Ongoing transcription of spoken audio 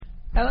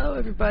Hello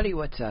everybody,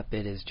 what's up?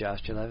 It is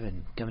Josh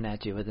 11 coming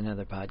at you with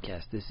another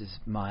podcast. This is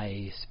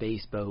my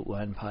Space Boat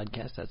 1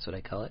 podcast, that's what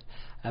I call it.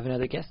 I have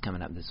another guest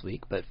coming up this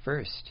week, but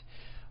first,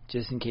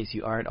 just in case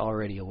you aren't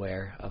already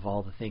aware of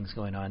all the things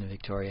going on in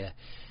Victoria,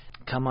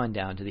 come on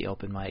down to the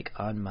open mic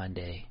on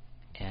Monday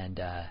and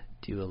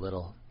do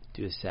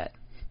a set.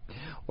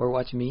 Or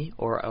watch me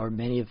or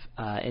any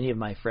of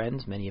my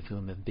friends, many of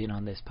whom have been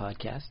on this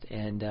podcast,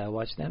 and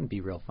watch them be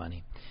real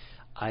funny.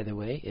 Either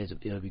way,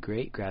 it'll be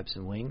great. Grab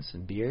some wings,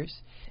 some beers.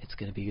 It's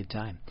going to be a good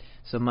time.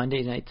 So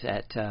Monday nights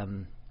at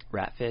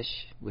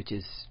Ratfish, which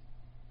is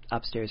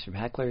upstairs from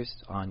Heckler's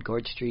on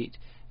Gorge Street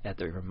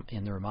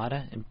in the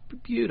Ramada in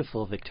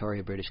beautiful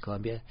Victoria, British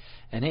Columbia.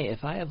 And hey,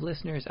 if I have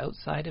listeners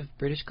outside of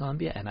British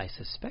Columbia, and I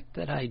suspect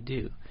that I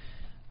do,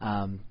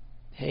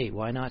 hey,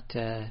 why not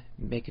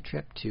make a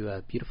trip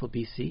to beautiful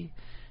BC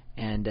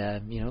and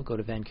go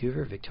to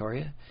Vancouver,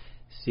 Victoria,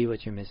 see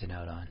what you're missing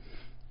out on.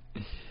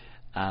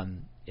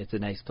 It's a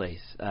nice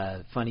place.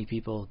 Funny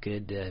people,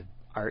 good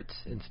arts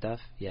and stuff.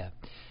 Yeah.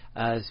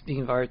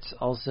 Speaking of arts,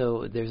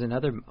 also there's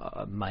another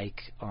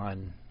mic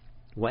on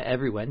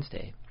every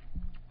Wednesday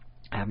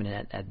happening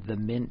at the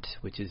Mint,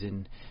 which is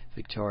in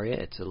Victoria.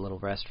 It's a little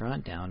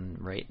restaurant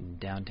right in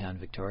downtown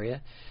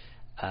Victoria,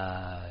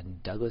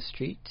 Douglas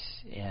Street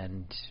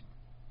and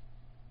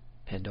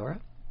Pandora.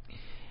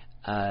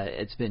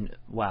 It's been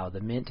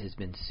the Mint has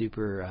been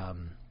super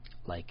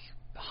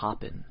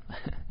hoppin'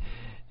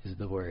 is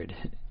the word.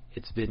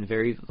 It's been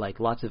very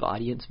lots of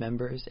audience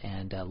members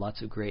and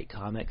lots of great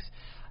comics.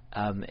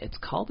 It's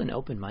called an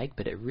open mic,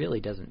 but it really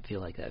doesn't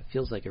feel like that. It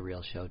feels like a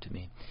real show to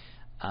me.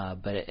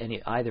 But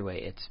either way,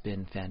 it's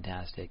been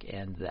fantastic,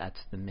 and that's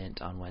the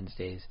Mint on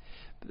Wednesdays.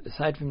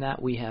 Aside from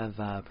that, we have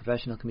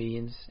professional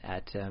comedians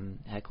at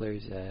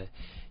Heckler's,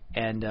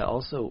 and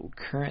also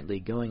currently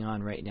going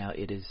on right now,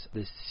 it is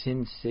the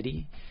Sin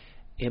City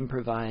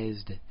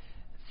improvised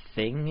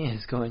thing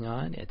is going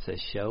on. It's a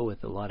show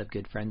with a lot of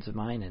good friends of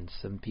mine and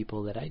some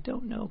people that I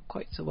don't know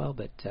quite so well,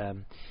 but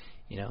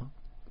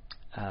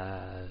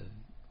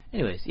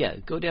anyways, yeah,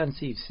 go down and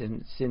see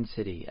Sin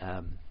City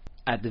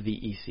at the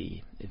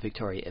VEC,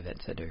 Victoria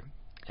Event Center.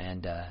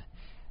 And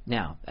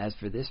now, as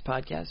for this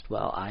podcast,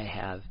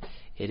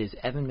 it is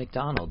Evan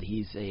McDonald.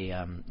 He's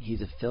a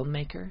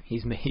filmmaker.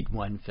 He's made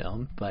one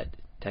film, but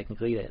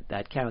technically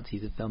that counts.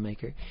 He's a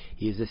filmmaker.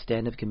 He's a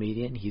stand-up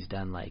comedian. He's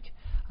done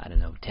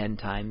 10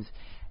 times.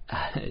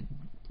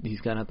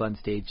 He's gone up on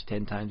stage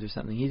 10 times or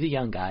something. He's a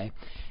young guy,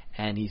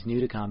 and he's new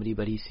to comedy,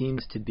 but he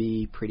seems to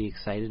be pretty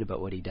excited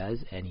about what he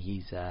does, and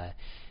he's,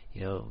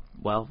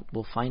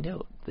 we'll find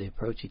out the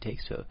approach he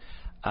takes to it.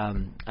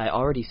 I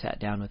already sat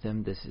down with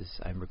him.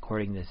 I'm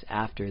recording this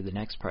after the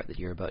next part that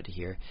you're about to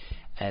hear,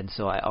 and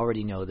so I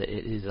already know that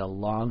it is a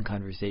long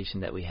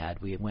conversation that we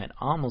had. We went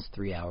almost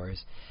 3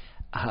 hours.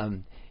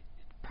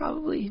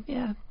 Probably,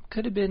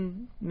 could have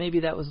been,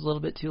 maybe that was a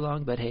little bit too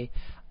long, but hey,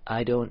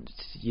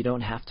 you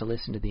don't have to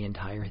listen to the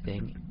entire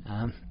thing.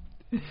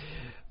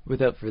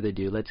 Without further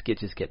ado, let's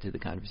just get to the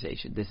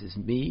conversation. This is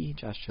me,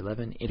 Josh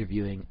 11,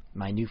 interviewing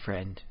my new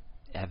friend,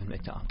 Evan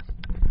McDonald.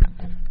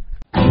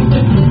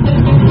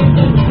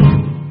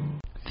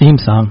 Theme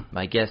song.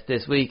 My guest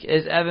this week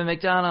is Evan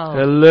McDonald.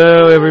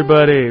 Hello,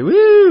 everybody.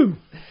 Woo!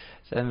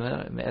 So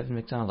Evan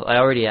McDonald. I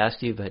already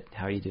asked you, but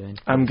how are you doing?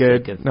 I'm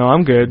good. No,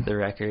 I'm good. The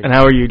record. And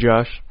how are you,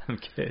 Josh? I'm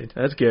good.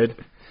 That's good.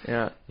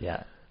 Yeah.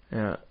 Yeah.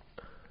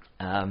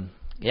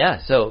 Yeah.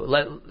 So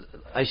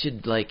I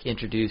should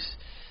introduce.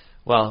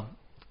 Well,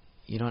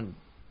 you don't.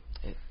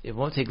 It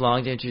won't take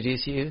long to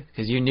introduce you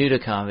because you're new to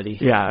comedy.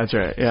 Yeah, that's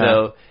right. Yeah.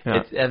 So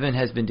Evan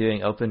has been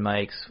doing open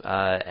mics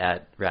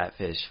at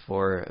Ratfish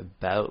for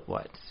about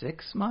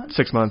 6 months?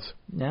 6 months.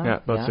 Now? Yeah,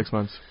 about 6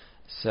 months.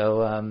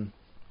 So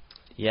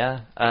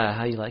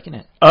how you liking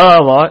it?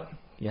 A lot.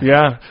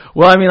 Yeah.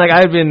 Well, I mean,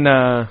 I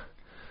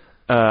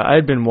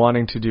had been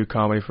wanting to do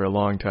comedy for a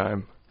long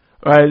time.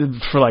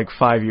 For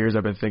 5 years,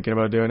 I've been thinking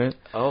about doing it.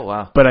 Oh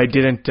wow! But I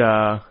didn't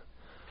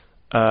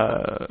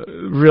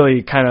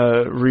really kind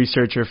of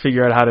research or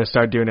figure out how to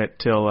start doing it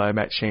till I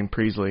met Shane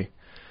Priestley,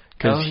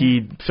 because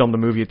he filmed a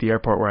movie at the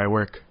airport where I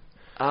work.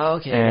 Oh,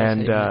 okay.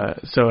 And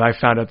so I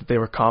found out that they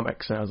were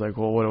comics, and I was like,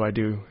 well, what do I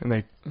do? And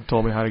they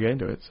told me how to get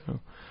into it.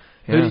 So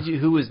yeah.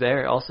 Who was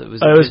there? Also, it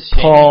was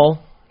Paul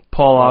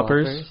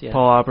Oppers, yeah.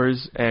 Paul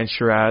Oppers, and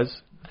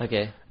Shiraz.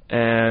 Okay.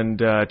 And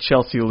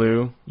Chelsea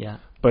Liu. Yeah.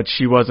 But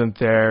she wasn't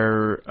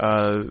there.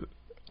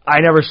 I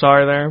never saw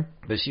her there.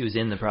 But she was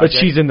in the project? But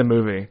she's in the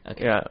movie.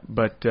 Okay. Yeah,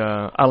 but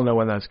I don't know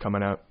when that's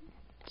coming out.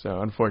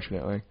 So,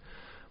 unfortunately.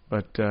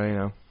 But,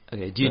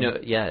 Okay, do you know,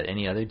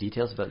 any other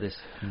details about this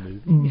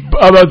movie?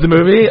 About the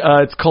movie?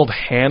 It's called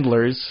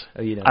Handlers.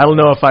 Oh, you know. I don't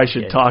know if I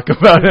should talk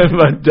about it,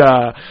 but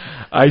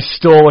I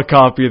stole a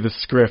copy of the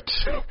script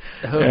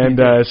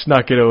and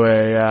snuck it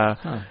away.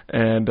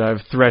 And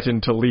I've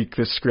threatened to leak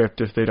the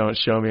script if they don't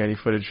show me any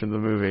footage from the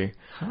movie.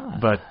 Huh.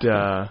 But,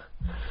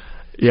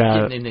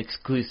 yeah. Getting an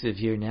exclusive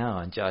here now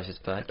on Josh's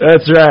podcast.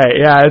 That's right.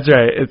 Yeah, that's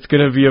right. It's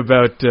going to be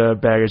about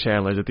baggage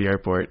handlers at the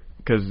airport,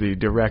 because the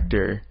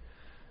director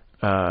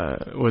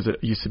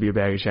used to be a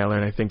baggage handler,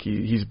 and I think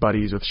he's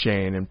buddies with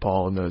Shane and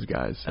Paul and those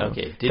guys. So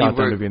okay. Did got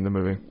them to be in the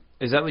movie.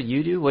 Is that what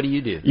you do? What do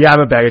you do? Yeah,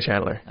 I'm a baggage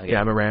handler. Okay. Yeah,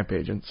 I'm a ramp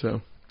agent.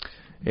 So,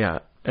 yeah,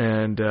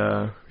 and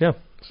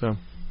so.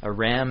 A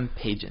ramp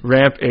agent.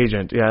 Ramp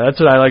agent. Yeah, that's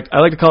what I like.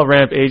 I like to call it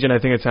ramp agent. I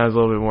think it sounds a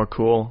little bit more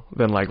cool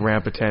than like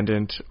ramp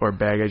attendant or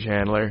baggage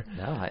handler.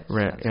 No, that's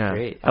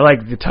great. I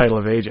like the title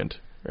of agent.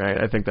 Right.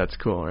 I think that's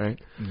cool. Right.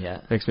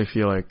 Yeah. Makes me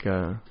feel like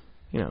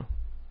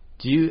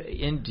Do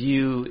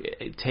you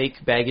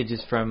take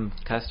baggages from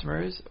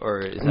customers,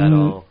 or is that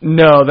all?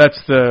 No,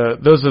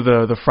 those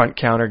are the front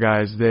counter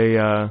guys.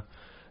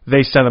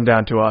 They send them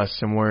down to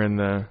us, and we're in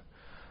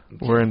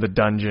the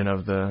dungeon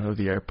of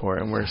the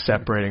airport, and we're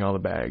separating all the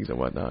bags and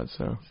whatnot.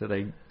 So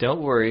they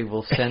don't worry,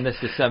 we'll send this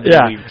to somebody.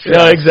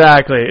 Yeah,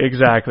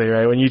 exactly.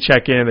 Right. When you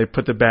check in, they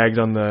put the bags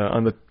on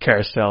the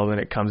carousel, then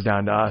it comes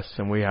down to us,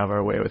 and we have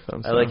our way with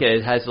them. So. I like it.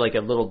 It has like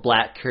a little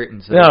black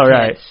curtain, so they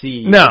can't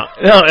see. No,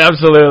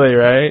 absolutely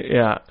right.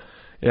 Yeah.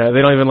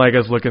 They don't even like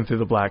us looking through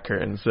the black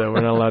curtain, so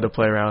we're not allowed to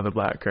play around with the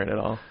black curtain at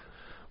all.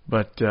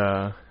 But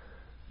so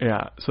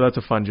that's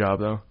a fun job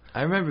though.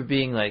 I remember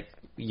being like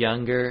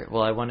younger.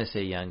 Well, I want to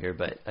say younger,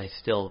 but I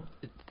still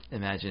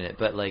imagine it.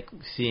 But like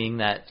seeing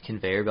that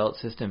conveyor belt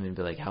system and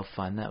be like, how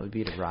fun that would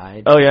be to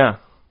ride. Oh yeah.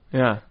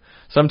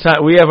 Sometimes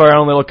we have our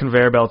own little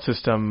conveyor belt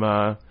system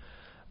down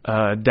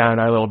in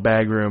our little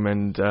bag room,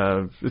 and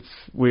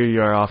we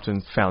are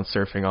often found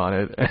surfing on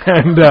it.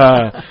 And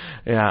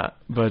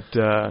but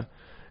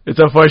it's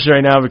unfortunate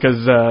right now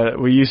because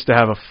we used to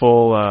have a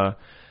full.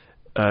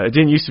 It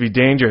didn't used to be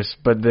dangerous,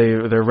 but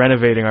they're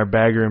renovating our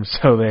bag room,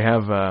 so they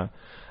have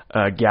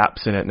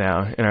gaps in it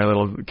now in our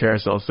little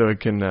carousel, so we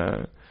can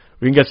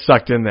get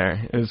sucked in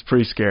there. It's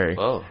pretty scary.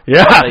 Whoa.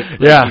 Yeah,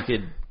 yeah.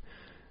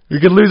 You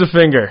could lose a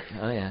finger.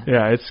 Oh yeah.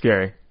 Yeah, it's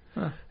scary.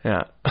 Huh.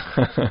 Yeah.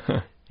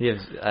 You have,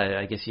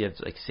 I guess you have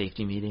like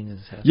safety meetings and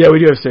stuff. Yeah, we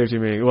do have safety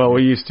meetings. Well,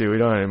 we used to. We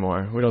don't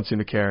anymore. We don't seem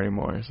to care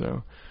anymore.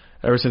 So,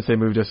 ever since they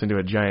moved us into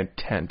a giant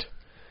tent.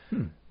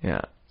 Yeah.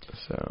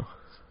 So.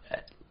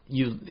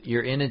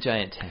 You're in a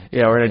giant tent.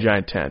 Yeah, we're in a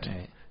giant tent.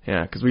 Right.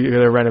 Yeah, because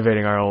they're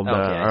renovating our old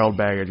old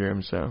baggage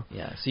room. So.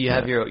 Yeah. So you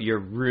have your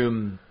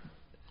room.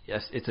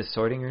 Yes, it's a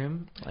sorting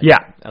room. Like,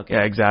 yeah. Okay.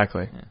 Yeah.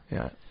 Exactly.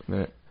 Yeah.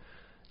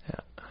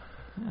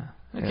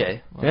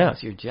 Okay. Well, yeah.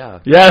 That's your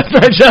job. Yeah, it's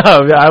my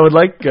job. Yeah, I would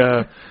like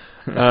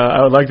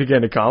to get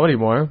into comedy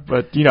more,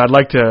 but I'd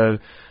like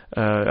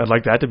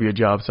that to be a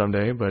job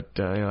someday. But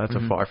that's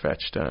a far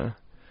fetched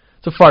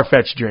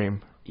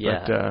dream.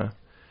 Yeah.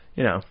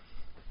 But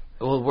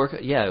Well,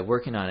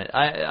 working on it.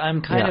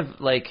 I'm kind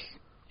of like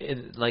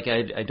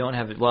I don't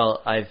have it.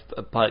 Well, I've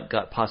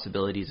got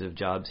possibilities of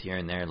jobs here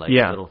and there, like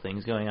little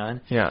things going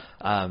on. Yeah.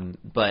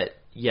 But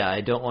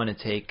I don't want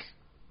to take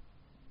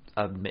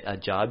a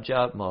job.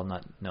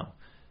 Well,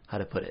 how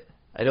to put it.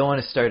 I don't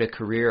want to start a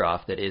career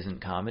off that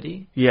isn't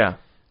comedy. Yeah.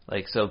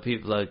 Like, so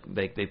people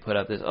like they put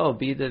up this,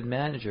 be the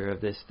manager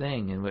of this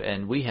thing,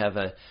 and we have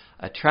a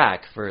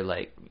track for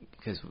like,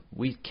 because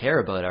we care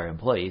about our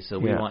employees, so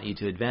we want you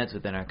to advance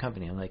within our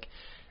company. I'm like,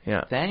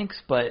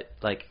 thanks, but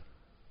like,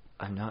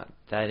 I'm not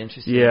that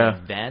interested in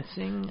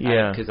advancing.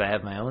 Because I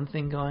have my own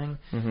thing going.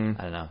 Mm-hmm.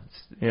 I don't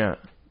know.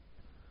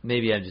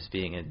 Maybe I'm just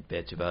being a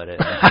bitch about it.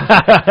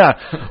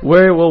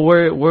 What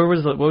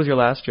was your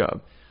last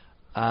job?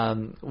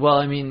 Well,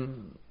 I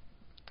mean,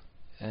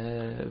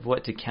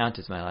 what to count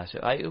as my last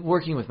job?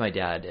 Working with my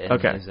dad in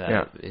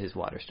his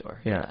water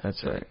store. Yeah,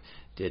 that's right.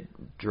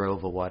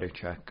 Drove a water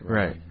truck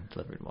and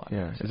delivered water.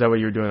 Yeah, is that what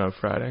you were doing on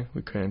Friday?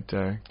 We couldn't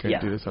do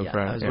this on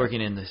Friday. I was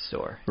working in the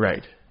store.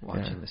 Right.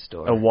 Watching the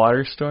store. A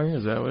water store?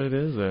 Is that what it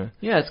is?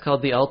 Yeah, it's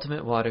called the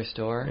Ultimate Water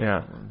Store.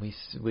 Yeah. We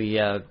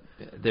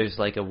there's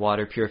like a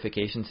water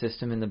purification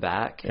system in the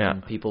back,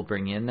 and people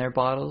bring in their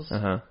bottles.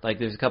 Uh-huh. Like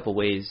there's a couple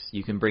ways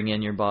you can bring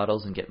in your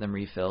bottles and get them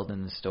refilled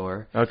in the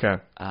store. Okay.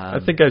 I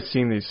think I've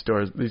seen these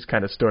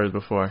kind of stores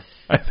before.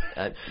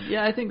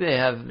 I think they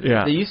have.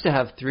 Yeah. They used to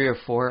have 3 or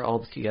 4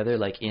 all together,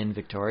 like in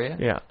Victoria.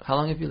 Yeah. How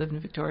long have you lived in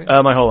Victoria?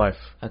 My whole life.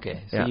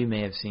 Okay, so you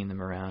may have seen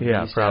them around. Yeah,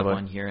 we used probably. to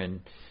have one here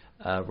in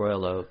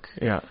Royal Oak.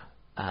 Yeah.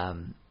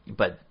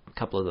 But a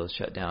couple of those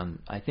shut down.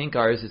 I think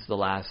ours is the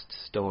last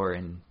store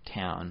in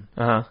town.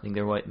 Uh-huh. I think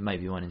there might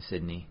be one in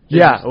Sydney.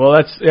 I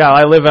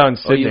live out in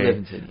Sydney. You live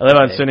in Sydney. I live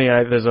out in Sydney.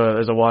 There's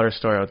a water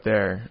store out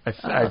there.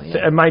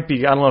 It might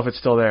be. I don't know if it's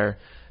still there,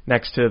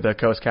 next to the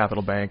Coast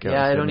Capital Bank.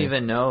 Yeah, I don't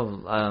even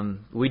know.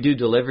 We do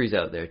deliveries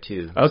out there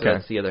too. Okay. So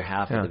that's the other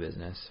half of the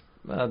business.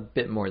 A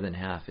bit more than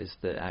half is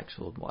the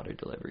actual water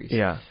deliveries.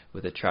 Yeah.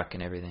 With a truck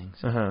and everything.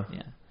 So, uh-huh.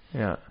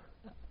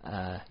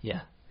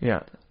 Yeah.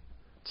 Yeah.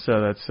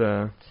 So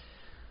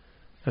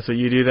that's what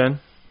you do then?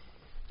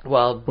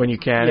 Well, when you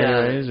can,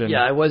 anyways. And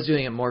I was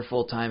doing it more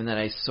full time, and then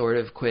I sort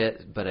of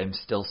quit, but I'm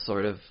still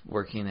sort of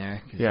working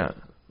there. Yeah.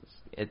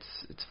 It's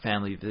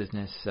family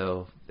business,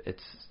 so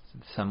it's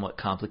somewhat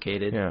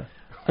complicated. Yeah.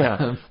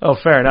 Yeah.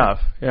 Fair enough.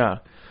 Yeah.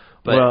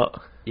 But,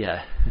 well.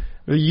 Yeah.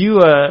 You.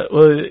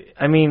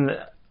 I mean,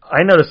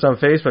 I noticed on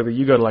Facebook that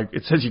you go to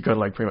it says you go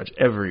to pretty much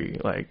every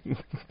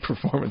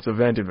performance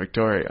event in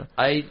Victoria.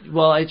 I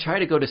try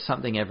to go to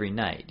something every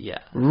night. Yeah,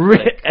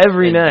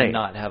 every night, and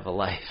not have a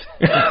life.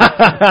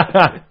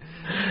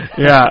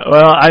 Yeah,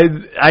 well,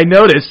 I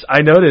noticed,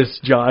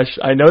 Josh.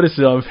 I noticed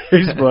it on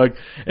Facebook,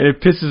 and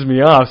it pisses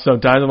me off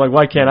sometimes. I'm like,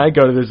 why can't I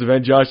go to this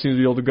event? Josh seems to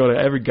be able to go to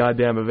every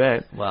goddamn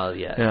event. Well,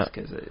 yeah.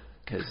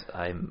 Because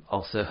I'm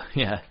also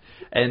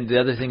And the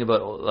other thing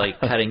about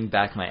cutting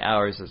back my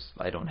hours is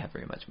I don't have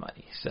very much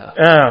money. So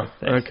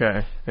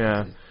okay,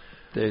 yeah.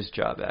 There's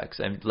drawbacks.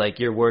 I'm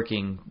you're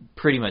working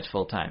pretty much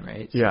full time,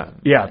 right? Yeah,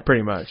 so,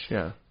 pretty much,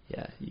 yeah.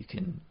 Yeah, you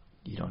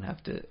don't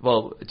have to.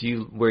 Well,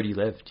 where do you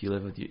live? Do you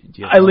live with you?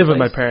 Do you have I live with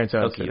my parents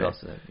out Okay, you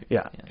also have,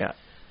 yeah.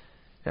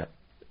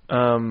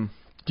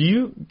 Do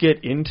you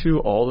get into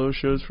all those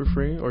shows for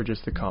free, or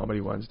just the comedy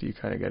ones? Do you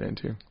kind of get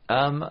into?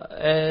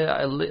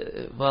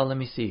 Well, let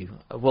me see.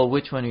 Well,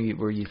 which one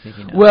were you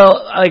thinking of?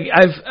 Well,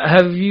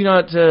 have you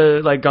not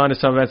gone to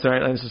some events that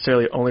aren't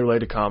necessarily only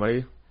related to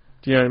comedy?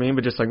 Do you know what I mean?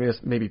 But just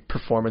maybe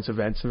performance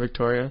events in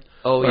Victoria.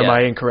 Oh, or am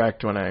I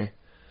incorrect when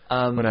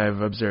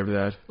I've observed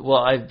that? Well,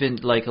 I've been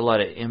a lot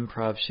of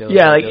improv shows.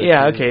 Yeah, like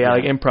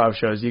improv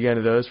shows. Do you get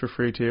into those for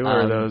free too,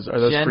 or are those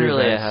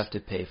generally free I have to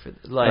pay for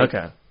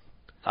okay.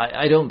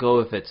 I don't go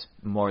if it's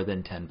more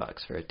than $10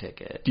 for a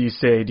ticket. Do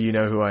you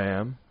know who I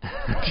am?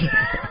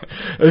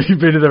 Have you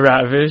been to the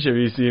Ratfish? Have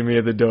you seen me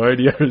at the door?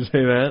 Do you ever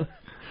say that?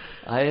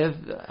 I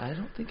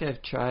don't think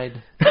I've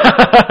tried.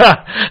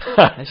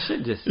 I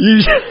should just.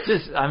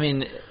 I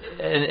mean,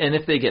 and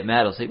if they get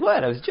mad, I'll say,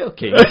 "What? I was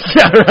joking."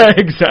 Yeah, right.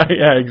 Exactly.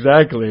 Yeah,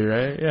 exactly.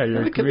 Right. Yeah,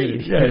 you're a comedian.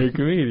 Yeah, you're a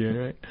comedian.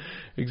 Right.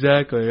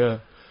 Exactly. Yeah.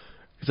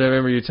 Because I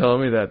remember you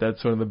telling me that.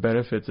 That's one of the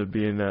benefits of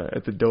being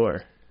at the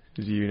door.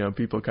 Is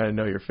people kind of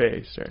know your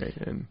face, right?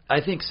 And I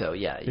think so.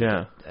 Yeah.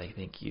 Yeah. I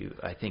think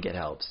it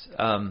helps.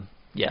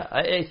 Yeah.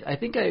 I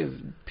think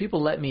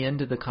people let me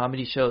into the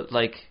comedy show.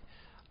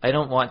 I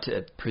don't want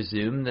to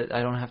presume that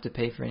I don't have to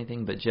pay for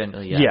anything, but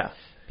generally, yeah.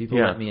 People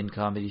let me in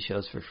comedy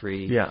shows for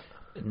free. Yeah.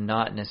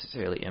 Not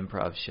necessarily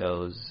improv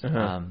shows.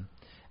 Uh-huh.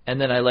 And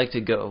then I like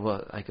to go.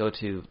 Well, I go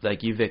to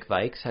UVic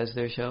Vikes has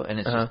their show, and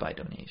it's just by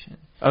donation.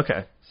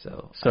 Okay.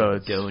 So I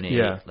it's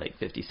donate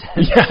 50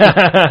 cents.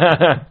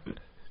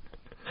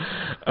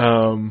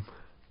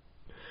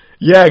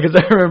 Yeah, because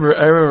I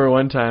remember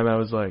one time I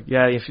was like,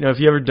 yeah, if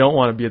you ever don't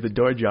want to be at the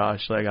door,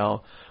 Josh,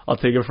 I'll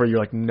take it for you.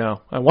 Like,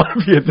 no, I want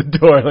to be at the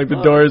door.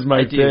 The door is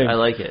my thing. I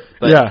like it.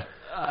 But yeah.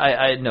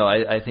 I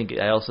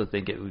also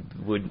think it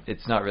would.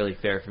 It's not really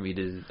fair for me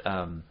to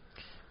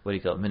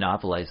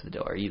monopolize the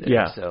door either.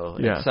 Yeah. So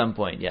at some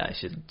point, I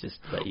should just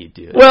let you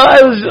do it. Well,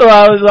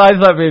 I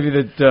thought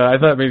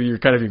maybe you were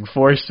kind of being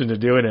forced into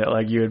doing it.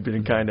 Like you had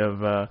been kind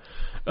of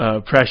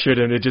pressured,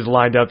 and it just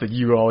lined up that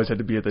you always had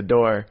to be at the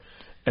door.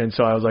 And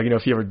so I was like,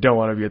 if you ever don't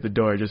want to be at the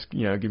door, just,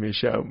 give me a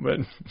shout. But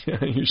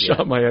you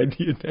shot my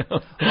idea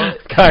down. Well,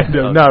 kind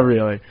of, not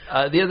really.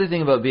 The other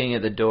thing about being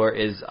at the door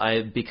is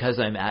because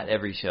I'm at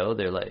every show,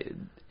 they're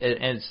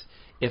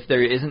if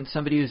there isn't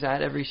somebody who's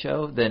at every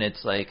show, then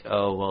it's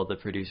the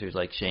producers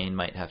like Shane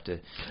might have to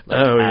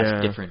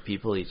ask different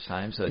people each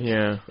time. So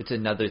it's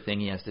another thing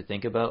he has to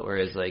think about.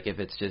 Whereas if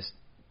it's just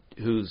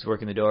who's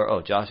working the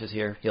door, Josh is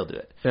here, he'll do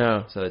it.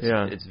 Yeah. So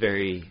it's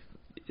very...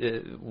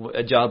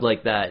 a job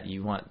like that,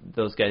 you want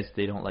those guys,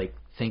 they don't like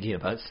thinking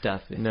about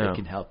stuff if they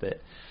can help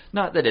it.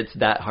 Not that it's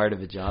that hard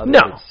of a job. No.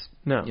 It's,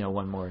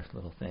 one more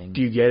little thing.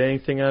 Do you get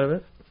anything out of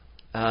it?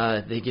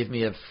 They give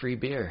me a free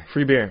beer.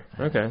 Free beer.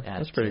 Okay.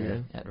 That's pretty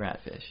good. At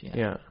Ratfish,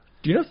 Yeah.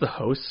 Do you know if the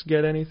hosts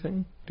get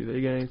anything? Do they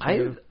get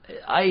anything?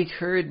 I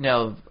heard,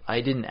 no,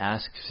 I didn't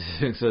ask,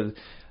 so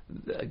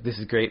this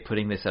is great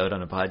putting this out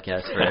on a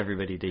podcast for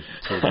everybody to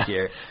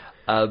hear.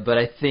 But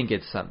I think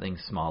it's something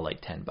small,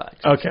 like $10.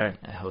 Okay.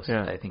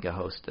 I think a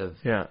host of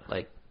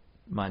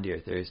Monday or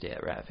Thursday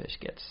at Ratfish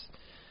gets.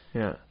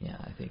 Yeah. Yeah,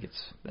 I think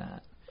it's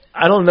that.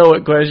 I don't know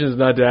what questions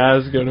not to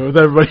ask, with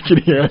everybody can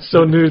hear. I'm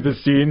so new to the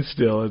scene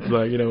still. It's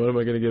like, what am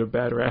I going to get a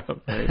bad rap?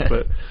 Right?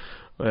 But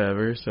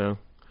whatever. So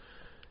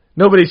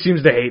nobody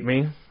seems to hate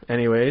me,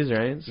 anyways,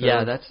 right? So,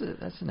 yeah, that's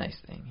a nice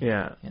thing.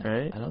 Yeah,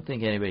 right. I don't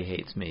think anybody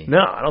hates me. No,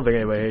 I don't think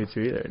anybody hates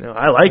you either. No,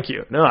 I like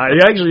you. No,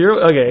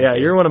 you're okay. Yeah,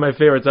 you're one of my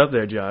favorites up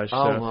there, Josh.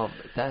 Oh so. Well,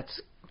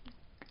 that's.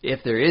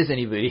 If there is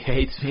anybody who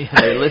hates me,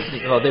 they're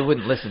listening. Well, they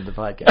wouldn't listen to the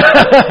podcast.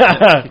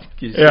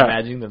 Can you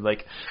imagine them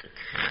right?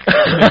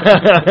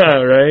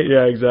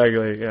 Yeah,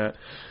 exactly. Yeah.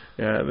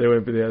 Yeah, they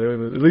wouldn't be. Yeah,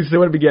 at least they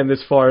wouldn't be getting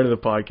this far into the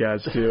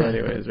podcast too.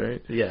 Anyways,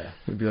 right? Yeah.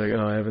 They'd be like,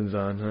 Evan's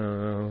on.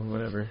 Oh,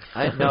 whatever.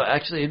 No,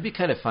 actually, it'd be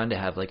kind of fun to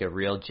have a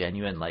real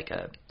genuine like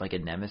a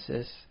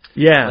nemesis.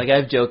 Yeah.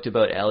 I've joked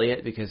about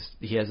Elliot because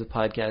he has a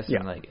podcast,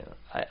 and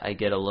I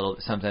get a little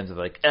sometimes of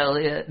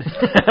Elliot.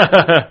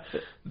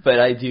 But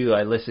I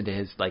listen to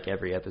his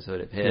every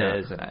episode of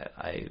his, and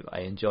I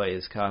enjoy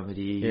his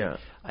comedy. Yeah.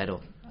 I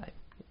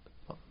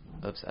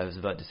was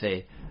about to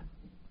say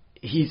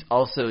he's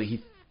also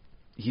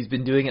he's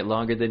been doing it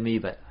longer than me,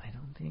 but I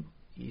don't think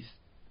he's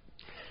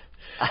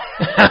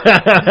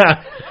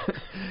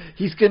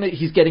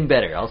getting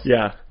better.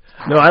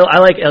 No, I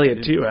like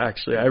Elliot too.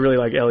 Actually, I really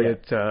like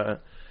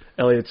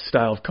Elliot's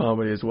style of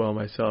comedy as well.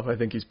 Myself, I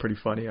think he's pretty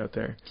funny out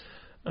there.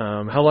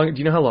 How long? Do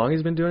you know how long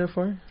he's been doing it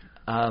for?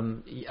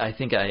 I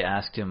think I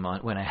asked him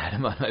when I had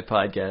him on my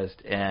podcast,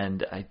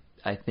 and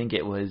I think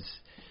it was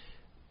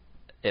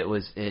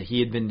he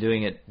had been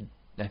doing it.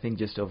 I think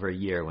just over a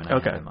year when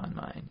I had him on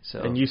mine.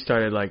 So and you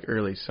started like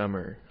early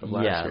summer of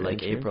last year. Yeah,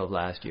 like April of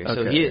last year.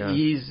 Okay, so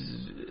he's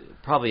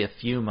probably a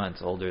few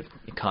months older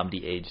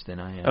comedy age than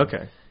I am.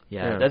 Okay.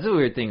 Yeah, that's a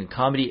weird thing.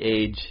 Comedy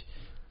age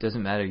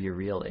doesn't matter your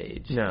real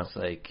age. No. It's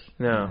like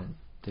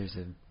there's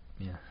a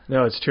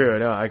No, it's true.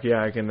 No, I can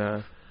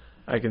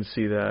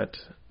see that.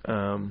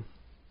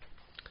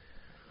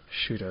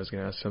 Shoot, I was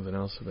going to ask something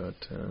else about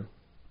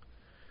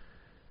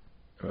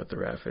the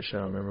Ratfish. I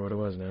don't remember what it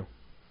was now.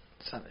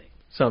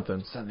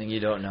 Something you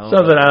don't know.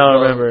 Something I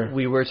don't remember.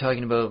 We were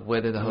talking about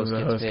whether the host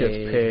gets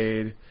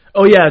paid.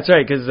 Oh yeah, that's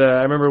right. Because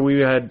I remember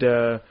we went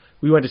to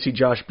see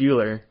Josh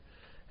Bueller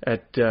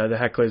at the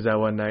Hecklers that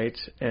one night,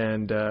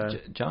 and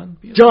John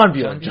Bueller. John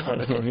Bueller.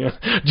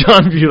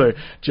 John Bueller.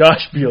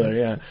 Josh Bueller.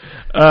 Yeah.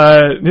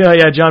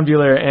 John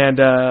Bueller, and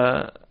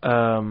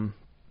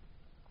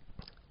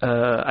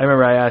I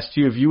remember I asked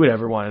you if you would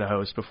ever wanted to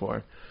host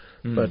before.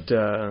 But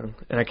and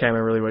I can't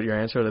remember really what your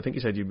answer was. I think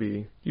you said you'd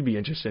be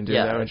interested in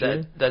doing that, wouldn't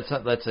you? That's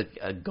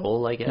a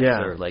goal, I guess,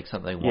 or like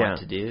something I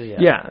want to do.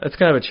 Yeah, that's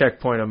kind of a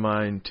checkpoint of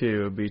mine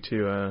too. Would be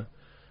to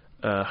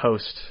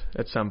host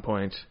at some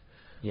point.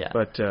 Yeah.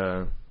 But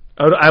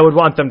I would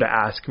want them to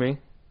ask me.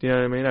 Do you know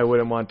what I mean? I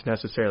wouldn't want to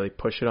necessarily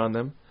push it on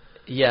them.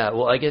 Yeah,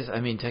 well, I guess,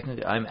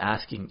 technically, I'm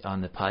asking on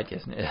the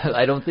podcast.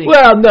 I don't think...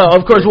 Well, no,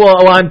 of course,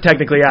 well, I'm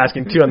technically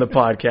asking, too, on the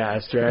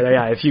podcast, right?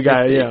 Yeah, if you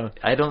guys,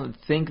 I don't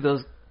think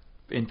those,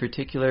 in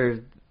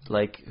particular,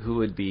 like, who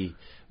would be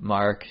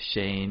Mark,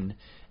 Shane,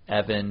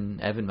 Evan.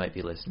 Evan might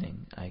be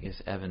listening. I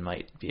guess Evan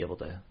might be able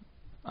to...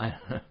 I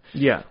don't know.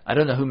 Yeah. I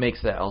don't know who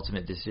makes that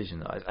ultimate decision,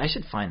 though. I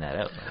should find that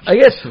out. I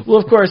guess, well,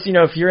 of course,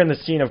 if you're in the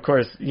scene, of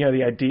course,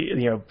 the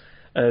idea,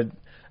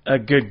 a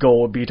good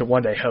goal would be to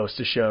one day host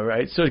a show,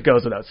 right? So it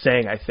goes without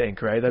saying, I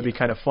think, right? That'd be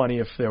kind of funny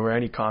if there were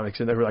any comics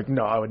and they were like,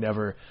 no, I would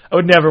never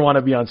want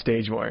to be on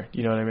stage more.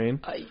 You know what I mean?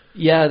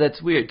 Yeah, that's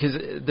weird because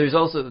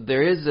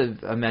there is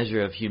a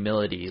measure of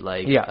humility,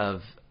 like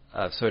of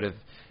sort of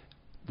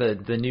the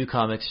new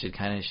comics should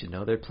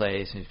know their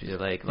place and be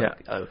like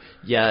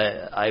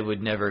I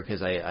would never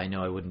because I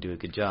know I wouldn't do a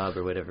good job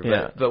or whatever.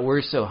 Yeah. But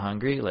we're so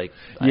hungry, like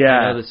I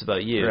know this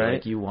about you, right?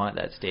 Like you want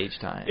that stage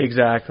time.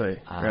 Exactly.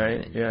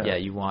 Right. Yeah. Yeah,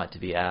 you want to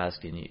be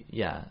asked, and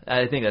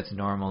I think that's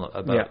normal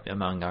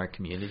among our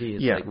community.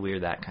 It's like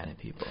we're that kind of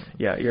people.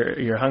 Yeah,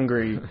 you're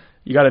hungry.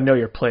 You got to know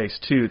your place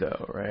too,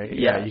 though, right?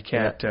 Yeah, you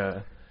can't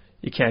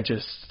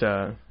just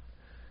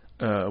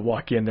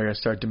walk in there and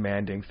start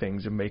demanding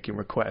things and making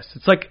requests.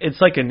 It's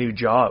like a new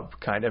job,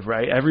 kind of,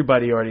 right?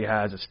 Everybody already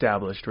has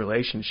established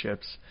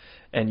relationships,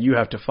 and you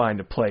have to find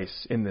a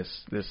place in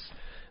this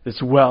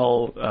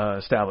well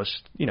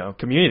established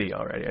community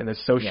already, and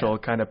this social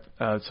kind of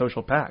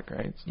social pack,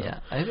 right? So,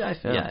 I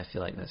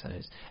feel like that's how it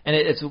is. And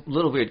it's a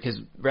little weird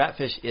because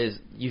Ratfish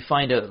you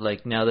find out,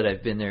 like, now that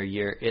I've been there a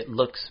year, it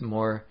looks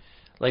more.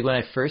 Like, when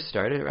I first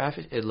started at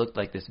Ratfish, it looked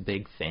like this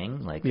big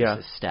thing, like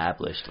this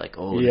established, like,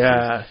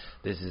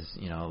 this is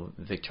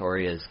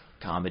Victoria's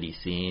comedy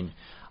scene.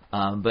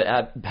 But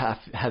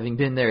having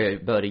been there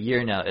about a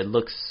year now, it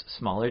looks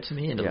smaller to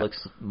me, and it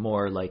looks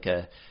more like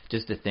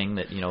just a thing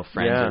that,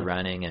 friends are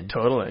running. And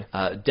totally.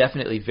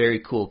 Definitely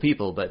very cool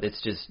people, but it's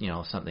just,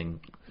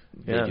 something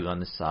they do on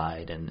the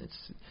side, and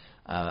it's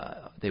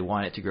they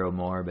want it to grow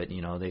more, but,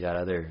 they got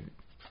other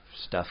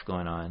stuff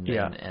going on.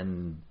 Yeah.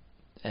 And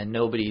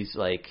nobody's,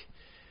 like...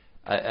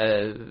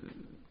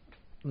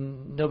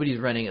 nobody's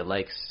running it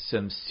like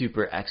some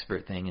super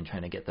expert thing and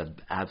trying to get the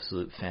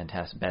absolute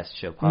fantastic best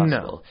show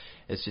possible. No.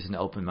 It's just an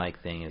open mic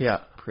thing. It's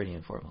pretty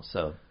informal.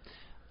 So,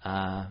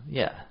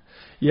 Yeah,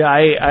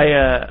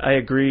 I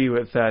agree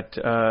with that.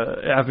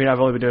 I've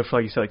only been doing it for,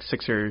 like you said, like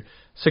 6 or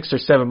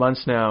 7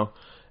 months now,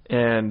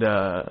 and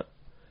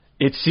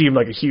it seemed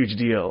like a huge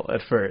deal at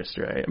first,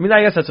 right? I mean,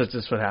 I guess that's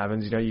just what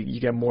happens. You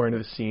get more into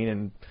the scene,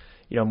 and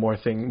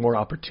more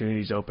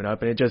opportunities open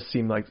up, and it just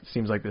seems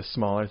like this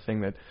smaller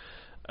thing that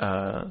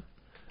a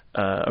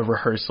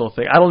rehearsal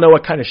thing. I don't know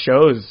what kind of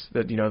shows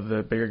that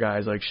the bigger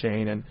guys like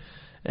Shane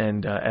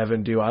and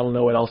Evan do. I don't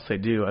know what else they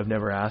do. I've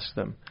never asked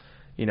them.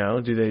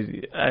 Do they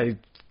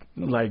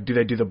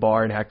do the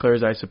bar and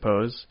Hecklers, I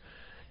suppose?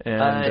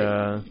 And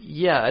I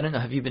don't know.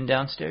 Have you been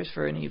downstairs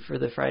for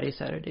the Friday,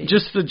 Saturday?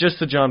 Just the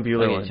John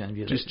Bueller one. John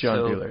Bueller. Just John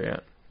Bueller,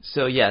 yeah.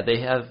 So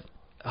they have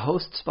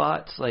host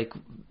spots, like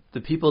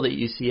the people that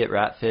you see at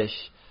Ratfish.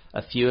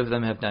 A few of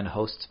them have done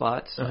host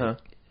spots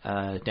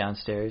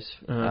downstairs.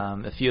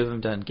 A few of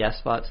them done guest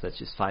spots. That's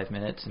just 5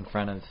 minutes in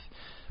front of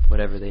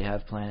whatever they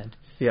have planned.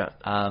 Yeah.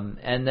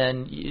 And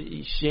then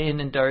Shane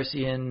and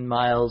Darcy and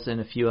Miles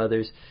and a few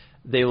others,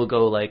 they will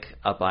go like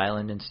up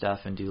island and stuff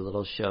and do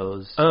little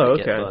shows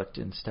that get booked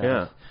and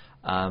stuff.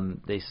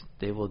 Yeah.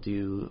 They will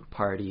do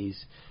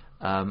parties.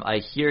 I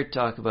hear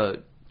talk about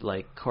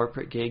like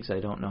corporate gigs, I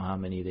don't know how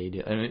many they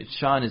do. I mean,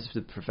 Sean is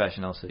the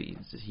professional, so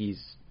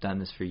he's done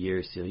this for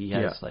years. So he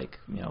has like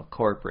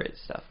corporate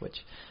stuff,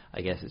 which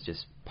I guess is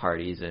just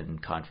parties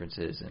and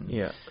conferences and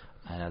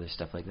other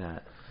stuff like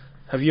that.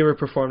 Have you ever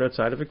performed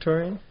outside of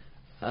Victorian?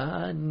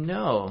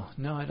 No,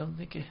 I don't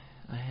think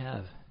I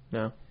have.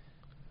 No.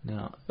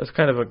 That's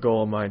kind of a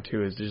goal of mine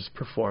too, is to just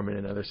perform in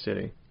another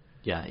city.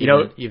 Yeah,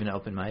 even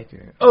open mic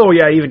or. Oh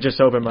yeah, even just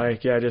open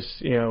mic. Yeah,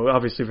 just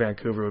obviously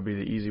Vancouver would be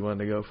the easy one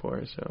to go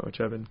for. So which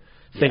I've been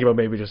thinking about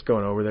maybe just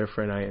going over there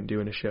for a night and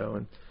doing a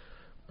show.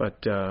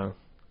 But I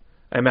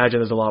imagine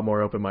there's a lot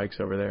more open mics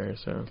over there.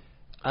 So.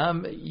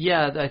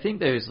 I think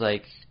there's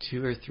like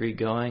 2 or 3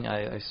 going.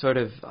 I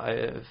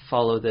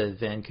follow the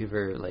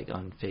Vancouver, like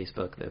on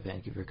Facebook, the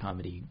Vancouver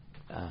Comedy,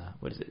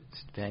 what is it?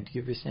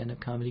 Vancouver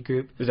Stand-Up Comedy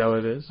Group. Is that what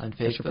it is? On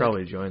Facebook. I should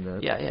probably join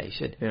that. Yeah, you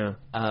should. Yeah.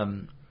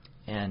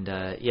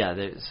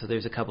 So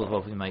there's a couple of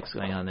open mics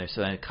going on there.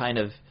 So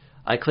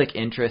I click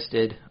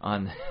interested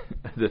on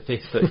the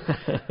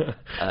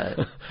Facebook,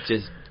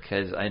 just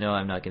because I know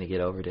I'm not going to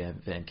get over to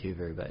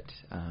Vancouver, but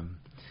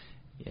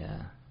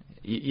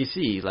You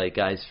see, like,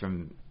 guys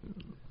from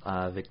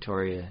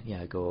Victoria,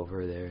 go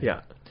over there.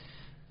 Yeah.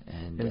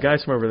 And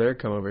guys from over there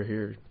come over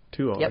here,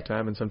 too, all the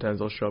time, and sometimes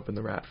they'll show up in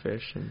the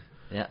Ratfish. And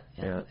yeah.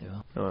 They will.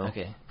 Oh, well.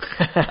 Okay.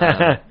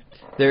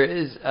 There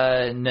is,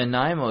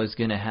 Nanaimo is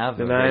going to have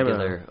a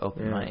regular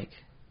open mic.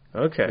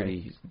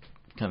 Okay.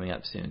 Coming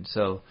up soon.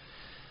 So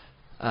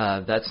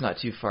that's not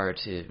too far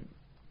to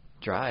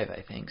drive,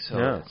 I think. So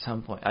at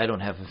some point, I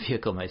don't have a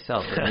vehicle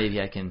myself, but maybe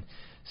I can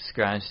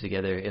scrounge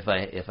together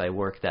if I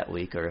work that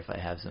week, or if I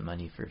have some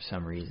money for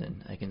some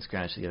reason, I can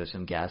scrounge together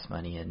some gas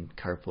money and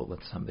carpool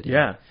with somebody.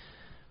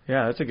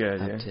 Yeah, that's a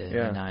good idea. Up to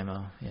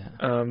Nanaimo.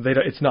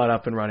 It's not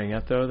up and running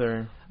yet though.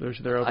 They're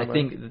open. I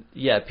think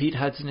Pete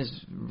Hudson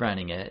is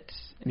running it.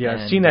 Yeah,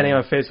 I've seen that name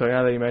on Facebook.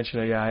 Now that you mention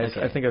it,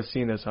 I think I've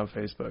seen this on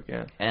Facebook.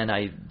 Yeah, and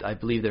I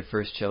believe their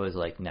first show is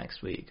like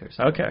next week or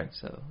something. Okay,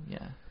 so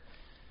yeah.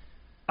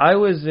 I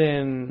was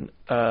in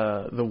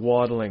the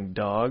Waddling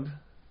Dog.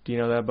 Do you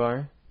know that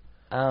bar?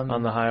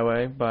 On the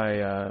highway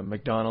by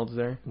McDonald's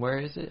there. Where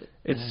is it?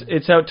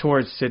 It's out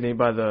towards Sydney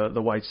by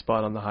the white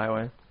spot on the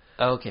highway.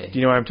 Okay. Do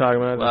you know what I'm talking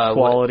about? The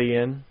Quality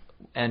Inn.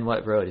 And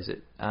what road is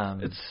it?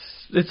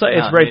 It's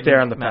right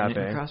there on the Mount Pape.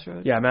 Newton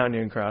Crossroad? Yeah, Mount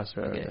Newton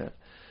Crossroad. Okay. Yeah.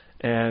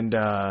 And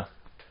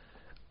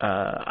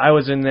I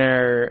was in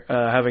there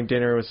having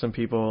dinner with some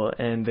people,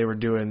 and they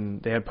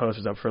had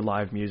posters up for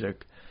live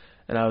music,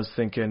 and I was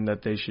thinking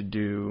that they should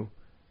do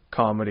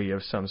comedy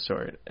of some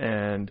sort.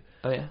 And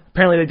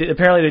apparently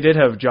they did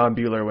have John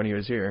Bueller when he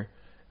was here,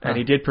 and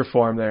he did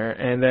perform there.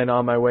 And then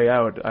on my way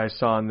out, I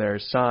saw on their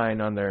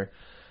sign on their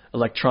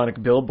electronic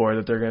billboard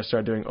that they're going to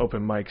start doing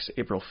open mics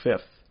April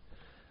 5th.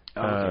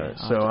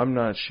 So I'm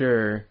not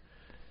sure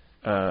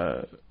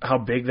how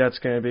big that's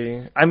going to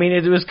be. I mean,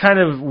 it was kind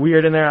of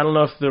weird in there. I don't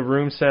know if the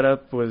room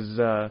setup was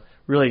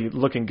really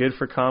looking good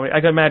for comedy. I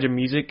can imagine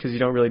music, because you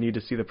don't really need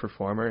to see the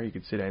performer. You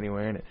can sit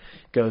anywhere and it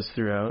goes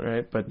throughout,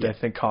 right? But I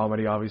think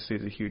comedy obviously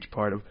is a huge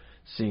part of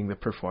seeing the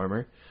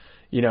performer,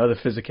 the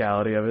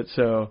physicality of it.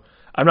 So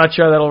I'm not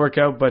sure that'll work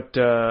out, but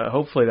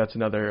hopefully that's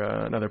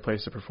another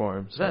place to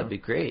perform. So that'd be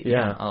great.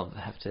 Yeah. I'll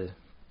have to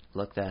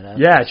look that up.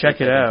 Yeah, check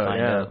it out.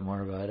 Find out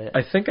more about it.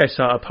 I think I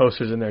saw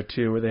posters in there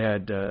too where they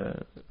had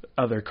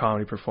other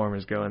comedy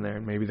performers go in there,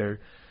 and maybe they're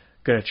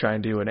going to try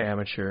and do an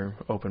amateur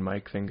open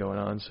mic thing going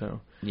on.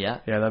 So yeah,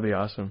 that'd be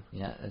awesome.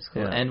 Yeah, that's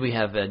cool. Yeah. And we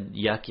have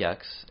Yuck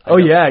Yucks.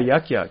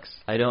 Yuck Yucks.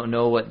 I don't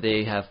know what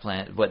they have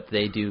planned, what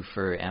they do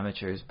for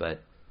amateurs,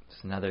 but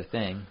it's another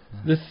thing.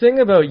 The thing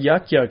about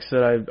Yuck Yucks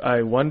that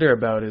I wonder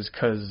about is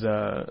because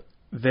I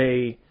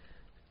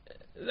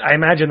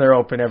imagine they're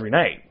open every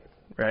night,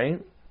 right?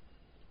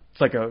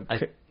 It's like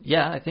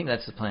I think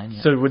that's the plan.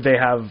 Yeah. So would they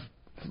have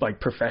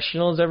like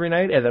professionals every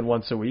night and then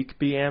once a week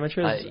be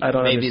amateurs? I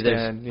don't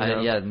understand.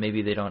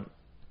 Maybe they don't,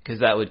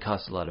 because that would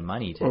cost a lot of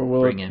money to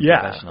bring in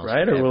professionals.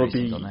 Right? Or will it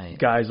be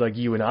guys like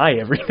you and I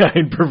every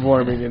night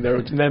performing, and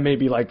then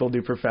maybe like they'll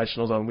do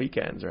professionals on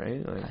weekends,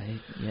 right? Like,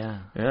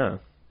 yeah.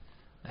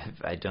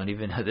 I don't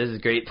even know. This is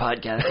great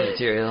podcast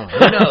material. Who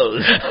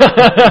knows?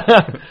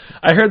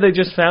 I heard they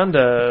just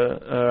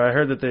I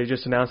heard that they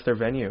just announced their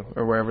venue,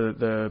 or wherever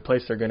the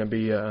place they're going to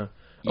be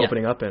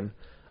opening up in.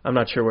 I'm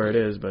not sure where it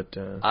is, but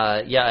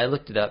I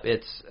looked it up.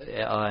 It's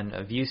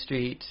on View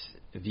Street,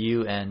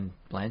 View and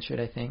Blanchard,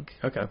 I think.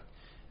 Okay.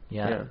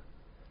 Yeah.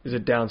 Is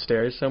it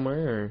downstairs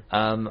somewhere,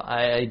 or?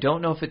 I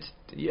don't know if it's.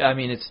 I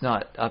mean, it's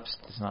not up.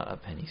 It's not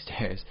up any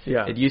stairs.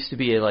 Yeah. It used to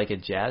be like a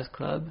jazz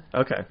club.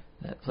 Okay.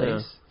 That place.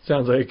 Yeah.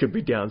 Sounds like it could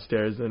be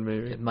downstairs then,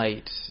 maybe. It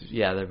might.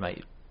 Yeah, there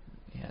might.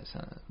 Yeah,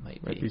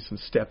 might be some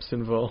steps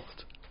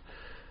involved.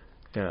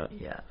 Yeah.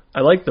 Yeah.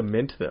 I like the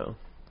Mint though.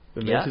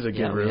 The Mint is a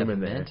good room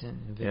in there. Mint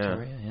in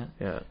Victoria.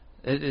 Yeah.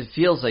 It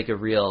feels like a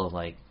real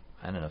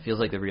feels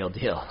like the real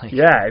deal. Like,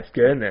 it's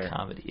good in there.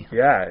 Comedy.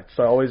 Yeah, it's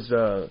always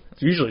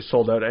it's usually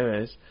sold out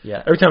anyways.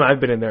 Yeah. Every time I've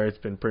been in there, it's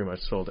been pretty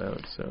much sold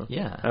out. So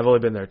yeah, I've only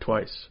been there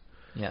twice.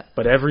 Yeah.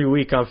 But every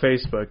week on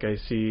Facebook, I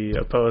see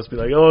a post be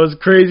like, "Oh, it was a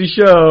crazy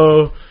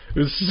show. It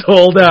was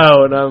sold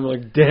out." And I'm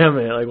like, "Damn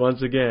it!" Like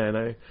once again,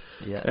 I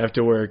have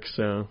to work.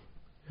 So,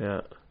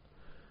 yeah.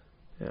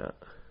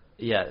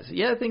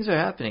 Yeah, things are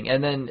happening.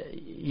 And then,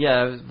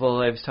 I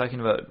was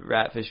talking about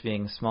Ratfish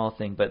being a small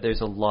thing, but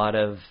there's a lot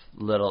of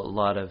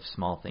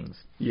small things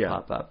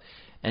pop up.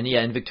 And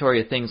in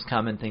Victoria, things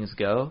come and things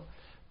go,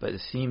 but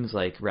it seems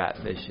like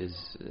Ratfish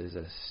is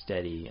a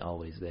steady,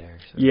 always there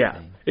sort of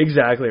thing.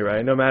 Exactly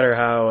right. No matter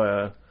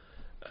how,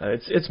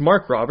 it's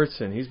Mark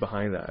Robertson. He's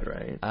behind that,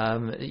 right?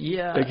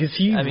 Like, is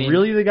he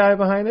really the guy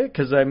behind it?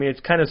 Because it's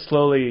kind of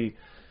slowly.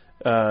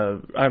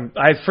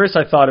 First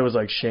I thought it was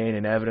like Shane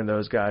and Evan and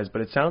those guys,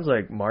 but it sounds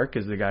like Mark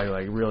is the guy who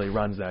like really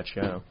runs that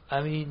show.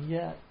 One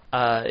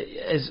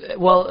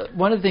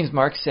of the things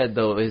Mark said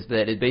though is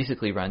that it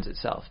basically runs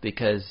itself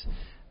because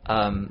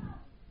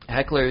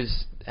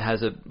Hecklers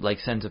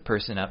sends a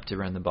person up to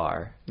run the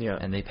bar,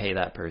 and they pay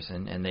that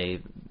person and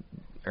they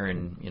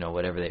earn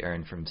whatever they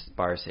earn from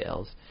bar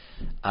sales.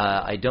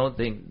 I don't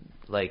think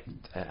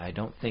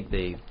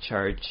they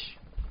charge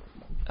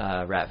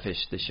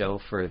Ratfish the show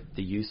for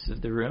the use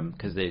of the room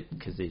because they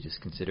just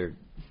consider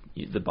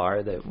the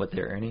bar what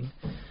they're earning,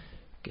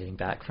 getting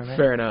back from it.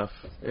 Fair enough.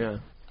 Yeah.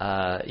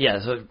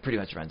 So it pretty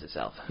much runs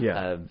itself.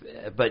 Yeah.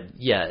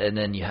 And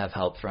then you have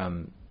help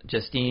from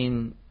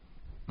Justine.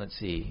 Let's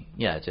see.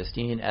 Yeah,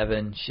 Justine,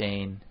 Evan,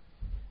 Shane,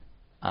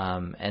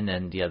 and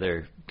then the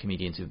other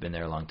comedians who've been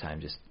there a long time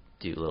just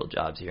do little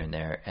jobs here and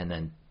there, and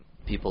then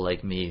people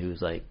like me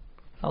who's like,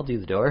 I'll do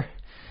the door.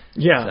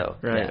 Yeah. So,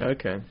 right. Yeah.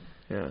 Okay.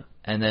 Yeah.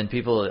 And then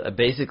people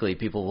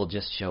will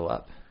just show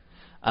up.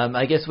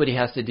 I guess what he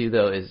has to do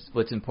though is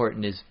what's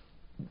important is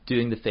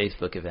doing the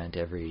Facebook event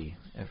every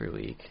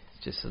week,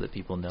 just so that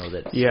people know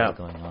that it's still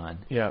going on.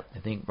 Yeah. I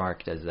think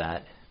Mark does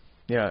that.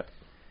 Yeah.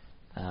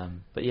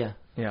 But yeah.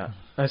 Yeah.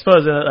 I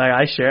suppose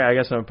I share. I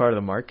guess I'm part of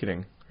the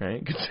marketing, right?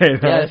 You could say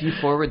that. Yeah. If you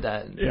forward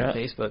that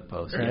Facebook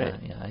post, right.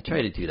 I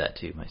try to do that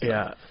too myself.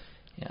 Yeah.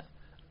 Yeah.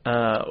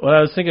 What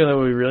I was thinking that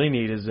we really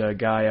need is a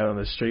guy out on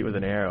the street with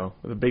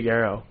a big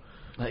arrow.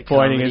 Like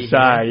pointing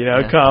inside,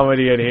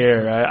 comedy in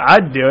here. Right?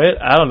 I'd do it.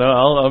 I don't know.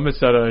 I'll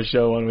miss out on a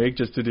show one week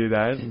just to do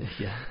that.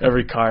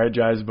 Every car it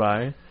drives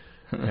by.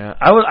 Yeah.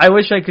 I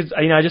wish I could.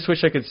 I just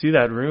wish I could see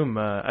that room.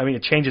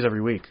 It changes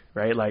every week,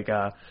 right? Like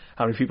how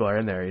many people are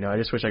in there. I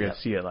just wish I could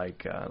see it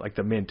like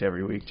the Mint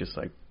every week, just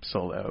like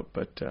sold out.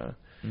 But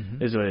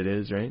is what it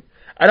is, right?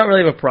 I don't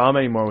really have a problem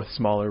anymore with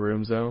smaller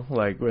rooms though,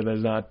 like where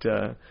there's not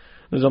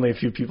there's only a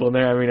few people in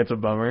there. It's a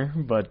bummer,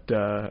 but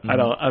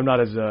I'm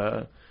not as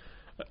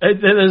I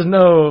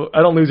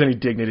don't lose any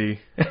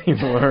dignity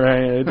anymore,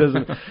 right?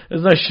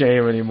 There's no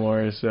shame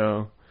anymore,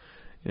 so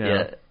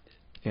yeah.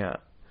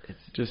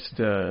 Just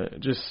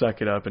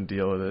suck it up and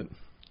deal with it.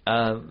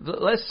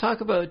 Let's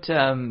talk about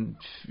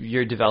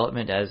your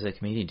development as a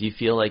comedian. Do you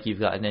feel like you've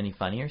gotten any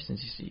funnier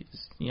since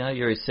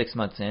you're 6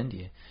 months in? Do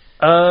you?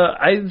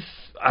 I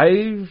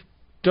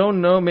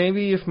don't know.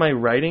 Maybe if my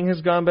writing has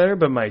gone better,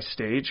 but my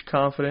stage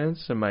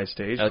confidence and my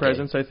stage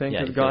presence, I think,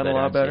 has gotten a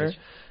lot better.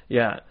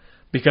 Yeah,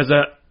 because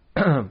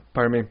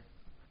pardon me.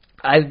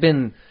 I'd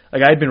been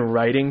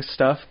writing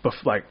stuff for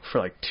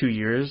 2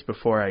 years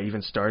before I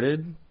even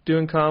started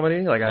doing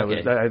comedy.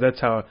 That's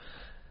how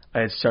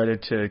I had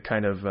started to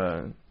kind of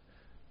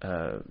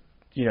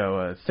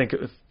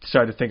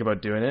started to think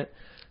about doing it.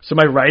 So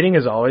my writing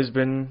has always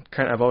been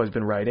I've always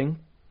been writing,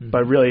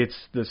 but really it's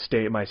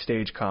my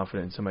stage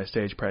confidence and my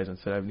stage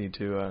presence that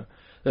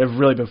that I've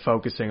really been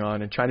focusing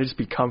on and trying to just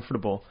be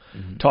comfortable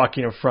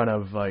talking in front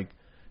of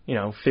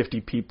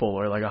 50 people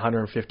or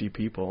 150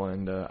 people,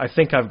 and I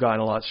think I've gotten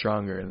a lot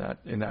stronger in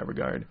that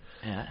regard.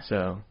 Yeah.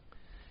 So,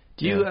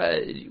 do you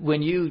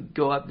when you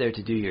go up there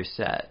to do your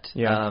set?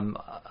 Yeah.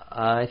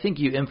 I think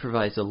you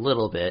improvise a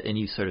little bit and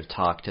you sort of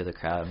talk to the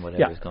crowd and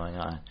whatever's going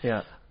on.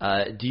 Yeah.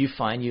 Do you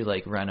find you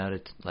run out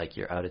of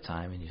you're out of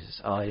time and you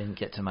just I didn't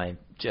get to my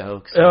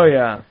jokes? Oh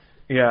yeah.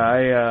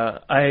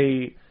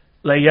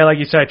 Like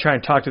you said, I try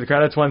and talk to the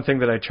crowd. That's one thing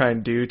that I try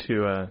and do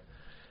to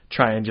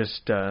try and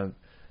just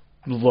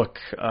look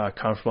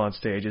comfortable on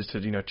stage is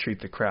to treat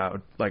the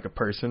crowd like a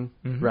person,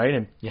 right?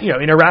 And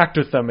interact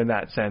with them in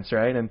that sense,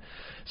 right? And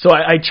so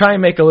I try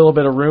and make a little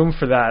bit of room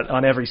for that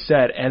on every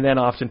set, and then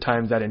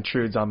oftentimes that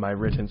intrudes on my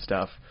written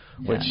stuff,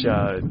 which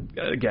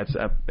ends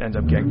up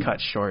getting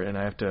cut short, and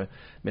I have to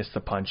miss the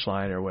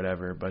punchline or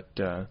whatever. But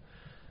so.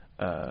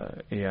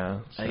 I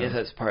guess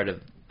that's part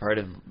of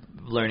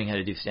learning how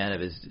to do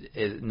stand-up is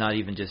not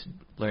even just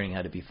learning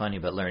how to be funny,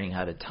 but learning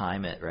how to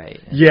time it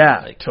right. And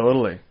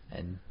totally.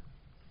 And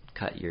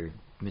cut your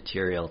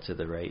material to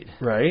the right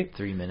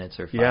 3 minutes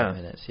or 5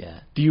 minutes. Yeah.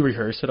 Do you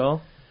rehearse at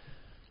all?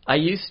 I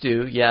used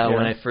to. Yeah.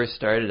 When I first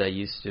started, I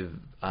used to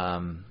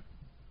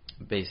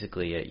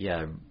basically.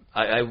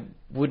 I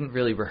wouldn't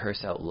really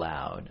rehearse out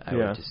loud. I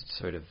would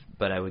just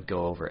but I would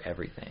go over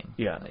everything.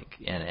 Yeah.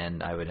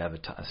 And I would have a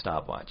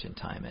stopwatch and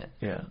time it.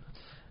 Yeah.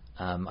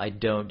 I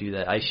don't do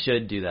that. I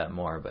should do that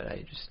more, but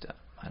I just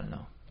I don't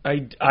know.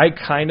 I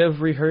kind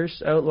of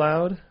rehearse out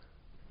loud.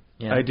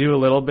 Yeah. I do a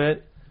little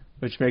bit.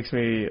 which makes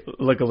me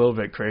look a little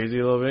bit crazy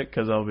a little bit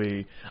because I'll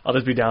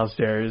just be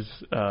downstairs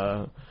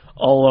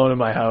all alone in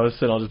my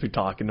house, and I'll just be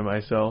talking to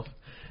myself.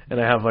 And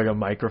I have like a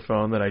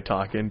microphone that I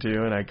talk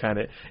into, and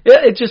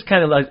it just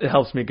kind of like, it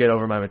helps me get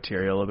over my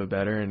material a little bit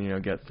better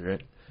and get through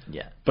it.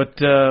 Yeah.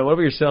 But what about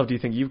yourself? Do you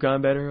think you've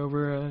gotten better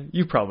over?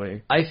 You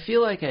probably. I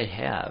feel like I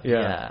have.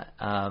 Yeah.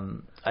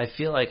 I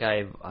feel like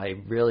I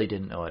really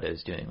didn't know what I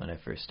was doing when I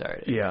first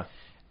started. Yeah.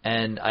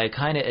 And I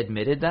kind of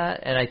admitted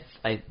that, and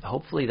I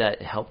hopefully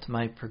that helped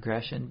my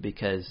progression,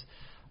 because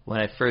when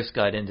I first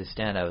got into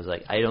stand, I was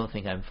like, I don't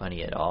think I'm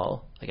funny at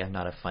all. Like, I'm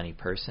not a funny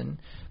person,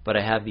 but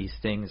I have these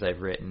things I've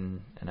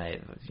written, and I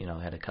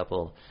had a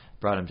couple,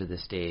 brought them to the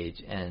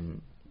stage,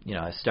 and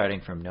I was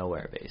starting from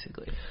nowhere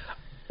basically.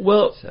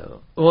 Well,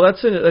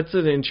 that's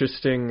an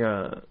interesting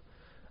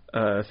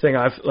thing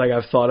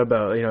I've thought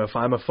about. If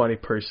I'm a funny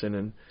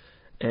person,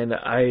 and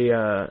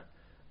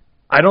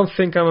I don't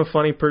think I'm a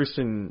funny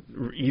person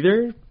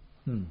either,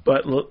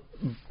 but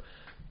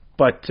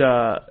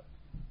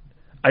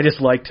I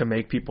just like to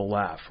make people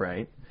laugh,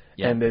 right?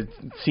 Yeah. And it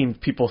seems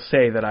people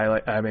say that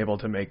I'm able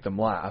to make them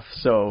laugh.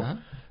 So,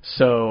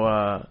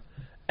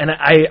 and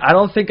I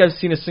don't think I've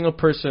seen a single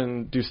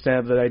person do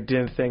stand-up that I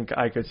didn't think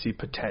I could see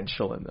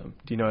potential in them.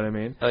 Do you know what I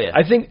mean? Oh, yeah.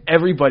 I think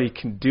everybody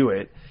can do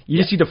it. You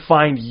just need to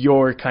find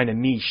your kind of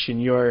niche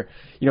and your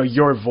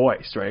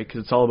voice, right?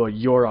 Because it's all about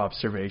your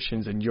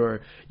observations and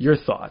your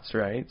thoughts,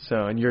 right?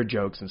 So, and your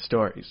jokes and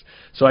stories.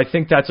 So I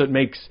think that's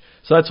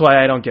that's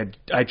why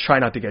I try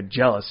not to get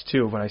jealous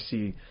too when I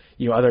see,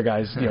 other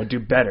guys, do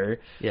better.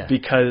 Yeah.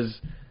 Because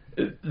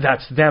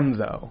that's them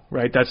though,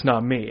 right? That's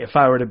not me. If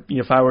I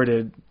were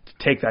to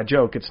take that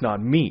joke, it's not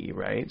me,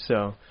 right?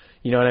 So,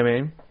 you know what I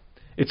mean?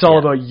 It's all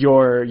about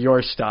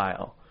your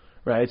style.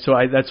 Right, so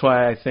that's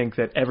why I think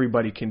that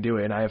everybody can do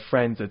it, and I have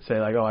friends that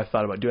say like, "Oh, I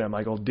thought about doing it." I'm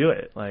like, "Well, do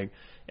it." Like,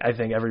 I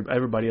think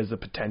everybody has the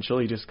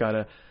potential. You just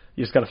gotta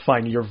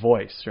find your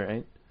voice,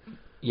 right?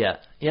 Yeah,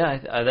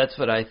 that's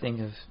what I think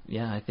of.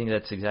 Yeah, I think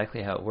that's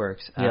exactly how it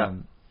works. Yeah.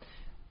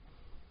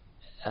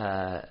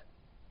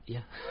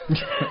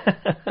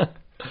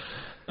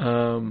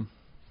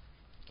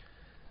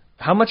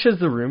 How much has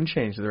the room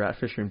changed? The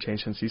Ratfish room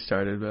changed since you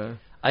started?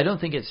 I don't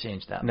think it's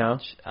changed that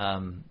much.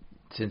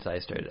 Since I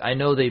started. I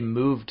know they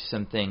moved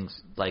some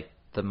things like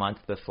the month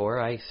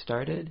before I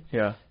started.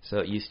 Yeah. So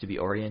it used to be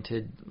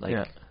oriented,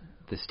 like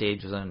the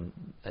stage was on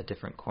a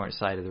different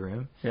side of the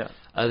room. Yeah.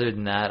 Other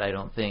than that, I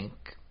think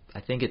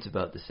it's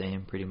about the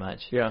same pretty much.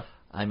 Yeah.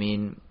 I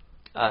mean,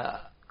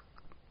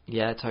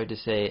 it's hard to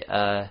say.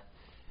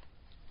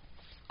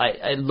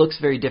 It looks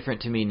very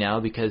different to me now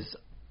because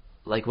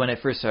like when I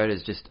first started,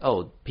 it's just,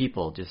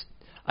 people just,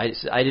 I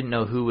didn't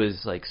know who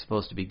was like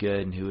supposed to be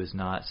good and who was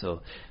not,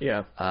 so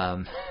it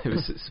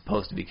was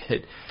supposed to be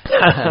good.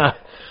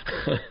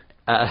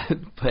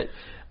 But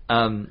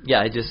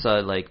I just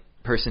saw like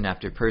person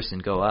after person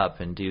go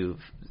up and do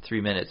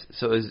 3 minutes.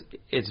 So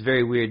it's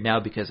very weird now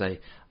because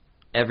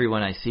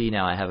everyone I see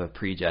now I have a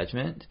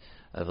prejudgment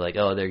of like,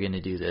 they're going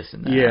to do this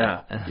and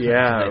that.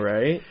 Yeah,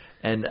 right.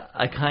 And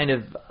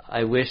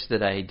I wish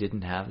that I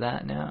didn't have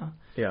that now.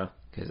 Yeah.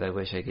 Because I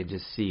wish I could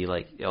just see,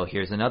 like,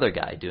 here's another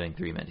guy doing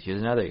 3 minutes.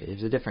 Here's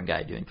a different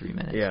guy doing 3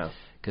 minutes. Yeah.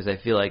 Because I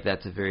feel like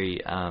that's a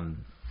very,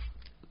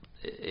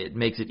 it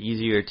makes it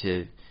easier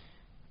to,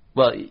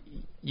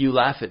 you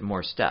laugh at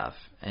more stuff,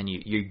 and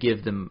you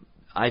give them,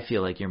 I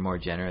feel like you're more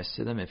generous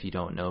to them if you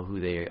don't know who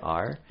they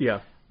are.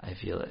 Yeah. I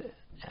feel it.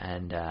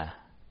 And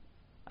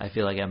I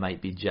feel like I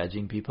might be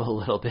judging people a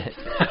little bit.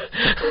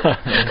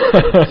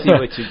 See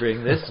what you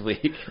bring this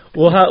week.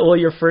 Well,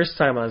 your first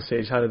time on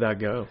stage, how did that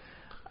go?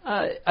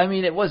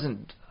 It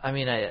wasn't.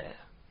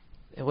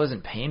 It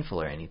wasn't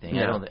painful or anything.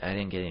 No. I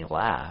didn't get any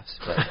laughs.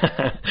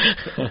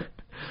 But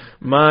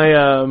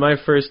my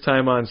first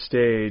time on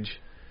stage.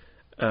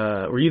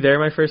 Were you there?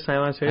 My first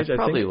time on stage. I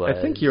probably was.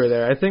 I think you were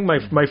there. I think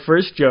my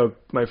first joke,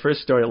 my first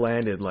story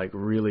landed like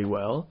really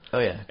well. Oh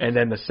yeah. And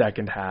then the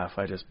second half,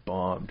 I just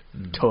bombed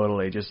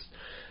totally. Which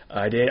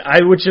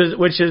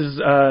is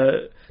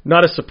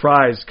not a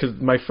surprise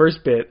because my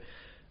first bit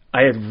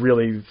I had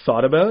really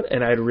thought about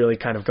and I had really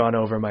kind of gone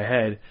over my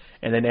head,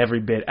 and then every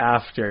bit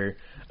after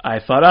I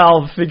thought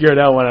I'll figure it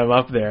out when I'm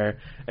up there,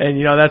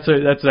 and that's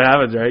what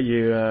happens, right?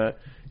 You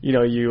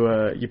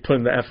put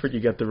in the effort, you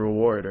get the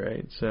reward,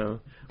 right? So,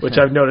 which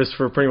I've noticed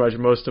for pretty much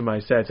most of my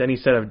sets. Any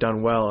set I've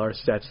done well are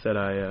sets that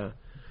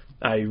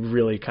I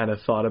really kind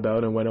of thought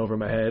about and went over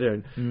my head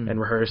and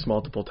rehearsed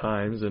multiple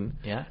times, and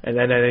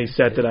then any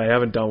set that I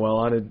haven't done well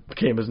on, it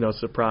came as no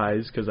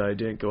surprise because I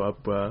didn't go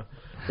up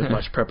with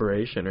much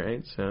preparation,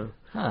 right? So,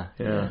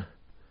 yeah.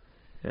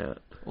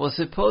 Well,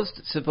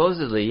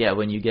 supposedly,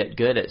 when you get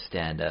good at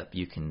stand-up,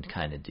 you can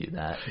kind of do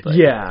that. But.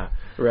 Yeah,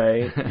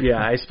 right. Yeah,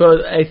 I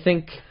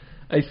think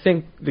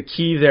the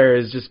key there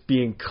is just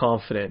being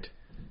confident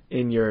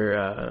in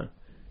your,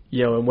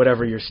 in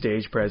whatever your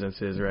stage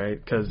presence is,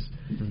 right? Because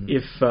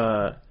if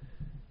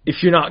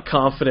you're not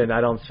confident,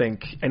 I don't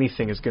think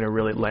anything is going to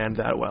really land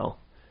that well.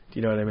 Do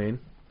you know what I mean?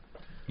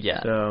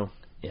 Yeah. So.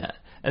 Yeah.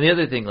 And the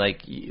other thing,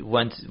 like,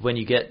 when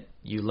you get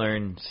you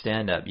learn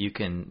stand-up, you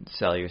can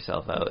sell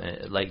yourself out,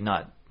 like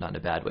not in a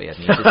bad way. I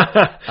mean,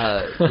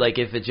 just, like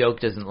if a joke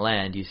doesn't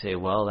land, you say,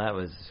 "Well, that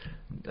was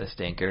a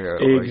stinker,"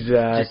 or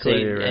exactly, just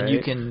say, right. and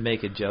you can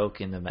make a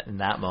joke in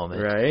that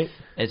moment. Right.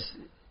 It's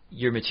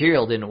your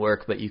material didn't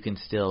work, but you can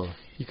still.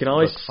 You can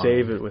always look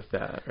save fine. it with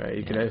that, right?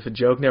 You can, if a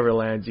joke never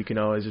lands, you can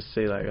always just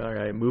say like, "All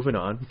right, moving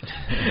on,"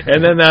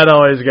 and then that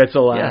always gets a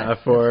laugh,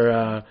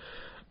 or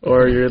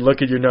you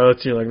look at your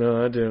notes, and you're like,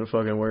 "No, that didn't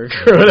fucking work,"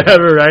 or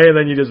whatever, right? And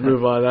then you just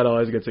move on. That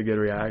always gets a good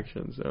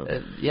reaction. So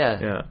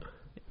yeah.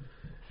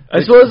 I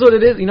suppose what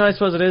it is, I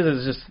suppose it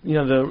is just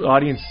the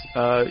audience,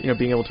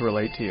 being able to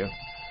relate to you.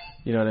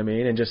 You know what I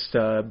mean? And just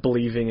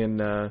believing in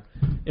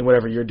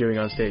whatever you're doing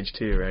on stage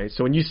too, right?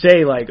 So when you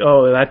say like,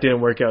 "Oh, that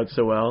didn't work out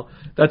so well,"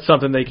 that's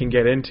something they can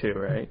get into,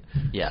 right?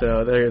 Yeah.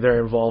 So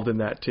they're involved in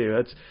that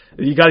too.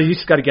 You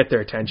just got to get their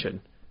attention,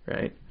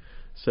 right?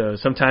 So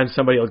sometimes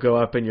somebody will go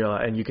up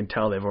and you can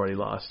tell they've already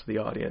lost the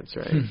audience,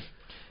 right?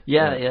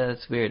 Yeah,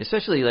 that's weird.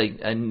 Especially like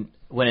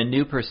when a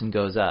new person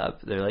goes up,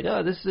 they're like,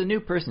 "Oh, this is a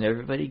new person.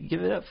 Everybody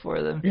give it up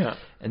for them." Yeah.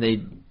 And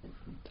they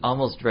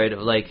almost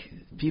like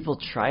people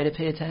try to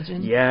pay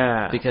attention.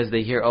 Yeah. Because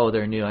they hear, "Oh,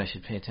 they're new. I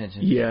should pay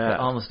attention." Yeah. But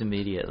almost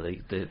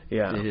immediately, they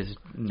just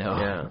no.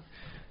 Yeah.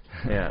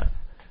 Yeah.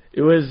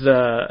 It was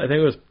I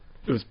think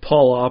it was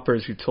Paul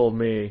Oppers who told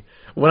me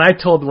when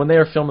they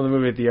were filming the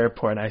movie at the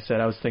airport, and I said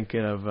I was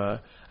thinking of I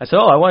said,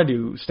 "Oh, I want to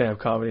do stand-up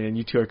comedy, and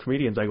you two are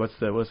comedians. Like, what's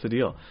the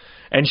deal?"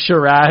 And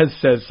Shiraz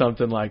says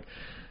something like,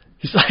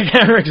 he's like,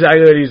 I remember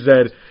exactly what he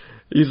said.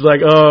 He's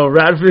like, "Oh,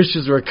 Ratfish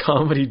is where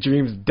comedy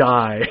dreams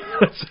die."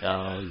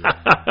 Oh,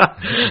 yeah.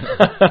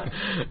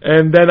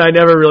 And then I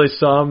never really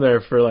saw him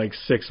there for like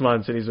 6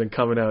 months, and he's been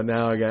coming out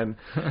now again.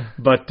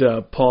 But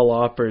Paul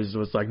Oppers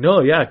was like,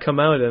 "No, yeah, come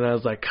out." And I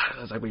was like,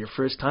 "Well, your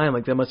first time,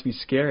 like that must be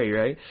scary,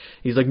 right?"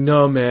 He's like,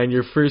 "No, man,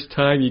 your first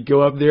time, you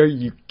go up there,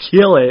 you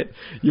kill it,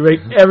 you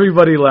make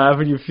everybody laugh,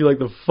 and you feel like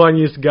the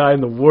funniest guy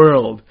in the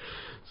world."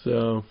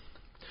 So,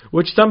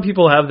 which some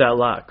people have that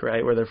luck,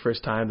 right, where their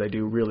first time they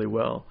do really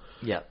well.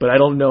 Yeah. But I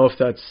don't know if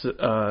that's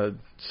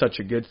such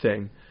a good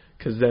thing,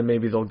 because then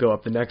maybe they'll go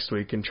up the next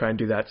week and try and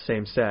do that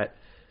same set,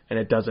 and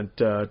it doesn't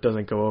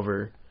go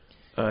over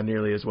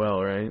nearly as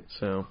well, right?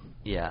 So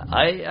yeah,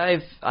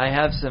 I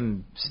have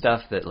some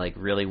stuff that like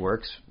really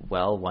works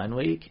well one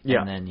week,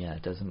 and then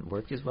it doesn't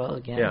work as well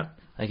again. Yeah.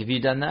 Like, have you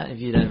done that? Have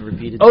you done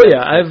repeated? Oh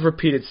yeah, I've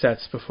repeated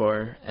sets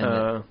before.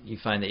 And you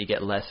find that you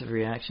get less of a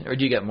reaction, or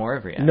do you get more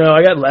of a reaction? No,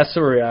 I got less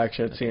of a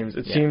reaction. It seems.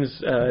 It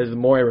seems as the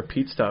more I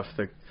repeat stuff,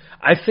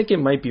 I think it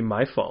might be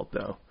my fault,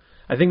 though.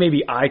 I think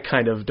maybe I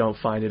kind of don't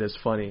find it as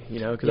funny,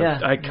 because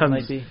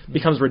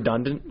becomes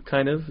redundant,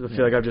 kind of. I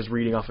feel like I'm just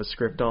reading off a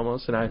script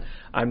almost, and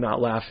I'm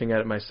not laughing at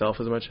it myself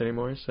as much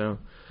anymore.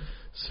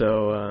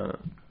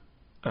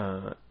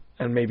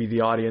 And maybe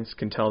the audience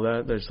can tell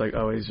that. There's like,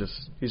 oh, he's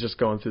just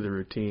going through the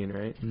routine,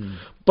 right? Mm.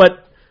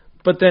 But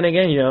then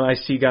again, I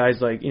see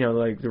guys like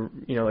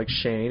like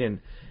Shane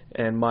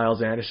and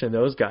Miles Anderson,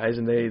 those guys,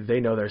 and they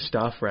know their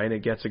stuff, right? And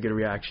it gets a good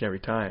reaction every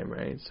time,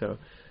 right? So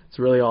it's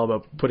really all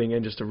about putting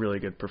in just a really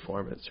good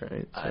performance,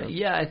 right? So.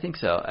 Yeah, I think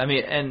so. I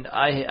mean, and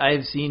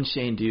I've seen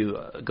Shane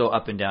go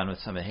up and down with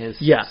some of his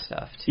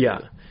stuff too.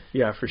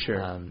 Yeah, for sure.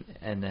 And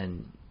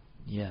then,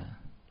 yeah.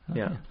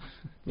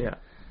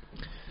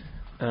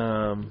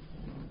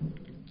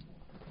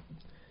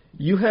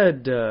 You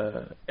had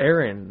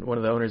Aaron, one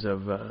of the owners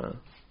of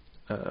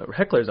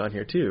Hecklers, on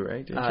here too,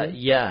 right? Didn't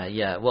you?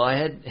 Yeah. Well, I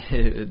had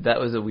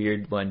that was a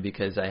weird one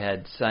because I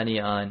had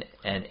Sonny on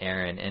and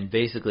Aaron, and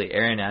basically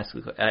Aaron asked.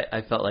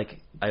 I felt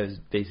like I was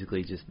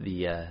basically just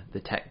the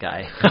tech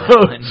guy.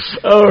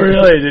 Oh,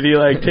 really? Did he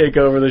like take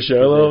over the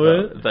show a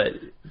little bit? But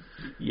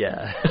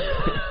yeah.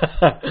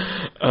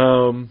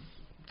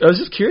 I was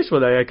just curious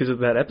about that because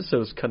that episode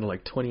was kind of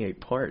like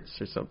 28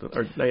 parts or something,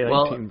 or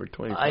 19 or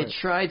 20 parts. I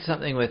tried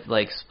something with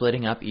like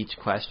splitting up each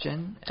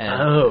question. And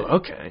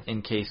okay.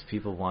 In case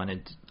people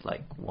wanted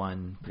like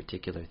one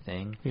particular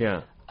thing.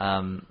 Yeah.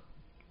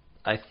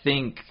 I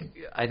think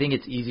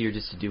it's easier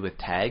just to do with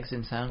tags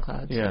in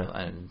SoundCloud. Yeah. So,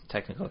 and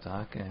technical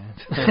talk. But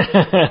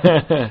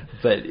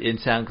in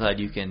SoundCloud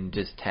you can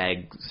just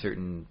tag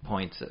certain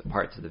parts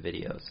of the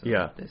video.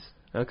 So This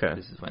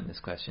is when this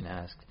question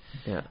asked.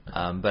 Yeah.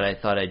 But I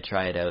thought I'd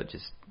try it out.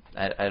 Just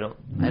I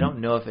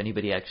don't know if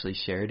anybody actually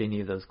shared any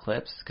of those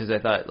clips because I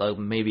thought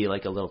maybe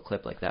like a little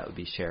clip like that would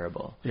be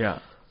shareable. Yeah.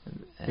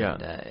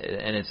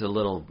 And it's a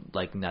little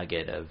like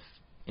nugget of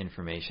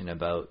information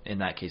about. In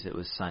that case, it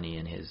was Sonny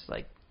and his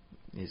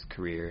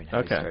career and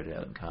how he started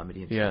out in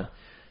comedy. And stuff.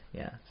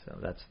 Yeah. So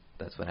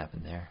that's what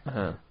happened there.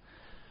 Uh-huh.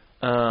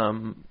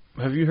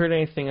 Have you heard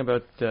anything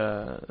about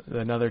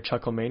another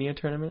Chucklemania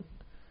tournament?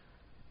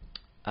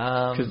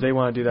 Because they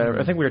want to do that.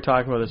 I think we were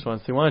talking about this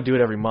once. They want to do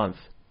it every month.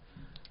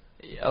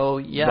 Oh,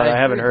 yeah. But I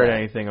haven't heard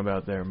anything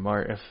about their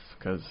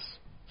because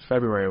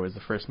February was the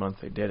first month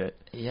they did it.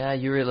 Yeah,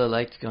 you really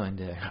liked going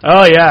there.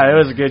 Oh, yeah, it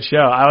was a good show.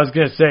 I was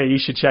going to say you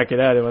should check it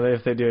out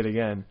if they do it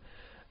again.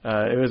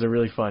 It was a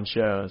really fun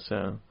show.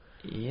 So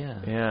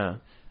yeah. Yeah.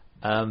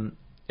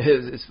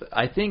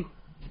 I think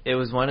It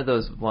was one of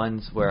those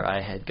ones where I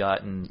had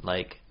gotten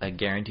like a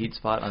guaranteed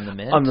spot on the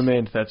Mint. On the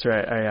Mint, that's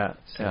right. Yeah.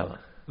 So,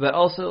 but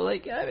also,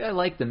 like, I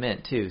like the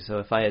Mint too. So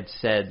if I had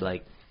said,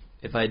 like,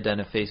 if I had done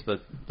a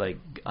Facebook, like,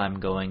 I'm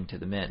going to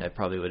the Mint, I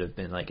probably would have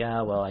been like,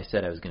 well, I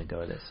said I was going to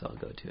go to this, so I'll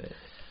go to it.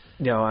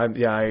 No, I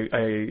can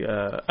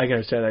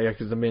understand that,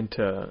 because the Mint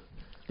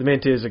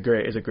is a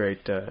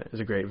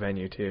great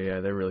venue too.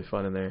 Yeah, they're really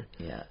fun in there.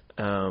 Yeah.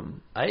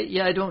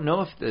 I don't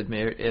know if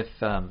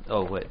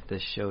the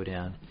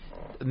Showdown.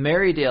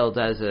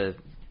 Marydale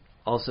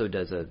also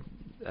does a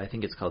I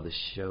think it's called the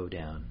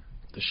Showdown.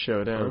 The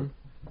Showdown.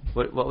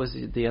 What was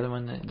the other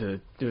one?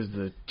 It was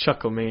the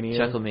Chucklemania.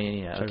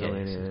 Chucklemania.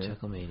 Okay, so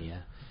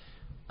Chucklemania.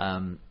 I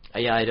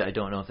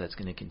don't know if that's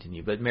going to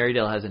continue, but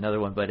Marydale has another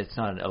one, but it's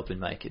not an open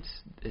mic.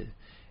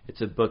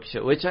 It's a book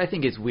show, which I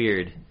think is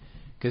weird.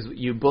 Because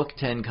you book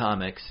 10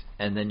 comics,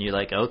 and then you're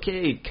like,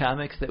 okay,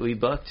 comics that we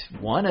booked,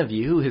 one of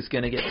you is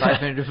going to get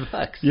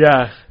 $500.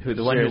 Yeah.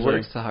 The one who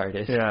works the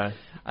hardest. Yeah.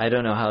 I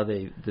don't know how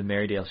the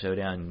Marydale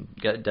Showdown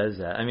does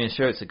that. I mean,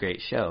 sure, it's a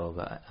great show,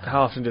 but...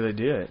 how often do they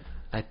do it?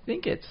 I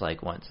think it's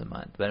like once a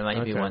month, but it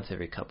might be once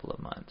every couple of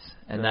months.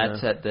 And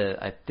that's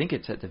I think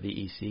it's at the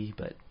VEC,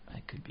 but I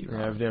could be wrong.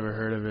 Yeah, I've never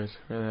heard of it.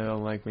 They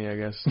don't like me, I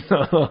guess.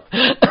 Well,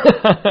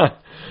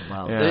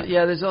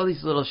 there's all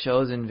these little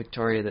shows in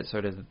Victoria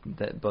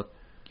that book...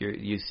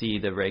 You see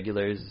the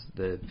regulars,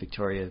 the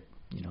Victoria,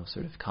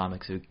 sort of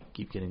comics who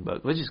keep getting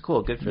booked, which is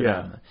cool. Good for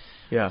them.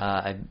 Yeah.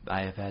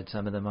 I have had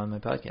some of them on my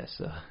podcast.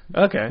 So.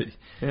 Okay.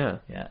 Yeah.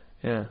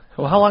 Yeah.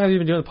 Well, how long have you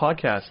been doing the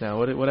podcast now?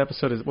 What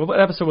episode is? What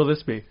episode will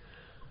this be?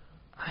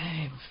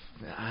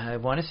 I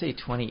want to say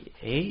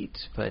 28,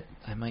 but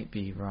I might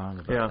be wrong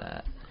about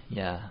that.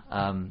 Yeah.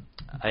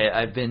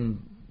 I've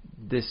been.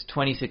 This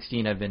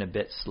 2016, I've been a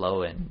bit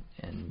slow in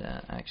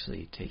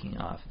actually taking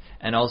off,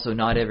 and also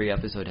not every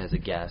episode has a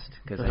guest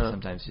because I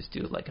sometimes just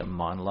do like a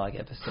monologue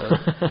episode.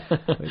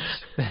 Which,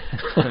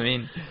 I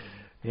mean,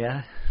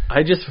 yeah.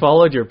 I just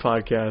followed your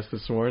podcast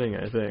this morning.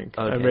 I think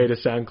okay. I made a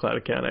SoundCloud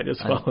account. I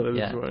just followed it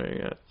this morning.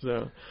 Yeah.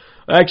 So,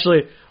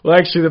 actually,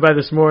 by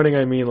this morning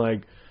I mean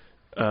like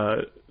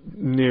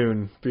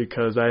noon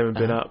because I haven't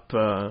been up.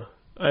 I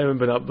haven't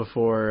been up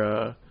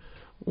before.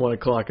 1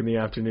 o'clock in the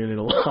afternoon in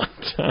a long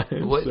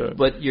time.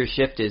 What your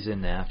shift is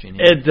in the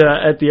afternoon?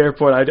 At the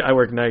airport, I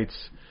work nights.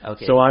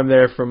 Okay. So I'm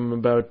there from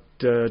about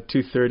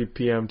 2:30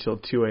 p.m. till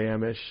 2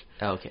 a.m. ish.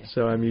 Okay.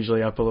 So I'm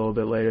usually up a little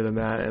bit later than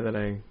that, and then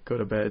I go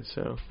to bed.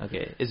 So.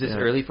 Okay. Is this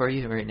early for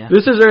you right now?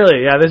 This is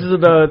early. Yeah. This is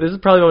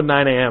probably about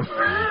 9 a.m.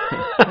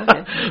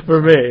 Okay.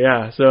 For me.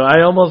 Yeah. So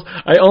I almost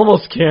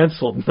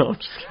canceled. No, I'm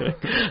just kidding.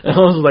 I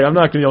was like, I'm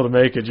not gonna be able to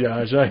make it,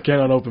 Josh. I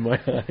cannot open my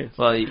eyes.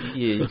 Well,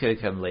 you could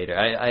come later.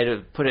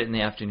 I put it in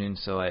the afternoon,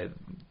 so I don't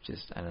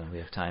know. We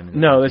have time.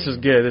 No, this is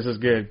good. This is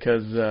good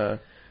because.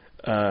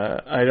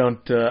 I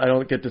don't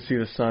get to see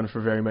the sun for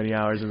very many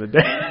hours in the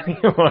day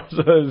anymore,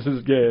 so this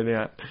is good.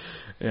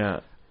 Yeah.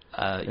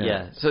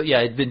 So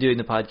I've been doing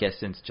the podcast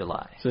since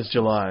July. Since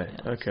July.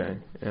 Yeah, okay.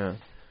 So. Yeah.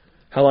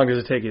 How long does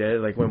it take you to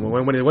edit? Like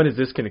when is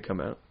this going to come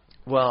out?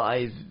 Well,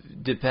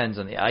 depends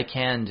on I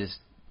can just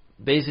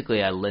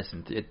basically I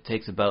listen. It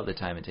takes about the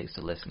time it takes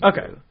to listen.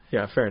 Okay. Through.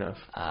 Yeah, fair enough.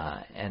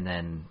 And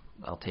then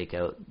I'll take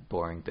out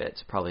boring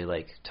bits, probably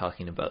like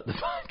talking about the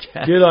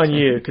podcast. Good on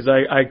you, because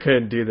I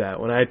couldn't do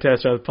that. When I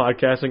tested out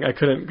podcasting, I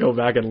couldn't go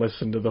back and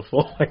listen to the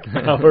full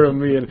hour of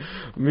me and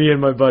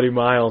my buddy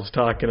Miles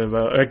talking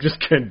about. I just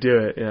couldn't do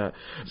it. Yeah.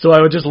 So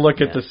I would just look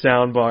at the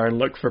sound bar and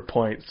look for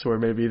points where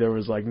maybe there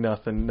was like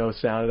nothing, no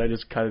sound, and I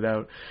just cut it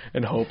out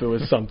and hope it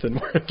was something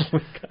worth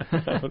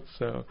cutting out.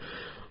 So,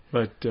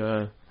 but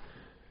I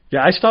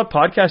stopped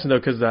podcasting though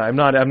because I'm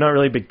not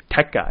really a big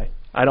tech guy.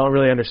 I don't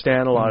really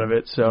understand a lot of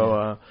it,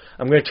 so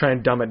I'm going to try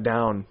and dumb it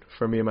down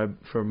for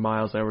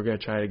Miles and I. We're going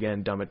to try it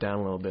again, dumb it down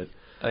a little bit.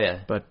 Oh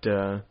yeah, but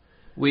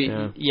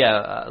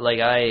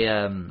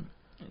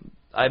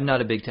I'm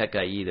not a big tech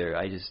guy either.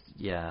 I just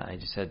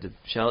had to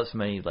shell out some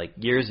money like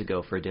years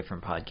ago for a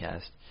different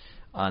podcast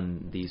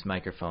on these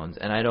microphones,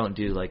 and I don't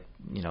do like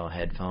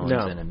headphones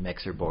and a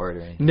mixer board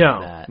or anything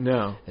like that.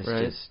 No, it's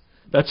right? just.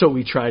 That's what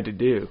we tried to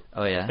do.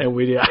 Oh yeah, and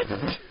we did. I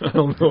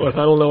don't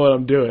know what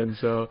I'm doing.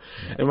 So,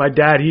 and my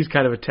dad, he's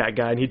kind of a tech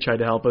guy, and he tried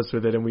to help us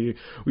with it. And we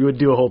would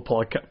do a whole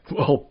podcast,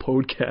 a whole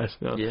podcast,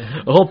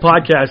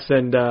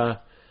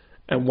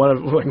 and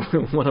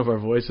one of our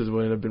voices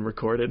wouldn't have been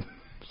recorded.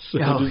 So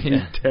just do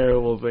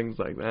terrible things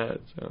like that.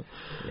 So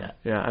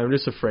I'm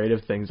just afraid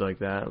of things like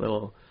that.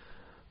 Little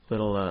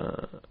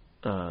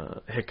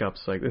hiccups,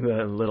 like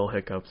little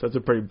hiccups. That's a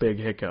pretty big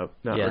hiccup,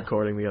 not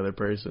recording the other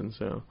person.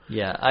 So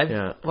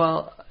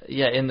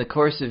in the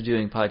course of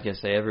doing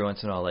podcasts, every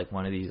once in a while, like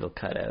one of these will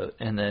cut out,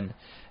 and then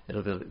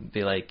it'll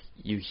be like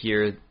you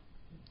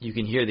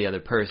can hear the other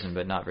person,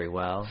 but not very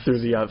well through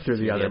the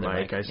other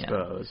mic, I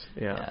suppose.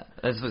 Yeah.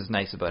 That's what's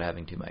nice about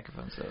having two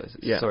microphones, though.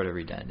 It's sort of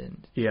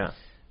redundant. Yeah.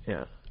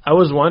 I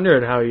was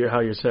wondering how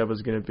your setup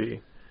was going to be,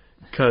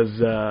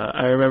 'cause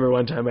I remember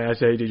one time I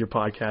asked you how you did your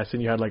podcast,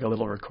 and you had like a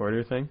little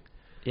recorder thing.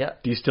 And I was like, oh, Yeah.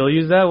 Do you still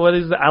use that? What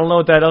is that? I don't know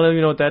what that. I don't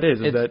even know what that is.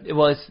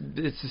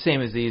 It's the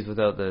same as these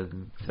without the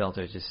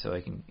filter, just so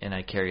I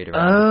carry it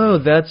around. Oh,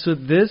 that's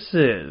what this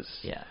is.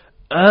 Yeah.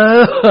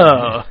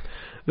 Oh,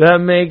 that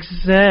makes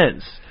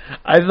sense.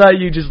 I thought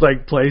you just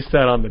like placed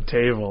that on the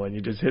table and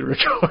you just hit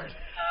record.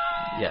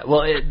 Yeah,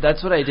 well,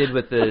 that's what I did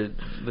with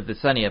the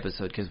Sunny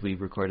episode, because we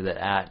recorded it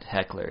at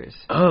Heckler's.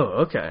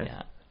 Oh, okay.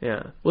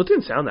 Yeah. Well, it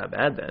didn't sound that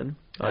bad then.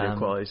 Audio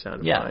quality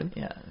sounded fine.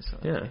 Yeah. So,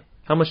 Yeah. okay.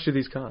 How much do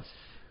these cost?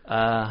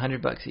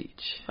 $100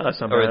 each. Oh, that's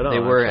not bad at all. They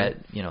were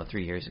at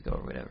 3 years ago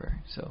or whatever.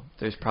 So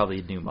there's probably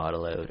a new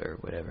model out or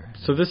whatever.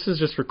 So this is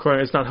just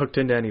recording. It's not hooked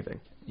into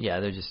anything. Yeah,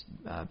 they're just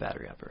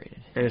battery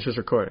operated. And it's just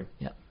recording.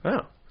 Yeah.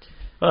 Oh,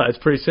 it's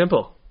pretty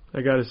simple.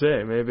 I gotta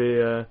say,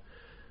 maybe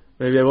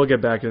I will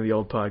get back into the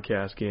old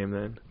podcast game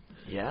then.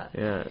 Yeah.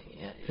 Yeah.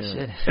 You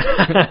should.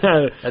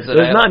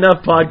 There's not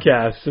enough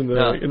podcasts in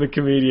the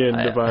comedian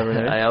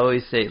department. I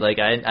always say, like,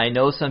 I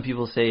know some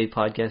people say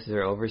podcasts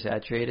are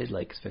oversaturated,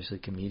 like especially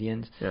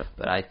comedians. Yeah.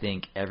 But I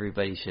think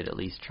everybody should at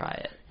least try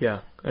it.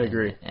 Yeah, I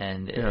agree.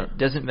 And it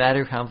doesn't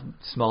matter how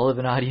small of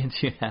an audience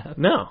you have.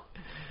 No,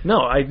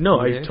 I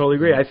totally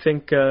agree. I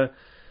think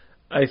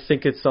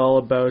it's all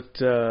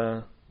about.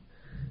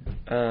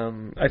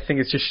 I think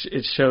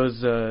it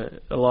shows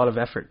a lot of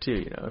effort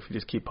too. If you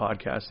just keep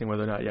podcasting,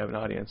 whether or not you have an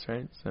audience,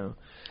 right? So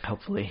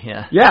hopefully,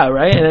 yeah. Yeah,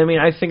 right. And I mean,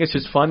 I think it's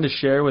just fun to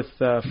share with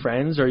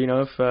friends, or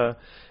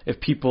if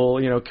people,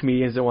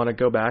 comedians that want to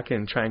go back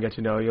and try and get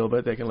to know you a little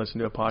bit, they can listen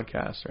to a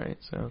podcast, right?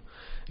 So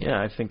yeah,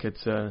 I think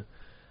it's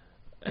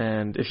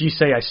and if you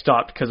say I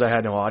stopped because I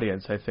had no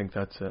audience, I think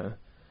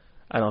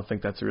I don't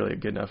think that's really a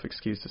good enough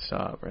excuse to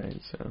stop, right?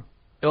 So.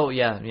 Oh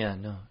yeah,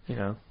 no.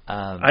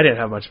 I didn't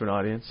have much of an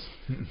audience,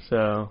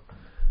 so.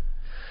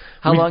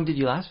 How long did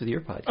you last with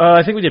your podcast?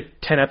 I think we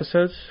did 10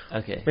 episodes.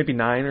 Okay. Maybe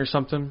 9 or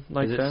something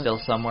like that. Is it still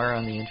somewhere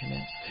on the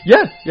internet?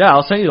 Yeah.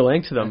 I'll send you the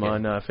link to them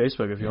on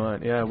Facebook if you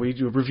want. Yeah, we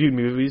reviewed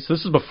movies.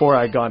 This is before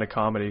I got into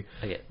comedy.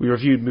 Okay. We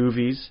reviewed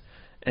movies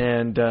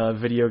and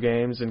video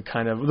games and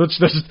kind of. There's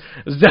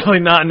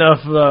definitely not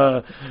enough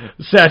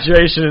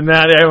saturation in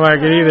that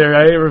market either,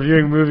 right?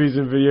 Reviewing movies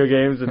and video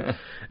games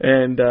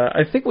and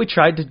I think we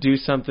tried to do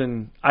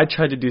something. I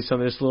tried to do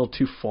something that's a little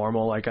too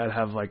formal. Like I'd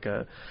have like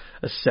a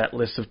set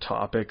list of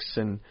topics,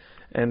 and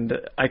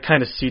I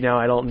kind of see now.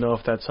 I don't know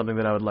if that's something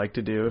that I would like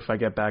to do if I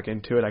get back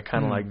into it. I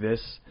kind of like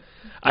this.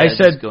 Yeah, I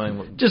said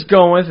just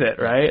going with it,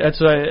 right? That's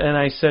what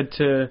I said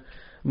to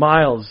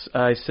Miles.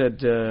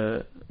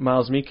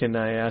 Miles Meekin.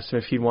 I asked him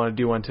if he'd want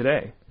to do one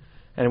today,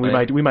 and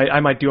I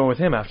might do one with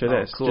him after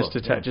this, cool. just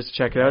to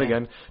check it out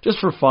again, just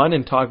for fun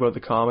and talk about the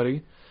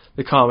comedy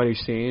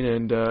scene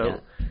and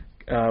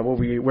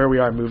where we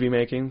are in movie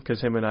making, because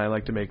him and I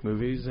like to make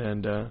movies,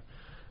 and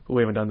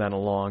we haven't done that in a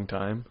long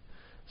time.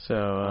 So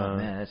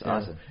man, that's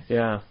awesome.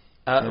 Yeah.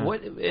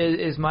 What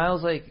is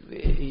Miles like?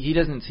 He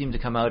doesn't seem to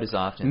come out as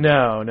often.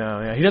 No.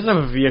 Yeah, he doesn't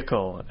have a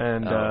vehicle,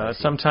 and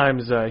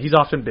sometimes he's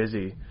often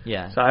busy.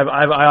 Yeah. So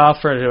I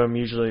offer to him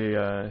usually,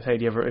 hey,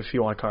 if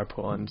you want a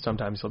carpool, and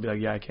sometimes he'll be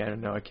like, yeah, I can, or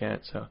no, I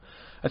can't. So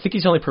I think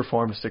he's only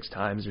performed 6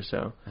 times or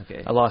so.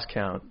 Okay. I lost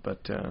count,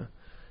 but.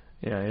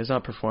 Yeah, he has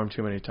not performed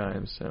too many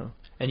times, so.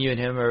 And you and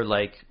him are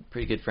like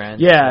pretty good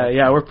friends?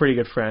 Yeah, we're pretty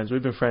good friends.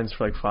 We've been friends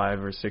for like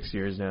 5 or 6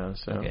 years now,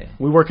 so. Okay.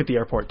 We work at the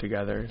airport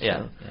together.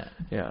 So.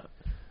 Yeah.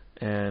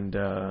 And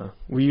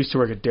we used to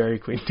work at Dairy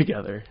Queen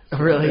together. So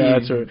really? Yeah,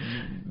 that's what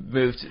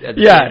moved at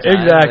the same time?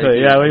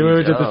 Exactly. Like we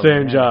moved at the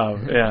same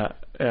job.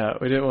 Yeah,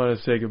 we didn't want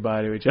to say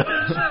goodbye to each other.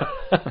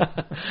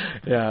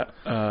 Yeah,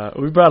 I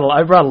brought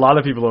a lot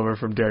of people over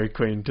from Dairy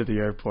Queen to the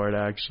airport.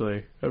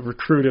 Actually, I've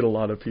recruited a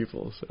lot of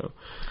people. So,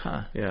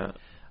 yeah.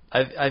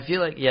 I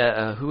feel like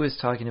who was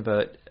talking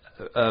about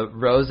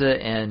Rosa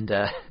and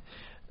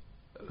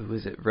who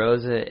was it?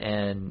 Rosa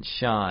and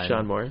Sean.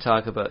 Sean Morris.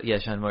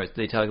 Sean Morris.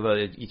 They talk about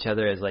each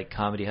other as like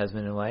comedy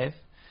husband and wife.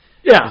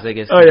 Yeah. Because I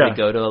guess they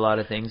go to a lot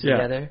of things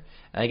together.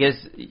 I guess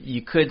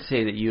you could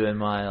say that you and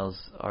Miles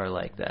are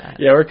like that.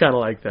 Yeah, we're kind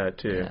of like that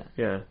too.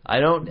 Yeah. I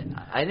don't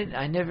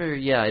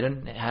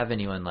have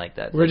anyone like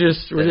that. We're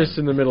just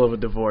in the middle of a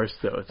divorce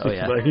though. It's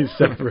like he's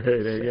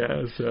separating.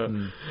 Yeah. So.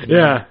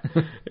 Yeah.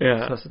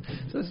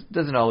 So it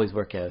doesn't always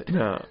work out.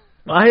 No.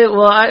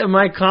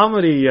 My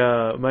comedy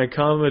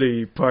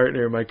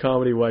partner, my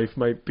comedy wife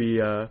might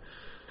be. I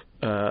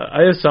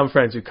have some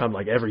friends who come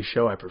like every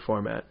show I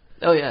perform at.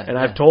 Oh yeah. And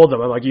I've told them,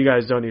 I'm like, you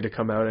guys don't need to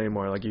come out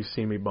anymore. Like, you've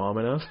seen me bomb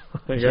enough.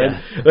 Like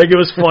it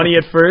was funny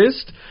at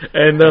first,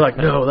 and they're like,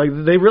 no, like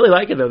they really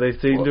like it though. They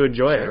seem to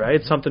enjoy it, right?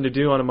 It's something to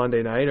do on a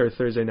Monday night or a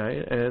Thursday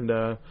night,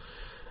 and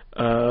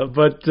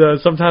but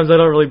sometimes I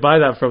don't really buy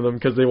that from them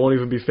because they won't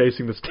even be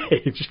facing the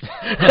stage.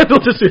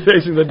 They'll just be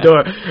facing the door,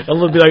 and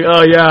they'll be like,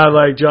 oh yeah,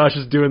 like Josh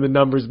is doing the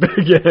numbers big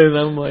again. And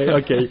I'm like,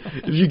 okay,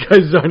 if you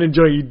guys aren't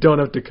enjoying it, you don't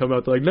have to come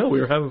out. They're like, no,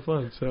 we were having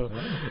fun. So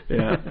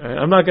yeah,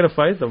 I'm not going to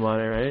fight them on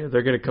it, right?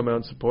 They're going to come out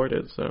and support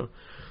it. So,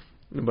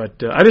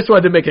 but I just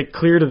wanted to make it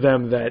clear to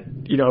them that,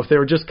 if they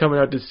were just coming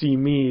out to see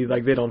me,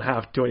 like they don't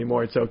have to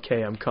anymore. It's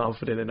okay. I'm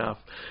confident enough.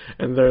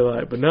 And they're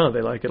like, but no,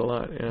 they like it a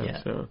lot.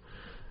 Yeah. So,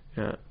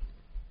 yeah.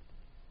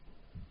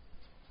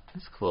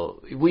 That's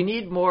cool. We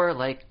need more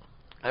like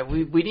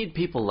we need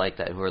people like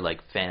that who are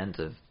like fans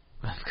of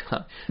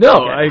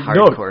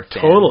hardcore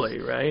fans, totally,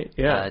 right?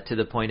 Yeah, to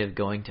the point of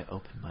going to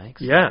open mics.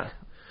 Yeah.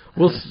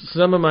 Well,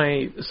 some of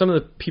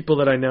the people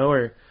that I know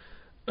are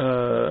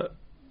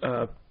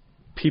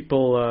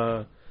people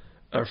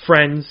are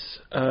friends.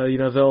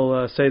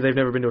 They'll say they've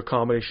never been to a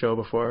comedy show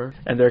before,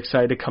 and they're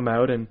excited to come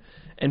out. And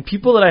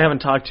people that I haven't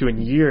talked to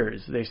in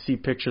years, they see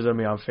pictures of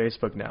me on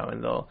Facebook now,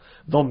 and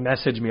they'll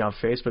message me on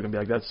Facebook and be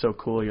like, "That's so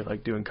cool! You're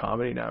like doing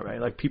comedy now, right?"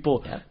 Like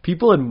people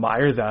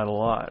admire that a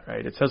lot,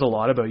 right? It says a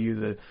lot about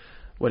you,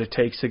 what it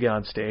takes to get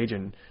on stage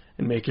and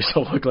make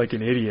yourself look like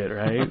an idiot,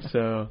 right?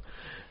 So,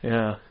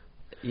 yeah.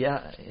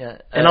 Yeah.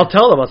 And I'll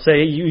tell them, I'll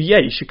say,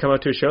 you should come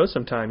out to a show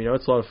sometime.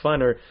 It's a lot of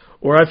fun.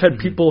 Or I've had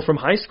people from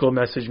high school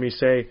message me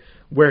say,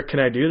 where can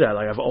I do that?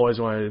 Like, I've always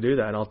wanted to do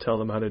that. And I'll tell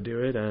them how to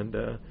do it.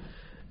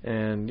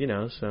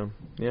 So,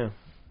 yeah.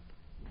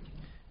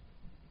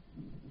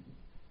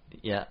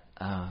 Yeah.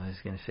 Oh, I was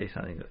going to say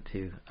something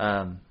too.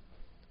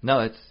 No,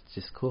 it's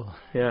just cool.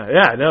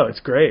 Yeah. No, it's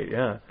great.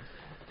 Yeah.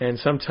 And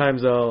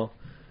sometimes I'll,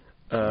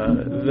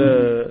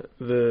 the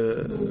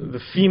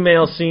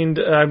female scene,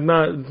 I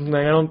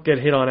don't get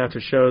hit on after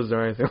shows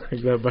or anything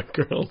like that by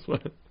girls,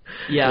 but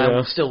yeah,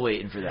 I'm still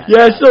waiting for that.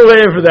 Yeah, I'm still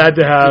waiting for that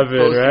to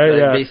happen, right?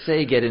 Yeah. They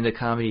say get into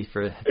comedy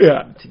to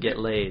get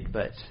laid,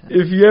 but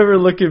if you ever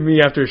look at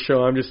me after a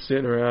show, I'm just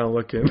sitting around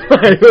looking,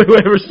 waiting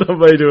for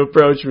somebody to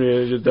approach me,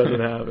 and it just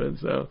doesn't happen.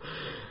 So,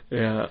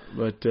 yeah,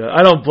 but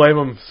I don't blame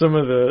them. Some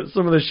of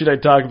the shit I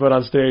talk about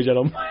on stage, I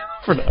don't blame them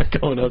for not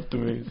going up to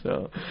me.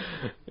 So,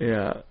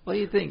 yeah. Well,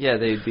 you think,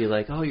 they'd be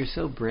like, "Oh, you're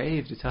so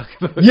brave to talk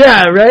about."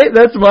 Yeah, right.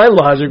 That's my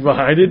logic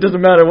behind it. It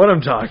doesn't matter what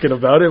I'm talking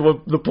about.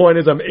 The point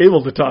is, I'm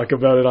able to talk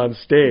about it on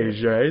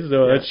stage, right?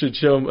 So that should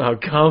show how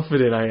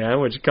confident I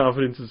am. Which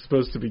confidence is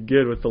supposed to be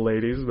good with the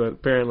ladies, but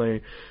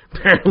apparently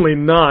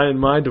not in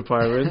my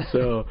department.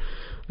 So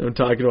I'm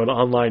talking about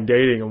online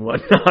dating and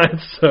whatnot.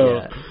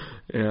 So,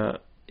 yeah.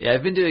 Yeah,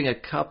 I've been doing a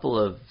couple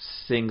of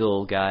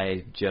single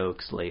guy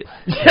jokes lately.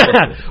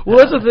 Yeah. Well,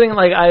 that's the thing.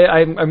 Like,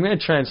 I'm going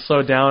to try and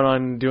slow down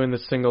on doing the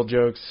single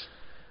jokes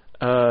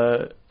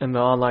and the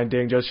online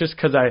dating jokes, just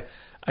because I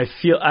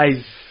feel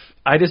I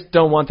just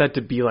don't want that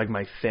to be like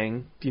my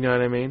thing. Do you know what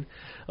I mean?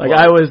 Like,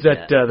 I was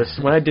at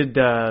when I did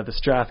the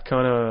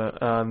Strathcona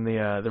on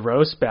the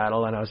roast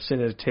battle, and I was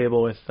sitting at a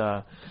table with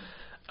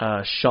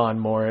Sean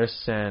Morris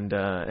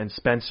and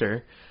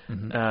Spencer.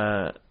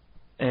 Mm-hmm.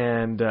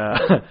 And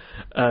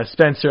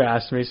Spencer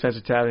asked me,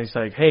 Spencer Tavin, he's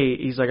like, "Hey,"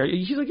 he's like,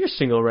 "You're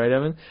single, right,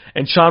 Evan?"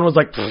 And Sean was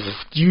like, "Do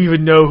you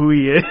even know who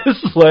he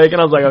is?" Like,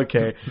 and I was like,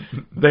 "Okay,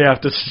 they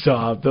have to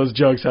stop. Those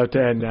jokes have to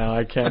end now.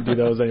 I can't do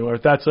those anymore.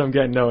 If that's what I'm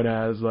getting known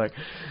as, like,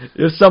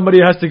 if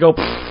somebody has to go,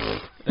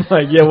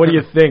 like, yeah, what do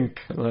you think?"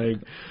 Like,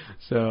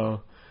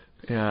 so,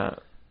 yeah,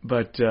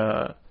 but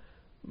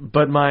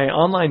my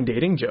online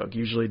dating joke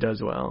usually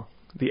does well.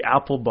 The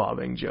apple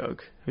bobbing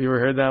joke. Have you ever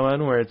heard that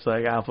one where it's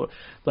like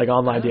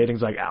online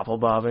dating's like apple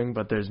bobbing,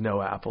 but there's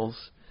no apples,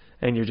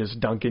 and you're just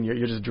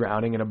you're just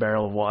drowning in a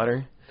barrel of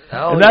water.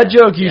 Oh, and that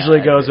joke usually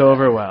goes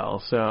over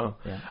well. So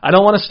I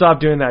don't want to stop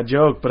doing that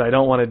joke, but I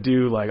don't want to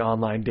do like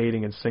online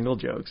dating and single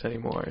jokes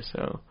anymore.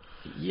 So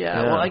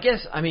well, I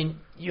guess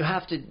you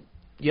have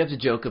to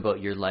joke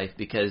about your life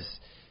because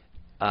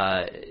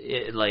at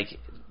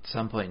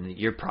some point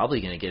you're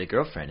probably going to get a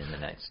girlfriend in the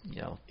next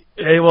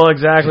well,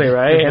 exactly,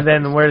 right? And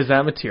then where does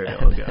that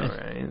material go,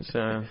 right?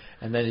 So,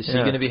 and then is she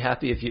going to be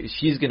happy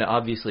she's going to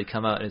obviously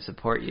come out and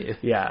support you?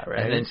 Yeah, right.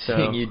 And then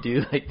seeing you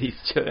do like these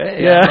jokes.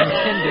 Yeah,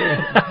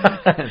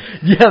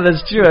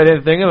 that's true. I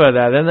didn't think about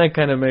that. Then that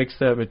kind of makes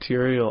that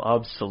material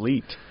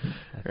obsolete,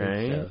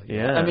 right? So,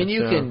 yeah.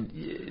 You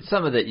can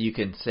some of that you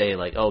can say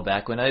like, "Oh,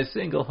 back when I was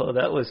single,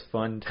 that was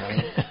fun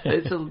time."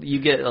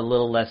 You get a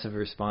little less of a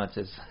response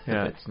if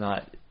it's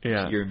not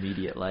your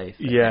immediate life.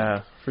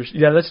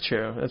 That's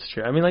true. That's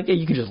true.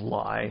 You can just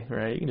lie,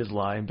 right? You can just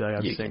lie and be like,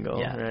 "I'm single,"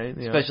 right?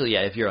 Especially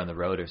if you're on the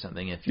road or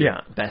something. If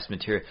you're best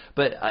material,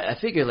 but I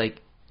figure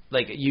like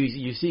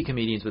you see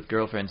comedians with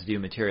girlfriends do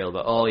material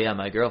about, "Oh yeah,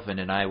 my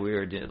girlfriend and I we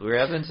were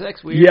having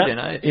sex weird,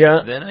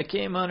 and then I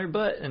came on her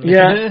butt." And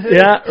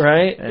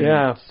right.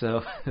 And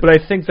so, but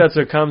I think that's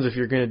what comes if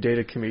you're going to date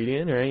a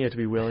comedian, right? You have to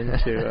be willing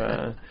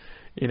to,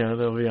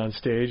 they'll be on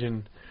stage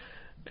and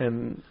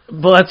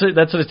well, that's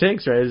what it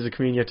takes, right? As a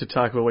comedian, you have to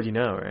talk about what you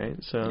know, right?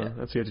 So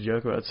that's what you have to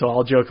joke about. So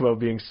I'll joke about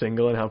being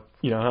single and how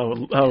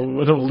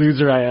what a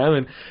loser I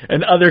am,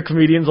 and other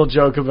comedians will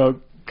joke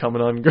about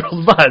coming on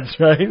girls' butts,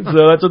 right?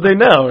 So that's what they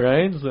know,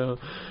 right? So,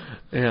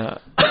 yeah.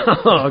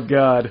 Oh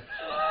God.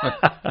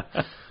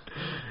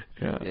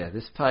 Yeah.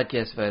 This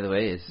podcast, by the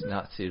way, is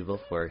not suitable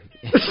for.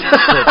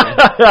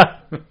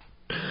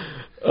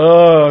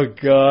 Oh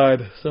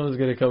God! Someone's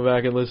gonna come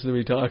back and listen to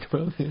me talk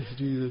about this.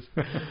 Jesus.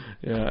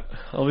 Yeah,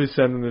 I'll be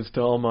sending this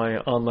to all my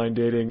online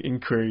dating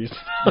inquiries.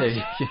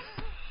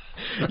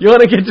 You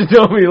want to get to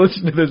know me?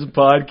 Listen to this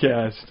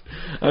podcast.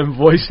 I'm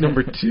voice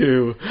number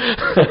 2.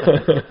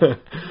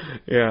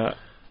 Yeah.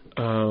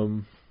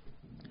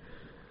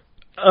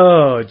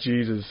 Oh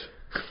Jesus.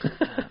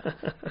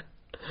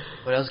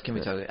 What else can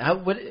we talk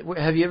about? What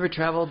have you ever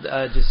traveled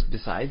just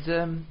besides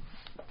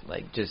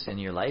like just in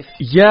your life?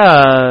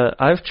 Yeah,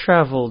 I've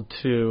traveled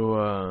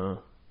to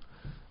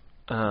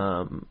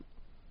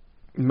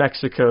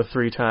Mexico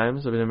 3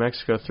 times. I've been to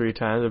Mexico 3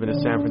 times. I've been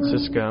to San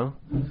Francisco.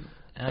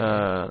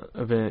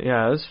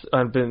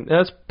 Okay.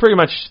 That's pretty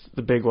much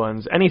the big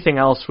ones. Anything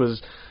else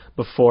was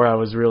before I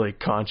was really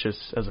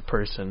conscious as a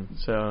person.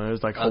 So it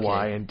was like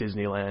Hawaii and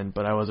Disneyland,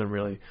 but I wasn't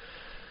really.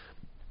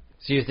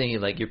 So you're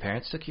thinking like your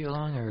parents took you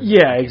along, or?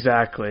 Yeah,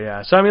 exactly.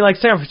 Yeah. So I mean, like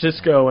San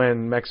Francisco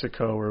and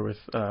Mexico were with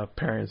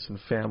parents and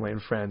family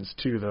and friends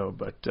too, though.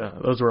 But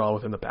those were all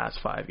within the past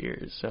 5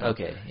 years. So.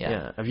 Okay.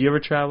 Yeah. Have you ever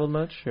traveled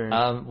much? Or?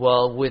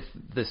 Well, with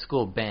the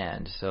school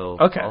band, so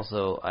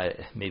also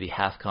I maybe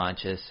half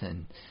conscious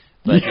and.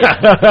 But,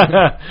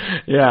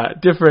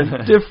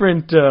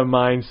 different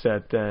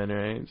mindset then,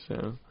 right?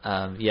 So.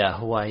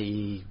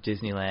 Hawaii,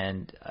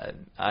 Disneyland.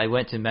 I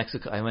went to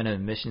Mexico. I went on a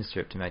mission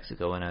trip to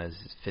Mexico when I was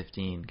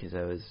 15 because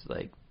I was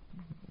like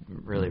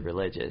really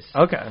religious.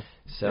 Okay.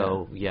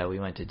 So we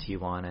went to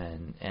Tijuana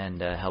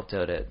and helped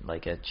out at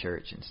like a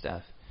church and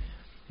stuff.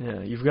 Yeah,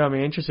 you've got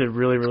me interested.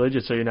 Really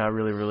religious? So you're not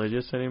really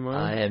religious anymore?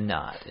 I am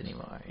not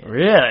anymore. Yeah.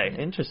 Really?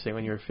 Interesting.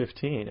 When you were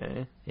 15,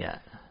 eh? Yeah.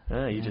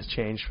 You just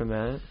changed from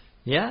that.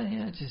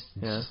 Just.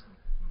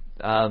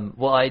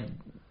 Well, I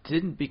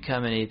didn't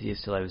become an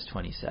atheist till I was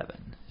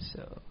 27.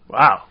 So.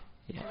 Wow.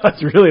 Yeah.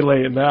 That's really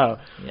late now.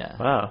 Yeah.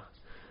 Wow.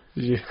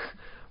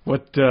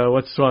 What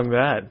swung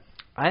that?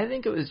 I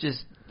think it was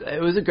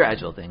a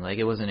gradual thing. Like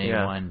it wasn't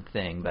one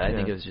thing, but I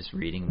think it was just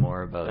reading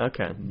more about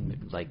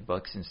like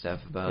books and stuff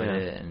about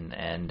it,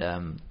 and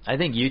I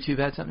think YouTube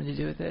had something to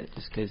do with it,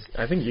 just because.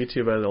 I think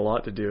YouTube has a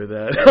lot to do with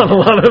that on a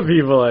lot of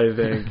people. I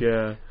think.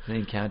 Yeah. I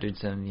encountered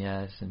some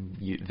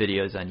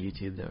videos on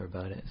YouTube that were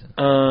about it. So.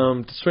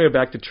 To swing it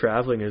back to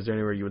traveling, is there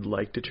anywhere you would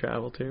like to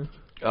travel to?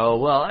 Oh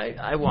well,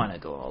 I want to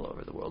go all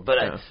over the world, but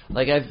I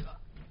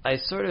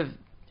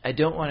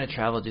don't want to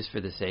travel just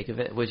for the sake of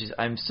it, which is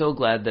I'm so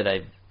glad that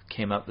I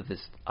came up with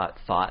this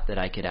thought that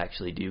I could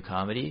actually do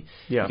comedy.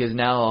 Yeah. Because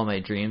now all my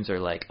dreams are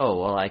like,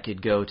 I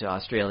could go to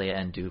Australia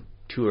and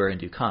tour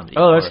and do comedy.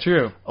 Oh, that's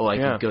true. I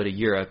could go to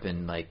Europe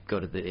and like go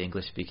to the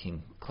English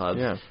speaking clubs.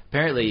 Yeah.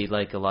 Apparently,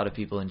 like a lot of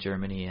people in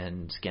Germany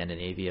and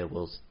Scandinavia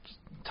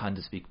tons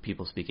of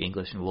people speak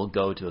English and will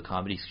go to a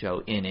comedy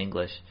show in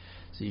English,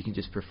 so you can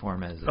just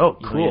perform as. Cool.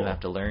 You don't even have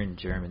to learn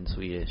German,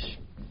 Swedish,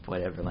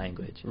 whatever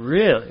language.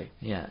 Really?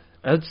 Yeah.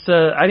 That's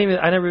I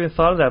never even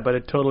thought of that, but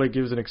it totally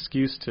gives an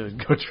excuse to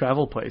go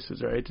travel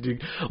places, right? To do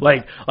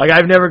like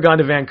I've never gone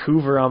to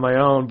Vancouver on my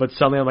own, but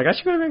suddenly I'm like, I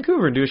should go to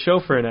Vancouver and do a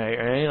show for a night,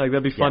 right? Like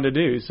that'd be fun to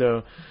do.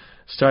 So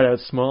start out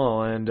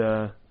small, and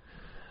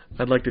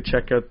I'd like to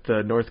check out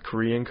the North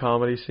Korean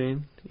comedy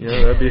scene. You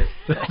know, that'd be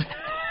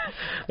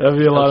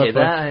a lot of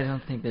fun. That I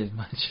don't think there's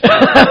much.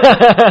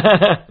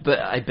 But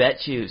I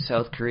bet you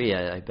South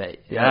Korea.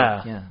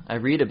 Yeah. I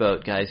read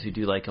about guys who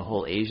do like a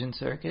whole Asian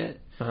circuit.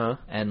 Uh-huh.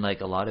 And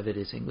like a lot lot of it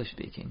is English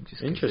speaking.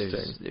 Just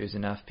interesting. There's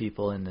enough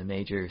people in the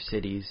major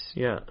cities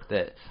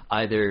that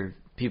either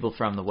people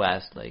from the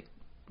West, like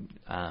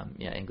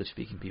English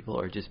speaking people,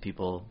 or just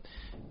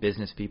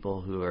business people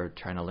who are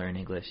trying to learn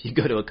English. You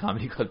go to a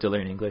comedy club to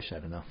learn English. I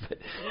don't know. But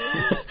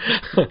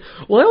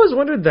well, I always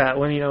wondered that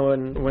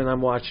when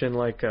I'm watching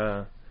like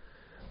a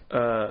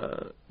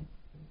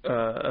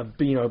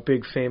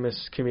big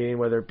famous comedian,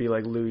 whether it be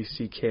like Louis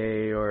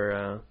C.K.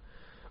 or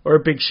a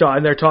Big Shot,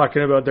 and they're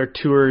talking about their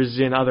tours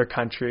in other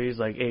countries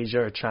like Asia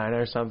or China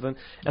or something.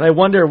 And I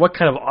wonder what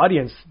kind of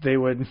audience they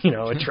would,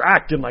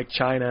 attract in like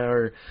China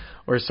or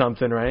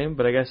something, right?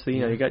 But I guess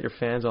you got your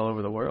fans all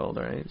over the world,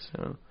 right?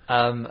 So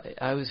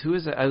I was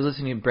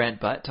listening to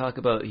Brent Butt talk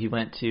about he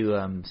went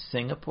to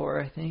Singapore,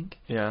 I think.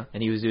 Yeah.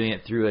 And he was doing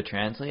it through a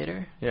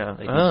translator. Yeah.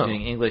 Like he was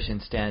doing English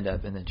and stand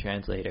up and then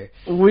translator.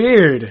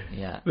 Weird.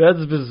 Yeah.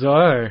 That's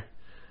bizarre.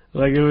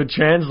 Like it would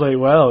translate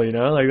well,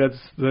 like that's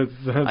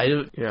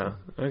yeah.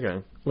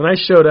 Okay. When I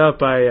showed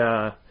up,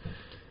 I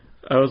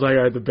was like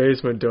at the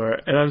basement door,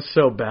 and I'm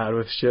so bad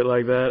with shit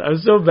like that. I'm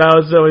so bad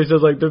when somebody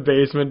says like the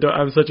basement door.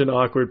 I'm such an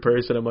awkward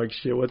person. I'm like,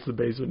 shit, what's the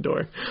basement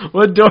door?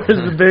 What door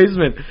is the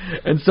basement?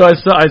 And so I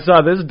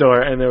saw this door,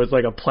 and there was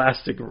like a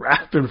plastic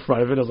wrap in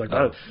front of it. I was like,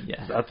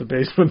 is that the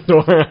basement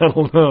door? I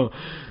don't know.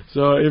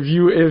 So if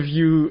you I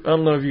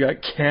don't know if you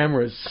got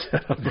cameras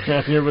set up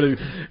around here, but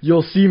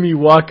you'll see me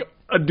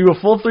do a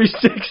full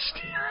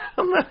 360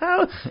 on the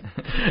house,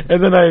 and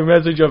then I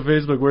message on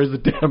Facebook, "Where's the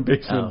damn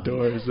basement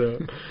door?" So,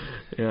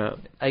 yeah.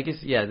 I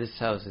guess this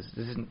house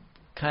isn't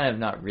kind of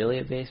not really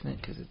a basement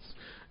because it's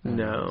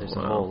there's a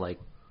whole like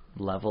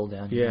level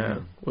down here. Yeah.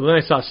 Well, then I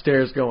saw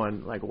stairs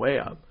going like way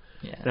up.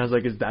 Yeah. And I was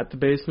like, "Is that the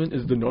basement?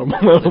 Is the normal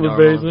level the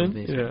basement?"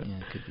 Yeah. Yeah,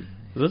 it could be.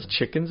 Are those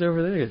chickens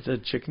over there? Is that a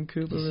chicken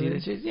coop over there?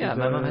 Yeah,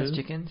 my mom has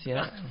chickens.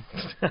 Yeah.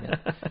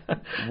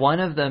 One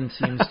of them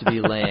seems to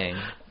be laying.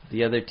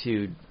 The other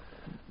two,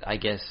 I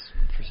guess,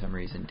 for some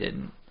reason,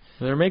 didn't.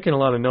 They're making a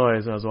lot of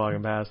noise when I was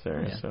walking past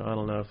there, so I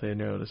don't know if they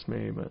noticed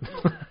me, but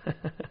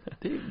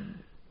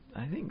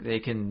I think they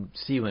can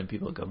see when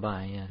people go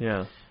by. Yeah.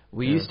 Yeah.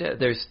 We used to.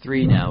 There's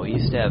 3 now. We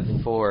used to have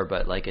 4,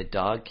 but like a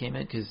dog came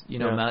in because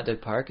Mount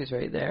Doug Park is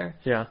right there.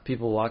 Yeah.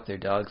 People walk their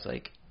dogs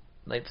like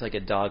it's like a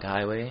dog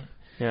highway.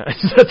 Yeah.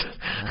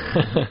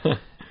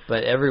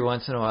 But every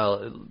once in a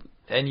while,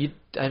 and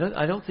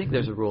I don't think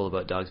there's a rule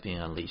about dogs being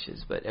on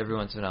leashes, but every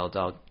once in a while, a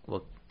dog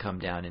will come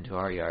down into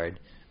our yard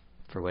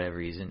for whatever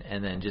reason,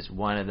 and then just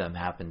one of them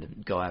happened to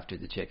go after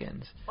the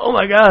chickens. Oh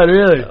my God!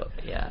 Really? So,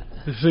 yeah.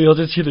 So you'll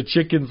just see the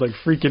chickens like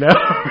freaking out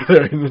over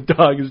there, and the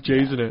dog is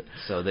chasing it.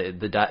 So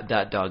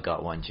that dog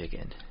got 1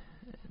 chicken.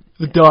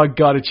 The dog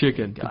got a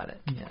chicken. Got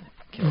it. Yeah.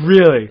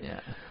 Really?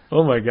 Yeah.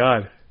 Oh my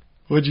God!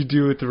 What'd you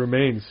do with the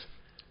remains?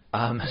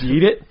 Did you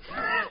eat it?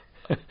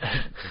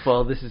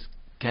 Well, this is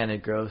kind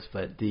of gross,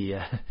 but we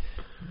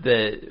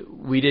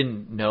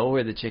didn't know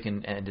where the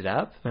chicken ended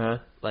up. Uh-huh.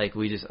 Like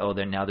we just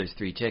now there's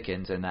 3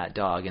 chickens and that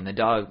dog, and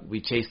we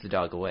chased the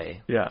dog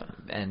away. Yeah.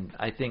 And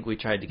I think we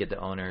tried to get the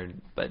owner,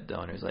 but the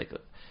owner's like,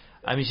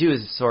 I mean, she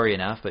was sorry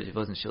enough, but it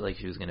wasn't like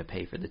she was going to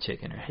pay for the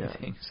chicken or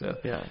anything. Yeah. So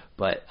yeah.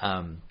 But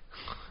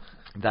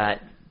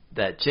that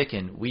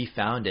chicken, we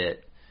found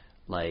it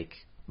like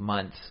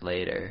months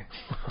later,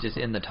 just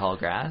in the tall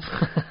grass.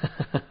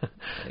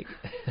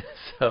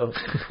 So,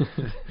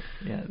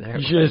 yeah, there.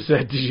 You should have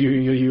said,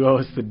 "You owe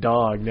us the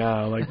dog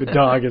now. Like the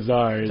dog is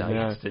ours." Dog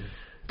now. has to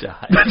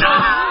die.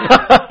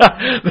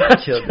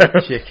 Killed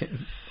the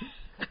chicken.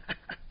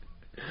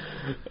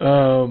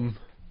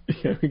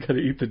 Yeah, we gotta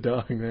eat the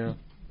dog now.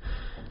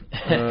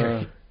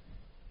 Yeah,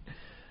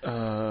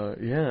 I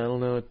don't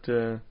know what.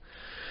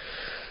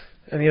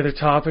 Any other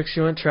topics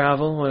you want?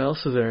 Travel? What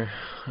else is there?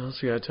 What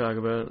else you gotta talk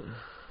about?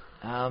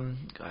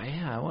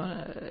 Yeah, I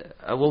wanna.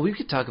 Well, we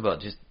could talk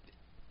about just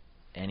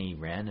any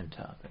random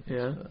topic.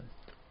 Yeah.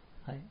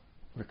 Hi.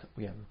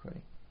 We have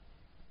recording.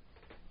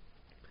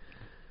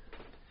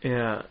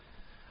 Yeah.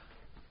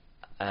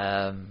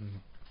 I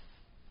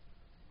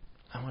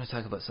want to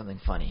talk about something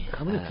funny.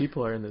 How many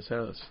people are in this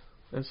house?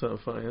 That's not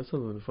funny. That's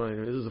something funny.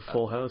 This is a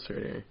full house right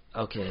here.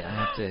 Okay,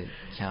 I have to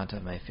count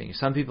on my fingers.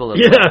 Some people have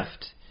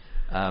left.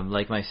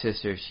 Like my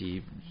sister,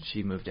 she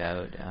moved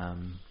out.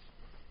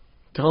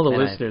 To all the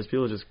listeners,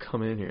 people just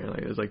come in here.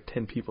 Like there's like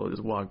 10 people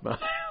just walk by.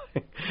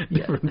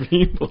 Different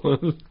people.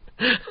 1,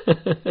 2,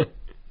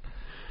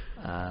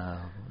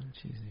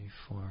 3,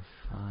 4,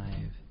 5.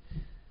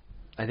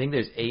 I think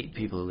there's 8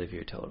 people who live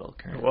here total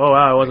currently. Oh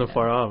wow, I wasn't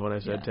far off when I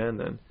said 10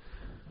 then.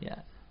 Yeah.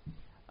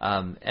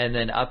 And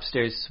then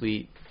upstairs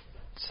suite,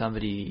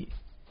 somebody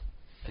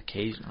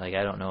occasionally, like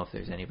I don't know if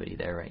there's anybody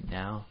there right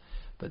now,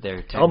 but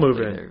they're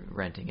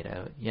renting it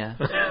out. Yeah.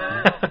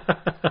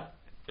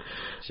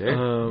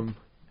 Sure.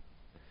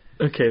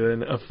 Okay,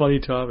 then a funny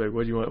topic.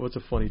 What do you want? What's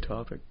a funny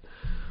topic?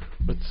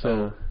 What's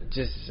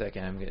just a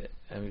second.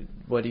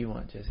 What do you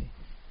want, Jesse?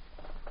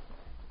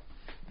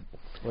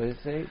 What did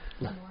it say?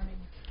 Good morning.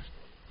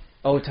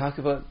 Oh, talk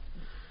about.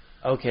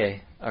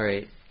 Okay, all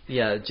right.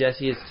 Yeah,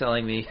 Jesse is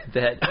telling me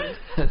that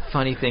a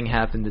funny thing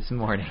happened this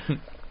morning.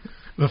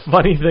 The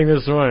funny thing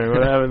this morning.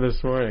 What happened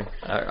this morning?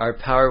 Our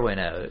power went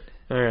out.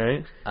 All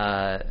right.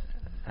 I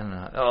don't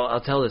know. Oh,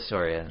 I'll tell the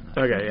story. I don't know.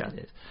 Okay, yeah.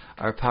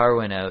 Our power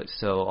went out,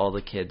 so all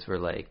the kids were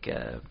like,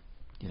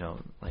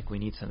 like we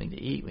need something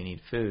to eat. We need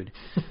food.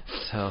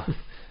 So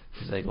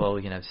he's like, well,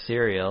 we can have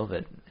cereal,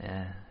 but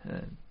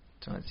don't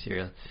want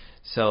cereal.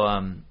 So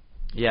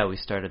we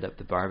started up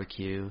the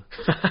barbecue.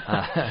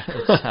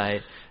 Which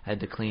I had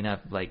to clean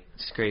up, like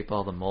scrape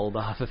all the mold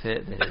off of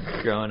it that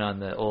had grown on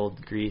the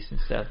old grease and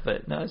stuff.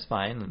 But no, it's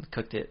fine. And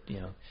cooked it,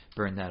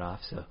 burned that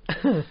off. So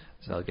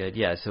it's all good.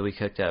 Yeah. So we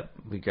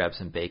grabbed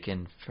some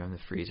bacon from the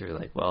freezer.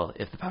 Like, well,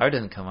 if the power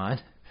doesn't come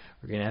on,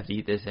 we're gonna have to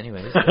eat this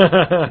anyways.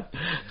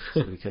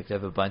 So we cooked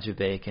up a bunch of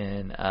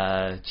bacon,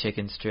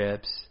 chicken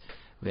strips.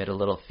 We had a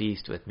little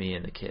feast with me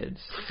and the kids.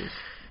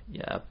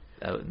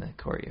 Out in the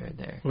courtyard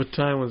there. What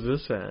time was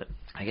this at?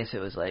 I guess it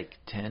was like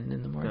 10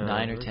 in the morning,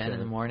 9 or 10 in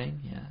the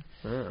morning. Yeah.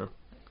 Oh.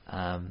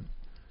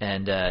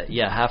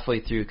 Halfway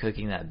through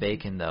cooking that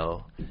bacon,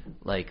 though,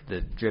 like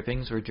the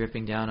drippings were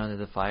dripping down onto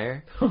the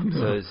fire. Oh, no.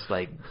 So it was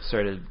like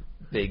sort of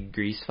big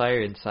grease fire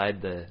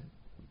inside the.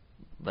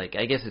 Like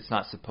I guess it's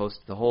not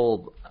supposed. The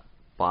whole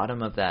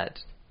bottom of that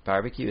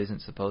barbecue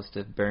isn't supposed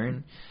to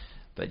burn,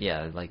 but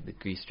yeah, like the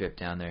grease dripped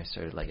down there,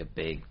 started like a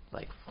big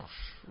like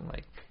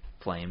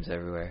flames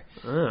everywhere.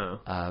 Oh.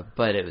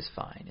 But it was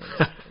fine.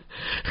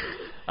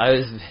 I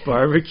was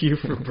barbecue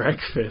for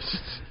breakfast.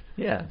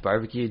 Yeah,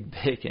 barbecued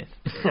bacon.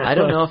 I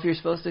don't know if you're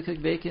supposed to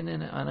cook bacon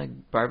on a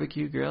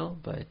barbecue grill,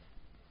 but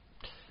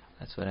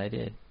that's what I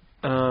did.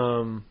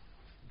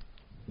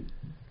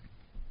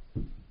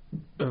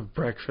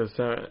 Breakfast.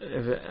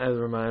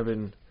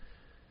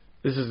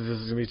 This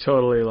is gonna be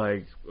totally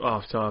like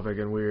off topic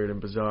and weird and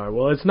bizarre.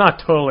 Well, it's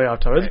not totally off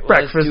topic. It's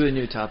breakfast. Let's do a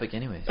new topic,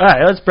 anyways. All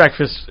right, let's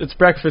breakfast. It's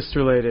breakfast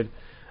related.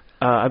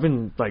 I've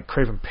been like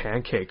craving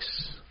pancakes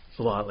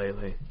a lot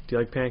lately. Do you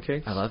like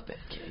pancakes? I love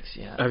pancakes.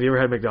 Yeah. Have you ever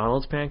had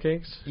McDonald's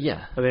pancakes?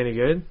 Yeah. Are they any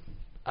good?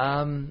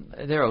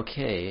 They're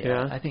okay.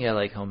 Yeah. I think I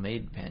like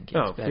homemade pancakes.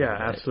 Oh better, yeah,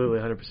 absolutely,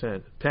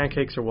 100%.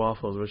 Pancakes or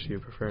waffles? Which do you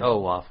prefer? Oh,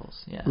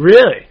 waffles. Yeah.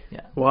 Really?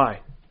 Yeah. Why?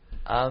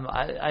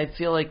 I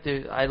feel like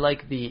I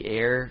like the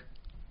air.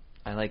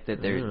 I like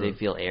that they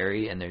feel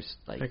airy and there's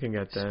like I can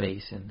get that.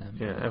 space in them.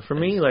 Yeah, and for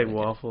me, like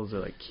waffles are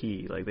like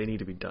key. Like they need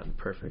to be done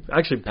perfect.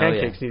 Actually,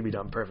 pancakes need to be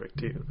done perfect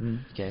too.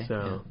 Okay.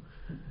 So,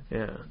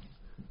 yeah.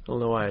 I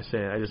don't know why I say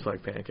it. I just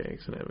like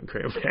pancakes, and I've been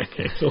craving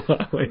pancakes a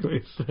lot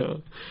lately.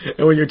 So,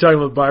 and when you're talking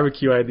about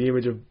barbecue, I had the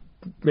image of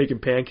making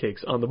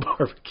pancakes on the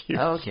barbecue.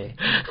 Oh, okay.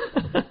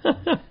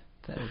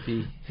 That would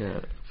be...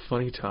 Yeah,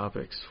 funny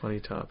topics.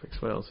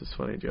 What else is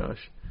funny,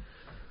 Josh?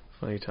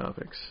 Funny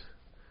topics.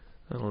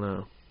 I don't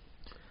know.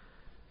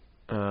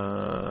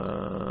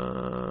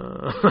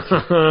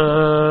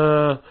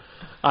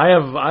 I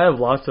have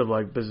lots of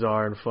like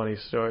bizarre and funny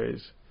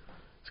stories.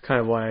 It's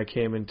kind of why I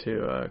came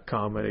into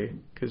comedy,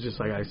 because just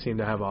like I seem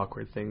to have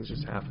awkward things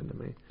just happen to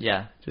me.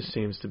 Yeah. Just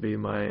seems to be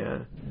my...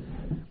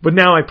 But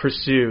now I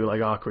pursue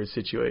like awkward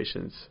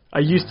situations. I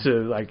used to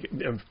like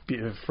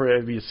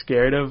be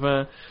scared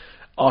of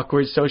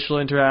awkward social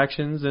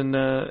interactions and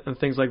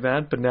things like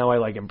that, but now I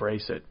like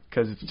embrace it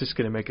because it's just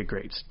going to make a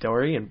great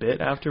story and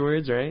bit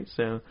afterwards, right?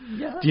 So,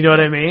 yeah. Do you know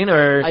what I mean?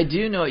 Or I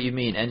do know what you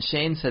mean, and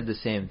Shane said the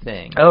same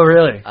thing. Oh,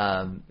 really?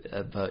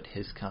 About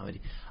his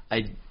comedy.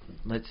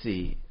 Let's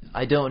see.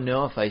 I don't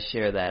know if I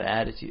share that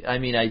attitude. I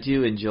mean, I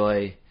do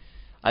enjoy...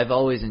 I've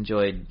always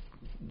enjoyed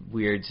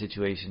weird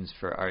situations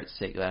for art's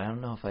sake, but I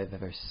don't know if I've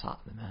ever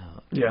sought them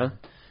out. Yeah.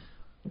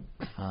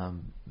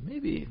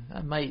 Maybe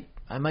I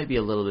might be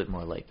a little bit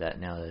more like that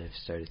now that I've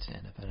started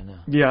stand-up. I don't know.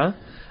 Yeah.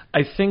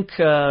 I think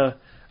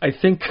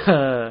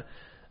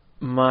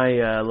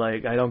my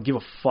like I don't give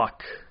a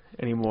fuck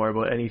anymore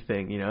about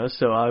anything, you know.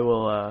 So I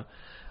will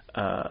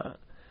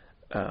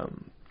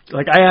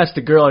like I asked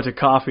a girl out to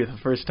coffee the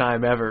first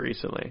time ever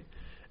recently.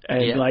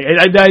 And like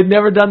I'd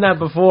never done that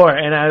before,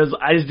 and I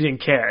just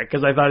didn't care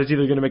because I thought it's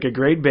either going to make a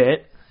great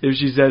bit if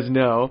she says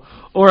no,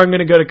 or I'm going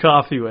to go to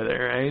coffee with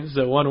her, right?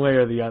 So one way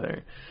or the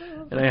other.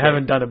 And I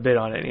haven't done a bit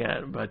on it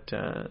yet, but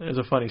there's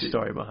a funny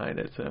story behind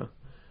it. So,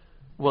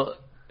 well,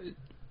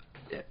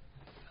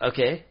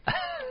 okay.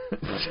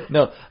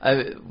 No,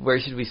 where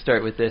should we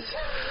start with this?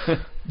 Do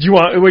you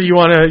want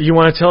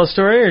to tell a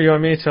story, or you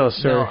want me to tell a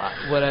story? No,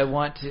 what I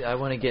want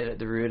to get at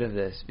the root of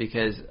this,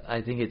 because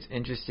I think it's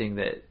interesting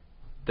that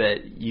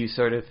you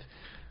sort of...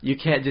 You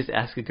can't just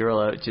ask a girl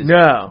out just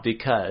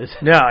because.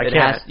 No, I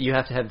can't. You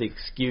have to have the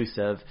excuse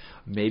of,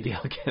 maybe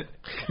I'll get...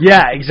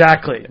 Yeah,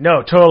 exactly.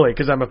 No, totally,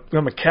 because I'm a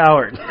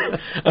coward.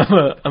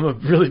 I'm a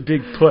really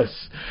big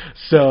puss.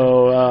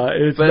 So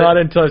it's not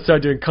until I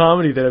started doing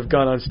comedy that I've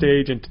gone on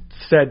stage and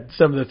said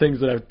some of the things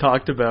that I've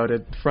talked about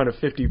in front of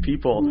 50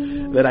 people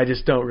that I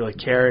just don't really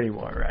care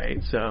anymore,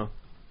 right? So...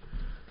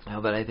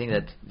 No, but I think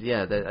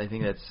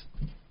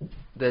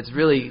that's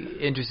really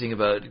interesting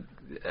about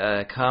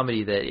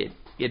comedy, that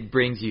it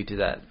brings you to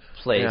that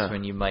place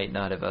when you might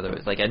not have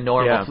otherwise. Like a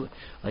normal,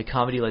 like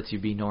comedy lets you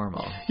be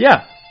normal.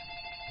 Yeah.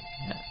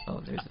 Oh,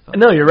 there's the phone.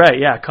 No, you're right.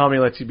 Yeah, comedy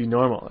lets you be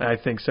normal. I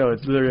think so.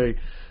 It's literally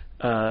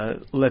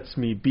lets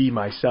me be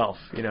myself,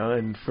 you know.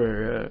 And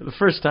for the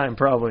first time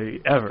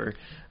probably ever,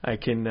 I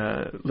can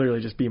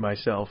literally just be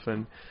myself.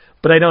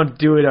 But I don't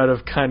do it out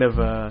of kind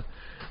of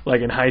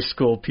like in high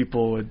school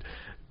people would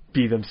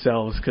be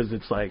themselves, because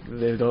it's like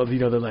they don't, you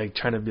know, they're like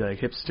trying to be like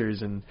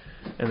hipsters and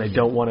they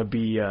don't want to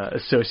be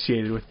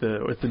associated with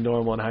the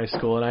normal in high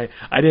school, and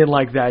I didn't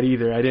like that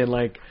either. I didn't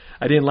like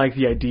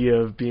the idea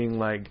of being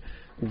like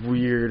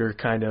weird or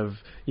kind of,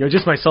 you know,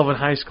 just myself in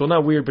high school,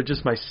 not weird, but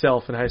just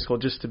myself in high school,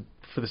 just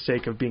for the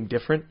sake of being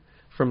different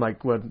from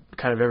like what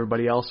kind of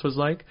everybody else was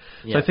like.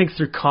 So I think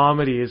through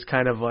comedy is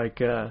kind of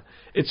like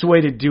it's a way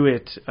to do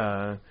it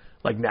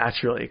like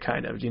naturally,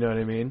 kind of. Do you know what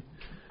I mean?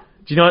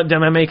 Do you know?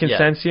 Am I making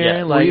sense here?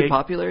 Yeah. Like, were you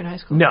popular in high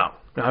school? No,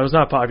 I was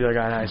not a popular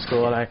guy in high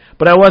school,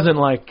 but I wasn't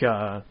like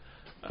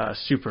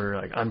super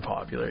like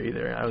unpopular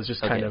either. I was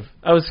just kind of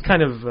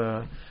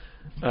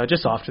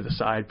just off to the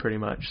side, pretty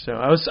much. So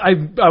I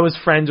was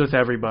friends with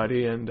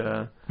everybody, and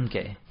so.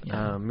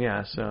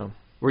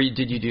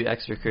 Did you do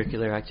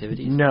extracurricular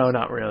activities? No,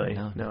 not really.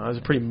 No, I was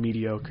pretty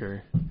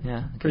mediocre.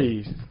 Yeah.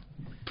 Okay.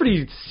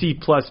 Pretty C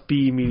plus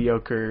B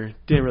mediocre.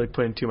 Didn't really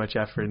put in too much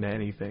effort into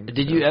anything.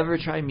 Did you ever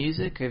try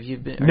music? Have you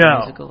been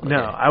musical? Okay.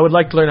 No. I would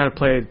like to learn how to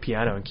play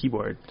piano and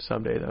keyboard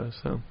someday, though.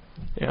 So,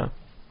 yeah.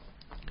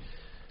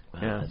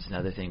 Well, that's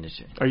another thing to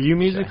share. Are you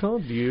musical?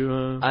 Do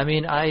you? I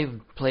mean, I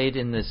played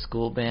in the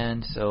school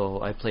band, so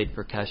I played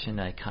percussion.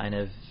 I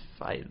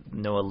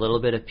know a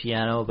little bit of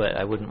piano, but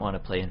I wouldn't want to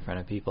play in front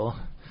of people.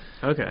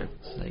 Okay.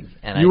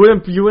 You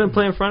wouldn't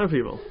play in front of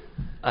people?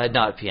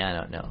 Not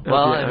piano, no.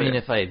 Well, I mean,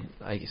 if I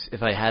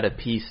had a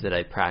piece that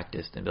I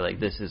practiced and be like,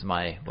 this is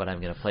what I'm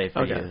going to play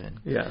for you. And,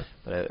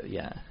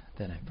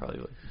 then I probably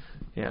would.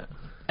 Yeah.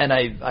 And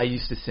I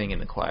used to sing in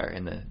the choir,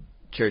 in the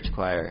church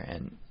choir,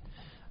 and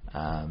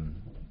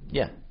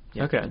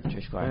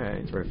church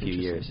choir for a few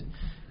years,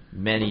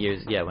 many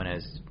years. Yeah, when I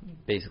was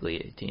basically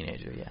a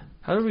teenager. Yeah.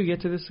 How did we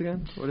get to this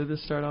again? What did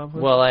this start off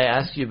with? Well, I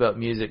asked you about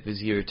music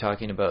because you were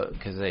talking about,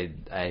 because I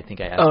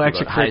think I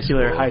asked you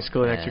about high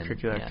school and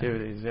extracurricular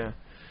activities. Yeah.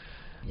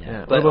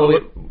 Yeah. But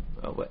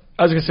what?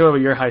 I was gonna say, what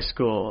about your high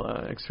school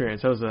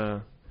experience? That was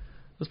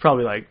was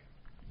probably like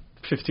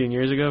 15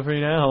 years ago for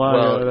you now. How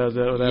long ago was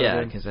that?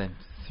 Yeah, because I'm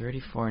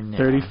 34 now.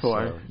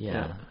 34. So,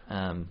 yeah.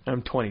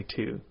 I'm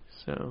 22.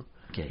 So.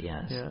 Okay.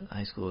 Yeah. Yeah.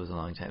 High school was a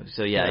long time.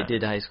 So yeah, I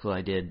did high school.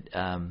 I did.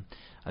 I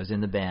was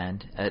in the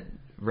band at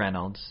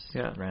Reynolds.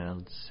 Yeah.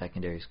 Reynolds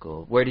Secondary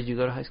School. Where did you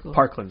go to high school?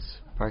 Parklands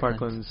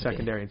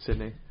Secondary in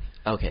Sydney.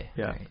 Okay.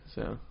 Yeah. Right.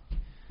 So.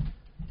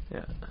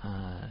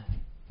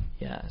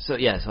 Yeah. So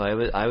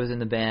I was in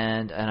the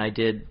band, and I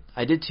did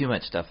too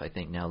much stuff, I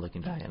think, now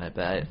looking back, and I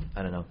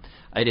don't know.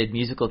 I did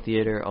musical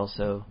theater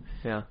also.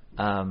 Yeah.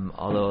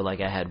 Although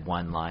like I had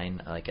one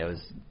line, like I was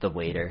the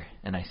waiter,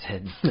 and I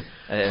said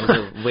I was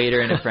a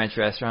waiter in a French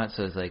restaurant,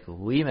 so it was like,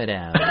 "Oui,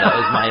 madame." That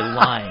was my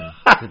line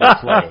to the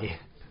play.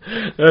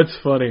 That's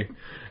funny.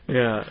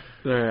 Yeah.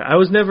 I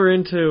was never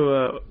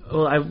into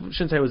I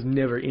shouldn't say I was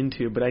never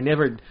into, but I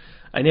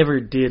never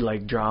did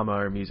like drama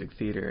or music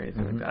theater or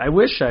anything like that. I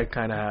wish I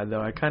kind of had,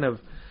 though. I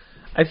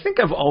think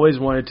I've always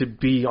wanted to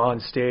be on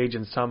stage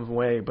in some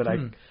way, but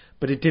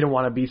but it didn't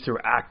want to be through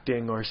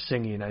acting or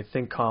singing. I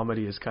think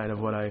comedy is kind of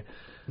what I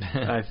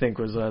think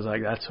I was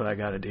like, that's what I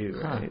got to do,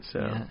 right?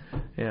 So,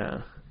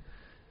 yeah.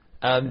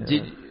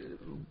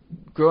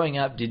 Growing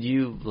up, did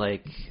you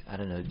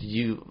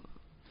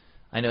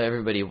I know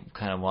everybody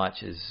kind of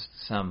watches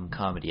some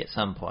comedy at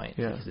some point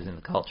because it's in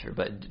the culture,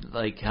 but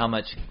like how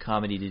much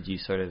comedy did you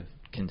sort of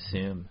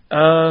consume?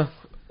 When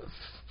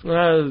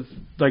I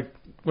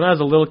was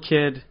a little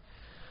kid,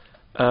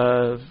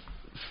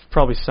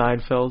 probably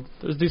Seinfeld.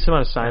 There was a decent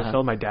amount of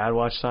Seinfeld. My dad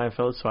watched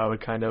Seinfeld, so I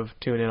would kind of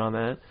tune in on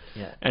that.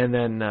 Yeah. And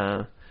then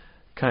I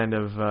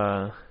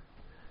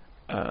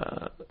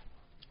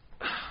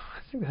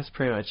think that's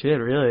pretty much it,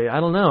 really.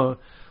 I don't know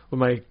what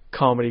my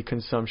comedy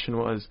consumption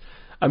was.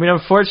 I mean,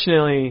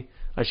 unfortunately,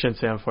 I shouldn't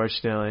say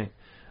unfortunately,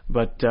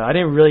 but I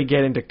didn't really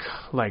get into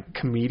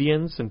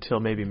comedians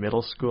until maybe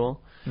middle school,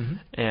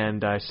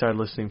 and I started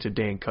listening to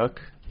Dane Cook,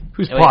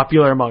 who's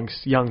popular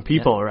amongst young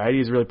people, right?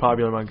 He's really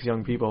popular amongst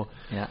young people.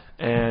 Yeah.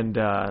 And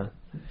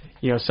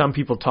some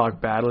people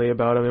talk badly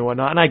about him and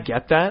whatnot, and I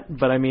get that,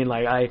 but I mean,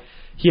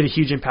 he had a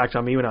huge impact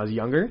on me when I was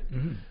younger.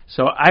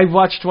 So I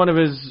watched one of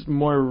his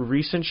more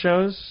recent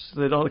shows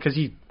because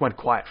he went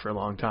quiet for a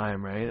long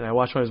time, right? And I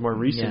watched one of his more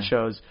recent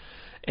shows.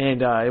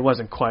 And it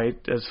wasn't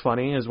quite as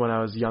funny as when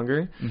I was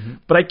younger.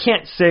 But I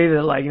can't say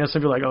that,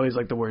 some people are like, oh, he's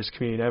like the worst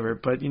comedian ever.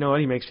 But you know what?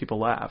 He makes people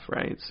laugh,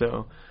 right?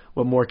 So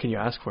what more can you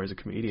ask for as a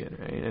comedian,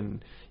 right?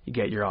 And you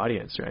get your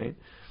audience, right?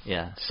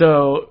 Yeah.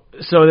 So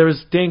there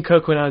was Dane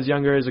Cook when I was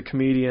younger as a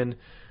comedian,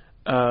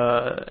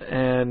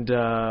 and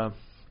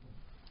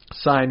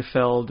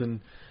Seinfeld,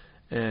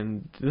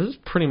 and this is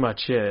pretty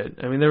much it.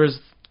 I mean, there was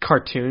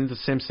cartoons, The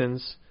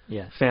Simpsons.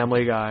 Yeah.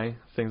 Family Guy,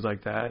 things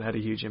like that had a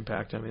huge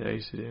impact on me that I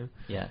used to do.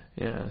 Yeah.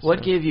 Yeah.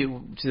 What gave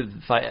you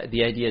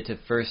the idea to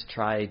first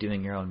try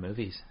doing your own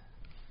movies?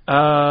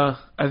 I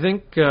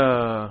think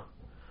I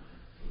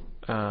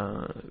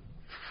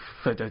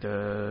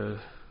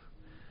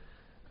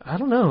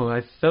don't know.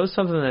 That was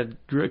something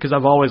that drew, because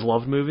I've always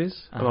loved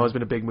movies. I've always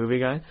been a big movie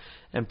guy,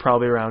 and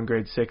probably around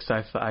grade 6,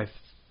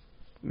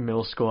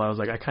 middle school, I was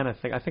like, I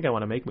think I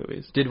want to make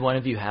movies. Did one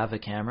of you have a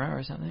camera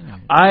or something?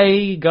 Or?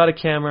 I got a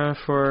camera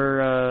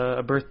for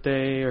a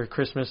birthday or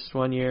Christmas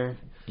one year.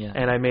 Yeah.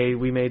 And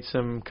we made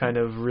some kind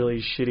of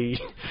really shitty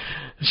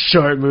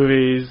short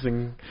movies,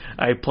 and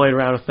I played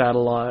around with that a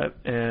lot,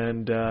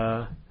 and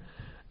then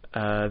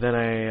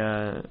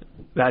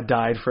that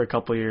died for a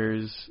couple of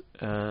years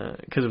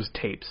because it was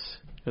tapes.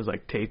 It was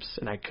like tapes,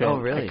 and I couldn't. Oh,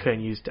 really?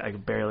 I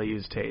could barely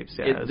use tapes.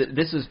 Yeah.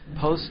 This was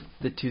post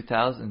the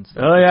 2000s.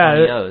 Oh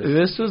yeah,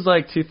 this was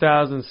like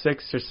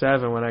 2006 or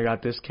 7 when I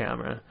got this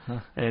camera,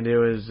 and it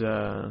was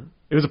a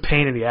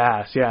pain in the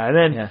ass. Yeah, and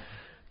then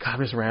God,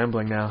 I'm just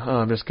rambling now. Oh,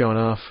 I'm just going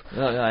off.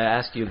 No, I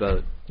asked you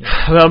about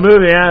the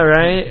movie. Yeah,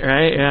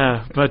 right,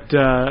 yeah. But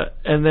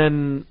and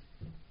then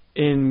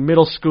in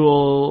middle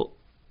school,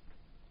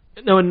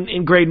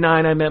 in grade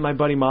 9, I met my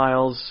buddy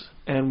Miles.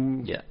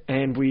 And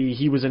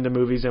he was into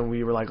movies, and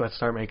we were like, let's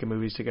start making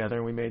movies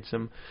together.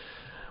 And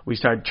we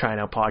started trying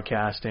out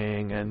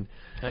podcasting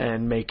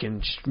and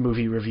making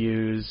movie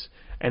reviews.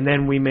 And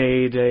then we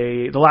made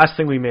the last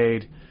thing we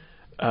made,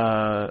 it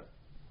was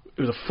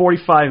a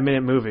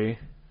 45-minute movie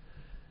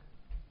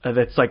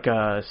that's like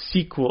a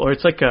sequel, or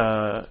it's like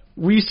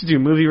we used to do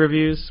movie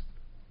reviews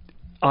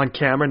on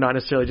camera, not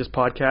necessarily just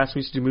podcasts.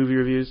 We used to do movie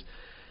reviews,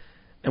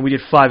 and we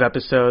did 5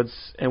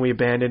 episodes, and we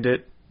abandoned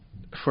it.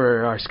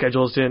 For our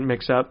schedules didn't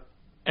mix up,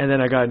 and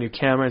then I got a new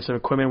camera and some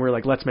equipment. We were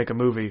like, let's make a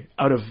movie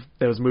out of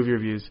those movie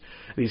reviews.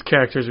 These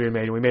characters we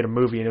made, and we made a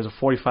movie, and it was a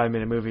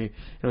 45-minute movie.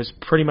 And it was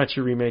pretty much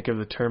a remake of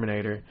the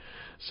Terminator.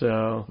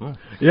 So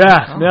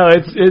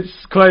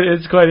it's quite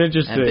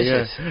interesting.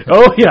 Ambitious. Yeah.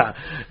 Oh yeah,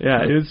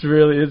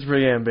 it's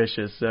pretty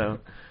ambitious. So,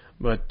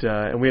 but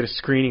and we had a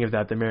screening of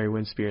that at the Mary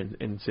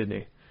Winspear in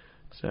Sydney.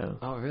 So.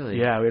 Oh really?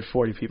 Yeah, we had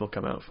 40 people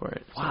come out for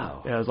it. Wow.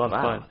 So, yeah, it was a lot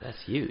of fun.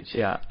 That's huge.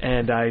 Yeah,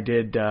 and I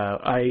did.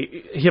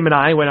 Him and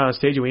I went on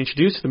stage and we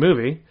introduced the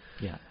movie.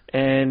 Yeah.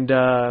 And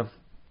that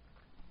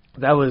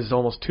was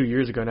almost 2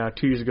 years ago now.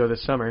 2 years ago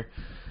this summer,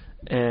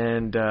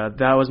 and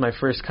that was my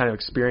first kind of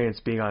experience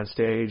being on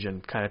stage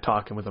and kind of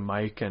talking with a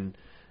mic and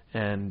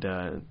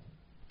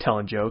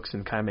telling jokes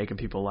and kind of making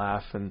people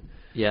laugh. And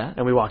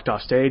we walked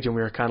off stage and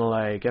we were kind of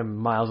like, and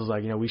Miles was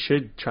like, we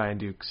should try and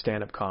do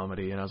stand-up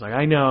comedy. And I was like,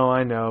 I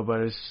know,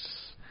 but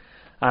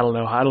I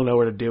don't know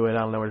where to do it. I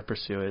don't know where to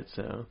pursue it.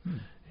 So,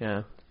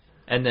 yeah.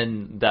 And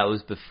then that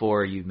was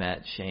before you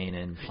met Shane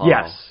and Paul.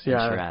 Yes, and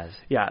Shiraz.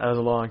 Yeah, that was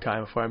a long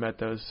time before I met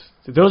those.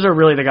 Those are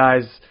really the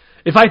guys.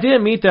 If I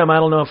didn't meet them, I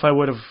don't know if I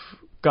would have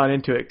gone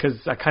into it,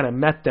 because I kind of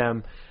met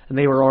them and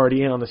they were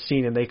already in on the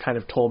scene and they kind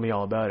of told me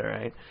all about it,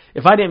 right?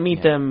 If I didn't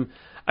meet them,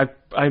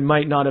 I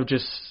might not have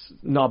just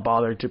not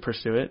bothered to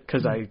pursue it,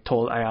 because I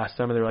asked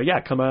them and they were like,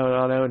 yeah, come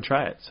on out and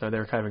try it. So they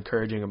were kind of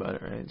encouraging about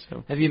it, right?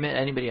 So have you met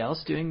anybody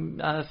else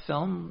doing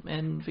film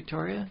in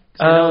Victoria? 'Cause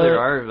I know there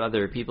are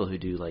other people who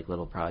do like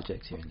little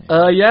projects here and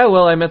there. Yeah,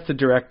 well, I met the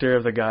director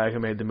of the guy who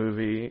made the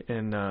movie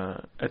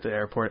at the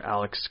airport,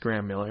 Alex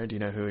Graham Miller. Do you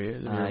know who he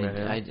is?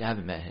 I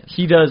haven't met him.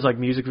 He does like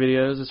music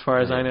videos, as far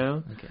as I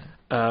know. Okay.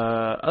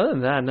 Other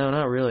than that, no,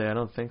 not really. I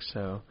don't think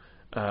so.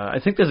 I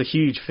think there's a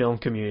huge film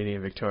community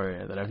in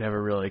Victoria that I've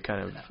never really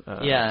kind of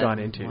gone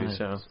into.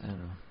 So I don't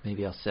know.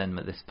 Maybe I'll send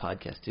this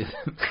podcast to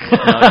them.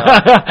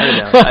 I don't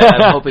know.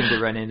 I'm hoping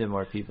to run into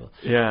more people.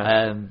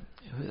 Yeah.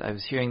 I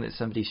was hearing that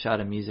somebody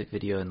shot a music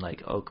video in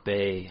like Oak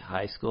Bay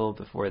High School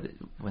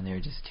when they were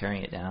just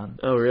tearing it down.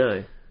 Oh,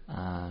 really?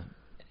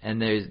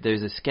 And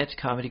there's a sketch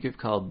comedy group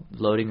called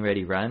Loading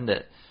Ready Run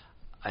that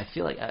I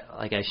feel like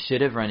I should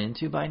have run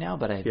into by now,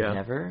 but I've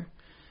never.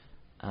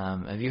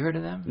 Have you heard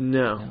of them?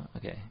 No.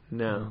 Okay.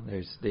 No.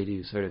 Well, they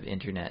do sort of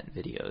internet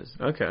videos.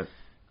 Okay.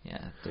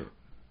 Yeah.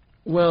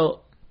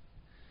 Well,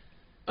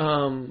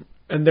 and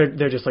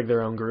they're just like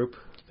their own group.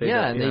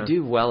 They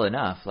do well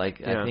enough.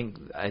 Like I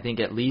think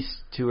at least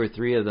 2 or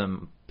 3 of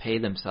them pay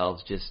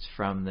themselves just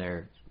from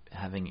their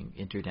having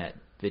internet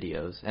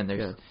videos, and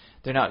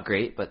they're not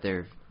great, but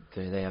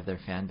they have their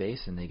fan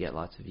base and they get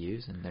lots of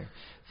views and they're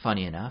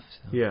funny enough.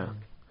 So. Yeah.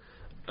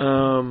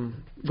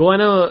 Well, I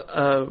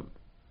know.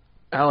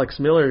 Alex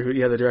Miller,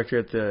 the director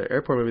at the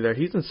airport movie there,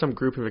 he's in some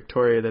group in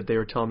Victoria that they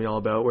were telling me all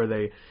about, where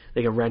they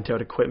can rent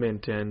out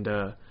equipment and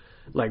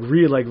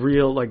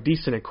real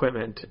decent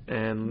equipment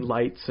and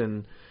lights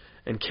and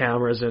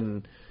cameras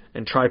and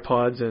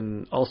tripods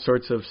and all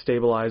sorts of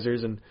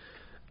stabilizers, and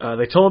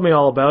they told me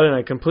all about it, and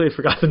I completely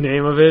forgot the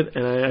name of it,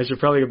 and I should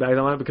probably get back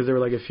on it, because they were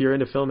like, if you're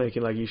into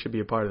filmmaking, like, you should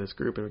be a part of this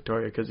group in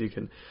Victoria, because you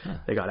can.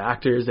 They got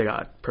actors, they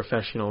got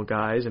professional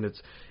guys, and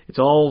it's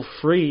all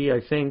free.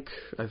 I think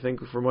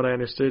from what I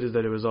understood is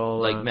that it was all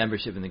like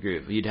membership in the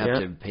group. You'd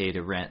have to pay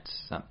to rent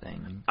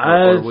something,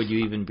 or would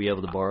you even be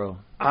able to borrow?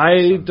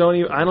 I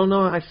don't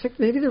know. I think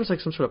maybe there was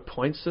like some sort of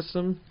point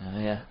system.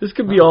 Yeah. This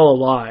could be all a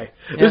lie.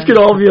 Yeah. This could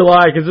all be a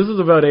lie, because this was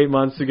about 7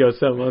 months ago.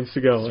 It's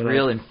a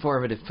real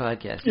informative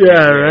podcast.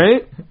 Yeah,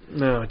 right?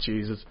 No,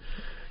 Jesus.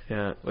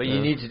 Yeah. Well,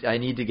 I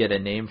need to get a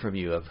name from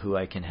you of who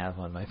I can have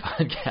on my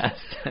podcast.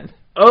 Yeah.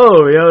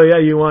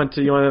 You want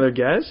another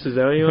guest? Is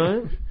that what you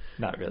want?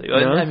 Not really.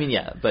 No? I mean,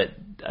 yeah, but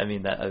I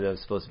mean that was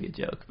supposed to be a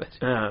joke. But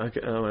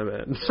okay. Oh, my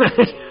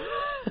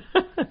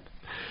bad.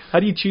 How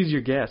do you choose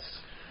your guests?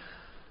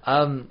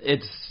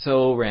 It's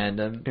so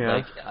random. Yeah.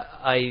 Like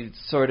I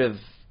sort of,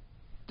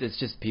 it's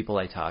just people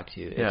I talk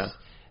to.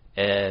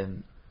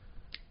 People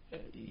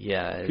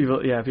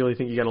you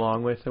think you get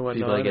along with and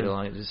whatnot. People I get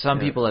along with. Some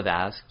people have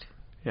asked.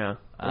 Yeah.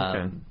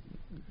 Okay.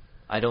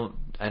 I don't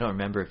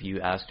remember if you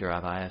asked or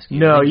if I asked you.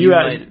 No, you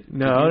asked.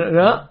 No,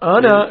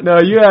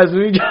 you asked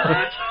me.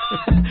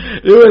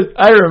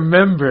 I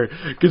remember,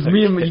 because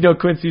me and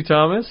Quincy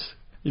Thomas,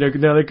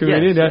 another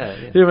comedian.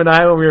 Yes, him and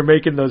I, when we were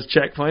making those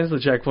checkpoints, the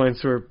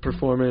checkpoints were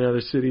performing in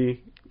another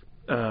city,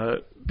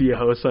 be a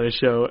host on a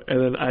show, and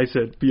then I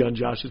said be on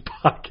Josh's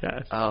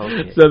podcast. Oh,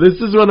 okay. So this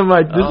is one of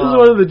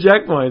the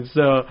checkpoints.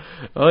 So,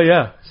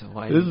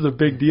 this is a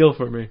big deal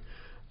for me.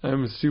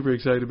 I'm super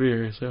excited to be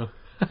here. So.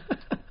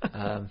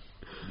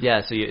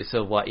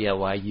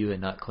 Why you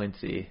and not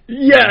Quincy?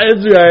 Yeah,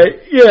 that's right.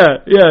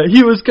 Yeah.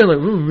 He was kind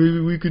of like, maybe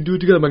we could do it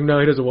together. I'm like, no,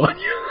 he doesn't want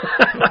you.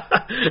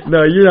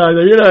 No, you're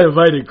not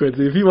invited,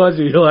 Quincy. If he wants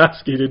you, he'll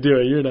ask you to do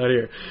it. You're not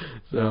here.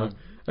 So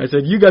I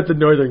said, you got the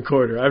Northern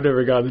Quarter. I've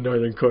never got the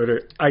Northern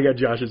Quarter. I got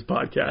Josh's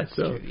podcast. That's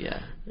so true,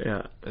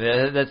 yeah.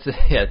 That's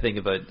think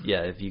about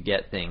if you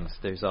get things,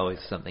 there's always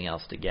something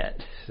else to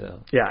get.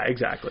 So yeah,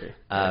 exactly.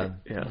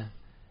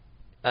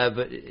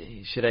 But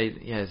should I?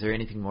 Yeah, is there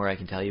anything more I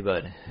can tell you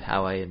about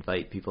how I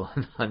invite people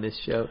on this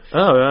show?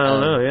 Oh, I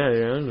don't know.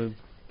 Yeah.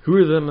 Who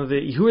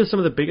are some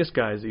of the biggest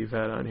guys that you've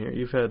had on here?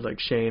 You've had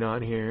like Shane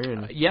on here,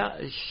 and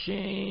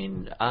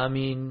Shane. I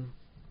mean,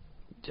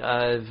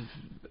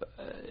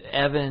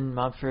 Evan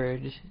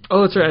Mumford.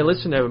 Oh, that's right. I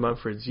listened to Evan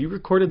Mumford's. You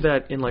recorded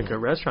that in like a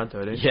restaurant,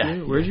 though, didn't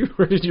you? Where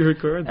did you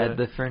record that? At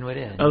the Fernwood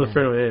Inn. Oh, the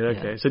Fernwood Inn.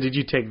 Okay. So did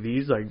you take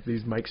these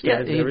mic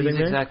stands and everything these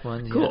there? exact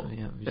ones. Cool.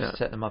 We just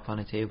set them up on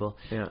a table.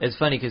 Yeah. It's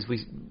funny because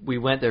we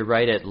went there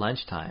right at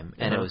lunchtime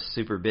and it was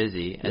super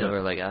busy and we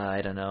were like,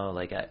 I don't know.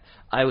 Like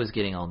I was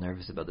getting all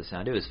nervous about the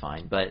sound. It was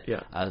fine, but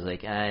I was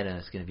like, I don't know,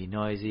 it's going to be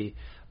noisy.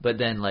 But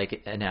then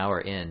like an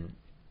hour in,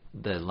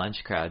 the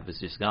lunch crowd was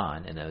just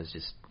gone, and it was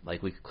just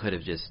like we could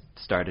have just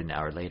started an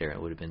hour later.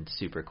 It would have been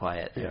super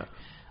quiet there.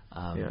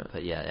 Yeah.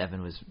 But yeah,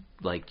 Evan was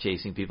like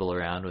chasing people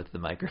around with the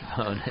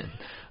microphone and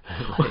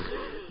like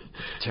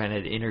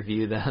trying to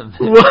interview them.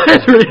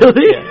 What,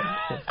 really?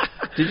 Yeah.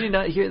 Did you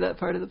not hear that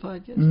part of the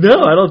podcast?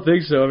 No, I don't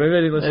think so. Maybe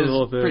I didn't listen to the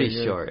whole thing.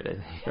 Pretty short, I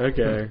think.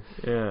 Okay,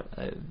 yeah.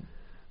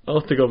 I'll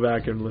have to go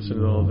back and listen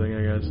to the whole thing,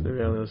 I guess. Maybe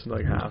I only listened to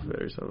like half of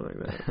it or something like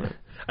that. But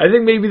I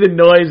think maybe the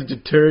noise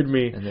deterred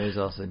me. And there's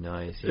also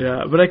noise.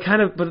 Yeah, but I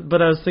kind of,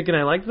 but I was thinking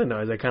I liked the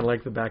noise. I kind of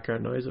liked the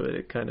background noise of it.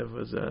 It kind of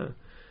was the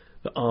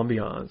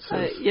ambiance.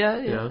 Yeah.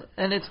 You know?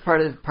 And it's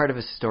part of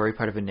a story,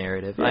 part of a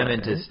narrative. Yeah, I'm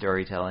into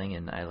storytelling,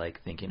 and I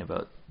like thinking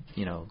about,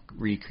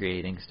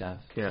 recreating stuff.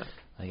 Yeah.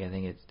 Like I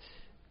think it's,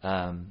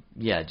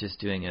 just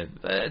doing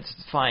it's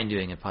fine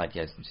doing a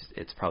podcast.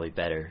 It's probably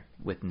better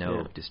with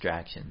no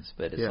distractions,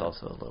 but it's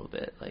also a little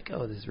bit like,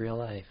 oh, this is real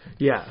life.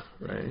 Yeah,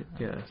 right.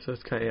 Yeah, so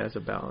it's kind of it's a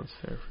balance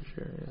there for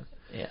sure.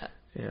 Yeah.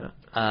 Yeah.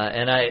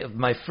 And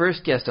my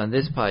first guest on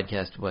this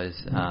podcast was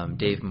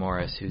Dave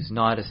Morris, who's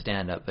not a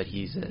stand-up, but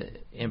he's an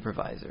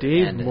improviser.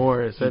 Dave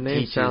Morris, that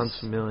name sounds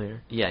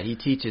familiar. Yeah, he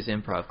teaches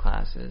improv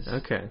classes.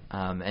 Okay.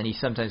 And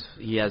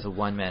he has a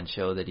one-man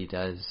show that he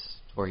does,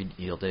 or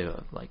he'll do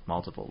like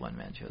multiple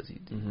one-man shows. He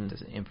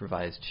does an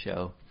improvised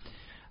show.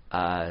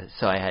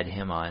 So I had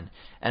him on,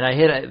 and I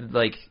hit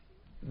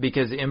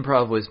because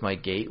improv was my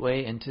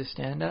gateway into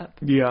stand-up.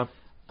 Yeah.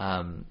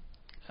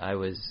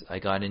 I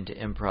got into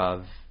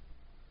improv,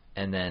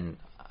 and then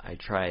I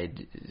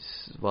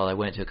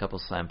went to a couple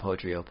slam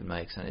poetry open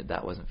mics, and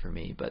that wasn't for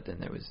me. But then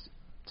there was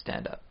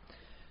stand-up.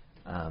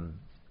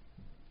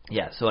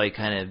 So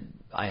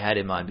I had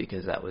him on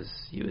because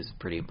he was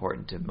pretty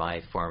important to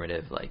my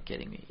formative,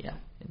 getting me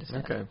into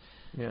stand-up. Okay.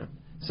 Yeah.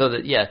 So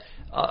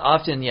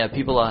often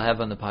people I'll have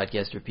on the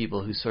podcast are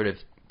people who sort of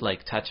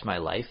touch my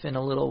life in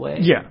a little way.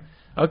 Yeah.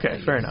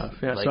 Okay. Fair enough.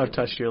 Yeah. So I've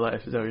touched your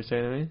life. Is that what you're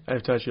saying to me?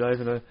 I've touched your life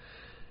in a.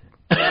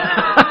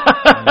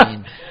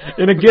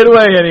 In a good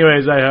way,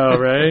 anyways. I hope,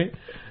 right?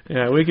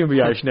 Yeah, we can be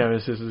arch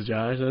nemesis,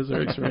 Josh. That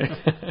works for me.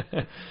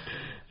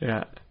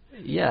 Yeah.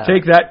 Yeah.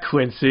 Take that,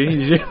 Quincy.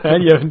 You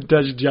haven't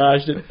touched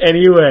Josh in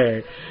any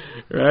way.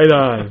 Right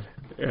on.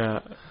 Yeah.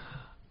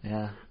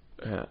 Yeah.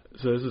 Yeah.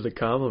 So this is a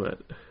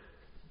compliment.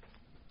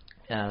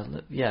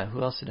 Yeah.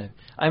 Who else did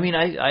I mean,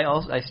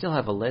 I still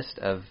have a list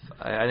of.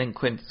 I think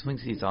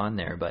Quincy's on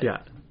there, but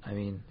I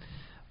mean,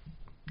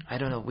 I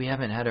don't know. We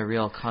haven't had a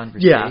real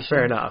conversation. Yeah,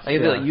 fair enough. I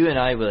feel like you and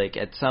I were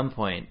at some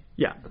point.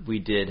 Yeah. We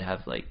did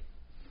have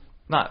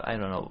not I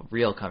don't know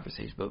real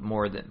conversation, but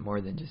more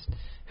than just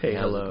hey,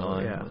 how's hello, it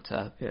going, what's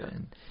up. Yeah.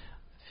 And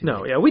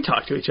we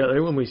talk to each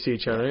other when we see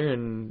each other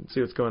and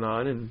see what's going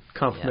on and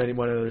complimenting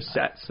one another's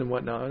sets and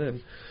whatnot,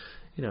 and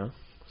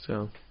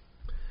so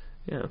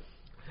yeah.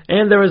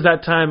 And there was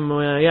that time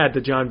when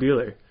the John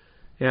Bueller.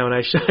 Yeah, when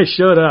I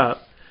showed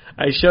up.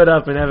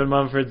 And Evan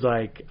Mumford's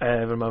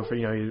Evan Mumford,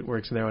 he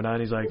works in there and on.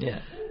 He's like,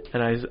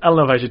 and I don't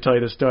know if I should tell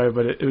you this story,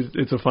 but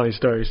it's a funny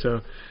story.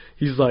 So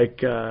he's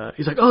like,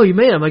 oh, you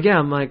made it? I'm like, yeah.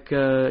 I'm like,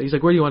 he's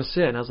like, where do you want to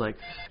sit? And I was like,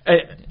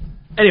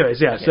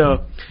 anyways, yeah.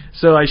 Okay.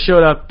 So I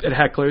showed up at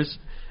Heckler's,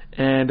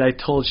 and I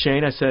told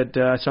Shane, I said,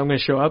 so I'm going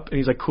to show up. And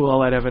he's like, cool, I'll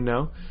let Evan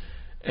know.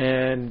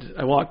 And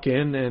I walk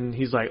in, and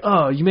he's like,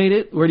 oh, you made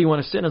it? Where do you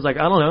want to sit? And I was like,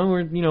 I don't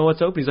know.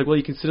 What's open? He's like, well,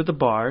 you can sit at the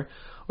bar,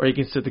 or you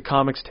can sit at the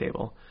comics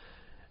table.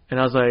 And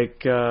I was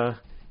like, either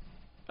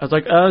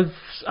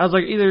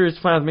it's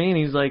fine with me. And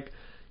he's like,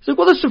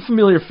 well, there's some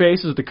familiar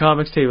faces at the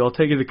comics table. I'll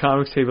take you to the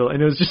comics table.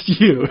 And it was just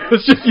you. It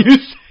was just you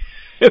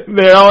sitting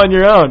there all on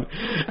your own.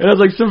 And I was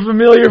like, some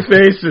familiar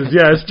faces.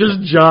 Yeah, it's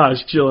just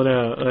Josh chilling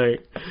out.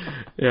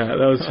 That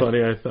was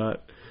funny, I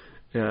thought.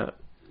 Yeah.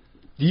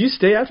 Do you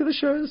stay after the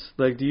shows?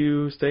 Do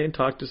you stay and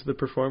talk to the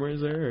performers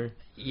there? Or?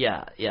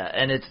 Yeah,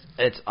 and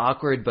it's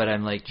awkward, but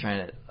I'm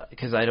trying to,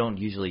 because I don't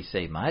usually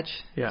say much.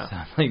 Yeah.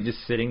 So I'm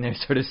just sitting there,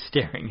 sort of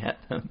staring at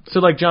them.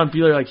 So John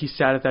Bueller, he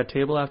sat at that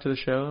table after the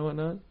show and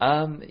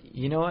whatnot.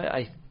 You know what?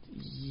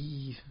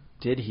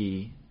 Did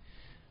he?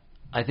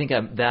 I think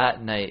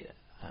that night.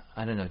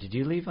 I don't know. Did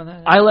you leave on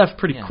that night? I left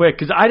pretty quick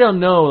because I don't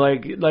know.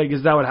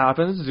 Is that what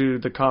happens? Do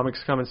the comics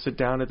come and sit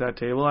down at that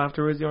table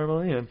afterwards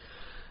normally and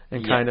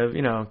kind of,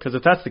 because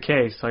if that's the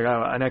case,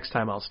 next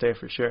time I'll stay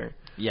for sure.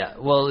 Yeah,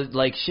 well,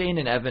 Shane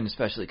and Evan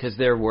especially, because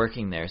they're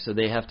working there, so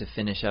they have to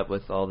finish up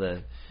with all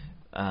the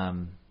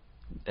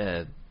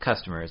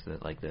customers,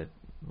 the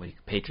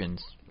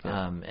patrons,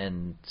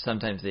 and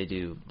sometimes they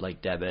do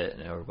debit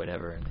or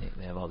whatever, and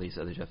they have all these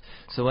other jobs.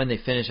 So when they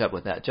finish up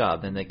with that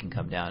job, then they can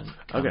come down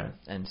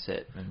and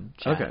sit and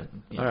chat. Okay,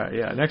 all right,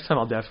 yeah. Next time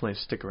I'll definitely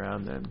stick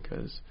around then,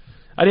 because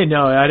I didn't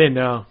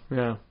know,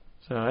 yeah.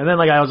 So, and then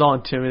I was all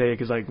intimidated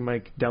because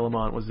Mike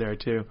Delamont was there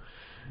too.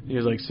 He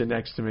was sitting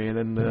next to me, and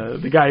then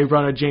the guy who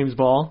brought out James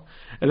Ball,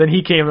 and then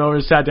he came over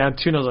and sat down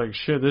too, and I was like,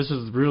 shit, this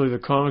is really the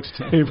comics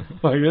table.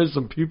 There's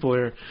some people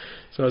here.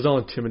 So I was all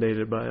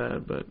intimidated by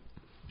that, but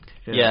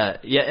yeah,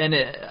 and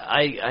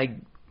I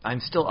I'm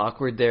still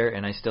awkward there,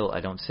 and I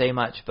don't say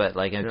much, but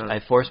like I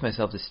force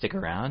myself to stick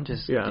around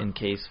just in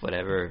case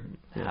whatever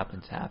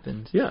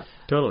happens. Yeah,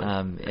 totally.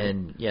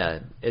 And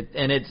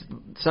it's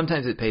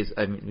sometimes it pays.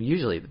 I mean,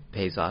 usually it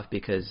pays off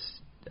because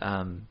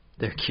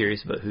they're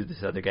curious about who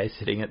this other guy's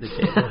sitting at the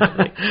table.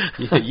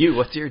 Like, you,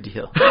 what's your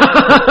deal?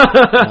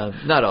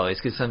 Not always,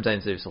 because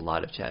sometimes there's a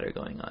lot of chatter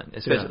going on.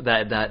 Especially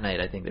that night,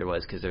 I think there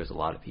was, because there was a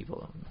lot of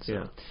people.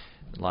 So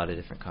a lot of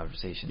different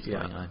conversations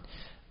going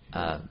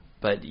on.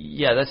 But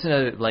yeah, that's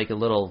another like a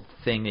little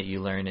thing that you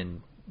learn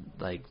in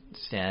like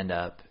stand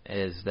up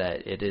is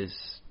that it is,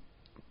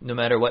 no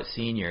matter what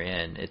scene you're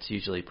in, it's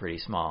usually pretty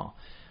small.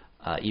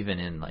 Even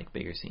in like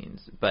bigger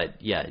scenes,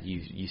 but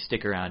you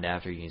stick around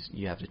after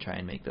you have to try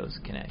and make those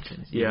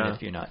connections, even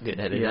if you're not good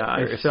at it.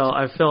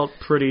 I felt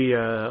pretty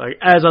like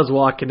as I was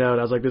walking out,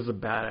 I was like, this is a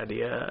bad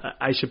idea.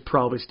 I should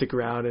probably stick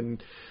around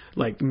and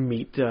like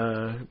meet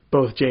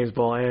both James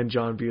Ball and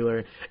John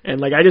Bueller, and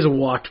like I just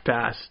walked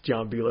past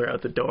John Bueller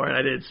out the door, and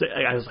I didn't say.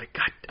 I was like,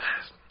 God,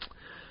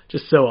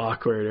 just so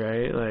awkward,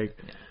 right? Like,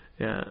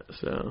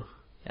 so.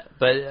 Yeah,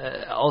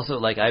 but also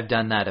like I've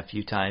done that a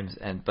few times,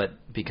 but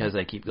because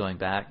I keep going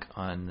back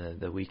on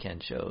the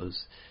weekend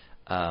shows,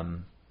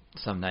 some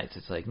nights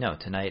it's like, no,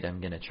 tonight I'm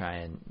gonna try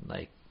and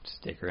like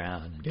stick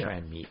around and try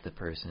and meet the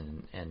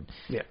person, and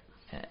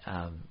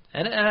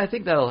I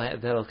think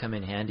that'll come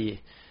in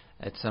handy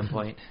at some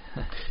point.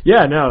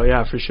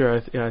 For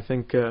sure. I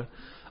think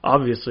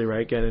obviously,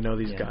 right, getting to know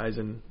these guys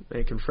and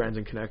making friends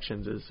and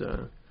connections is.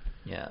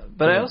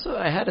 But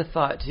I had a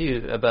thought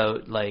too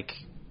about like.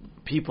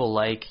 People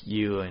like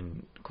you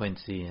and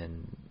Quincy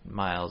and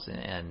Miles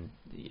and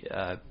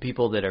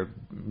people that are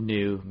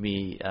new,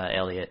 me,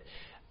 Elliot.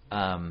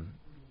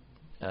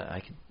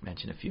 I could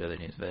mention a few other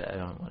names, but I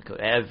don't want to go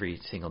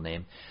every single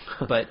name.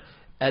 But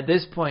at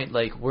this point,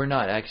 like we're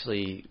not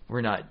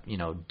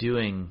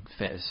doing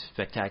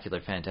spectacular,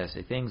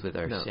 fantastic things with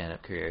our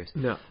stand-up careers.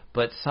 No.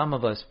 But some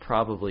of us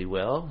probably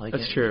will. Like,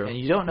 that's true. And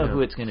you don't know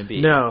who it's going to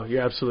be. No,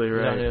 you're absolutely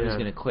right. You don't know who's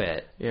going to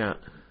quit. Yeah.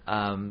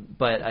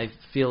 But I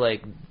feel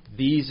like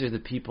these are the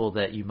people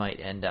that you might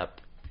end up,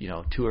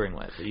 touring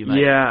with. You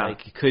might,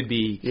 like it could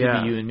be you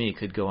and me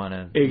could go on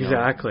a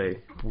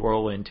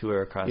whirlwind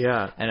tour across.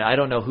 Yeah. And I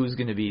don't know who's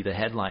going to be the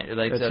headliner.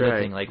 Like that's the other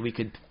right. thing, like we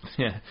could.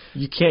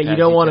 You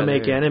don't want to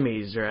make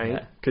enemies,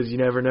 right? Because you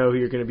never know who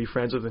you're going to be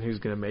friends with and who's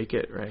going to make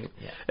it, right?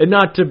 Yeah. And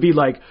not to be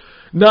like.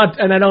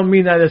 And I don't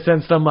mean that in a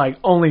sense that I'm like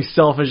only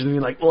selfish and being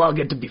like, well, I'll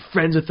get to be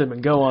friends with them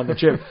and go on the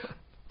trip.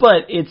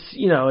 But it's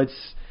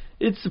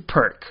a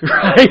perk,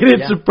 right?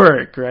 It's a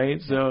perk,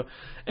 right? So,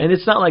 and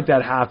it's not like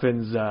that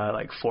happens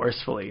like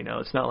forcefully,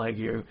 It's not like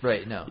you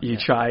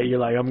try. You're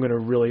like, I'm gonna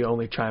really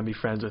only try and be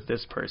friends with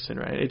this person,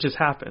 right? It just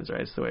happens,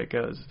 right? It's the way it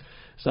goes.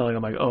 It's not like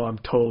I'm like, oh, I'm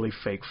totally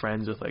fake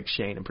friends with like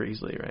Shane and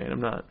Priestley, right?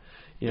 I'm not.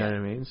 You know what I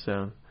mean?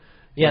 So.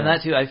 Yeah, and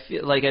that too. I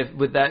feel like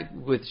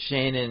with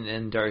Shane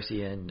and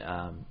Darcy and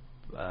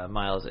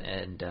Miles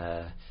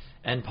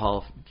and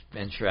Paul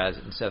and Shiraz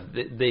and stuff,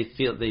 they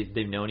feel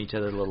they've known each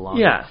other a little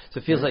longer. Yeah. So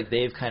it feels like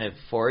they've kind of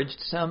forged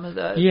some of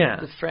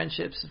the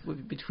friendships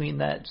between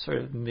that sort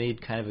of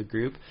made kind of a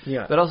group.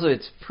 Yeah. But also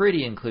it's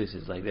pretty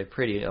inclusive. Like they're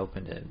pretty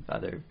open to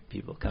other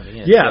people coming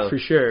in. Yeah, so, for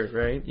sure,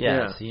 right?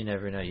 Yeah. So you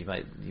never know. You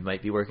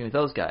might be working with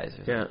those guys.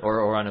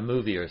 Or on a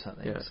movie or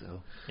something. Yeah.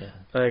 So yeah.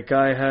 Like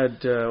I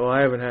had, I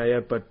haven't had it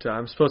yet, but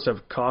I'm supposed to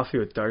have coffee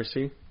with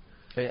Darcy.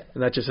 Oh, yeah.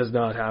 And that just has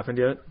not happened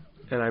yet.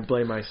 And I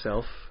blame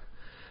myself.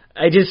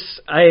 He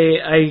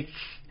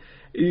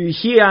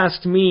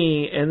asked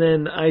me, and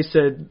then I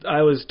said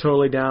I was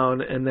totally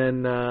down, and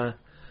then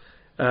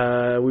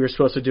we were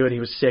supposed to do it. He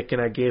was sick,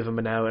 and I gave him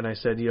an out, and I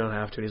said, you don't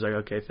have to. And he's like,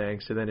 okay,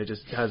 thanks. And then it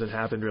just hasn't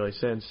happened really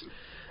since.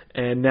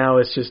 And now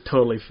it's just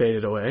totally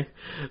faded away.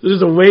 This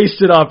is a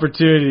wasted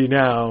opportunity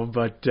now,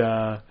 but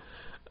that's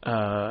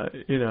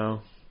what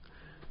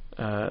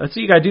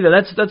you got to do.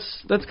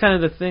 That's kind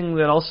of the thing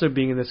that also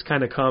being in this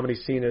kind of comedy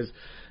scene has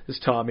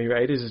taught me,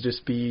 right, is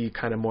just be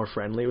kind of more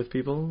friendly with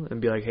people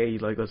and be like, hey,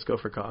 like let's go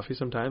for coffee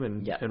sometime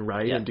and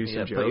write and do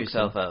some jokes. Put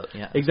yourself out.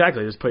 Yeah.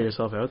 Exactly, just put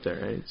yourself out there,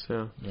 right?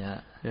 So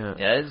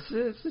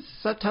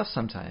it's tough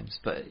sometimes,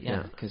 but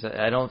because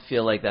I don't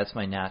feel like that's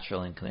my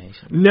natural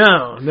inclination.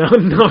 No,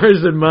 nor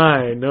is it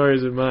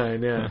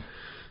mine. Yeah.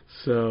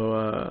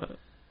 So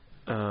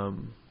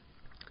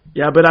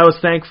but I was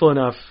thankful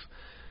enough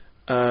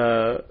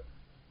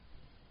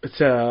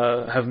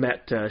to have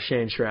met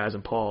Shane, Shiraz,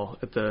 and Paul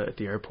at the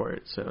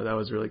airport, so that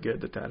was really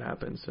good that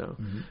happened. So,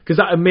 because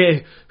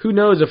who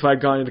knows if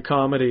I'd gone into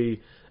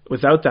comedy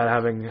without that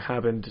having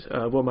happened,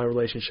 what my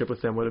relationship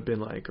with them would have been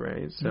like,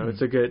 right? So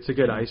it's a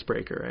good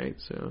icebreaker, right?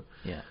 So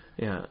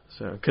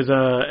so because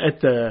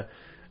at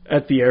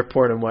the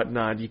airport and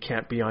whatnot, you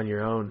can't be on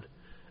your own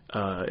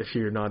if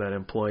you're not an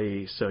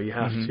employee, so you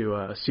have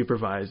to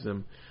supervise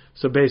them.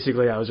 So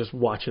basically, I was just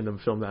watching them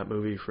film that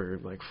movie for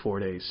like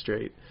 4 days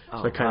straight.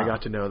 So I kind of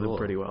got to know them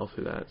pretty well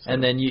through that. So.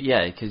 And then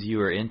because you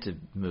were into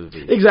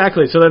movies.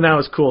 Exactly. So then that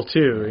was cool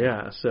too.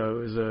 Yeah.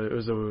 So it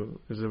was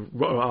a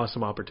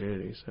awesome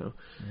opportunity. So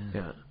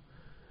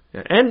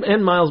Yeah.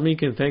 And Miles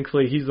Meekin,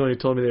 thankfully, he's the one who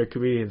told me they're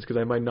comedians, because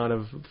I might not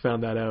have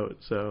found that out.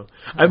 So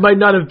I might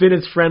not have been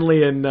as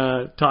friendly and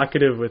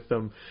talkative with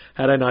them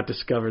had I not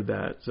discovered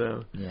that.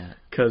 So Yeah.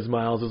 Because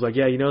Miles was like,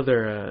 yeah,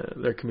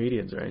 they're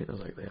comedians, right? I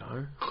was like, they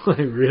are? Like,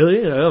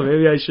 really? Oh,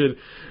 maybe I should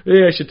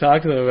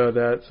talk to them about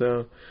that.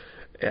 So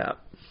yeah.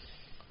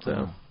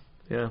 So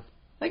yeah.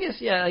 I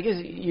guess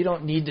you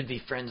don't need to be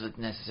friends with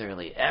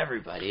necessarily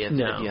everybody if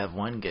you have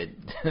one good,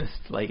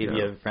 like if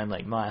you have a friend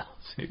like Miles.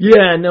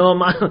 Yeah, no,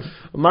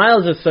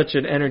 Miles is such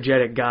an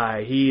energetic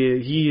guy.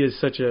 He is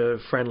such a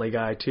friendly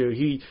guy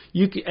too.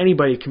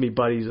 Anybody can be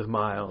buddies with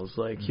Miles.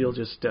 Like he'll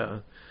just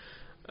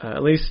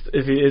at least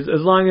if he is,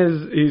 as long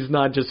as he's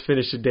not just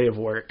finished a day of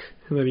work,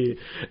 then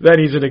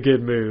he's in a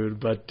good mood.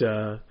 But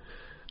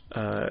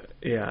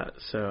yeah,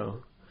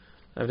 so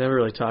I've never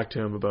really talked to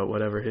him about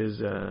whatever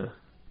his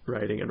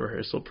writing and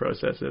rehearsal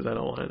process is. I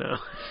don't want to know.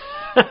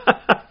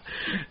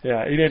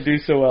 Yeah, he didn't do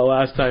so well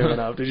last time he went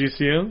up. Did you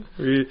see him?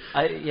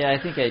 I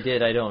think I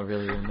did. I don't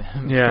really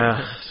remember.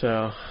 Yeah,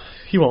 so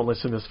he won't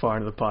listen this far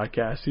into the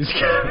podcast. He's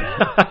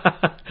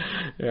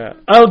yeah.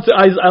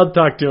 I'll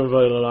talk to him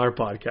about it on our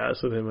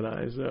podcast with him and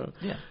I. So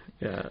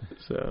yeah.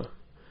 So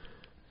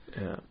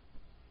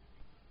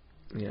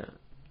yeah.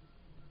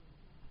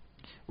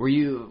 Were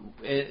you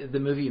the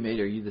movie you made?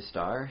 Are you the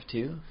star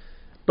too?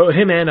 But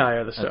him and I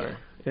are the star. Okay.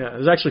 Yeah,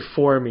 there's actually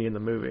 4 of me in the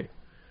movie.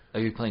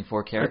 Are you playing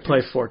 4 characters? I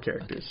play 4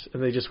 characters,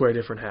 and they just wear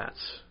different hats.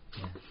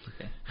 Yeah.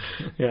 Okay.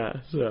 Yeah,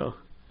 so,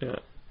 yeah.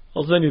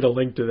 I'll send you the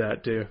link to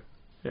that, too.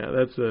 Yeah,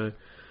 that's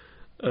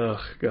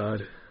oh,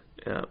 God.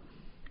 Yeah.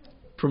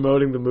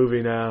 Promoting the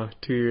movie now,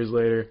 2 years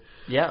later.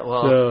 Yeah,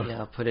 well, so,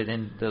 I'll put it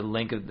in the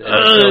link of the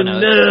show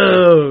notes.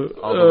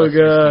 No! All the Oh,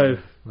 God.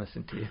 God.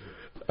 Listen to you.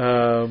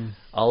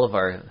 All of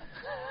our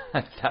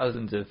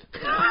thousands of...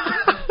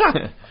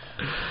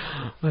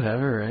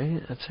 Whatever,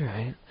 right? That's all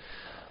right.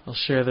 I'll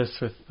share this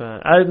with...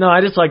 I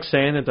just like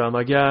saying it, though. I'm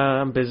like, yeah,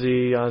 I'm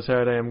busy on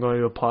Saturday. I'm going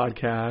to a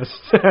podcast.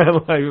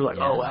 You're like,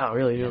 oh, wow,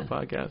 really? You do a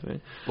podcast?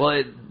 Right?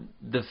 Well,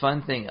 the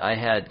fun thing I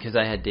had, because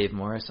I had Dave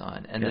Morris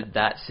on, and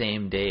that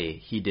same day,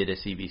 he did a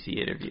CBC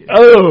interview.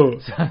 Oh!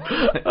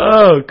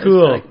 Oh,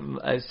 cool.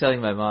 I was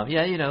telling my mom,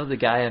 yeah, the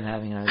guy I'm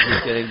having on,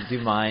 he's going to do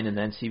mine and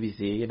then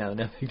CBC, no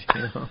big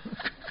deal.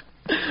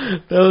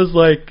 That was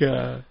like...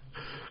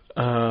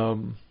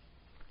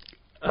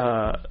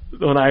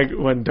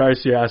 when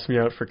Darcy asked me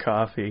out for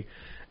coffee,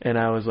 and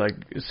I was like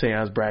saying,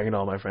 I was bragging to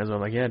all my friends. I'm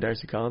like, yeah,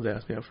 Darcy Collins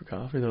asked me out for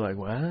coffee. They're like,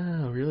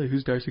 wow, really?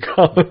 Who's Darcy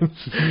Collins?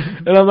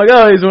 And I'm like,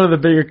 oh, he's one of the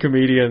bigger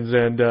comedians,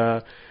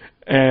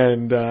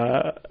 and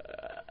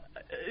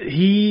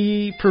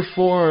he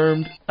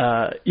performed.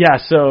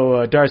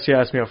 So Darcy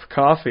asked me out for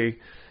coffee,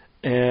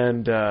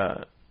 and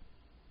I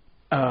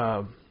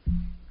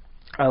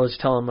was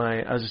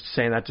just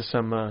saying that to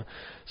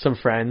some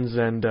friends,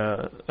 and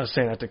I was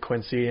saying that to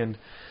Quincy, and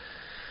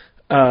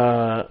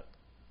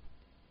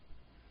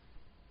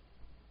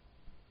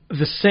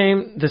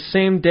the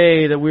same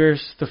day that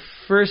the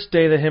first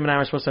day that him and I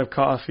were supposed to have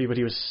coffee, but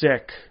he was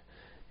sick.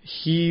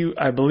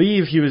 I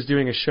believe he was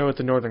doing a show at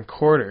the Northern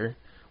Quarter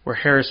where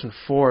Harrison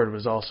Ford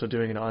was also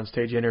doing an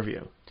onstage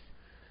interview.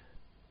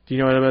 Do you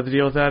know what about the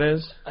deal with that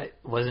is?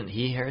 Wasn't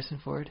he Harrison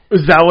Ford?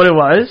 Is that what it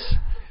was?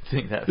 I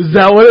think that is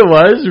that what it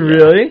was?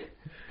 Really?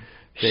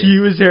 He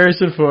was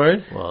Harrison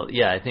Ford? Well,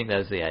 yeah, I think that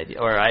was the idea.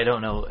 Or I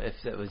don't know if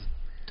that was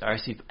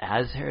Darcy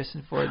as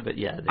Harrison Ford, but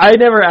yeah. I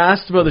never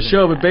asked about the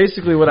show, but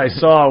basically what I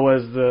saw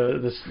was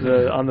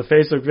the on the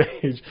Facebook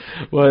page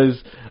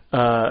was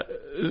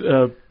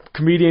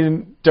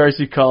comedian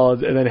Darcy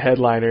Collins and then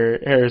headliner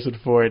Harrison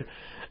Ford.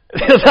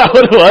 Is that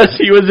what it was?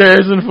 He was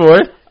Harrison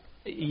Ford?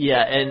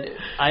 Yeah, and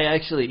I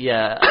actually,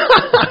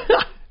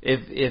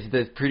 if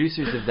the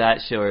producers of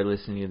that show are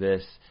listening to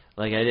this,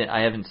 like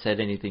I haven't said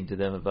anything to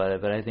them about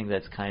it, but I think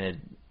that's kind of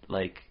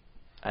like,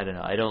 I don't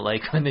know. I don't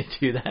like when they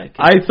do that.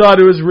 I thought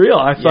it was real.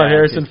 I thought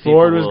Harrison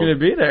Ford was going to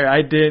be there.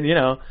 I didn't,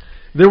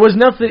 there was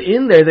nothing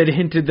in there that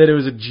hinted that it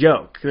was a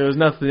joke. There was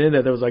nothing in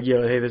there that was like,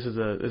 hey, this is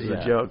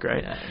a joke,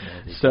 right? Yeah,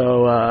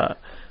 so,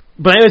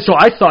 but anyway, so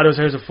I thought it was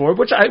Harrison Ford,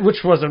 which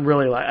wasn't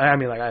really like. I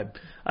mean, like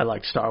I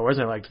like Star Wars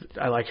and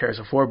I like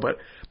Harrison Ford, but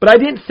I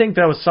didn't think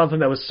that was something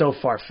that was so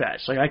far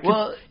fetched. Like I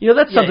could,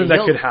 that's something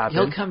that could happen.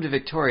 He'll come to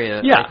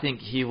Victoria. Yeah. I think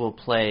he will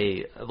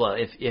play. Well,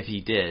 if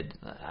he did,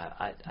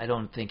 I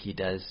don't think he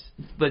does.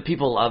 But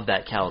people of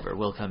that caliber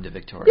will come to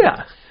Victoria.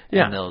 Yeah.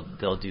 Yeah. And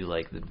they'll do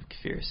like the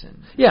McPherson.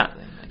 Yeah.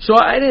 So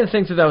I didn't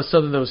think that was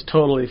something that was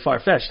totally far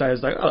fetched. I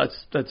was like, oh,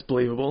 that's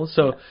believable.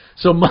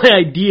 So my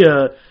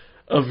idea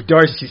of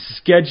Darcy's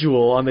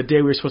schedule on the day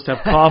we were supposed to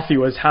have coffee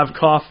was have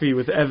coffee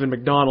with Evan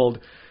McDonald,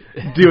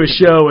 do a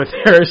show with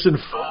Harrison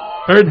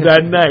Ford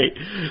that night.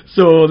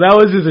 So that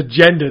was his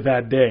agenda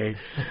that day.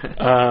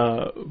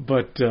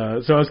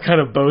 So I was kind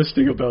of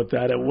boasting about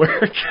that at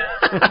work.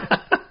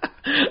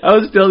 I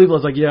was telling people, I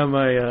was like, yeah,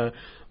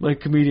 my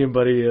comedian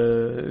buddy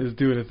is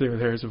doing a thing with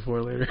Harrison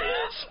Ford later.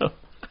 So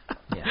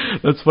Yeah.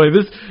 That's funny.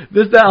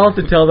 I'll have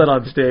to tell that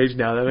on stage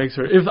now. That makes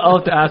her. I'll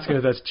have to ask him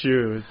if that's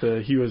true.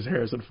 The he was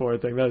Harrison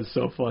Ford thing. That is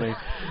so funny.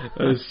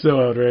 That is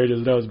so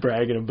outrageous. I was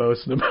bragging and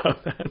boasting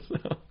about that.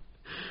 So,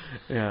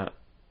 yeah.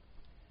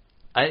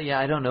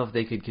 I don't know if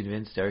they could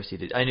convince Darcy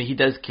to. I know he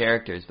does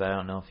characters, but I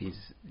don't know if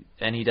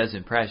he does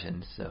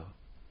impressions. So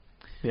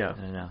yeah,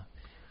 I don't know.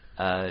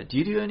 Do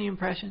you do any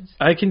impressions?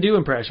 I can do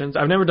impressions.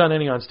 I've never done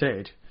any on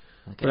stage,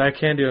 okay. but I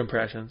can do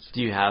impressions.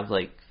 Do you have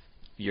like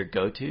your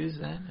go-tos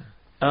then?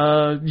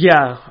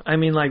 Yeah. I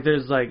mean, like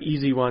there's like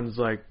easy ones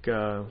like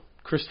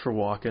Christopher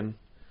Walken.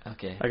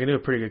 Okay. I can do a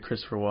pretty good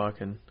Christopher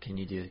Walken. Can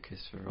you do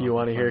Christopher Walken? You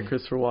want to hear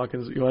Christopher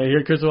Walken? You want to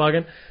hear Christopher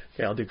Walken?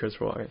 Okay, I'll do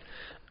Christopher Walken.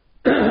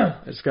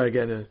 I just gotta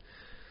get into.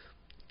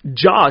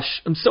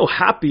 Josh, I'm so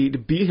happy to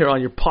be here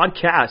on your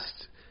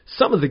podcast.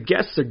 Some of the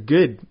guests are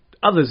good,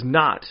 others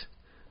not.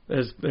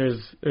 There's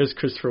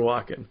Christopher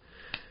Walken.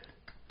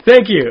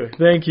 Thank you.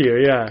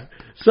 Yeah.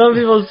 Some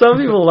people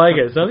like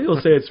it. Some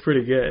people say it's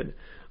pretty good,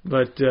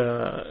 but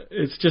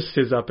it's just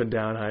his up and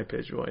down high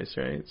pitched voice,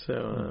 right?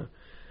 So,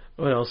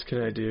 what else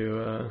can I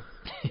do?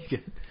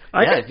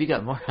 If you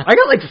got more, I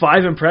got like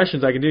 5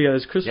 impressions I can do. Yeah,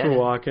 there's Christopher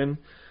Walken.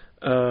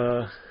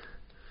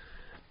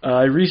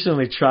 I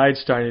recently tried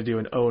starting to do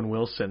an Owen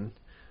Wilson,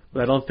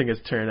 but I don't think it's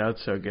turned out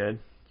so good.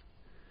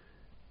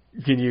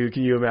 Can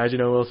you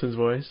imagine Owen Wilson's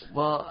voice?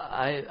 Well,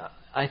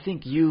 I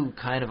think you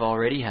kind of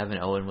already have an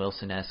Owen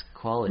Wilson-esque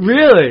quality.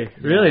 Really?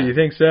 Yeah. Really? You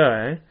think so,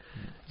 eh?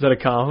 Is that a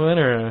compliment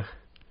or a...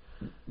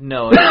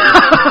 No.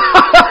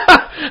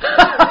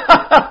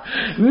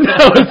 No,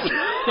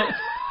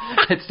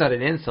 it's not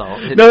an insult.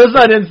 No, it's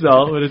not an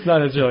insult, but it's not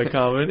necessarily a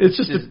compliment. It's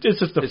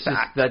just a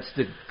fact. That's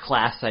the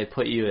class I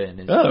put you in.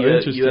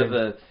 Interesting. You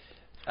have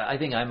I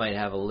think I might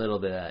have a little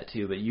bit of that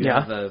too, but you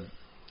have a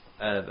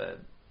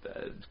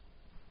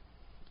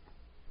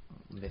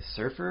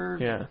surfer.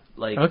 Yeah.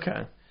 Like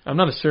okay. I'm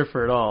not a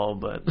surfer at all,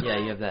 but yeah,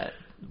 you have that.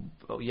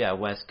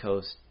 West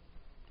Coast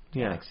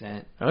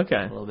accent. Okay.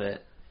 A little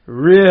bit.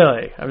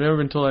 Really? I've never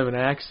been told I have an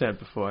accent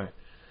before.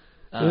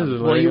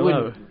 Well, you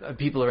wouldn't.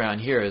 People around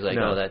here is like,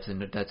 no.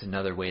 That's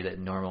another way that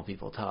normal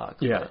people talk.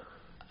 Yeah.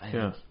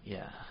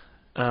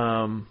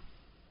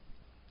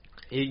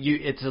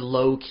 It's a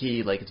low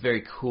key, like it's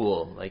very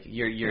cool. Like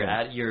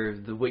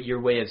your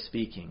way of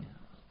speaking,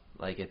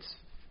 like it's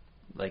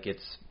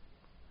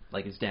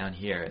down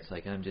here. It's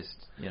like I'm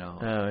just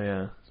Oh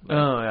yeah.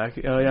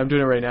 I'm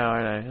doing it right now,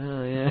 aren't I?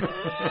 Oh yeah.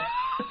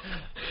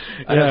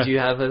 Do you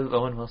have an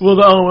Owen Wilson? Well,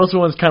 the Owen Wilson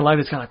one's kind of like,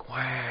 it's kind of like,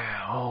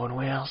 wow, Owen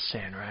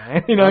Wilson,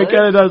 right? It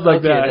kind of does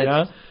like that,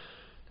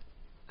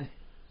 yeah?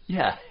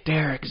 Yeah.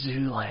 Derek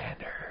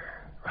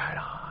Zoolander, right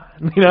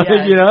on. Yeah,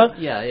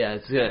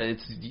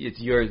 it's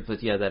yours, but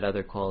that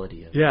other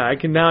quality of it. Yeah, I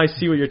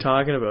see what you're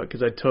talking about,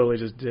 because I totally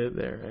just did it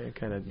there, right? I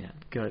kind of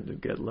got to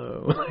get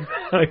low.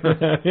 I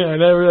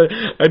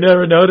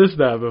never noticed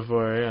that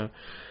before, yeah.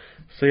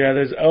 So yeah,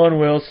 there's Owen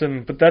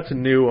Wilson, but that's a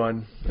new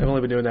one. I've only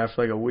been doing that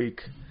for like a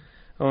week.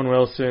 Owen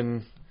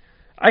Wilson.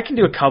 I can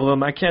do a couple of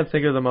them. I can't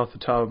think of them off the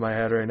top of my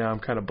head right now. I'm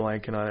kind of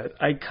blanking on it.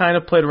 I kind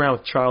of played around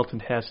with Charlton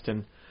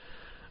Heston,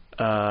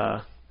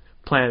 Planet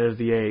of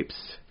the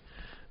Apes.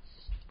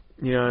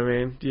 You know what I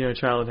mean? Do you know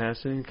Charlton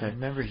Heston? Okay. I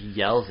remember he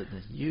yells at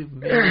this. You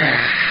kind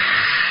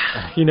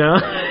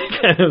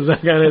of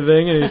that kind of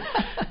thing. And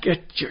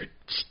get your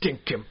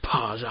stinking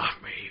paws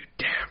off me, you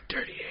damn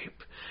dirty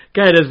ape.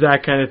 Guy does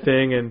that kind of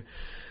thing, and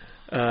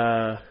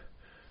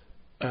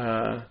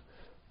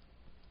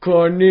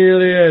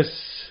Cornelius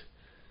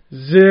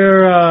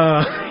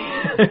Zera.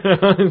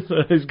 So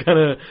he's kind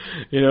of,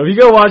 if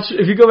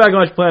you go back and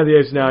watch Planet of the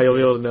Apes now, you'll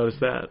be able to notice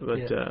that.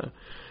 But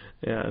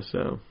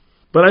so,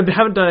 but I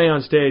haven't done any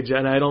on stage,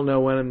 and I don't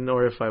know when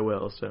or if I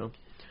will. So,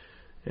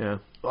 yeah.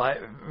 Well, I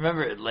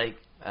remember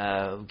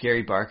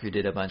Gary Barker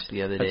did a bunch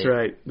the other day. That's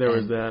right. There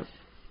was that.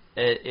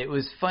 It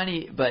was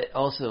funny, but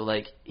also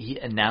like he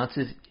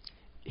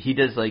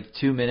does like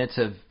 2 minutes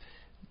of.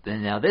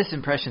 Now this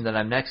impression that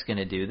I'm next going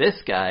to do, this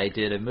guy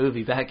did a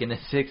movie back in the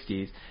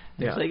 60s.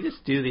 It's like,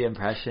 just do the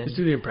impression. Just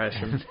do the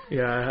impression.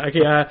 Yeah. Okay.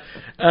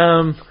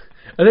 I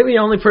think the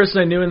only person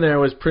I knew in there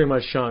was pretty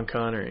much Sean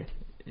Connery.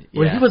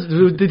 When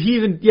did he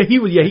even? Yeah, he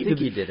would. Yeah, he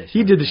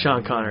did the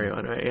Sean Connery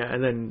one, right? Yeah,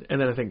 and then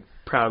I think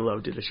Proud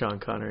Love did the Sean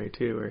Connery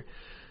too,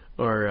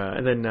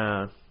 and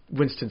then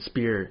Winston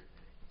Spear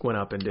went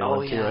up and did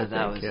one too. I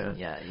think.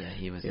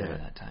 He was there at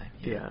that time.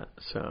 Yeah.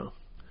 So.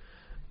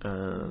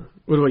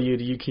 What about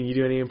you? Can you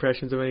do any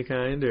impressions of any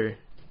kind, or?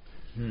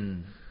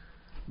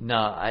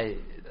 No,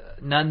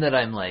 none that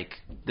I'm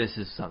like, this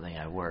is something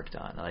I worked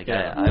on. Like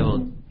I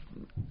will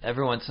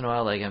every once in a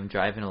while, like I'm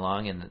driving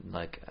along in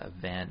like a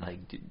van, like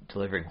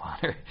delivering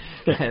water,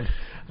 and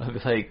I'll be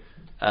like,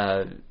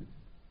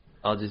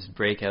 I'll just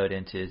break out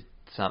into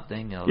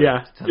something.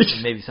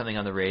 Maybe something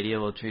on the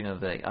will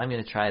be like, I'm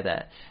gonna try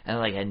that, and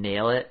like I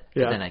nail it,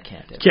 but then I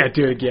can't do it. Can't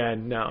do it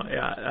again. No,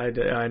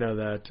 I know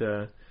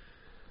that.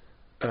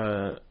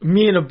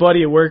 Me and a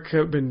buddy at work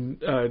have been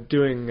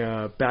doing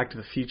Back to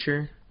the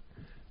Future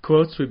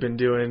quotes. We've been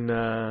doing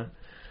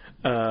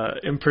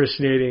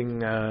impersonating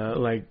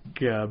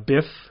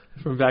Biff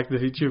from Back to the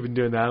Future. I've been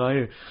doing that.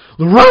 Like,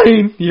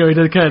 Lorraine! You know, he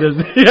does kind of,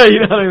 yeah,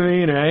 you know what I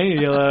mean, right?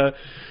 He'll,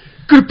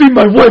 could it be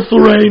my wife,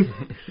 Lorraine?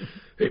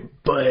 Hey,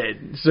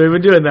 bud. So we've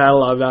been doing that a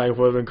lot back and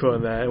forth. We've been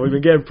quoting that. And we've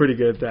been getting pretty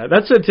good at that.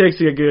 That's what it takes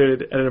to get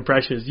good at an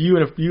impression is you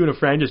and a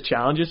friend just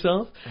challenge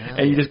yourself,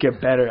 and you just get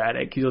better at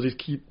it because you'll just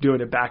keep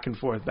doing it back and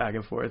forth,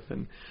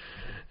 and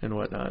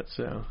whatnot.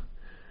 So,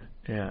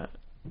 yeah.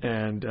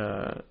 And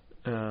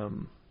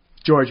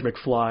George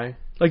McFly.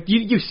 Like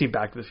you've seen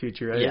Back to the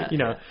Future, right? Yeah. You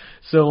know.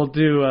 So we'll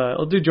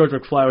do George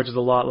McFly, which is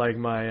a lot like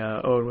my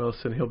Owen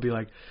Wilson. He'll be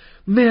like,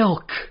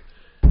 milk,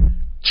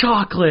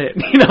 chocolate.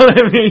 You know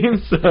what I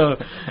mean? So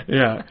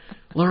yeah,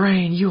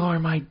 Lorraine, you are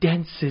my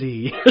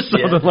density, or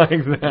something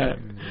like that.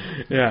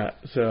 Yeah.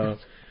 So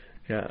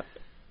yeah.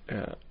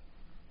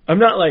 I'm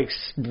not like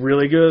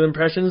really good at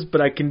impressions, but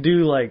I can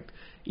do like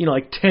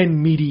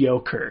 10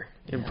 mediocre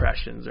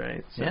impressions,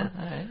 right? So yeah,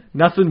 all right.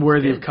 Nothing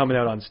worthy of coming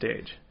out on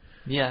stage.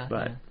 Yeah.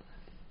 But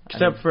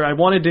except for I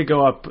wanted to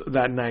go up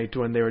that night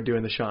when they were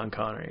doing the Sean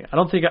Connery. I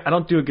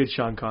don't do a good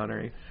Sean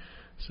Connery,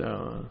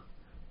 so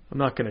I'm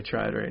not going to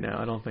try it right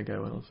now. I don't think I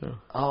will. So.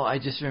 Oh, I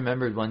just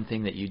remembered one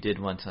thing that you did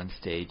once on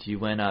stage. You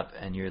went up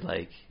and you're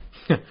like,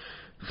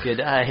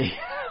 "Good eye."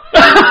 Oh,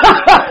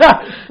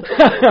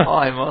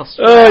 I'm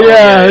Australian. Oh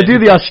yeah, I do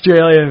the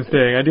Australian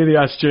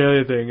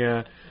thing.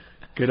 Yeah.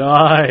 Good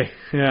eye.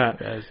 Yeah.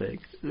 I was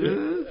like, I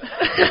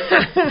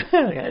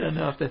don't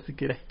know if that's a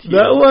good idea.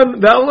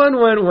 That one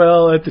went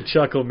well at the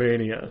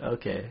Chucklemania.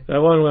 Okay.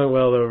 That one went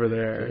well over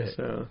there. Right.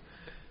 So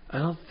I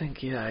don't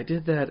think. Yeah, I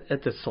did that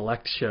at the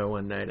Select show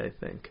one night. I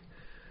think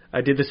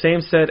I did the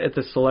same set at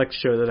the Select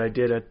show that I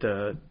did at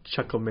the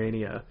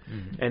Chucklemania,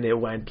 and it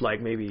went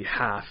like maybe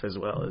half as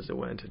well as it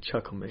went at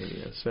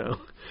Chucklemania. So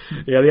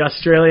yeah, the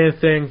Australian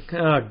thing.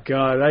 Oh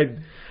God,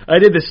 I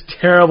did this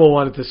terrible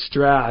one at the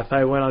Strath.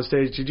 I went on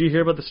stage. Did you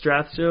hear about the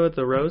Strath show at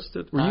the roast?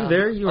 Were you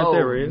there? You weren't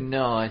there, were you?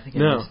 No, I think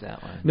I missed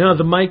that one. No,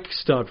 the mic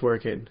stopped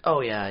working.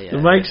 Oh yeah. The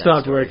mic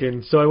stopped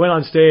working, so I went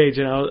on stage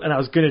and I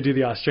was going to do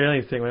the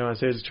Australian thing. I went on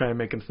stage to try and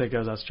make him think I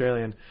was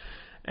Australian,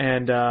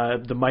 and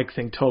the mic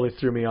thing totally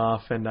threw me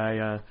off. And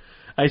I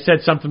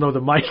said something over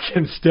the mic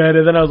instead,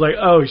 and then I was like,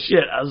 oh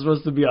shit, I was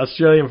supposed to be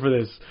Australian for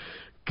this.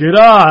 Good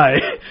eye,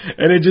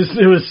 and it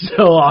was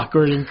so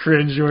awkward and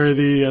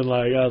cringeworthy, and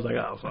like I was like,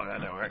 oh fuck, that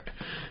didn't work.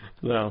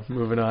 So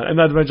moving on, and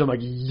not to mention I'm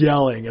like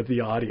yelling at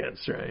the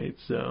audience, right?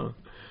 So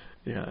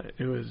yeah,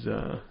 it was.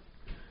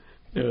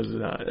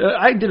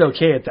 I did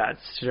okay at that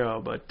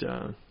show, but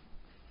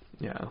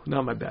yeah,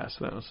 not my best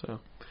though.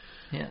 So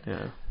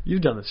yeah,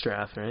 you've done the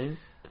Strath, right?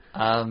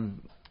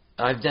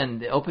 I've done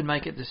the open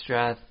mic at the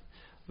Strath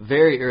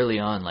very early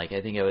on. Like I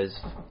think I was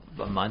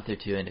a month or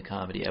two into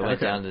comedy. I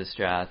went down to the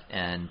Strath,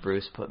 and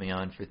Bruce put me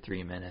on for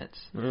 3 minutes.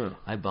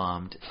 I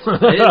bombed.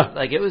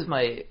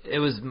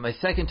 It was my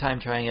second time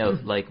trying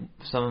out like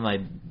some of my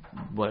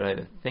what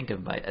I think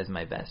of as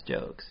my best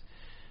jokes.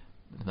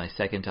 It was my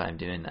second time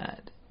doing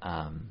that.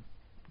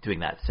 Doing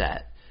that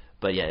set,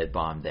 but yeah, it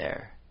bombed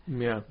there.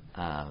 Yeah.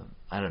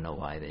 I don't know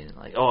why they didn't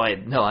like. Oh, I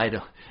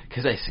don't,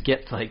 because I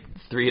skipped like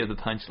 3 of the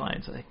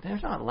punchlines. Like they're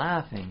not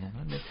laughing.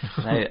 And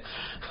I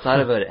thought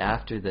about it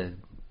after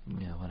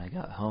when I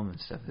got home and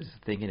stuff. I was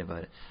thinking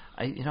about it.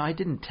 I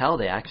didn't tell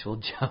the actual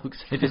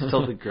jokes. I just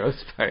told the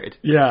gross part.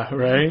 Yeah,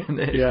 right.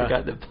 And I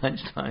forgot the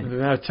punchline.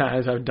 There are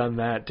times I've done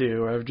that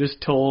too, where I've just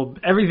told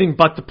everything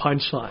but the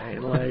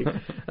punchline. Like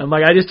I'm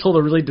like, I just told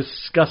a really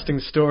disgusting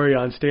story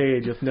on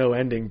stage with no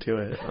ending to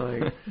it.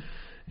 Like,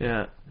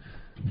 yeah,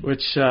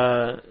 which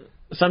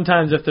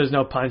sometimes if there's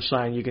no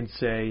punchline, you can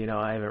say,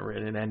 I haven't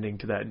written an ending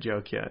to that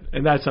joke yet,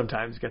 and that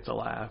sometimes gets a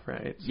laugh,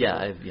 right? So,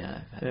 I've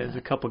had there's that.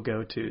 a couple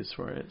go-tos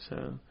for it.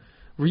 So,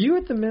 were you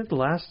at the Mint the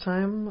last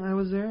time I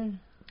was there?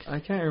 I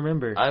can't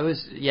remember.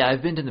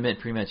 I've been to the Mint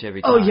pretty much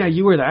every time. Oh yeah,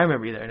 you were there. I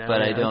remember you there now.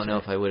 But yeah, I don't know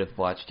if I would have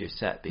watched your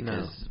set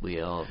because we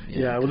all.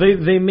 Yeah, well,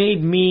 they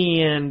made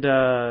me and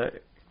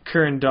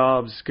Curran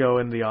Dobbs go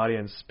in the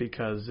audience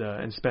because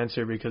and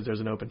Spencer because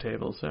there's an open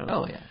table. So.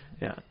 Oh yeah.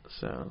 Yeah.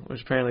 So,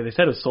 which apparently they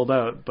said it was sold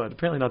out, but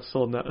apparently not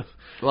sold enough.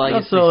 Well, I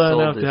guess sold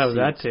sold enough the to have seats,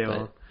 that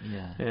table.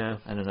 Yeah.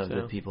 I don't know if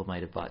the people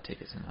might have bought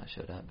tickets and not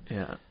showed up.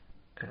 Yeah.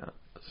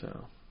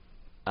 So.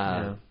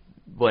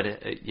 What?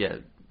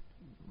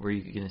 Were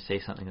you going to say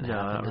something that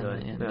happened? Not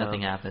really.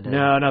 Nothing happened.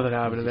 No, nothing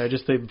happened in there.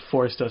 Just they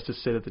forced us to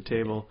sit at the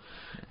table.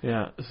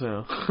 Yeah.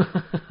 So.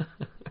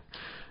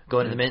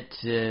 Going to the Mint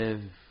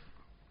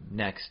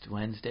next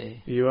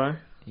Wednesday. You are?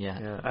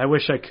 Yeah. I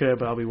wish I could,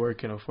 but I'll be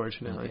working,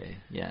 unfortunately. Okay.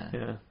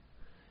 Yeah.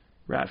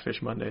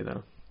 Ratfish Monday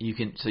though. You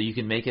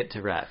can make it to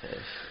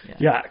Ratfish.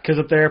 Yeah, because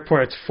at the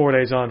airport it's 4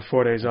 days on,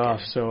 4 days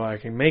off, so I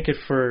can make it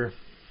for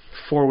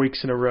 4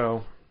 weeks in a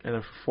row, and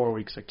then for 4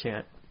 weeks I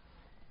can't.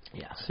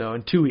 Yeah. So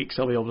in 2 weeks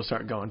I'll be able to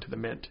start going to the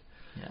Mint.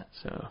 Yeah.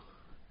 So,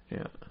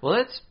 yeah. Well,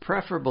 that's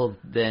preferable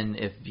than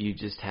if you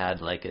just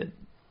had like the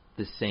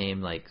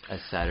same like a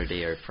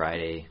Saturday or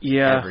Friday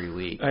every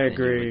week. I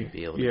agree. You wouldn't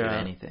be able to do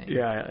anything.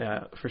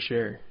 Yeah, for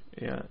sure.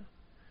 Yeah.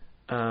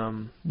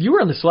 You were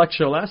on the Select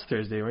show last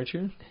Thursday, weren't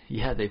you?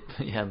 Yeah,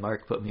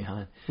 Mark put me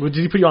on. Well,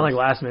 did he put you on like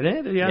last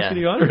minute? Did he ask you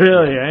to go on?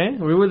 Really, eh?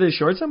 Were they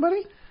short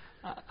somebody?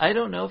 I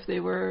don't know if they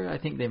were. I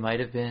think they might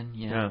have been.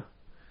 Yeah.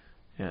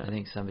 I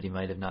think somebody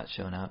might have not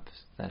shown up.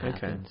 That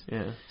happens.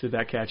 Yeah. Did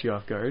that catch you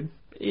off guard?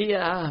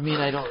 Yeah. I mean,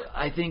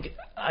 I think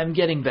I'm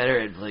getting better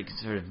at like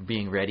sort of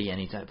being ready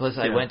anytime. Plus,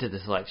 I went to the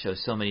select show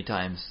so many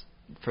times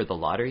for the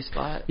lottery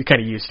spot. You're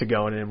kind of used to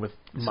going in with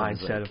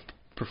mindset like, of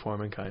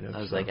performing, kind of.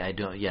 I was like, I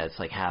don't. Yeah, it's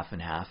like half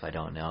and half. I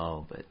don't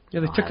know, but yeah,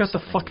 they took out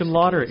the fucking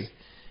lottery.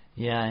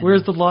 Yeah.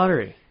 Where's the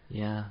lottery?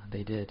 Yeah,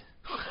 they did.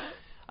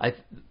 I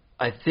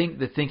think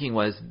the thinking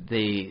was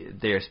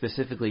they're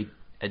specifically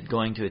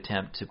going to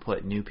attempt to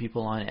put new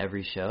people on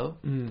every show,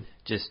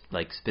 just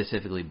like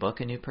specifically book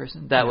a new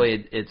person. That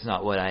way, it's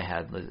not what I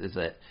had. Is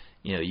that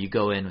you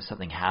go in with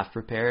something half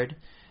prepared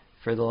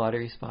for the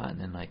lottery spot, and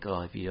then like,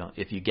 oh,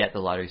 if you get the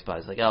lottery spot,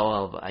 it's like,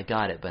 oh well, I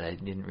got it, but I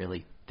didn't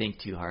really think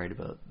too hard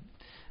about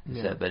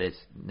that. But it's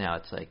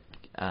like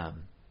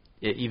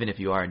even if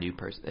you are a new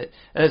person,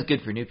 that's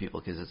good for new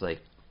people because it's like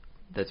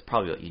that's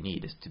probably what you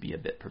need is to be a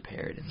bit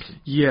prepared. And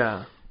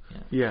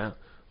Yeah.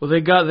 Well,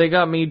 they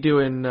got me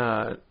doing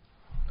the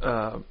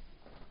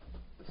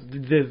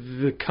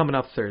coming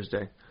up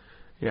Thursday.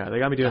 Yeah, they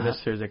got me doing this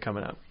Thursday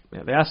coming up.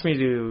 Yeah, they asked me to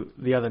do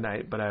the other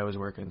night, but I was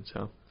working,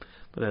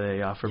 but then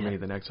they offered me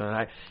the next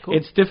one. Cool.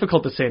 It's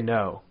difficult to say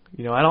no.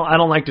 I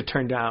don't like to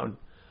turn down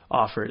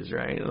offers,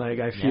 right? Like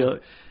I feel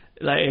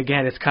like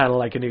again, it's kind of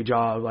like a new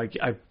job. Like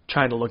I'm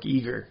trying to look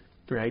eager,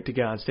 right, to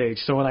get on stage.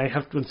 So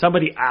when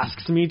somebody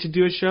asks me to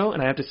do a show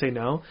and I have to say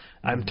no,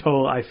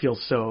 I feel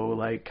so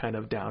like kind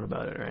of down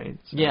about it, right?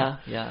 So,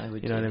 I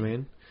would. You know what I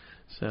mean?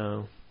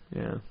 So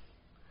yeah.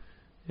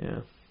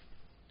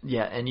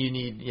 Yeah, and you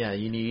need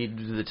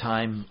the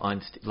time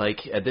on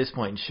like at this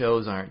point,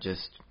 shows aren't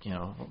just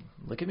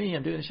look at me,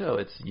 I'm doing a show.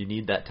 It's you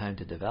need that time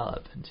to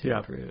develop and to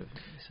improve.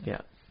 So.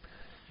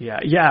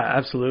 Yeah,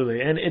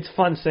 absolutely. And it's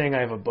fun saying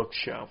I have a booked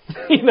show.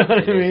 You know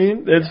what I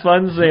mean? It's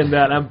fun saying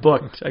that I'm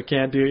booked. I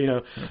can't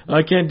do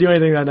I can't do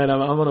anything that night.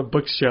 I'm on a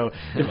booked show.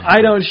 If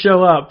I don't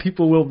show up,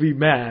 people will be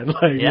mad.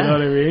 Like you know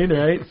what I mean,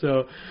 right?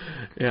 So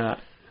yeah.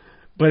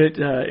 But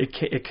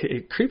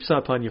it creeps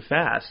up on you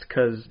fast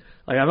because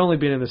like I've only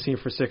been in the scene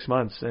for 6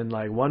 months, and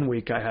like 1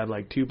 week I had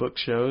like 2 booked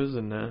shows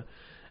and the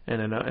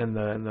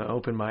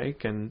open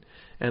mic, and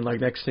like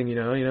next thing you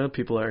know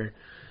people are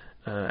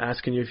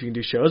asking you if you can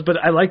do shows. But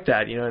I like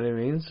that, you know what I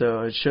mean?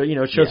 So it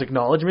shows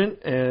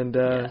acknowledgement, and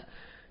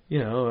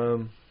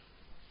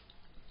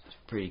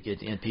pretty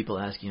good, and people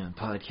asking you on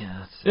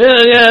podcasts.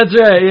 Yeah, that's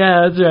right.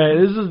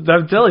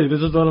 I'm telling you, this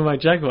is one of my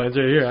checkpoints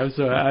right here.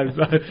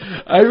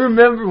 I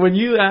remember when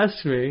you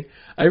asked me.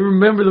 I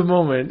remember the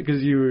moment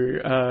because you were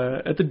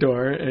at the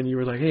door and you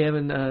were like, "Hey,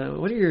 Evan,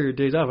 what are your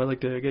days off? I'd like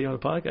to get you on a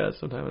podcast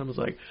sometime." And I was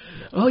like,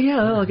 "Oh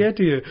yeah, I'll get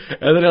to you."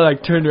 And then I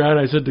like turned around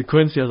and I said to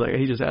Quincy, I was like,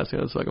 "He just asked me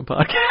on this fucking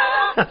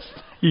podcast."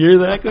 You hear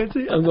that,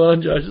 Quincy? I'm going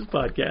on Josh's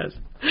podcast.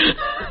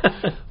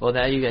 Well,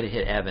 now you got to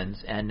hit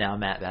Evans, and now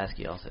Matt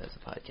Baskey also has a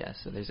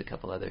podcast. So there's a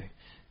couple other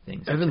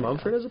things. Evan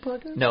Mumford has a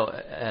podcast? No.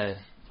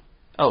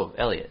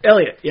 Elliot.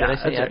 Elliot, yeah. Did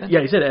I say Evan? Right.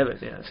 Yeah, you said Evan,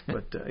 yeah.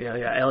 But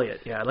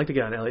Elliot. Yeah, I'd like to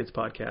get on Elliot's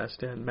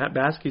podcast and Matt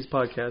Baskey's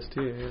podcast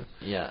too.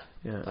 Yeah.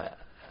 But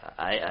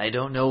I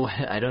don't know.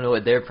 I don't know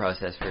what their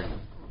process for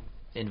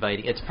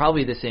inviting. It's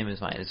probably the same as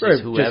mine. It's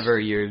just whoever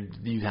you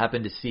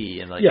happen to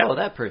see and like, oh,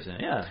 that person,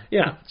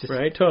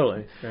 right,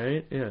 totally,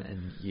 right, yeah.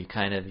 And you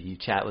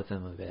chat with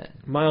them a bit.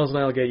 Miles and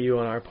I will get you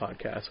on our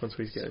podcast once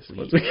we get.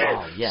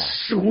 Oh yeah,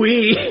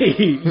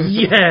 sweet,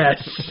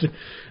 yes.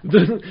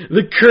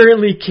 The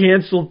currently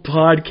canceled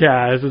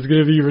podcast is going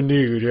to be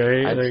renewed,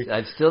 right?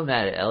 I'm still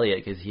mad at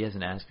Elliot because he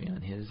hasn't asked me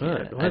on his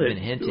yet. I've been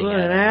hinting what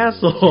at an him.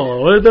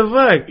 Asshole! What the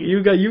fuck?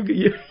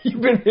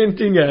 You've been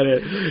hinting at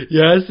it.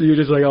 Yes, you're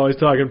just like always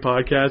talking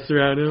podcasts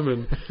around him,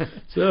 and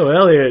so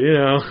Elliot,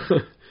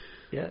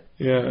 Yeah,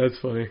 that's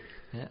funny.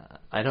 Yeah,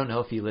 I don't know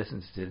if he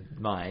listens to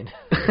mine.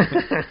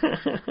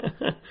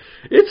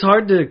 It's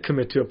hard to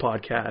commit to a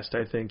podcast,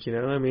 I think.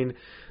 I mean,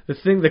 the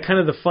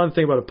fun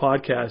thing about a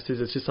podcast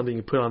is it's just something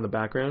you put on the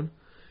background.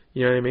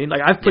 You know what I mean?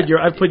 Like I've put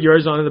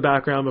yours on in the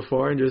background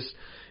before, and just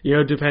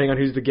depending on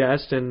who's the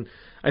guest, and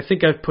I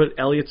think I've put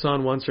Elliot's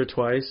on once or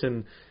twice,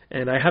 and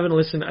I haven't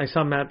listened. I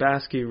saw Matt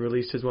Baskey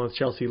released his one with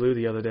Chelsea Lou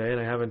the other day, and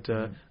I haven't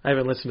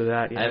listened to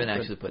that yet. I haven't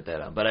actually put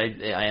that on, but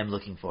I am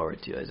looking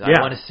forward to it.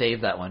 I want to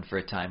save that one for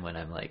a time when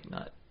I'm like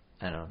not.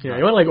 I don't know. Yeah,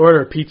 you want to like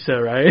order a pizza,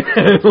 right?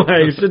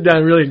 Like sit down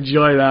and really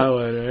enjoy that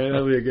one, right?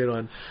 That'll be a good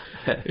one.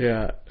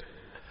 Yeah.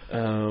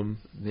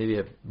 Maybe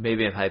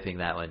I'm hyping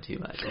that one too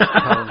much.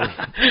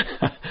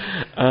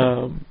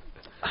 How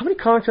many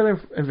comics are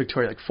there in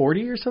Victoria? Like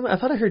 40 or something? I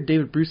thought I heard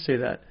David Bruce say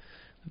that.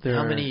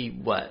 How many?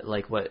 What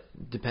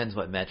depends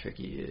what metric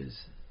you use.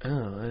 Oh,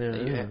 I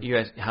don't know. You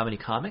ask how many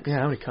comics? Yeah,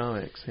 how many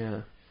comics?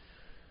 Yeah.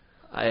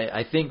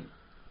 I think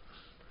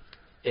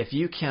if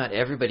you count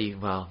everybody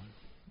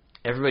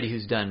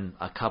who's done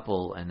a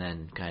couple and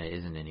then kind of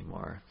isn't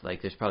anymore,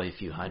 like there's probably a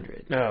few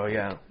hundred. Oh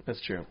yeah,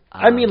 that's true.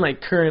 I mean,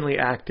 like currently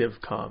active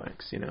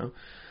comics.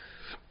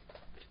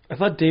 I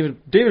thought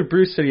David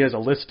Bruce said he has a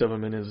list of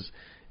them in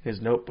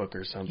his notebook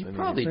or something. He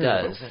probably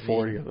There's does. about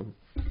 40 of them.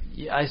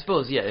 Yeah, I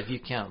suppose. Yeah, if you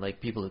count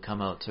like people who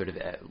come out sort of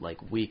like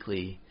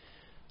weekly,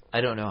 I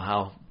don't know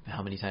how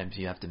many times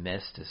you have to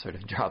miss to sort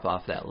of drop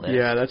off that list.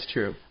 Yeah, that's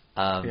true.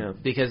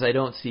 Because I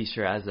don't see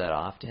Shiraz that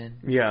often.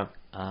 Yeah.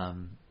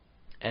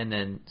 And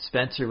then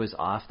Spencer was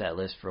off that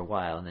list for a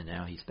while, and then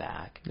now he's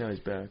back. Now he's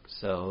back.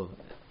 So,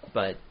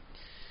 but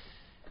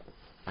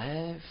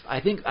I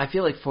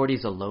feel like 40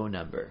 is a low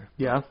number.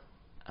 Yeah.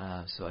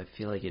 So I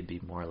feel like it'd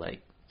be more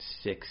like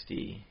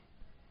 60.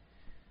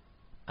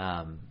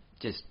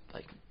 Just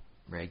like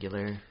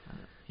regular.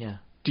 Yeah.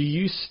 Do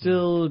you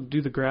still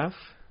do the graph?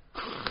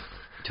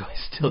 Do I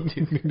still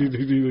do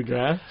the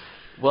graph?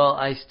 Well,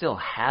 I still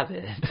have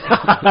it.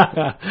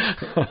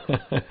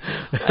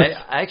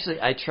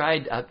 I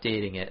tried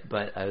updating it,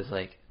 but I was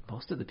like,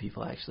 most of the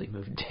people actually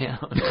moved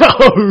down.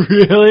 Oh,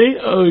 really?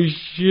 Oh,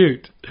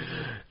 shoot.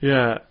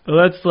 Yeah. Well,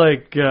 that's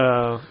like,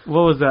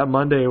 what was that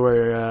Monday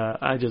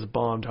where I just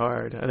bombed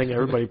hard? I think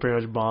everybody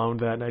pretty much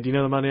bombed that night. Do you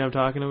know the Monday I'm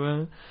talking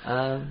about?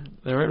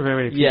 There weren't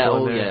very many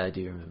people in there. Yeah, I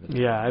do remember that.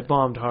 Yeah, I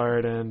bombed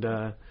hard, and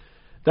that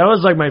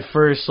was like my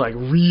first like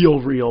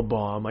real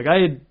bomb. Like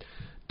I had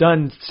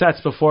done sets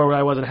before where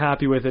I wasn't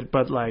happy with it,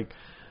 but like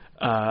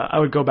I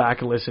would go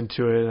back and listen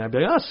to it, and I'd be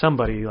like, oh,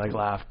 somebody like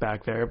laughed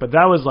back there. But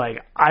that was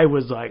like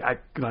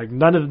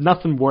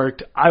nothing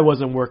worked. I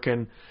wasn't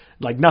working.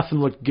 Like nothing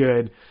looked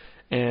good,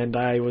 and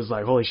I was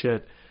like, holy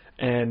shit.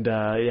 And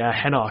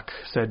Henok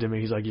said to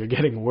me, he's like, you're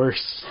getting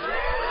worse.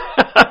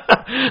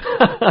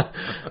 I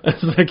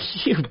was like,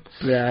 you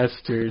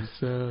bastard.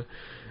 So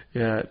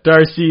yeah,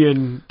 Darcy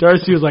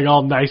was like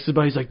all nice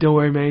about it. He's like, don't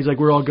worry, man. He's like,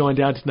 we're all going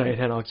down tonight.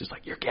 And Henok's just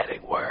like, you're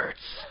getting worse.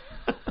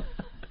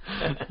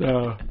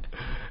 So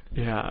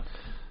yeah.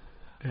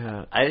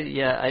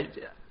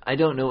 I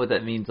don't know what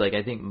that means. Like,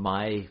 I think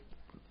my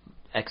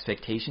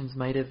expectations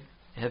might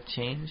have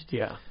changed.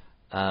 Yeah.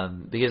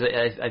 Because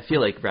I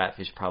feel like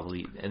Ratfish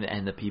probably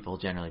and the people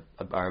generally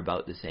are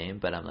about the same,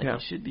 but I'm like, you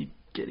should be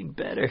getting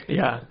better.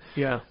 Yeah.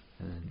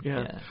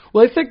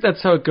 Well, I think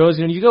that's how it goes.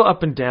 You know, you go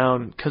up and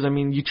down because, I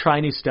mean, you try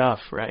new stuff,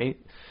 right?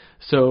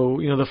 So,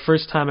 you know, the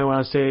first time I went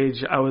on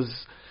stage,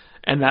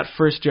 and that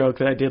first joke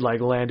that I did,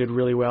 like, landed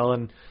really well,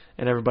 and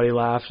everybody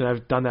laughed, and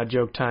I've done that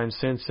joke times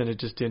since, and it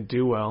just didn't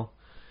do well.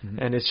 Mm-hmm.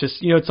 And it's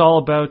just, you know, it's all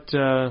about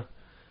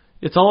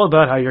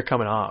how you're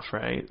coming off,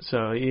 right? So,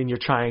 and you're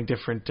trying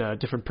different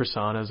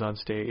personas on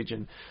stage,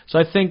 and so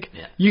I think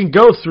you can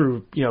go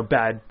through, you know,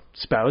 bad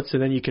spouts,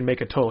 and then you can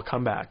make a total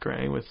comeback,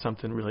 right, with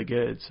something really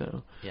good.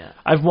 So,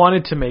 I've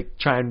wanted to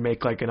try and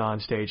make like an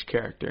on-stage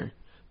character,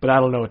 but I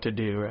don't know what to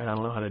do, right? I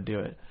don't know how to do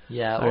it.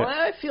 Yeah, well,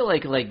 I feel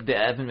like the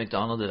Evan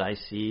McDonald that I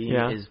see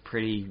is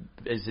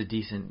a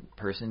decent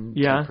person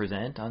to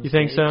present on stage. You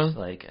think so?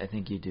 Like, I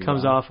think you do.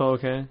 Comes off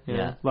okay.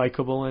 Yeah.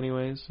 Likeable,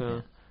 anyways. So.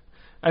 Yeah.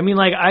 I mean,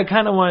 like, I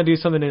kind of want to do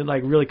something that,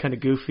 like, really kind of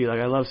goofy. Like,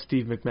 I love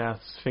Steve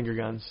McMath's Finger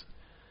Guns.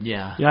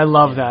 Yeah. I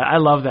love that. I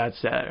love that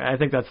set. I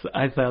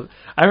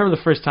remember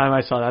the first time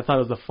I saw that, I thought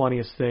it was the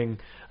funniest thing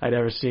I'd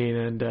ever seen,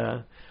 and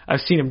I've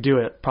seen him do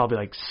it probably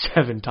like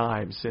 7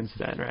 times since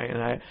then, right?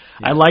 And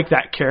I like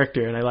that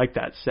character, and I like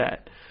that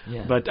set.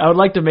 Yeah. But I would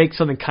like to make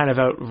something kind of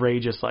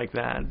outrageous like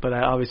that, but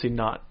I obviously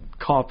not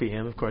copy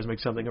him, of course, make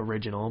something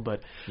original,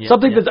 but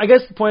something that's, I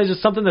guess the point is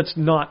just something that's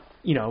not,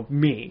 you know,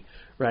 me,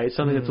 right?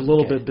 Something that's a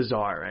little bit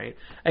bizarre, right?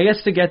 I guess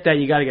to get that,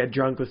 you got to get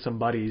drunk with some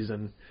buddies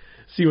and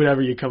see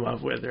whatever you come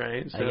up with,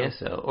 right? So. I guess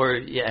so. Or,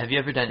 have you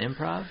ever done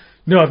improv?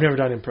 No, I've never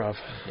done improv.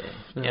 Okay.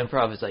 No.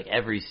 Improv is like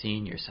every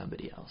scene you're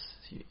somebody else.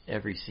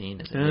 Every scene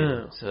is a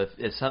new. So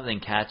if something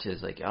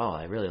catches, like, oh,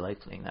 I really like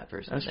playing that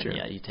person, that's then true.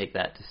 You take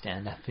that to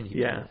stand up and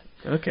you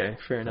Okay,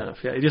 fair enough.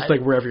 Yeah, just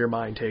like wherever your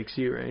mind takes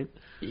you, right?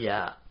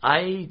 Yeah,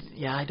 I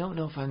don't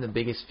know if I'm the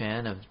biggest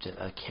fan of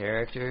a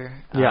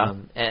character. Yeah.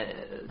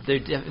 There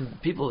are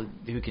people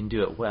who can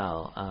do it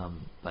well,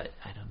 but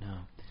I don't know.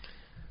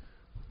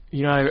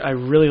 You know, I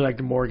really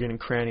liked Morgan and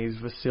Cranny's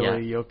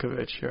Vasily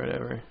Yokovich or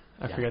whatever.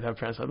 I forget how to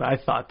pronounce it, but I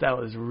thought that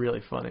was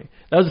really funny.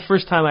 That was the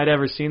first time I'd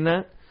ever seen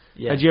that.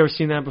 Yeah. Had you ever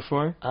seen that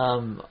before?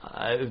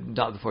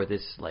 Not before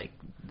this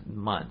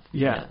month.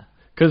 Yeah.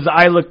 Because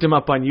I looked him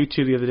up on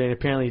YouTube the other day, and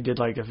apparently he did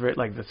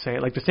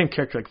the same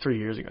character like 3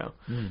 years ago.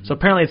 Mm-hmm. So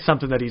apparently it's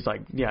something that he's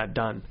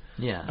done.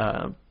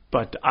 Yeah.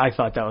 But I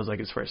thought that was like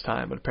his first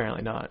time, but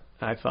apparently not.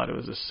 I thought it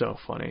was just so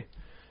funny.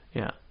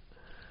 Yeah.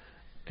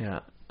 Yeah.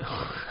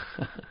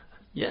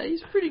 Yeah,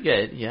 he's pretty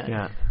good. Yeah.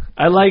 Yeah.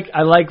 I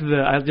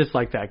just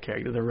like that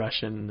character, the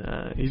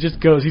Russian. He just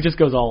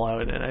goes all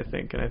out in it, I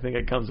think, and I think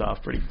it comes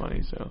off pretty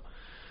funny. So,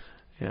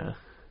 yeah.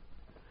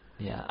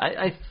 Yeah,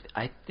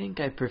 I think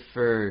I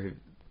prefer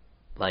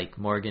like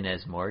Morgan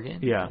as Morgan.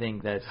 Yeah. I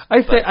think that's.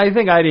 I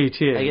think I do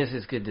too. I guess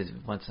it's good to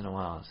once in a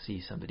while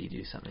see somebody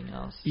do something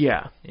else.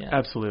 Yeah.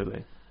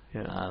 Absolutely.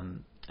 Yeah.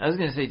 I was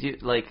gonna say,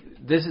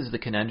 this is the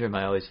conundrum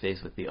I always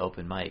face with the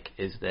open mic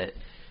is that.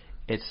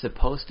 It's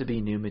supposed to be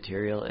new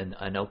material, and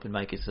an open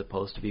mic is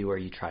supposed to be where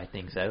you try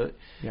things out.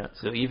 Yeah.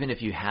 So even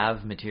if you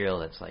have material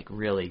that's like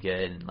really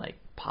good and like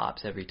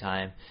pops every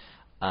time,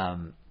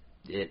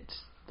 it's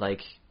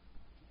like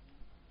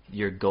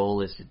your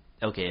goal is to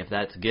okay, if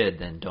that's good,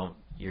 then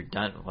you're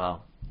done.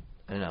 Well,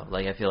 I don't know.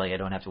 Like, I feel like I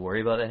don't have to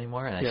worry about it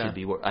anymore, and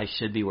I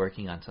should be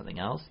working on something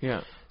else.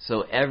 Yeah.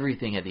 So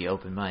everything at the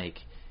open mic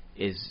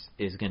is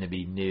going to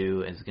be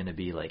new. Is going to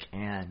be like,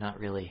 not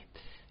really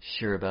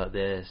sure about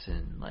this,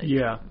 and like,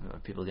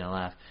 people are gonna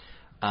laugh.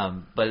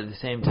 But at the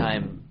same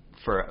time,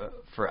 for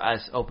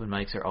us, open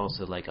mics are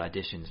also like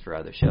auditions for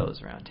other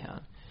shows around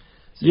town.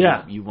 So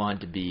you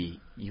want to be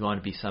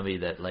somebody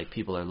that like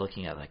people are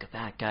looking at, like,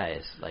 that guy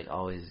is like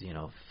always,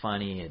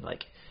 funny, and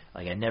like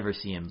I never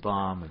see him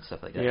bomb and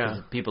stuff like that. Yeah.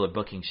 'Cause people are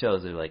booking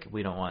shows. They're like,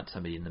 we don't want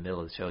somebody in the middle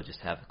of the show just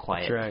to have a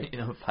quiet,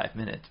 5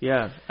 minutes.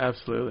 Yeah,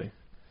 absolutely.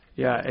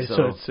 Yeah,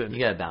 so you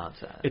gotta balance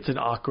that. It's an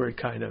awkward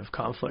kind of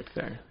conflict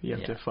there. You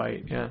have to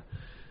fight. Yeah,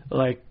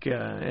 like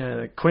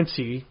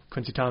Quincy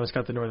Thomas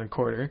got the Northern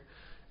Quarter,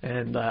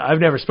 and I've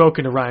never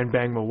spoken to Ryan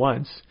Bangma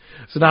once,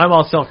 so now I'm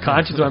all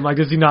self-conscious. I'm like,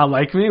 does he not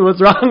like me? What's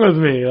wrong with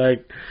me?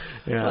 Like,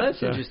 well,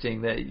 that's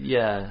interesting. That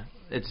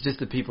it's just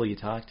the people you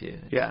talk to.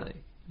 It's like,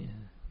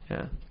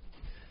 yeah.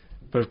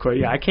 But of course,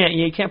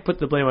 you can't put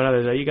the blame on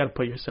others. You got to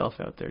put yourself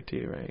out there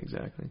too, right?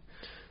 Exactly.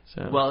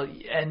 So. Well,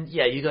 and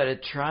you got to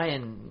try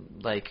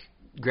and like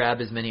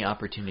grab as many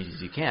opportunities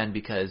as you can,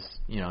 because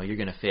you're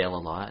going to fail a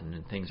lot,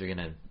 and things are going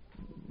to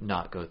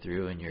not go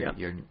through, and you're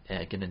going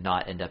to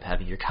not end up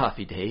having your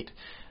coffee date.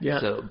 Yeah.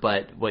 So,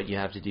 but what you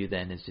have to do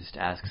then is just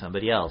ask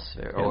somebody else,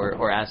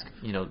 or ask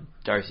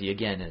Darcy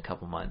again in a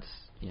couple months.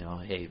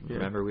 Hey,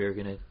 remember we were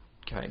going to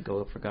try and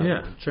go up for coffee?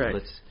 Yeah, that's right.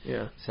 Let's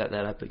set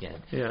that up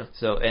again. Yeah.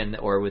 So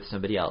or with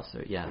somebody else.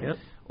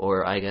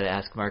 Or I got to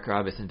ask Mark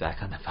Robinson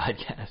back on the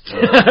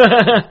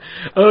podcast.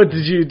 Oh,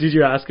 did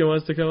you ask him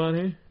once to come on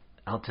here?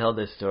 I'll tell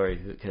this story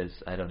because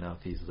I don't know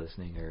if he's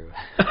listening or.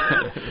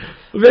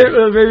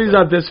 Maybe he's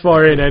not this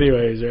far in,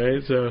 anyways,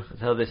 right? So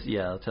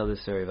I'll tell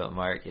this story about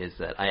Mark. Is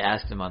that I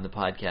asked him on the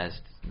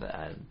podcast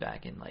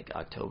back in like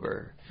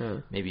October,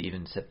 maybe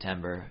even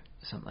September,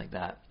 something like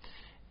that,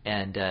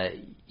 and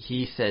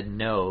he said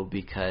no,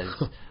 because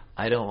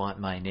I don't want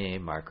my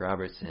name, Mark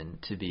Robertson,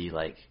 to be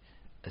like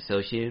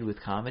associated with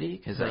comedy,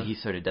 because he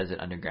sort of does it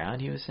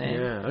underground, he was saying.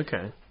 Yeah,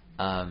 okay.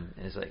 And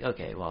it's like,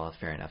 okay, well,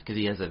 fair enough, because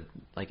he has a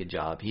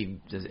job. He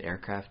does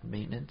aircraft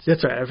maintenance.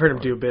 That's right. I've heard him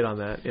do a bit on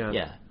that. Yeah.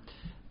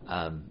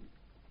 Yeah.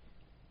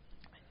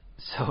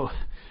 So,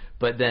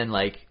 but then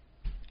like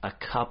a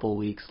couple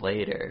weeks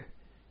later,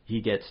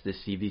 he gets the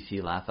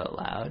CBC Laugh Out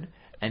Loud,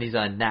 and he's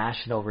on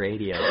national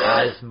radio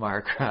as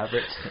Mark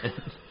Robertson.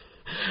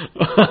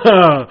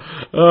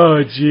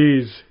 Oh,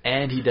 jeez.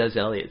 And he does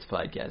Elliot's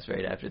podcast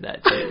right after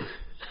that too.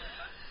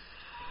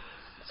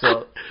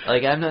 So,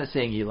 like, I'm not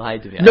saying he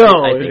lied to me.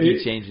 No, I think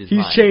he changed his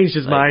mind. He's changed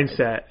his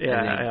mindset.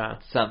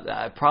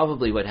 Yeah.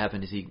 Probably what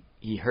happened is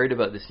he heard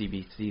about the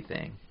CBC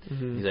thing.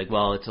 Mm-hmm. He's like,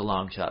 well, it's a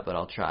long shot, but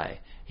I'll try.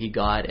 He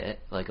got it,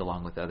 like,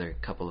 along with a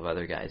couple of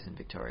other guys in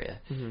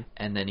Victoria. Mm-hmm.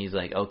 And then he's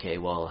like, okay,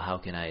 well, how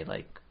can I,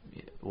 like,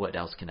 what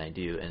else can I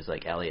do? And it's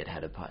like Elliot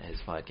had his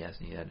podcast,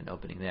 and he had an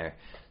opening there.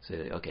 So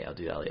he's like, okay, I'll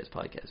do Elliot's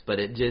podcast. But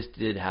it just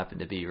did happen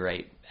to be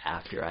right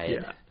after I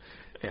had.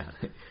 Yeah.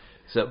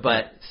 So,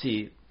 but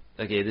see,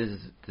 okay, this is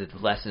the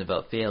lesson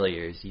about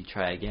failures. You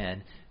try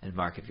again, and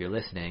Mark, if you're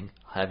listening,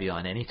 I'll have you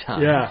on any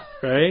time. Yeah,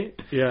 right?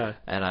 Yeah.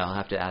 And I'll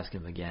have to ask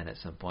him again at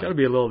some point. Got to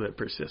be a little bit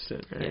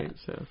persistent, right?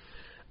 Yeah. So,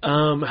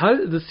 how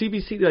the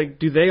CBC, like,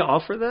 do they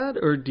offer that,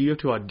 or do you have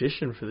to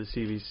audition for the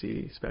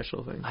CBC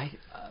special thing?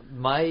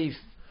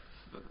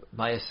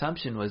 My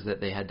assumption was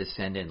that they had to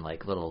send in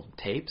like little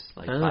tapes,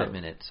 like 5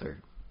 minutes or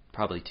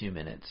probably 2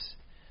 minutes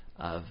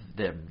of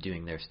them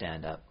doing their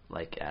stand-up,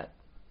 like at,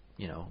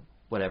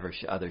 whatever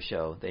other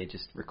show. They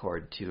just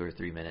record 2 or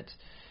 3 minutes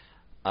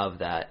of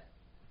that,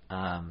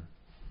 and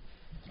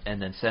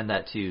then send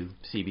that to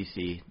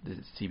CBC. The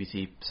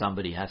CBC,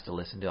 somebody has to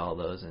listen to all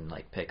those and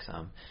like pick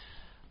some,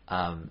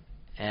 and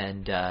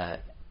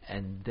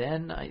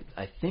then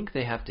I think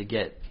they have to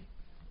get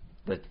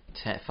the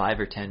 5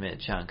 or 10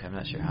 minute chunk. I'm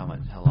not sure how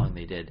long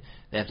they did.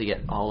 They have to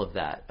get all of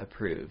that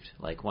approved.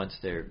 Like once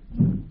they're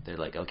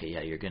like, okay,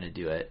 yeah, you're going to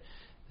do it,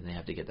 then they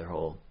have to get their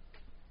whole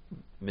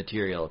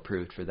material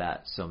approved for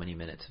that. So many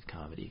minutes of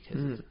comedy,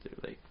 because they're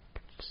like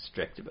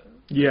strict about it.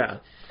 Yeah.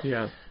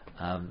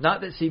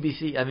 Not that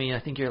CBC. I mean, I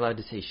think you're allowed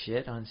to say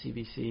shit on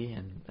CBC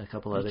and a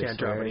couple other. You can't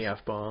swears. drop any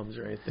F-bombs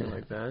or anything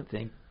like that.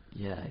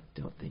 I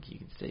don't think you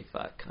can say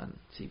fuck on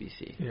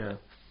CBC. Yeah.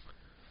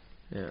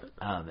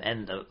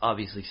 And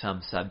obviously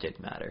some subject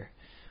matter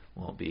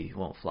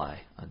won't fly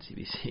on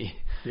CBC.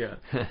 Yeah.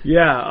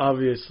 Yeah,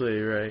 obviously,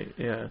 right.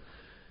 Yeah.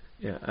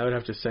 Yeah, I would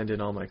have to send in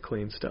all my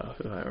clean stuff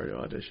if I were to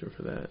audition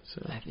for that.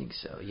 So I think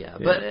so, yeah.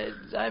 But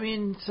I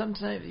mean,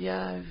 sometimes,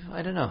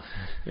 I don't know.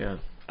 Yeah,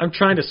 I'm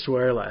trying to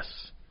swear less.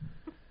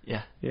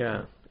 Yeah.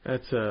 Yeah,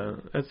 that's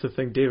the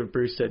thing David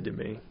Bruce said to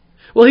me.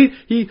 Well,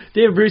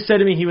 David Bruce said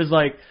to me, he was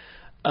like,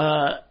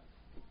 and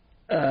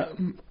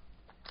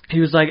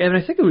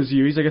I think it was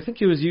you. He's like, I think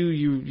it was you.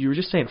 You were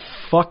just saying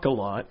fuck a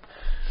lot,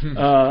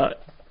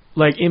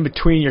 like in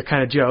between your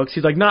kind of jokes.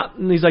 He's like, not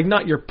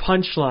your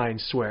punchline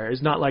swear.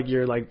 It's not like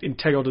you're like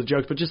integral to the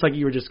jokes, but just like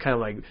you were just kind of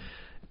like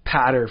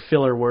patter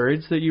filler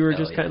words that you were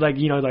just yeah. kind of like,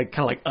 like kind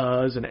of like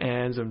uhs and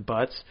ands and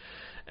buts.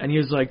 And he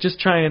was like, just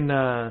try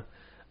and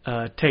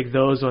take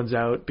those ones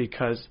out,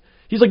 because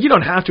he's like, you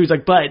don't have to. He's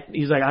like, but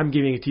he's like, I'm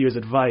giving it to you as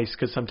advice,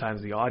 because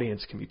sometimes the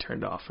audience can be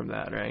turned off from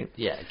that, right?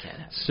 Yeah, it can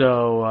happen.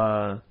 So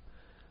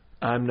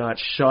I'm not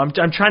sure. I'm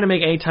trying to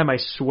make any time I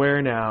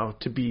swear now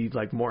to be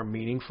like more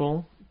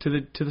meaningful to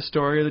the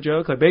story of the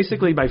joke. Like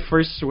basically my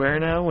first swear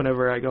now,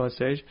 whenever I go on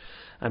stage,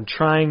 I'm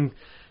trying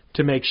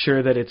to make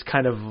sure that it's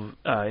kind of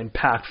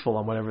impactful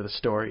on whatever the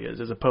story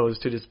is, as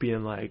opposed to just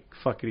being like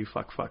fuckity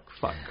fuck,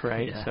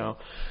 right? Yeah.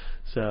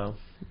 So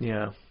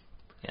yeah.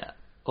 Yeah.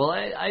 Well,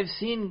 I've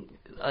seen,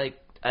 like,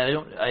 I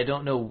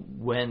don't know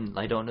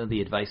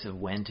the advice of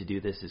when to do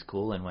this is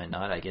cool and when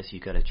not. I guess you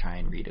got to try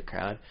and read a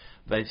crowd.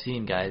 But I've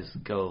seen guys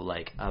go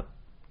like up,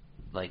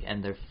 like,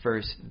 and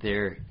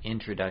their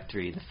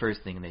introductory, the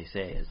first thing they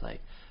say is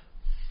like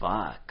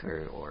fuck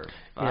or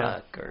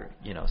fuck or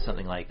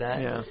something like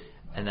that. Yeah.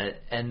 And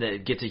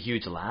that gets a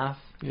huge laugh.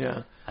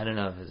 Yeah. I don't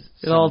know if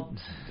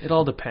it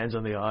all depends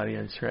on the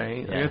audience,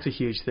 right? Yeah. Like, that's a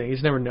huge thing. You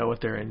just never know what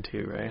they're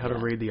into, right? How to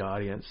read the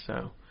audience.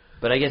 So.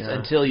 But I guess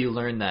until you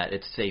learn that,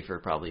 it's safer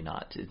probably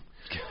not to.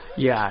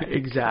 Yeah,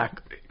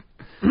 exactly.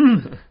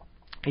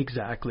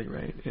 Exactly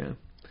right. Yeah.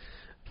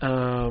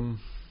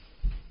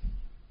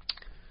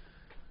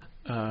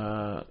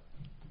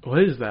 What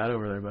is that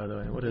over there, by the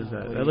way? What is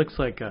that? That looks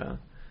like a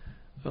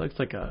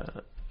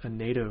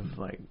native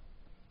like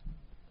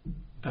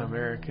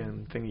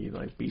American thing you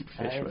like beat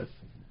fish with.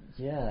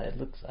 Yeah, it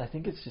looks. I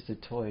think it's just a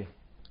toy.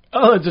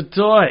 Oh, it's a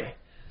toy.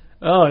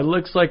 Oh, it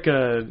looks like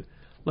a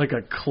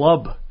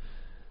club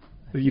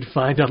that you'd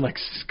find on like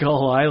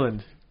Skull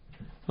Island.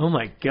 Oh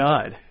my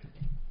god.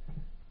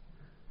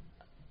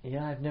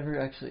 Yeah, I've never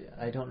actually.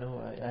 I don't know.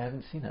 I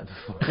haven't seen that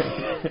before.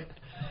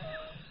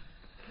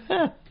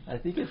 I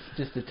think it's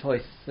just a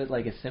toy,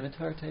 like a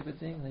scimitar type of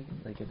thing.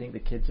 Like I think the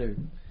kids are,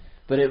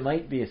 but it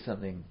might be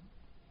something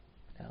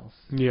else.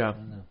 Yeah. I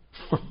don't know.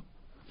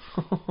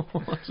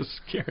 That's a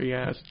scary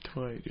ass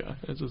toy, Josh.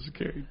 That's a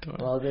scary toy.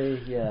 Well,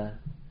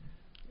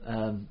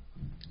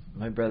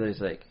 my brother's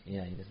like, he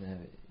doesn't have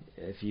it.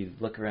 If you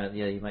look around,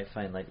 you might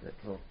find like that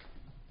little,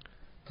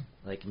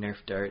 like Nerf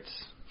darts.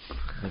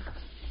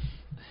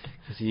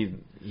 Because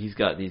he's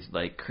got these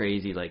like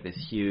crazy, like this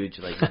huge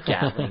like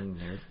Gatling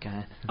Nerf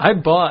gun. I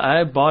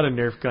bought a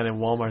Nerf gun in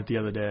Walmart the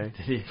other day.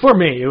 For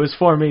me, it was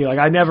for me. Like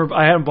I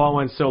hadn't bought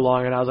one in so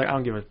long, and I was like, I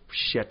don't give a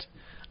shit.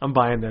 I'm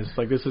buying this.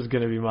 Like this is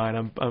gonna be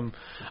mine. I'm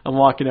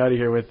walking out of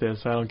here with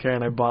this. I don't care.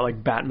 And I bought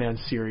like Batman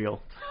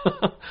cereal.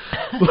 I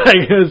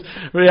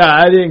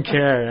didn't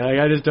care. Like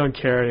I just don't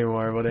care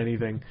anymore about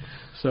anything.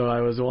 So I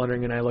was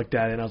wondering, and I looked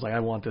at it, and I was like, I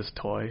want this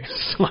toy.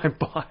 So I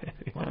bought it.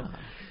 Wow.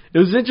 It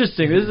was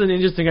interesting. This is an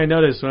interesting I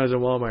noticed when I was at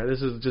Walmart.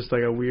 This is just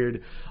like a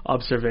weird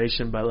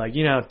observation, but like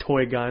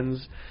toy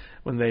guns,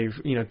 when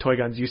toy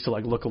guns used to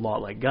like look a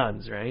lot like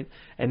guns, right?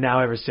 And now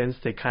ever since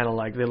they kind of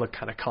like they look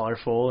kind of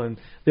colorful and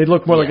they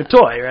look more like a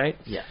toy, right?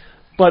 Yeah.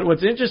 But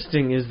what's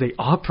interesting is they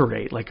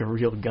operate like a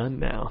real gun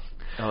now.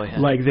 Oh yeah.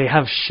 Like they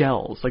have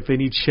shells. Like they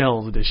need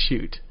shells to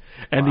shoot.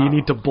 And you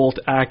need to bolt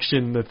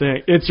action the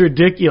thing. It's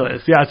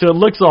ridiculous. Yeah, so it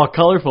looks all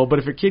colorful, but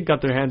if a kid got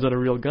their hands on a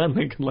real gun,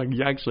 they can like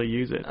actually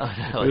use it. Oh,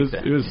 I like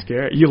that. It was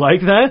scary. You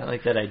like that? I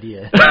like that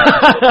idea.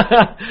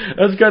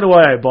 That's kind of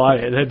why I bought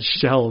it. It had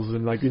shells,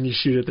 and like when you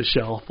shoot it, the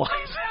shell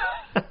flies.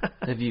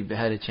 Have you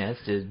had a chance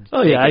to?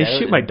 Oh yeah, I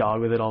shoot my dog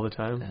with it all the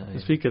time. Oh, yeah.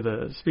 Speak of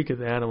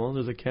the animal,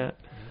 there's a cat.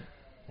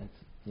 That's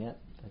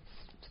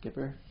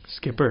Skipper.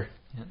 Skipper.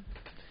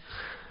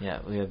 Yeah,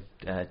 we have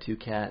 2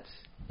 cats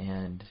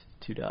and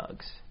 2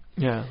 dogs.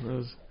 Yeah, that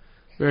was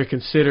very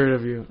considerate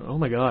of you. Oh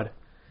my god.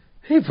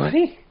 Hey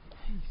buddy.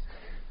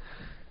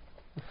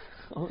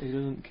 Oh, he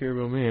doesn't care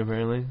about me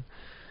apparently.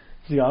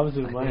 It's the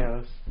opposite of my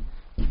house.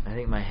 I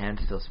think my hands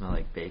still smell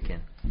like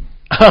bacon.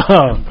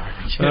 Oh.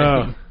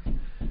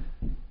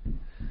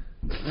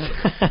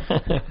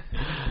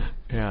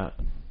 Yeah.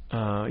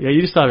 Yeah,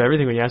 you just thought of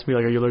everything when you asked me,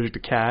 like, are you allergic to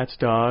cats,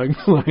 dogs?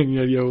 Like,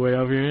 you're way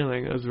up here.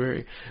 Like, that was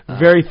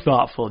very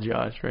thoughtful,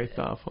 Josh. Very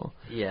thoughtful.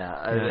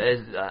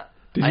 Yeah.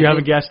 Did you have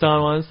a guest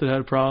on once that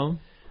had a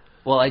problem?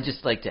 Well, I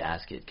just like to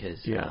ask it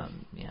because,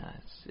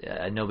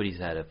 nobody's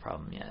had a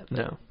problem yet.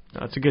 No,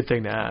 it's a good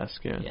thing to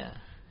ask.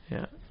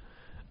 Yeah.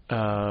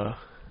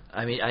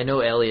 I mean, I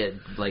know Elliot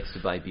likes to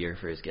buy beer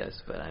for his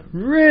guests, but I'm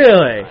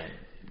really.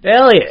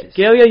 Elliot,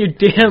 get me on your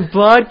damn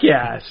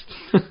podcast.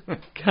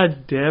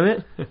 God damn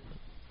it.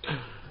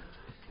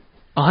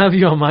 I'll have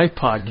you on my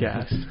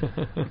podcast.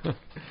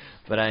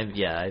 But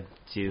I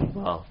do,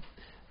 well,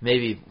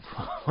 maybe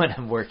when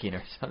I'm working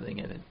or something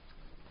and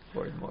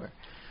afford more.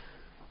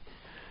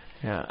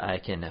 Yeah. I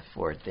can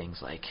afford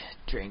things like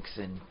drinks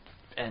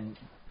and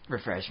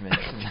refreshments.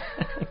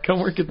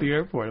 Come work at the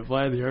airport.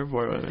 Fly to the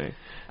airport with me.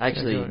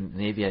 Actually,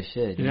 maybe I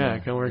should. Yeah,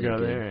 come work out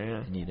there.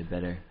 Yeah. I need a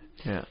better.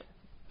 Yeah.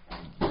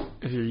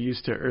 If you're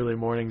used to early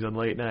mornings and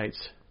late nights.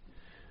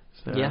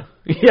 So. Yeah.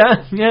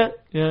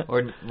 Yeah.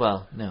 Or,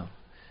 well, no.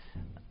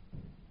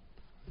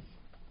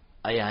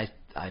 I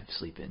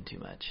sleep in too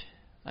much.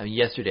 I mean,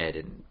 yesterday I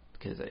didn't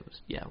because I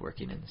was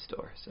working in the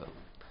store, so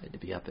I had to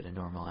be up at a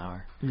normal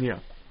hour. Yeah.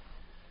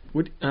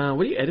 What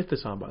do you edit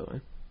this on, by the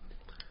way?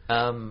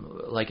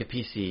 Like a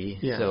PC,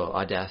 Yeah. so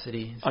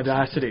Audacity.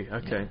 Audacity.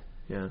 Okay.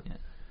 Yeah.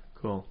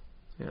 Cool.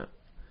 Yeah.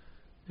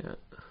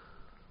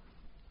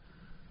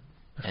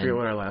 I forget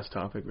what our last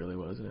topic really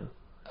was now.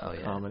 Oh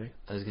yeah. Comedy.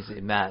 I was gonna say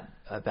Matt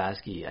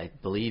Baskey. I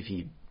believe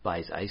he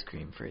buys ice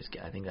cream for his.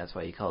 I think that's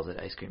why he calls it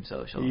Ice Cream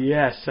Social.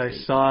 Yes, I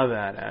saw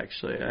that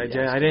actually. I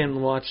didn't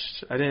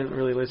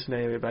really listen to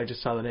any of it, but I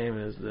just saw the name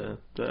as the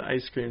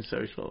Ice Cream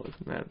Social with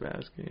Matt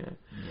Baskey.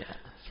 Yeah.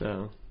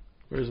 So,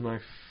 where's my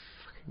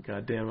fucking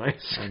goddamn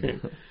ice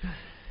cream?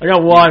 I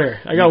got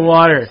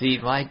water. See,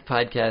 my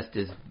podcast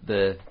is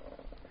the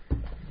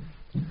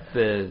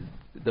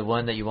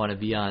one that you want to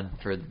be on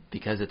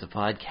because it's a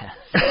podcast.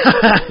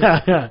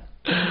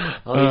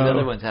 All these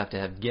other ones have to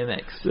have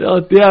gimmicks. Yeah,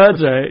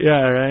 that's right.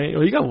 Yeah, right.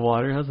 Well, you got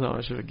water. That's not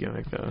much of a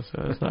gimmick, though,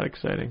 so it's not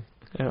exciting.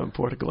 I haven't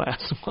poured a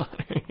glass of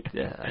water.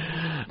 Yeah.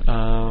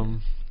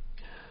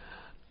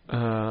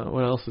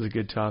 What else is a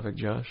good topic,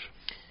 Josh?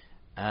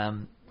 I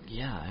don't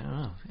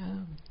know. Yeah.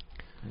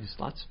 There's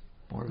lots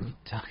more we can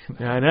talk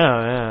about. Yeah, I know.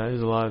 Yeah,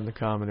 there's a lot in the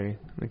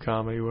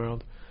comedy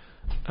world.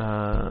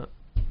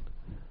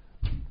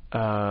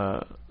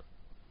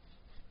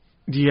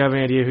 Do you have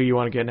any idea who you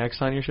want to get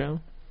next on your show?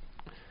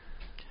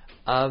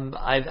 I've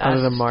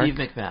asked Steve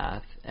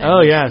McMath.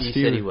 And he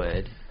said he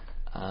would.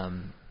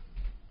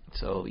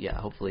 So yeah,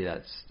 hopefully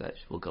that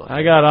will go ahead.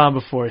 I got on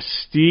before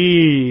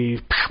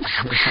Steve.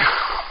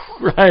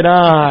 Right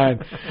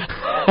on.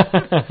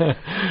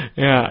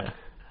 Yeah.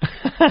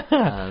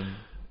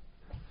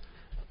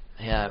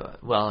 I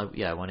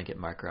want to get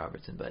Mark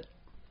Robertson, but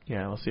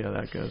yeah, we'll see how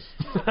that goes.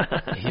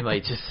 He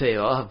might just say,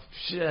 "Oh,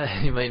 shit."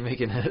 He might make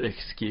another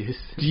excuse.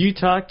 Do you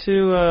talk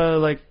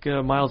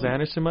to Miles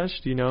Anderson much?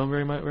 Do you know him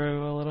very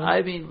well at all?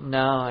 I mean, no.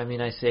 I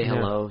mean, I say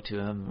hello to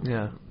him.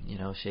 Yeah.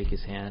 Shake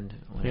his hand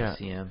when I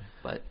see him.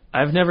 But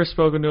I've never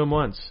spoken to him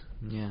once.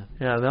 Yeah.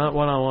 Yeah, not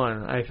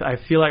one-on-one. I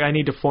feel like I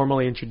need to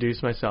formally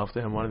introduce myself to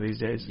him one of these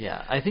days.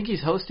 Yeah, I think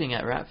he's hosting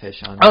at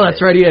Ratfish on. Oh,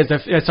 that's right, he is.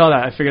 I saw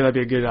that. I figured that'd be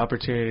a good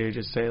opportunity to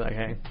just say, like,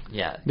 hey.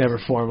 Yeah. Never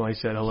formally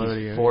said hello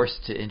to you. He's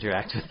forced to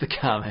interact with the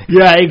comic.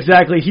 Yeah,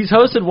 exactly. He's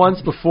hosted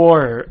once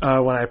before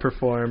when I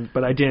performed,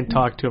 but I didn't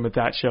talk to him at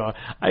that show.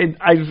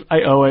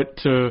 I owe it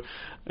to,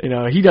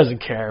 he doesn't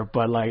care,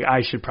 but, like,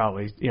 I should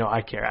probably,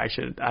 I care. I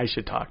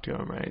should talk to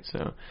him, right?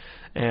 So,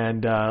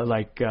 and,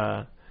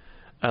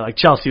 like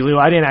Chelsea Lou,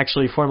 I didn't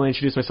actually formally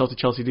introduce myself to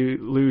Chelsea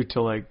Lou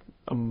till like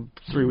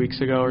 3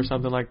 weeks ago or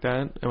something like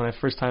that. And when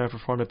first time I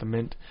performed at the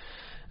Mint,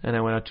 and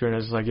I went up to her and I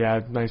was like, "Yeah,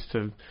 nice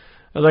to."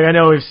 I was like, "I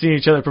know we've seen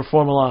each other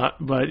perform a lot,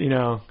 but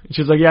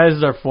she's like, "Yeah, this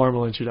is our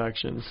formal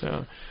introduction."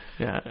 So,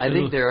 yeah. I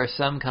think there are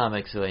some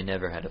comics who I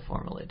never had a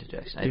formal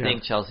introduction. I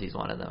think Chelsea's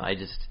one of them. I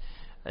just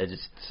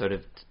sort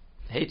of,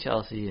 "Hey,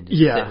 Chelsea," and just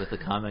sit with the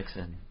comics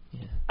and.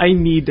 Yeah. I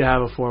need to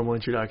have a formal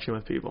introduction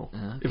with people.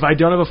 Okay. If I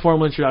don't have a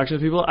formal introduction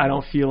with people, I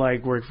don't feel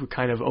like we've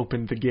kind of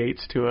opened the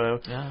gates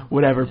to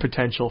whatever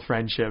potential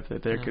friendship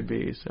that there could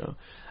be. So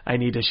I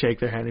need to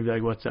shake their hand and be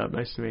like, "What's up?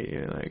 Nice to meet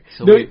you." Like,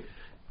 so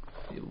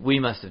we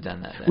must have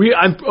done that. Then. We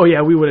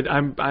would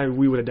have.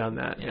 We would have done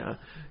that. Yeah,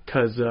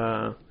 because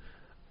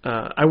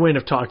I wouldn't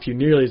have talked to you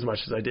nearly as much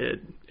as I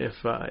did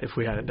if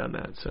we hadn't done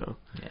that.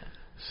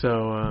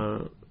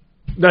 So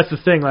that's the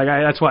thing. Like,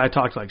 that's why I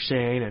talked to like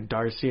Shane and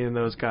Darcy and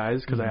those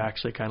guys, because I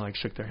actually kind of like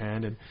shook their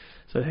hand and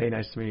said, "Hey,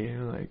 nice to meet you,"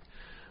 like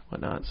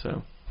whatnot.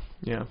 So,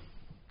 yeah,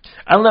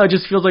 I don't know. It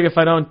just feels like if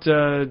I don't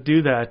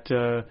do that,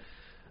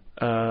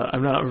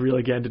 I'm not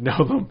really getting to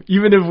know them.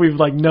 Even if we've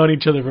like known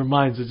each other for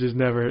months, it just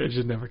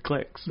never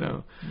clicks.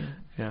 So,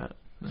 yeah.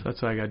 So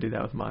that's why I got to do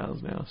that with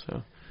Miles now.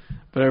 So.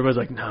 But everybody's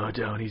like, "No,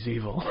 don't. He's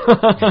evil." Who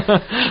said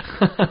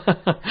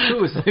that?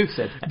 Darcy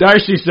said that.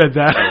 Darcy said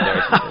that,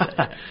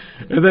 yeah.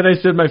 And then I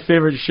said my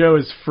favorite show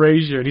is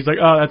Frasier, and he's like,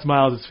 "Oh, that's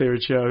Miles'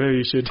 favorite show. Maybe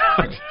you should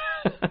talk."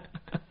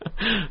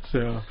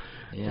 So,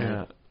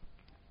 yeah.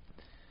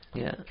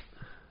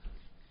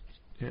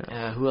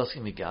 Who else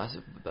can we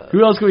gossip about?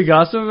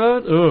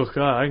 Oh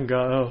God, I can go.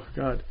 Oh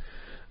God,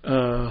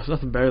 there's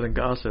nothing better than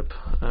gossip.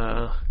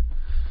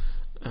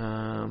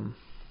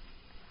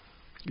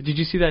 Did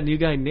you see that new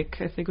guy, Nick,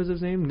 I think was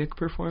his name? Nick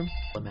perform?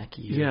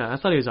 Yeah, I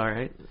thought he was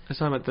alright. I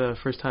saw him at the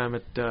first time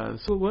at,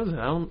 what was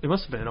it? It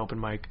must have been an open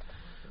mic.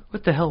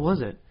 What the hell was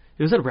it?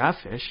 It was at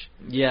Ratfish.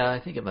 Yeah, I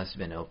think it must have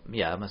been open.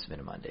 Yeah, it must have been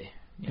a Monday.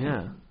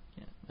 Yeah.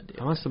 Monday.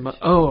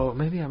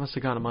 Maybe I must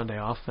have gotten a Monday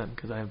off then,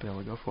 because I haven't been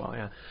able to go for a while,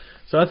 yeah.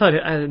 So I thought,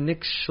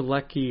 Nick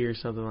Schlecki or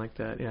something like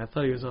that. Yeah, I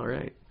thought he was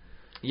alright.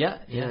 Yeah,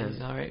 he was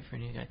alright for a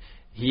new guy.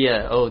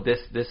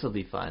 This will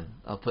be fun.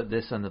 I'll put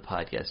this on the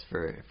podcast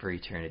for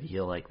eternity.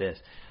 He'll like this.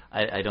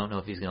 I don't know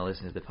if he's going to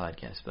listen to the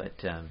podcast, but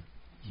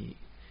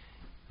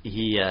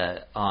he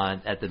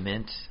at the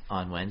Mint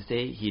on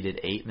Wednesday, he did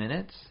 8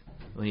 minutes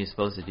when he was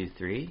supposed to do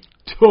 3.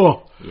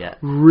 Oh, yeah,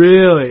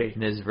 really?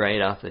 And it was right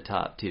off the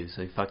top too,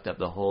 so he fucked up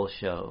the whole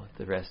show.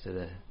 The rest of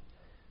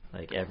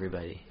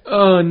everybody.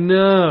 Oh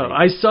no!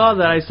 I saw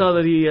that. I saw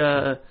that he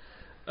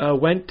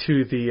went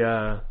to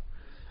the.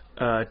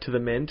 to the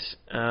Mint.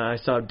 I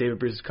saw David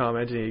Bruce's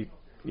comment, and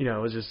he,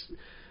 was just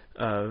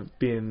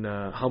being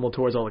humble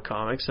towards all the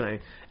comics, and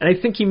I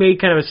think he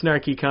made kind of a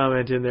snarky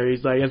comment in there.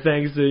 He's like, and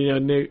thanks to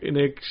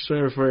Nick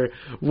Schwimmer for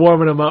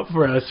warming him up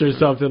for us or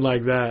something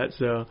like that.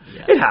 So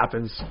it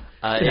happens.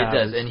 It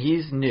does, and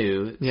he's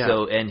new, Yeah.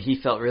 so and he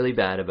felt really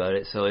bad about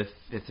it. So if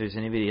there's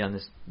anybody on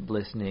this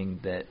listening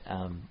that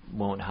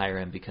won't hire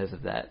him because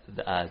of that,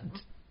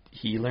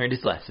 he learned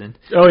his lesson.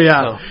 Oh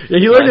yeah, So,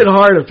 he learned it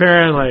hard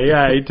apparently.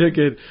 Yeah, he took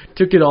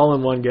it all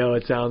in one go.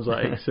 It sounds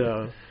like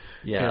so.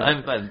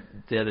 Yeah.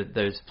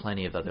 There's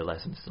plenty of other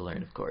lessons to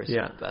learn, of course.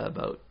 Yeah.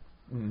 About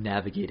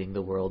navigating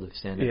the world of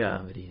stand-up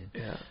comedy.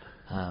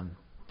 And,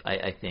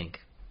 I think,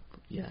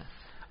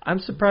 I'm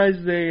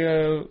surprised they.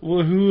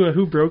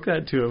 Who broke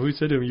that to him? Who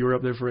said to him, "You were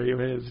up there for 8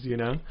 minutes"? Do you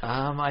know?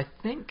 I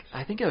think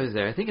I was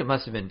there. I think it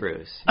must have been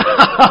Bruce.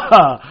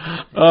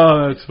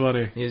 Oh, that's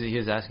funny. He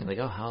was asking like,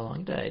 "Oh, how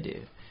long did I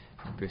do?"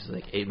 And Bruce was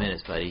like, 8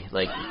 minutes, buddy.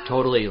 Like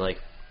totally like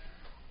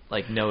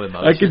no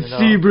emotion. I could at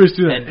see all. Bruce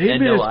do that. And 8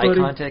 minutes, no eye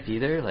buddy. contact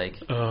either. Like.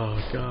 Oh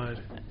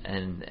God.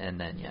 And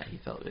then he said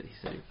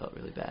he felt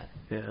really bad.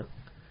 Yeah.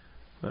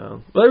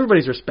 Well,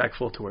 everybody's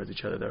respectful towards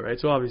each other though, right?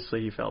 So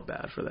obviously he felt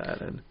bad for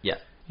that, and yeah.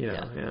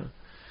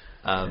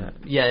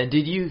 And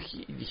did you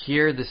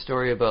hear the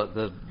story about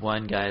the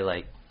one guy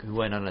who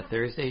went on a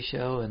Thursday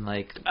show and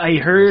I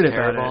heard about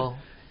terrible?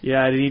 it.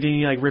 Yeah, didn't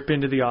he rip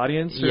into the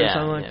audience or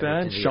something like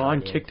that? And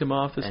Sean kicked him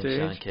off the stage.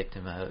 And Sean kicked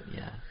him out.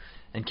 Yeah.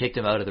 And kicked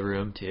him out of the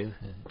room too.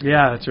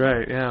 Yeah, that's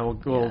right. Yeah,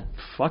 well,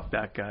 fuck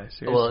that guy.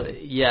 Seriously. Well,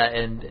 yeah,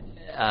 and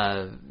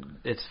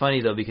it's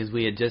funny though because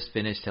we had just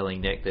finished telling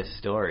Nick this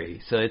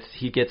story, so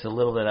he gets a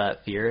little bit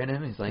of fear in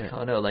him. He's like,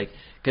 oh no,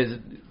 because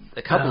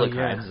a couple of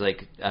crimes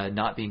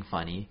not being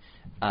funny,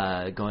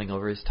 going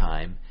over his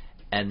time,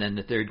 and then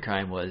the third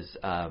crime was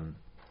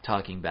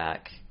talking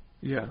back.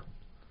 Yeah.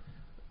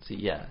 So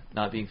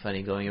not being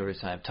funny, going over his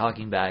time,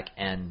 talking back,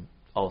 and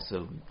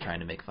also trying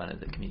to make fun of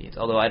the comedians.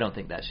 Although I don't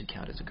think that should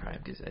count as a crime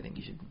because I think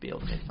you should be able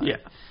to make fun of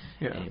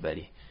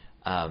anybody.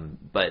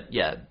 But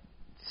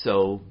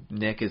so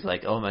Nick is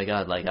like, oh my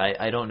God,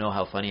 I don't know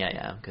how funny I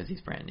am because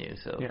he's brand new.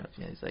 So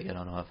he's like, I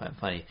don't know if I'm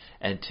funny.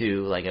 And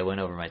 2, I went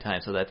over my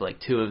time. So that's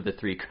 2 of the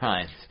 3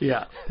 crimes.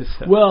 Yeah.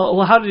 So.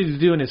 Well, how did he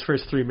do in his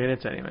first 3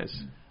 minutes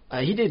anyways?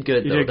 He did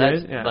good though. Did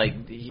good? Yeah.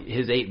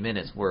 His 8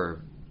 minutes were.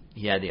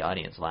 He had the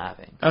audience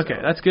laughing. Okay,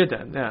 that's good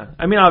then. Yeah,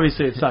 I mean,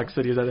 obviously it sucks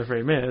that he was out there for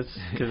 8 minutes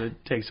because it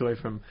takes away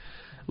from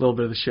a little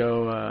bit of the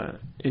show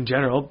in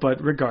general.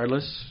 But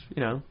regardless,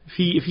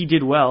 if he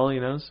did well,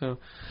 so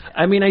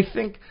I mean, I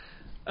think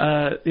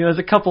there's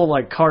a couple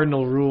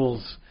cardinal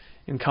rules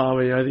in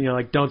comedy.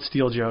 Don't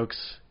steal jokes.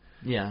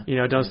 Yeah.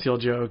 Don't steal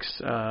jokes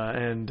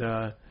and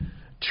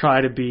try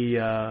to be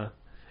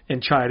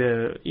and try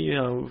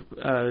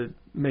to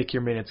make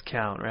your minutes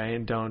count, right?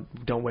 And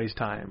don't waste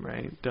time,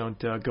 right? Don't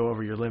go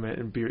over your limit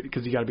and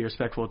because you got to be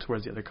respectful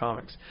towards the other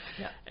comics.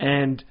 Yeah.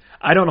 And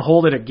I don't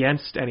hold it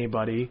against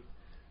anybody,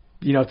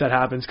 if that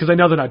happens, because I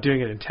know they're not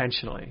doing it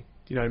intentionally.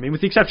 You know what I mean?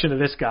 With the exception of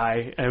this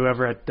guy,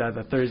 whoever at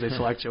the Thursday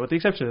selection, with the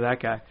exception of that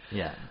guy.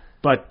 Yeah.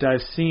 But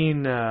I've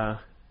seen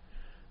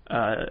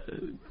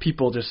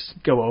people just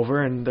go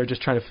over and they're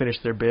just trying to finish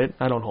their bit.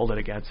 I don't hold it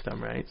against them,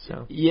 right?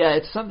 So yeah,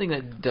 it's something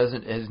that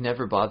has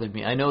never bothered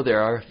me. I know there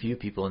are a few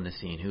people in the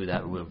scene who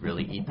that will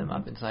really eat them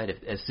up inside.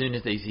 As soon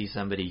as they see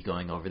somebody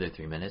going over their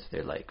 3 minutes,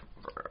 they're like,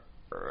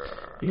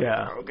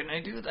 yeah, how can I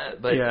do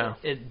that? But yeah.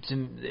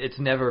 It's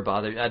never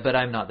bothered. But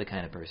I'm not the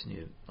kind of person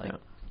who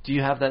Do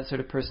you have that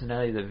sort of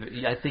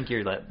personality? I think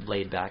you're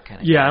laid back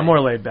kind of. Yeah, guy. I'm more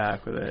laid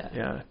back with it.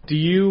 Yeah. Do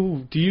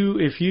you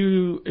if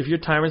your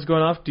timer's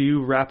going off, do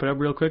you wrap it up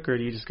real quick, or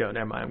do you just go,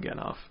 never mind, I'm getting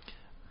off?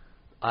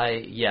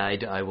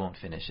 I won't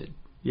finish it.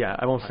 Yeah,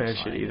 I won't finish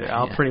it either.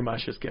 I'll pretty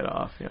much just get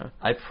off. Yeah.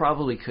 I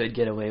probably could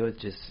get away with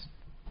just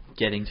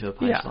getting to a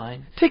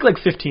punchline. Take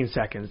 15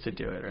 seconds to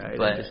do it, right?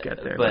 But and just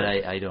get there. But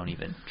I don't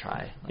even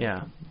try.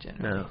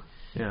 Generally. No.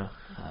 Yeah.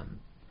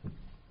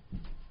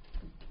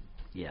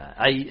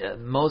 Yeah,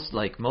 most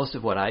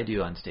of what I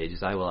do on stage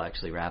is I will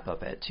actually wrap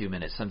up at 2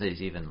 minutes,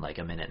 sometimes even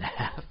a minute and a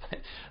half.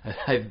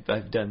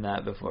 I've done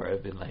that before.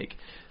 I've been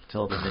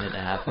told a minute and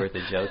a half worth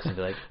of jokes and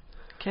be like,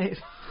 okay.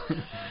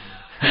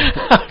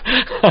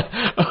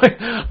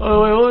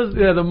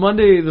 The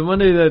Monday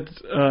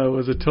that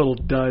was a total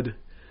dud,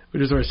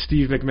 which is where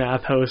Steve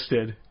McMath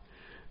hosted.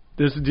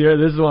 This is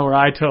the one where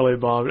I totally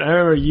bombed. I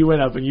remember you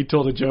went up and you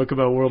told a joke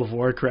about World of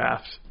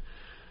Warcraft.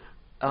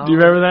 Do you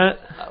remember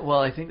that? Well,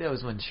 I think that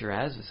was when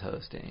Shiraz was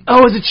hosting.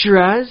 Oh, was it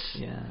Shiraz?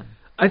 Yeah.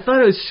 I thought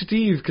it was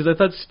Steve, because I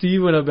thought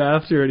Steve went up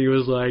after and he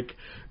was like,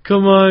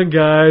 come on,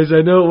 guys,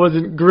 I know it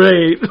wasn't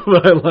great,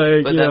 but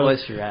that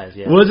was Shiraz,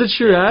 yeah. Was it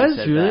Shiraz?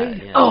 Yeah, really?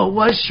 That, yeah. Oh, it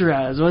was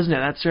Shiraz, wasn't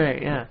it? That's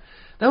right, yeah.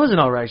 That was an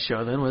alright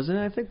show then, wasn't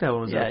it? I think that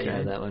one was okay.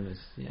 Yeah, that one was,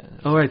 yeah.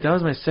 Oh, right, that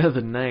was my set of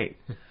the night.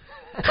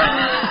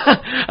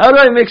 How do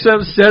I mix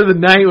up set of the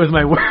night with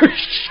my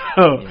worst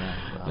show? Yeah,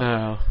 well.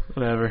 Oh,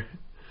 whatever.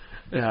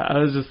 Yeah,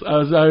 I just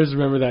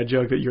remember that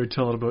joke that you were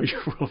telling about your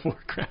World of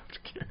Warcraft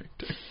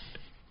character.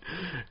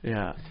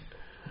 Yeah.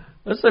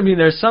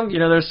 There's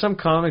some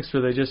comics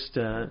where they just,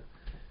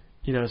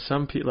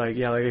 some people like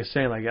I was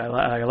saying, like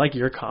I like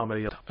your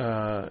comedy.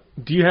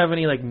 Do you have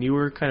any like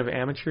newer kind of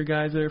amateur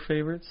guys that are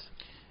favorites?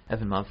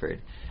 Evan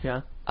Mumford.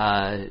 Yeah.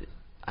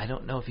 I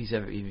don't know if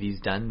he's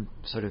done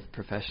sort of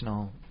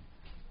professional.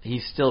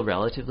 He's still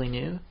relatively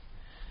new.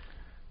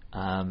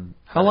 How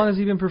long has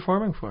he been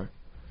performing for?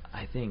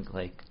 I think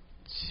like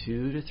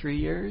 2 to 3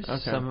 years.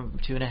 Okay. Some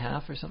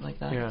 2.5 or something like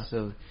that. Yeah.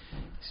 So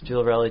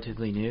still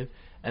relatively new,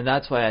 and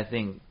that's why I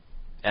think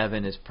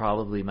Evan is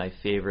probably my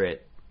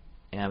favorite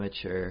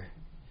amateur.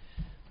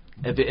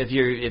 If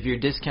you're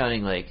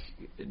discounting like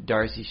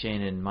Darcy,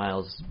 Shane, and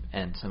Miles,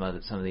 and some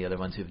of the other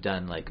ones who've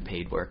done like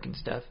paid work and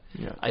stuff,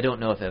 I don't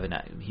know if Evan,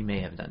 he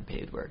may have done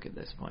paid work at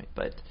this point,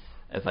 but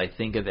if I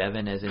think of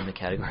Evan as in the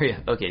category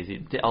of,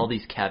 all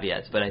these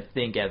caveats, but I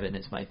think Evan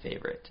is my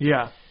favorite.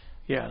 Yeah.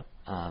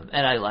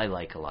 And I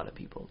like a lot of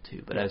people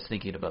too, but I was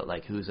thinking about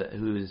like who's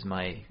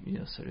my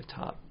sort of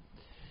top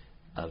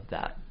of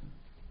that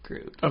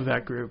group. Of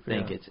that group, I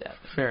think it's Evan.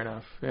 Fair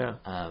enough. Yeah.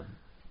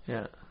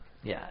 Yeah.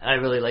 Yeah, I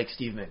really like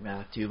Steve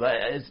McMath too, but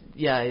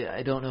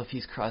I don't know if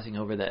he's crossing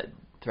over that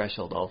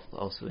threshold.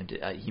 Also, into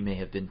he may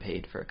have been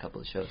paid for a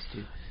couple of shows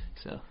too.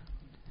 So,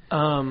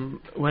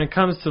 when it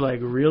comes to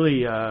like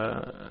really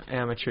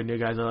amateur new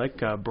guys, I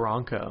like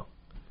Bronco.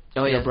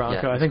 Oh yeah,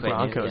 Bronco. Yeah, I think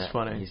Bronco is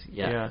funny.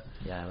 Yeah,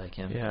 I like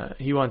him. Yeah,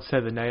 he once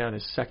had the night on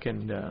his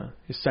second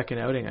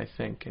outing, I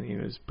think, and he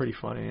was pretty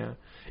funny. Yeah,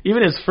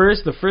 even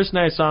the first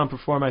night I saw him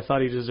perform, I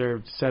thought he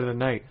deserved set of the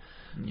night,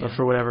 but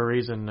for whatever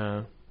reason.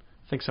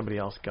 I think somebody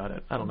else got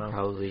it. I don't know.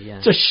 Probably,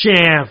 yeah. It's a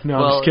sham. No,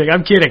 I'm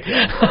just kidding.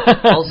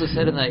 Also,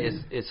 set of the night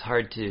it's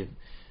hard to.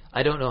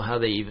 I don't know how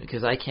they even,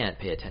 because I can't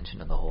pay attention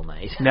to the whole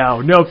night.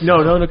 No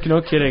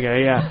kidding.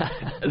 Yeah,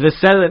 the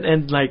set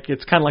and like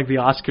it's kind of like the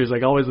Oscars.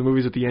 Like always, the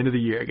movies at the end of the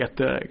year get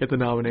the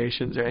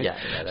nominations, right?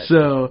 Yeah.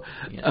 So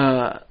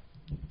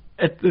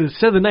at the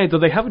set of the night, though,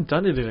 they haven't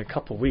done it in a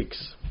couple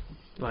weeks.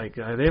 Like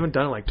they haven't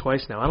done it like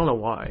twice now. I don't know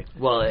why.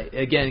 Well,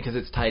 again, because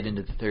it's tied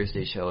into the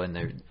Thursday show, and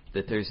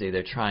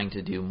they're trying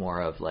to do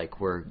more of like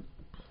we're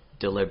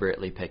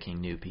deliberately picking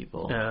new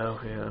people.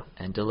 Oh, yeah.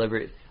 And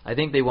I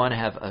think they want to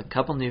have a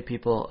couple new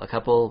people, a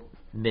couple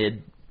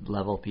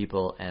mid-level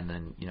people, and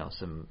then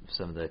some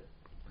of the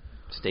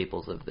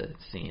staples of the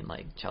scene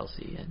like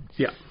Chelsea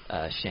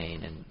and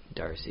Shane and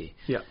Darcy.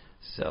 Yeah.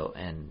 So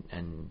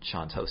and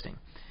Sean's hosting.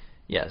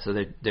 Yeah. So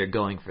they're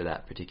going for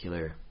that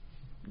particular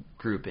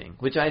grouping,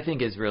 which I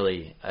think is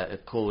really a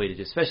cool way to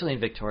do, especially in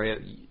Victoria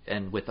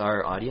and with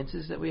our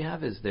audiences that we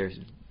have.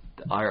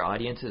 Our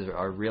audiences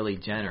are really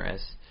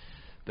generous,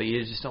 but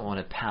you just don't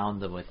want to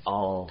pound them with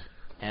all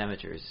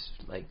amateurs,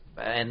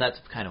 and that's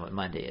kind of what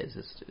Monday is.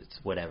 It's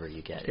whatever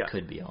you get. Yeah. It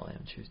could be all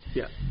amateurs.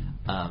 Yeah.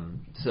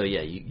 So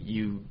yeah,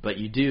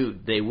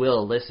 they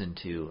will listen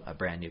to a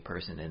brand new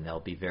person, and they'll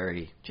be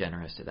very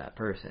generous to that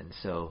person.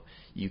 So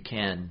you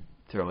can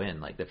throw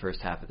in like the first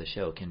half of the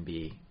show can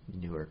be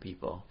newer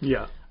people.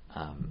 Yeah.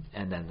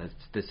 And then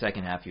the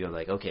second half you're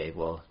like, okay,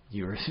 well,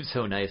 you were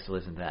so nice to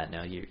listen to that.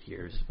 Now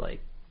here's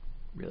like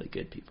really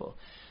good people.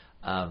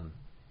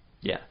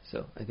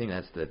 So I think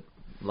that's the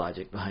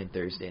logic behind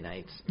Thursday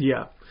nights.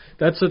 Yeah,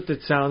 that's what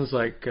it sounds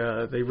like.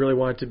 They really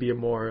want it to be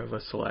more of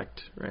a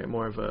select, right?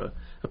 More of a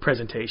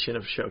presentation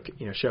of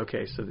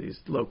showcase of these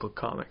local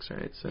comics,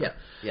 right? So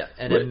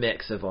and a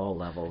mix of all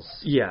levels.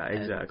 Yeah,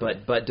 exactly.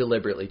 But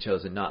deliberately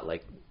chosen, not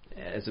like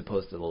as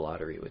opposed to the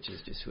lottery, which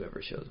is just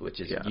whoever shows, which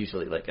is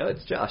usually like, oh,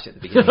 it's Josh at the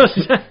beginning.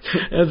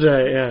 That's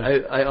right.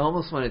 Yeah. I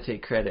almost want to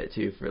take credit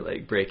too for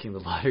like breaking the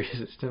lottery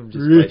system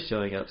just by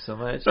showing up so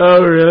much.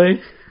 Oh,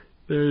 really?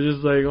 They were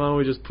just like, why don't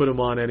we just put them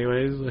on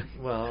anyways?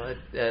 Well,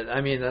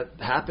 I mean, that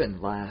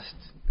happened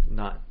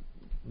not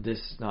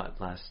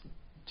last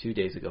 2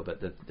 days ago,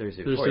 but the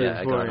Thursday before.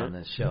 I got on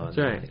this show. That's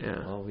and right. like,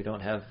 Yeah. Well, we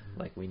don't have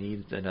we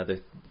need another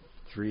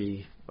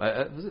 3.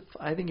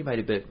 I think you might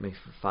have been maybe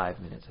for 5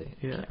 minutes. I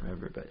can't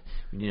remember, but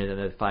we needed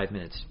another 5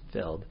 minutes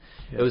filled.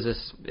 Yeah.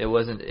 It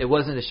wasn't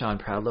a Sean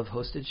Proudlove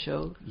hosted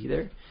show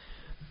either.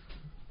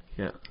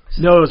 Yeah.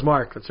 No, it was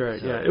Mark. That's right.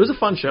 So yeah, it was a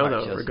fun show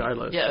though.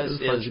 Regardless. Yeah,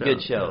 it was a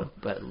good show,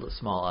 but a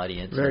small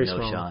audience. Very and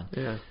no small.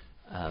 Sean.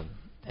 Yeah.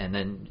 And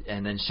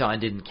then Sean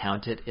didn't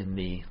count it in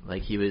the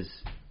he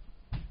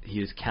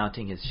was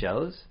counting his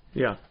shows.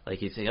 Yeah. Like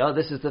he'd say, oh,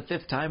 this is the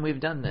 5th time we've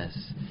done this,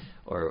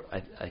 or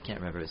I can't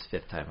remember if it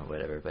was 5th time or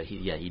whatever. But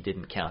he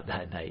didn't count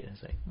that night. I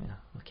was like, yeah,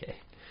 okay.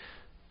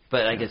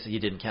 But I guess he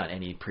didn't count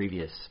any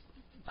previous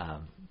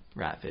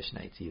Ratfish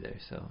nights either.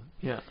 So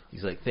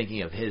he's like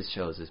thinking of his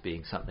shows as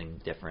being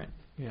something different.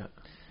 Yeah.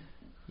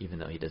 Even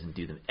though he doesn't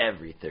do them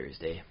every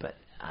Thursday, but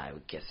I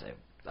would guess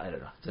I don't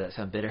know. Does that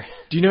sound bitter?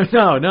 Do you know?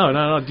 No.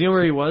 Do you know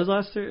where he was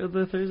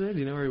the Thursday? Do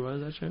you know where he was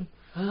that show?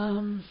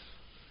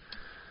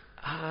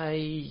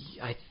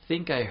 I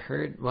think I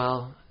heard.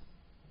 Well,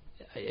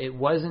 it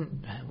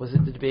wasn't. Was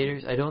it the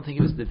Debaters? I don't think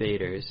it was the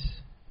Debaters,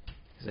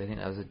 because I think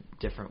that was a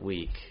different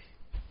week.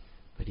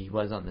 But he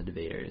was on the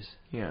Debaters.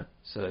 Yeah.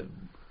 So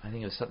I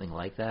think it was something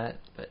like that,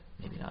 but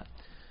maybe not.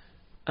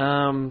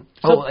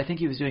 I think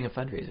he was doing a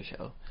fundraiser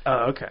show.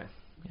 Oh, okay.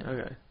 Yeah.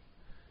 Okay.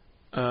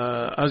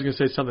 I was going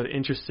to say something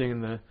interesting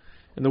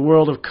in the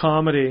world of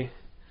comedy.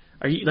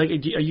 Are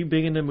you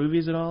big into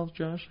movies at all,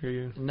 Josh? Are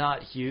you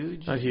not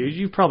huge? Not huge.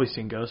 You've probably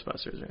seen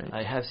Ghostbusters, right?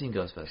 I have seen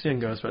Ghostbusters.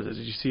 Did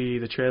you see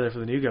the trailer for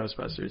the new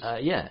Ghostbusters?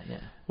 Yeah.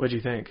 What'd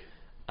you think?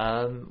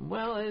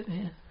 Well,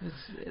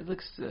 it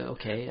looks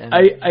okay.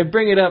 I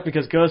bring it up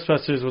because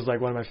Ghostbusters was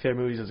like one of my favorite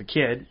movies as a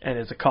kid, and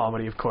it's a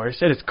comedy, of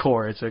course. At its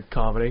core, it's a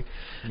comedy.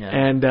 Yeah.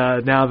 And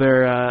now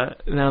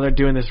they're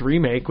doing this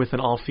remake with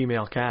an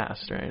all-female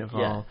cast,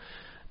 right?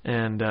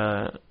 And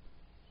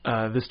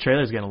this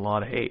trailer's getting a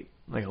lot of hate.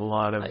 Like a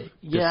lot of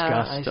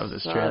disgust of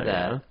this trailer.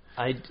 That.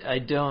 I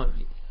don't.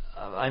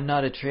 I'm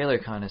not a trailer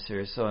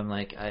connoisseur, so I'm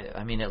like,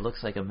 I mean, it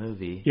looks like a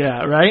movie.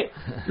 Yeah, right?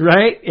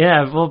 Right?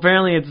 Yeah, well,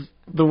 apparently it's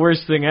the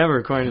worst thing ever,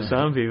 according to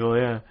some people,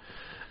 yeah.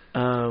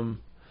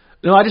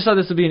 No, I just thought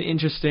this would be an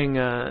interesting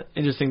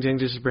thing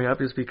just to bring up,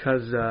 just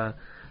because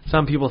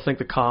some people think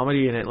the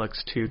comedy in it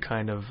looks too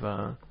kind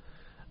of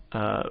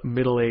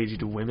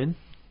middle-aged women.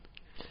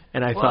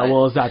 And I thought,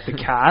 well, is that the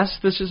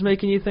cast that's just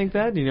making you think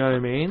that? Do you know what I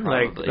mean?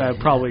 Probably, that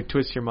probably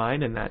twists your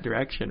mind in that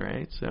direction,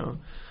 right? So,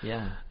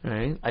 yeah,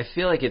 right. I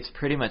feel like it's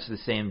pretty much the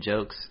same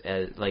jokes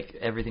as like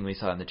everything we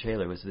saw in the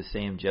trailer was the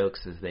same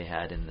jokes as they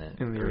had in the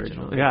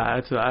original. Yeah,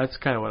 that's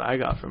kind of what I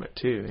got from it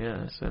too.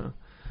 Yeah, so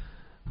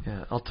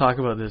yeah, I'll talk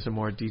about this in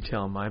more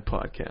detail on my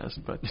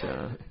podcast, but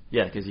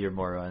yeah, because you're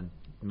more on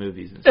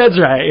movies. And stuff. That's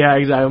right. Yeah,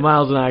 exactly.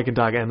 Miles and I can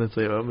talk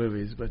endlessly about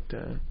movies, but.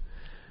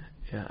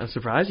 Yeah, I'm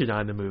surprised you're not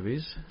into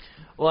movies.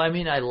 Well, I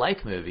mean, I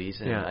like movies,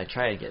 and I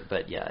try to get,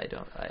 but yeah, I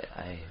don't.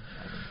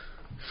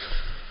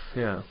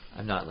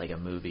 I'm not like a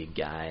movie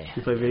guy.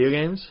 You play video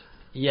games?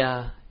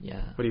 Yeah.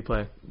 What do you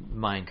play?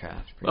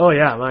 Minecraft. Oh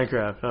yeah,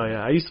 Minecraft. Oh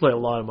yeah, I used to play a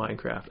lot of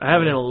Minecraft. I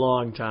haven't in a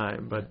long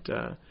time, but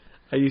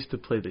I used to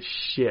play the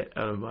shit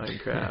out of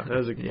Minecraft.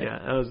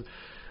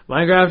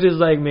 Minecraft is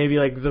like maybe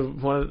like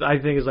I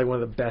think is like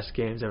one of the best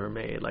games ever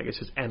made. Like it's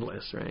just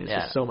endless, right? It's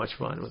just so much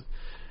fun.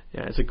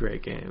 It's a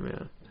great game.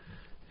 Yeah.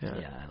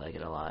 Yeah, I like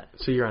it a lot.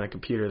 So you're on a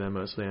computer then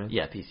mostly, huh?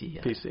 Yeah, PC.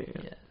 Yeah.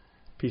 PC, yeah.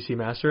 PC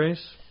Master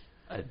Race?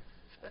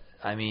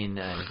 I mean,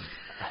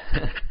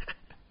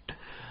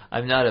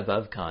 I'm not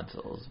above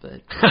consoles,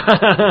 but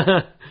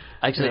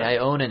actually I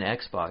own an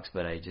Xbox,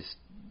 but I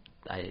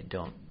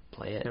don't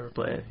play it. Never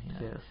play it,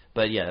 yeah.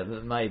 But yeah,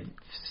 my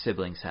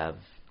siblings have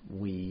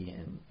Wii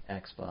and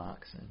Xbox,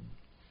 and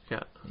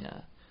yeah.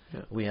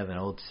 We have an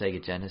old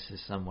Sega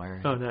Genesis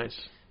somewhere. Oh, nice.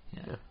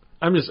 Yeah.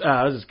 I was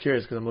just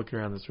curious because I'm looking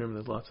around this room and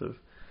there's lots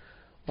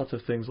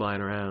of things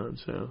lying around.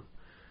 So,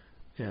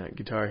 yeah,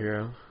 Guitar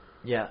Hero.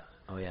 Yeah.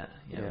 Oh yeah.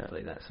 We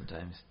play that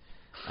sometimes.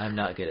 I'm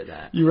not good at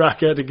that. You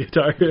rock out to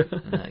Guitar Hero.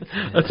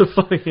 That's a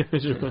funny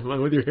image of my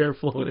mind with your hair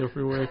flowing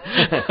everywhere.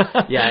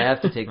 Yeah, I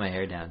have to take my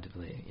hair down to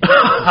play.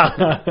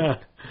 Yeah.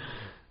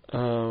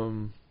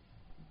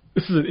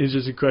 This is an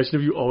interesting question.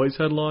 Have you always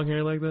had long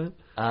hair like that?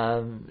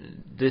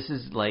 This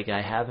is like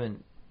I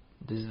haven't.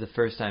 This is the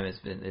first time it's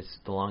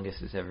the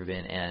longest it's ever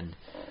been, and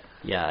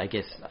yeah, I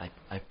guess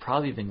I've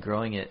probably been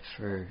growing it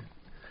for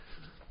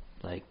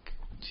like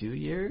 2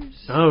 years.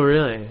 Oh,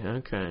 really?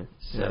 Okay.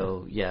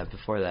 So yeah,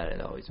 before that it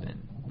had always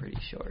been pretty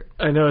short.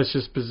 I know it's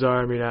just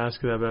bizarre me to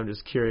ask that, but I'm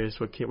just curious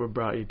what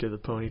brought you to the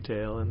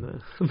ponytail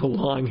and the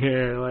long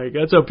hair. Like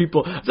that's how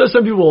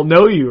some people will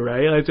know you,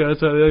 right? Like,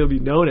 that's how they'll be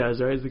known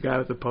as, right? As the guy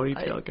with the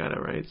ponytail, kind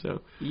of, right?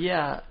 So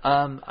yeah,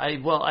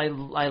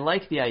 I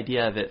like the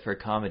idea of it for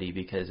comedy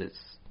because it's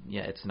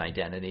an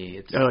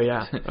identity.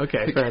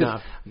 Okay, fair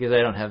enough. Because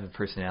I don't have a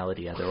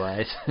personality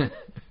otherwise.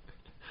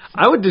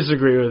 I would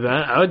disagree with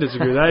that.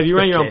 If you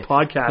run your own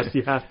podcast,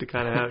 you have to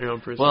kind of have your own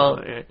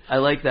personality. Well, I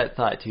like that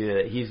thought too.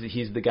 That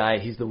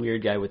he's the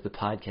weird guy with the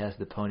podcast,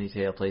 the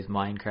ponytail, plays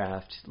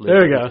Minecraft,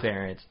 lives with his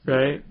parents.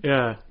 Right?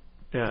 Yeah.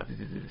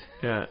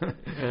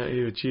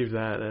 You achieved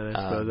that, then,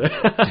 I suppose.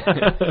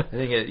 I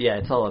think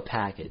it's all a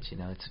package.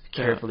 It's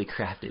carefully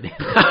crafted.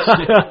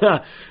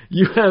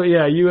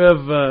 You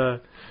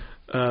have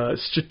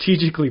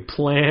strategically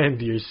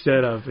planned your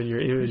setup and your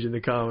image in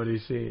the comedy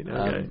scene.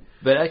 Okay.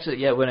 But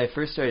actually, when I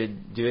first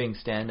started doing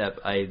stand-up,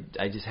 I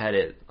just had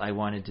it. I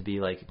wanted to be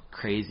like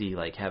crazy,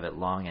 like have it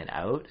long and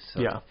out.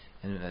 So,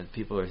 and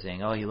people were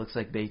saying, "Oh, he looks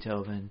like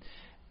Beethoven,"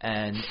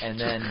 and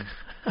then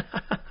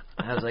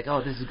I was like,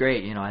 "Oh, this is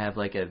great." I have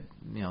like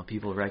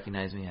people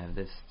recognize me. I have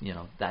this,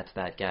 that's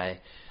that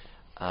guy.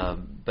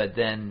 But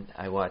then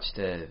I watched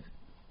a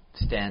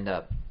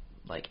stand-up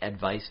like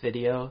advice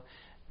video.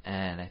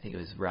 And I think it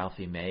was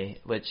Ralphie May,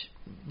 which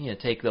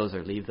take those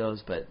or leave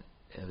those, but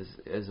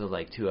it was a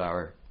like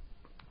 2-hour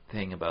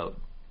thing about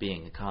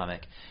being a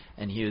comic,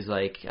 and he was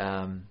like,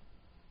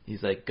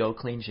 go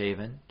clean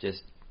shaven,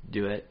 just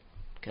do it,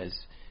 because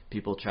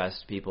people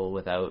trust people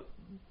without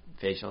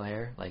facial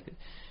hair.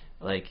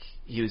 Like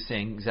he was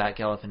saying, Zach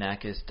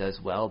Galifianakis does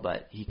well,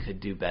 but he could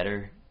do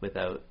better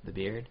without the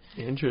beard.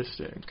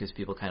 Interesting. Because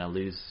people kind of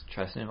lose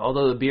trust in him.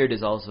 Although the beard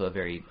is also a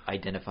very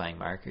identifying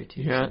marker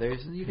too. Yeah.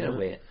 So you gotta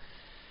weigh it.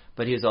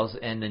 But he was also,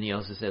 and then he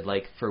also said,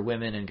 like, for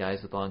women and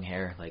guys with long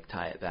hair, like,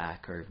 tie it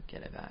back or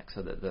get it back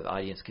so that the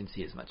audience can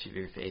see as much of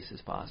your face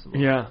as possible.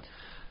 Yeah.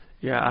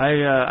 Yeah,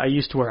 I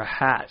used to wear a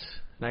hat,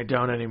 and I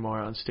don't anymore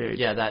on stage.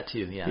 Yeah, that too.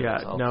 Yeah. Yeah,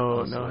 that's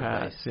no advice.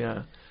 hats.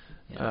 Yeah.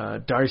 Yeah.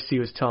 Darcy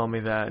was telling me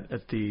that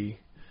at the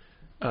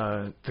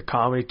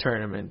comedy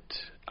tournament,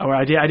 or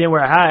I didn't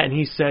wear a hat, and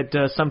he said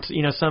some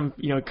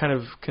kind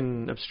of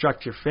can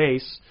obstruct your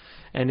face,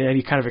 and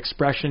any kind of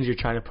expressions you're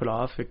trying to put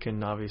off, it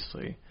can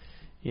obviously,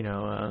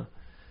 hinder.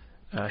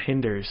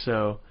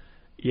 So.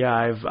 Yeah,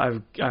 I've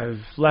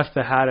left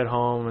the hat at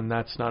home, and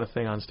that's not a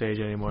thing on stage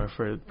anymore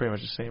for pretty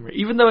much the same reason.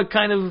 Even though it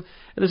kind of, at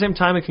the same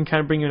time, it can kind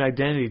of bring you an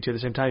identity to. At the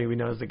same time, we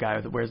know as the guy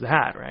that wears the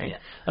hat, right? Yeah.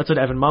 That's what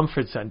Evan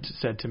Mumford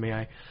said to me.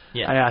 I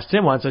asked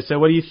him once. I said,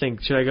 "What do you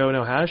think? Should I go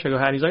no hat? Should I go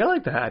hat?" And he's like, "I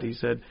like the hat." He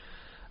said,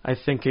 "I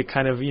think it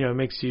kind of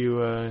makes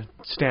you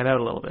stand out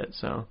a little bit."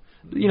 So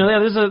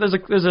there's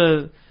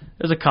a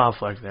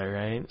conflict there,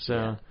 right? So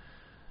yeah.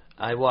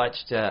 I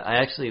watched.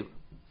 I've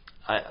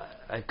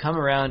come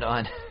around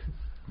on.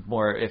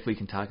 More, if we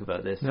can talk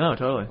about this. No,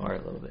 totally. More a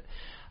little bit.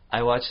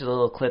 I watched a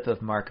little clip of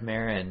Mark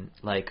Maron,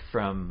 like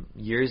from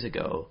years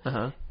ago,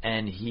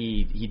 and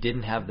he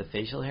didn't have the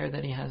facial hair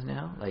that he has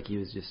now. Like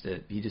he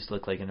just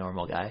looked like a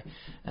normal guy. And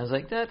I was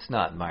like, that's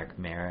not Mark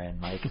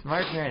Maron. Like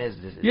Mark Maron is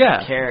this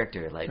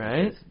character, like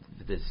right?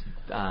 this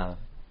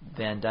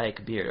Van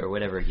Dyke beard or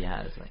whatever he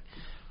has. Like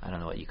I don't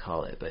know what you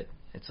call it, but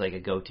it's like a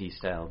goatee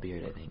style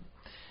beard, I think.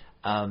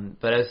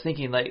 But I was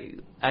thinking,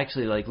 like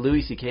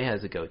Louis C.K.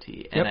 has a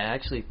goatee, and I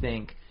actually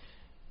think,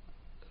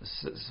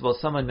 well,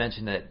 someone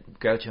mentioned that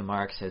Groucho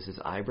Marx has his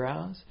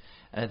eyebrows,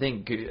 and I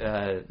think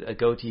a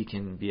goatee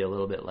can be a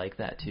little bit like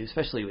that too,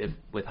 especially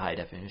with high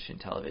definition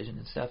television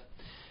and stuff,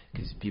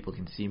 because people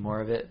can see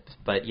more of it.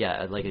 But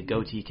yeah, like a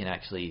goatee can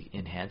actually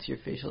enhance your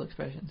facial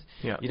expressions.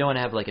 Yeah. You don't want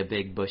to have like a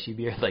big bushy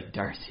beard like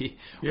Darcy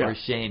or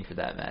Shane for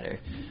that matter.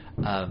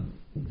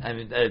 I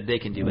mean, they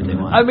can do what they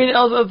want. I mean,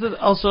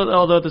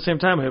 although at the same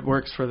time, it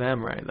works for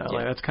them, right? Though,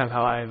 like that's kind of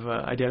how I've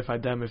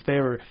identified them. If they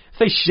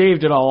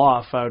shaved it all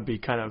off, I would be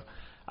thrown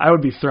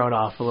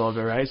off a little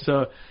bit, right?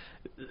 So,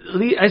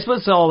 I suppose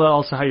it's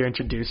also how you're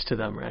introduced to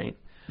them, right?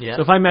 Yeah.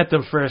 So if I met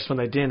them first when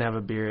they didn't have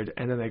a beard,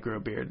 and then they grew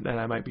a beard, then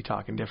I might be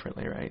talking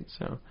differently, right?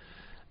 So,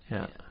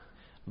 yeah.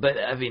 But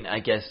I mean, I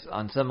guess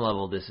on some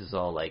level, this is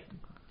all like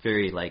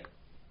very like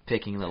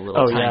picking the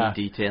little tiny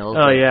details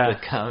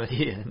with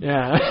comedy. And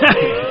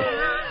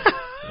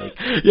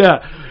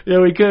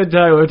we could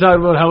we're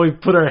talking about how we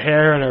put our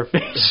hair in our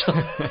facial.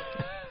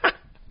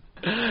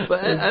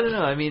 But I don't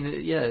know. I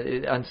mean,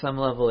 on some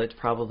level, it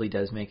probably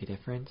does make a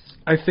difference.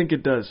 I think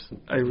it does.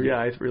 I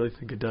really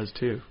think it does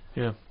too.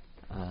 Yeah.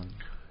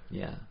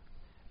 Yeah.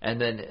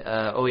 And then,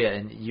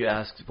 and you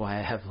asked why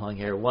I have long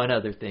hair. One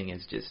other thing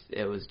is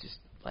it was just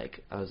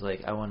like, I was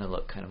like, I want to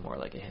look kind of more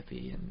like a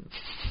hippie, and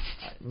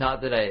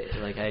not that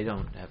I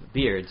don't have a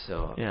beard,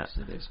 so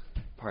obviously there's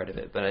part of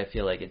it, but I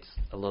feel like it's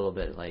a little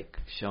bit like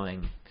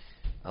showing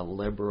a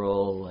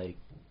liberal, like,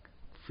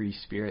 free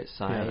spirit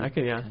side. Yeah, I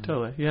can,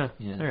 totally, yeah.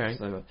 All right.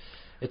 So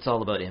it's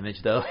all about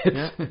image, though.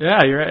 You're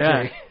right,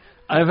 yeah.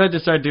 I've had to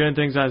start doing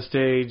things on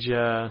stage,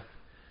 wear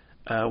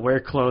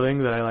clothing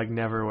that I, like,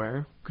 never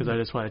wear, because I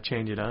just want to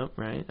change it up,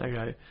 right?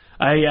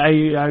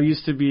 I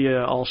used to be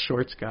an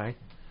all-shorts guy.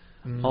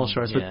 All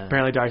shorts, but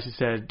apparently Darcy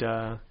said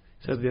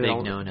big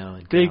no-no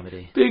in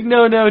comedy. Big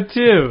no-no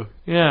too.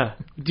 Yeah.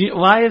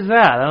 Why is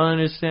that? I don't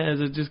understand.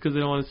 Is it just because they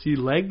don't want to see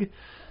leg?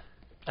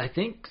 I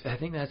think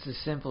that's as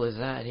simple as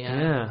that.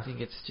 Yeah. I think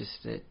it's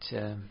just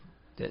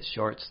that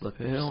shorts look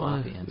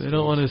sloppy. They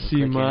don't want to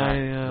see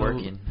my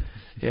working.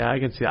 Yeah, I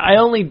can see that. I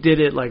only did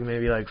it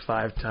maybe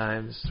 5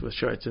 times with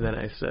shorts, and then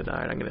I said, all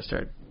right, I'm going to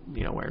start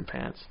wearing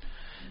pants,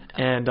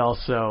 and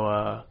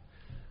also.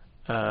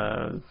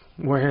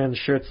 Wearing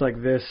shirts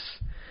like this,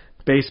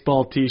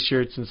 baseball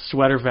T-shirts and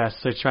sweater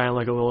vests. I try and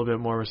look a little bit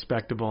more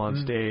respectable on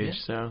stage.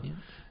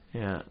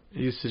 It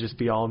used to just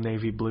be all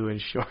navy blue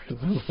and shorts.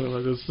 It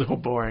was so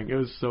boring. It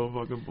was so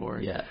fucking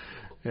boring.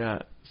 Yeah.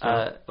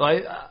 So.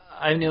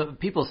 I know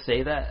people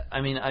say that.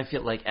 I mean, I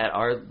feel like at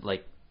our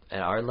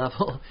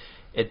level,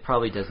 it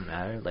probably doesn't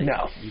matter. Like,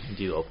 no. You can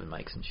do open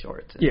mics in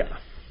shorts. And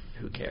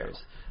who cares?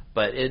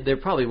 But there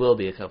probably will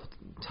be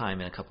time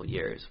in a couple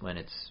years when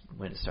it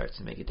starts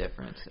to make a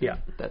difference. Yeah,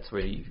 that's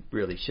where you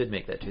really should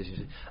make that choice.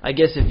 I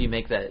guess if you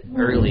make that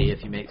early,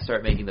 if you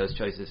start making those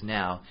choices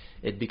now,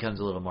 it becomes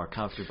a little more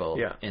comfortable.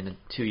 Yeah. And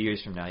 2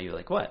 years from now, you're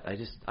like, what?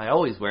 I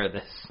always wear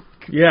this.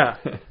 Yeah,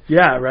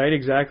 right,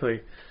 exactly.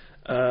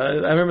 I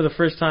remember the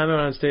first time I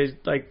went on stage,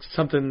 like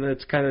something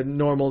that's kind of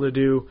normal to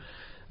do.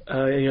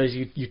 Is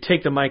you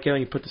take the mic out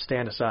and you put the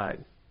stand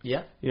aside.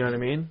 Yeah. You know what I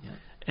mean? Yeah.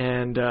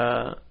 And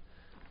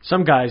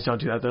some guys don't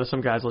do that though.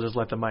 Some guys will just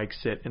let the mic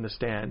sit in the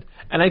stand.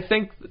 And I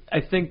think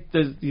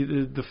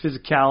the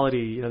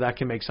physicality, that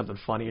can make something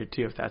funnier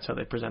too if that's how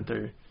they present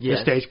their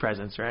stage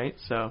presence, right?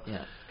 So,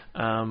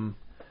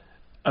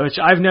 which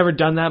I've never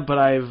done that, but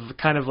I've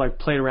kind of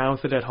played around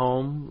with it at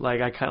home. Like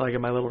I kind of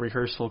in my little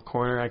rehearsal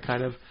corner, I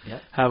kind of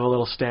have a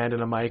little stand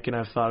and a mic, and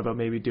I've thought about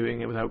maybe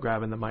doing it without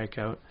grabbing the mic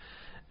out.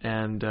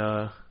 And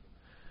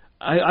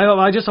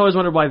I just always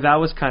wondered why that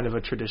was kind of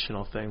a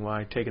traditional thing,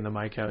 why taking the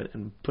mic out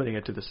and putting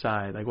it to the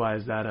side. Like, why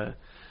is that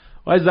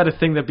Why is that a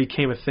thing that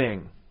became a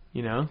thing?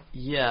 You know?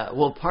 Yeah.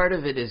 Well, part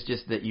of it is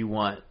just that you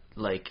want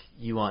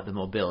the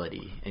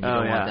mobility, and you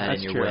don't want that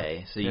in your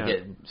way. So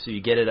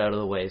you get it out of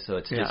the way, so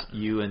it's just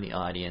you and the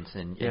audience,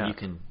 and you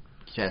can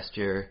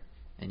gesture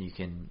and you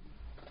can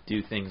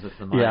do things with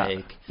the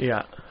mic.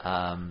 Yeah.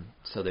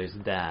 So there's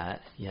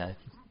that. Yeah.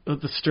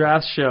 With the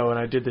Strath show, and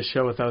I did the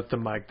show without the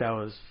mic, that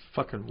was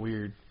fucking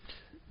weird.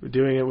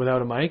 Doing it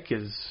without a mic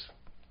is,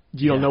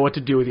 you don't know what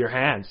to do with your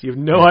hands. You have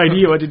no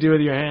idea what to do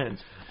with your hands.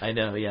 I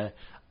know, yeah.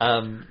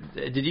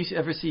 Did you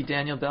ever see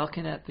Daniel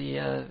Belkin at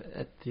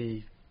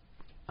the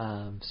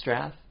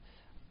Strath?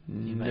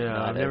 No,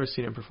 I've never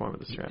seen him perform at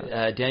the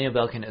Strath. Daniel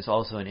Belkin is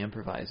also an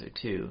improviser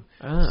too.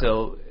 Oh.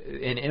 So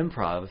in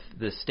improv,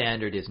 the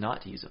standard is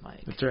not to use a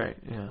mic. That's right.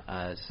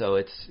 Yeah.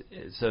 So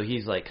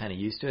he's like kind of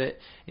used to it,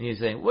 and he's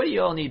saying, "What do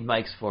you all need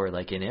mics for?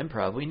 Like in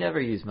improv, we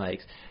never use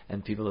mics."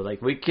 And people are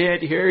like, "We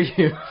can't hear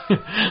you."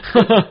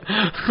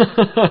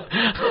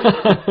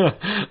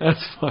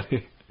 That's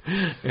funny.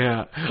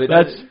 Yeah,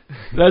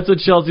 that's what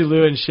Chelsea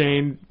Lou and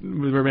Shane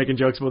were making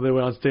jokes about. They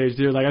went on stage.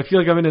 They're like, I feel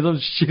like I'm in some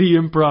shitty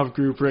improv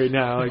group right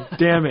now. Like,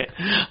 damn it,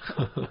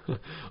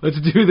 let's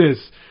do this.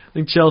 I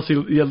think Chelsea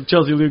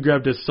Lou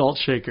grabbed a salt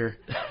shaker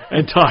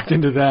and talked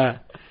into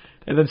that.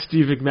 And then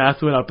Steve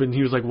McMath went up and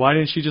he was like, why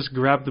didn't she just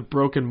grab the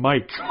broken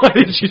mic? Why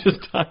didn't she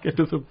just talk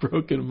into the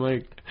broken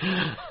mic?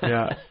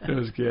 Yeah, it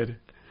was good.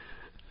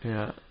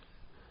 Yeah.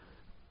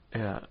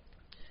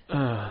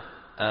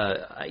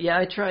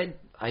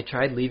 I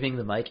tried leaving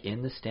the mic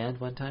in the stand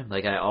one time.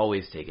 Like, I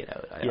always take it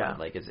out.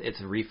 Like,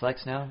 it's a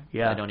reflex now.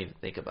 Yeah. I don't even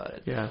think about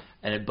it. Yeah.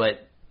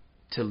 But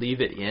to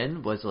leave it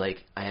in was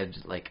like, I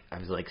was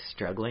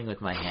struggling with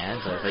my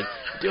hands. I was like,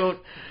 don't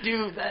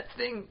do that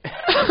thing.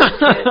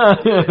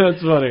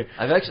 That's funny.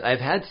 I've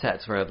had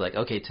sets where I'm like,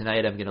 okay,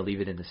 tonight I'm going to leave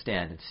it in the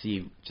stand and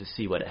see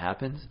what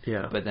happens.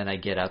 Yeah. But then I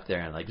get up there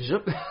and I'm like,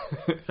 zhup.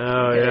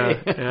 Oh,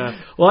 yeah.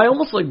 Well, I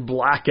almost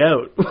black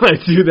out when I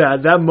do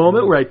that. That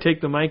moment where I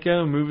take the mic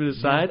out and move it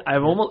aside, I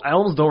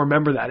almost don't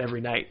remember that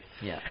every night.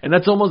 Yeah. And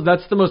that's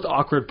the most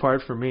awkward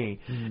part for me,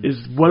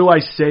 is what do I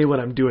say when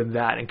I'm doing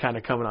that and kind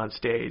of coming on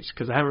stage?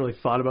 Because I haven't really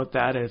thought about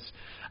that. And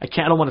I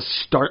don't want to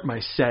start my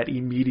set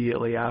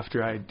immediately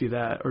after I do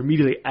that, or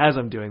immediately as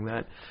I'm doing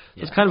that.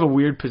 Yeah. It's kind of a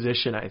weird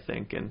position, I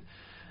think. And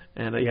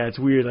it's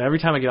weird. Every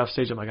time I get off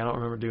stage, I'm like, I don't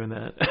remember doing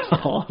that at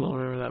all. I don't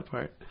remember that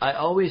part. I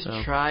always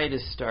try to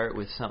start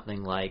with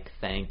something like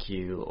thank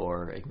you,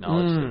 or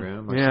acknowledge the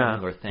room, or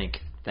something, or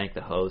thank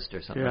the host,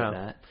 or something like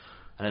that.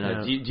 I don't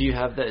know. Do you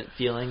have that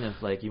feeling of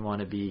like you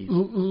want to be?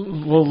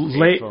 Well,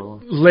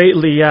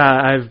 lately,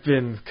 I've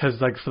been, because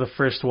for the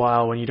first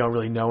while when you don't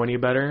really know any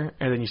better,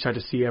 and then you start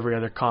to see every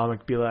other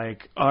comic be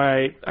like, all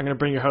right, I'm going to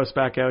bring your host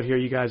back out here.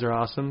 You guys are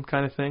awesome,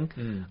 kind of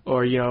thing.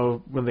 Or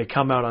when they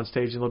come out on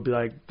stage and they'll be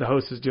like, the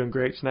host is doing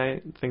great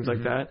tonight, things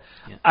like that.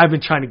 Yeah. I've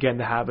been trying to get in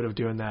the habit of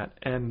doing that,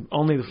 and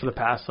only for the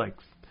past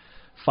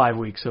 5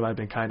 weeks have I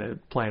been kind of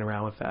playing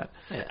around with that.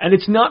 Yeah. And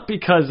it's not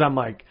because I'm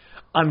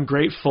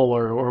ungrateful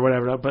or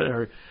whatever, but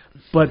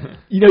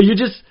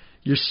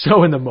you're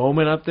so in the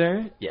moment up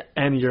there,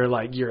 and your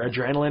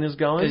adrenaline is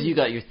going because you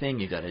got your thing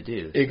you got to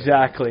do. So.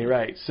 Exactly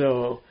right.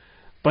 So,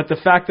 but the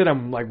fact that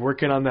I'm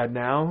working on that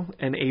now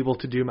and able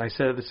to do my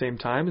set at the same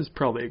time is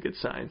probably a good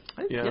sign.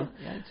 Yeah,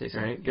 I'd say so.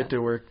 Right, get to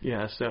work.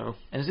 Yeah, so.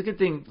 And it's a good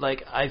thing.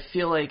 I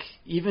feel like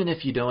even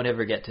if you don't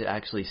ever get to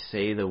actually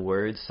say the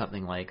words,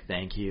 something like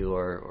thank you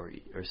or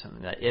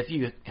something like that, if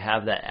you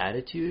have that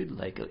attitude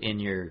in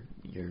your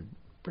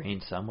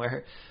brain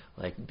somewhere,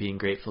 being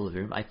grateful of the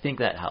room, I think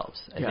that helps.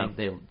 I think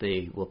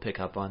they will pick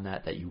up on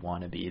that you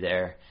want to be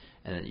there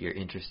and that you're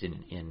interested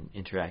in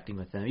interacting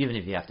with them, even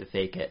if you have to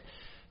fake it.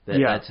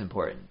 That's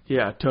important.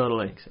 Yeah,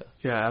 totally. I think so.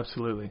 Yeah,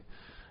 absolutely.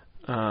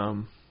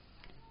 Have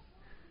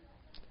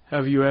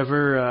you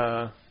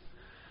ever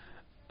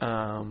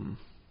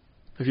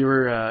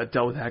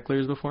dealt with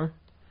hecklers before?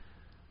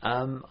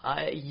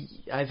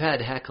 I've had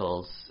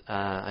heckles.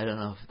 I don't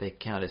know if they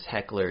count as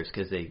hecklers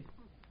because they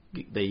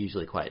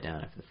usually quiet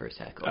down after the first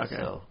heckle. Okay.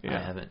 So I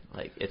haven't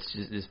it's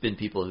just there's been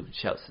people who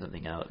shout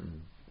something out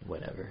and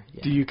whatever.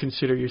 Yeah. Do you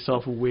consider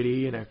yourself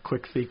witty and a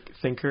quick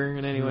thinker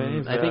in any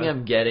way? I think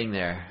I'm getting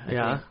there.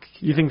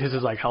 You think this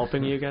is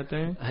helping you get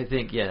there? I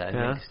think I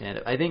think stand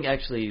up. I think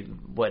actually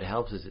what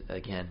helps is,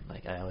 again,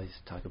 I always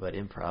talk about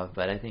improv,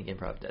 but I think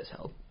improv does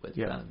help with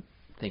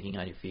thinking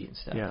on your feet and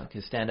stuff. Yeah.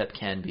 Because stand up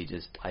can be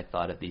just I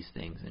thought of these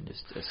things and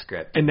just a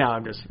script. And now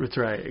that's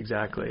right,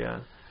 exactly, yeah.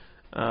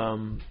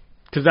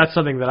 Because that's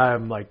something that I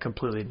am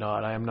completely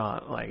not. I am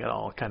not at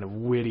all kind of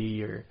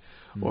witty or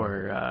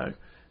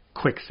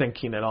quick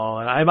thinking at all.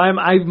 And I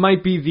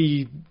might be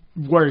the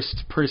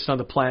worst person on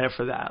the planet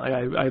for that.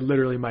 I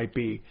literally might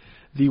be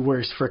the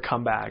worst for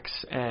comebacks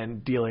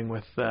and dealing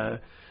with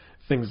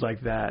things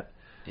like that.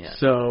 Yeah.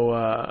 So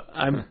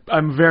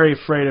I'm very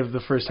afraid of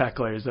the first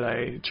hecklers that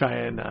I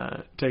try and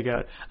take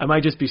out. I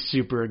might just be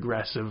super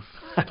aggressive.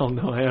 I don't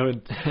know.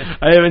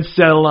 I haven't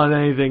settled on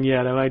anything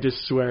yet. I might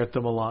just swear at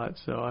them a lot.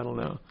 So I don't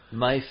know.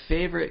 My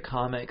favorite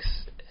comics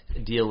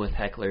deal with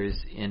hecklers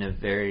in a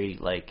very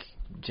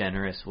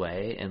generous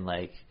way, and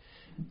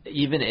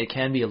even it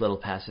can be a little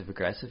passive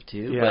aggressive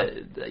too. Yeah.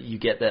 But you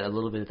get that a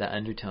little bit of that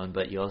undertone.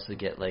 But you also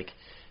get like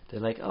they're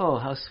like, oh,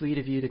 how sweet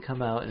of you to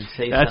come out and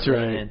say That's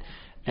something. right.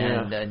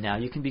 And now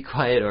you can be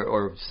quiet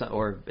or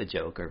a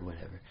joke or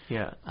whatever.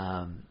 Yeah.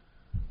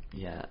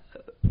 Yeah,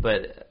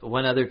 but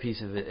one other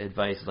piece of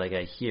advice, like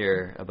I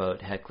hear about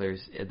hecklers,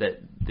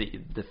 that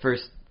the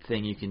first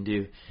thing you can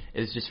do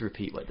is just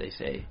repeat what they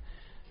say,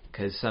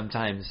 because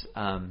sometimes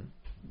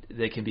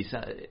they can be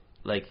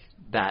like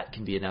that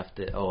can be enough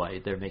that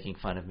they're making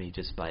fun of me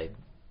just by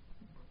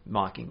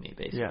mocking me,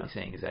 basically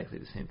saying exactly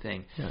the same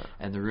thing,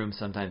 and the room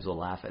sometimes will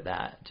laugh at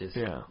that. Just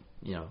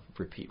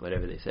repeat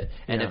whatever they said,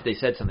 and if they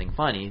said something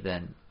funny,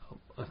 then.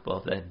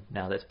 Well, then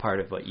now that's part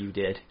of what you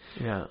did.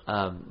 Yeah.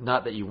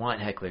 Not that you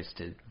want hecklers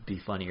to be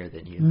funnier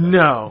than you.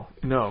 No,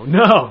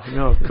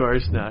 of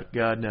course not.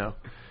 God, no.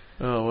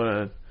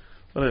 Oh,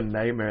 what a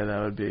nightmare that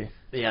would be.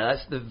 Yeah,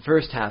 that's the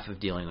first half of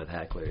dealing with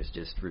hecklers,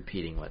 just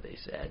repeating what they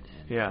said.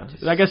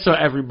 And I guess so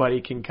everybody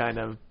can kind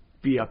of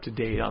be up to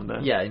date on the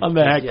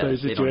heckler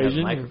situation. They don't have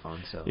a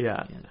microphone, so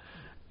yeah.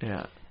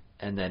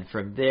 And then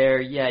from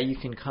there, you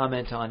can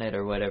comment on it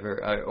or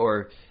whatever.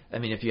 Or I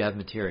mean, if you have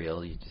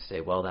material, you just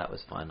say, well, that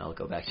was fun. I'll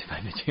go back to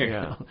my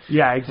material.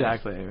 Yeah,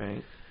 exactly,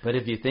 right. But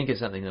if you think of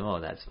something,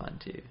 that's fun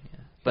too. Yeah.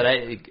 But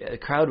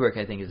crowd work,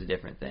 I think, is a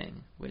different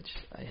thing, which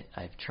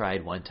I've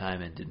tried one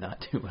time and did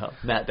not do well.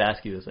 Matt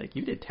Baskey was like,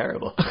 you did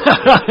terrible.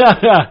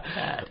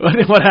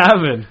 What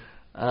happened?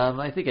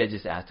 I think I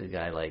just asked a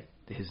guy, like,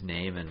 his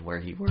name and where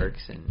he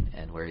works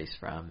and where he's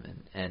from.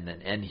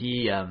 And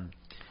he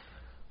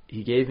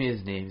gave me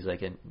his name. He's like,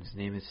 his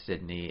name is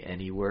Sydney,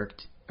 and he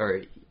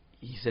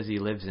says he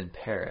lives in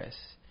Paris.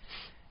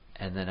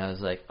 And then I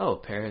was like, oh,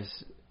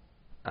 Paris,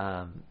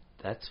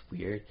 that's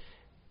weird.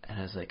 And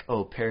I was like,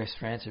 oh, Paris,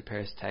 France, or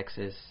Paris,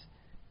 Texas?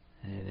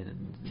 And I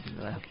didn't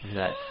laugh at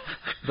that.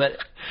 But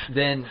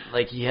then,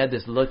 like, he had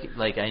this look,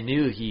 like, I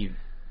knew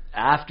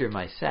after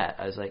my set,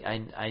 I was like,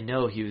 I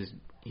know he was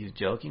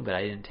joking, but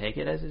I didn't take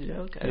it as a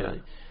joke. It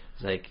was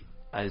like,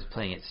 I was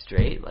playing it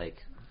straight, like,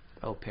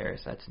 oh,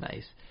 Paris, that's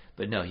nice.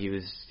 But no, he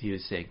was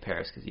saying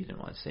Paris because he didn't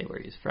want to say where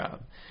he's from.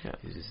 Yeah.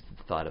 He just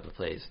thought of a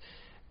place.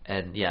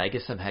 And I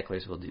guess some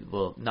hecklers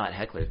not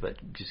hecklers, but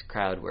just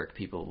crowd work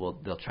people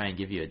they'll try and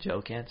give you a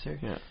joke answer.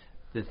 Yeah.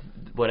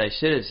 What I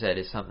should have said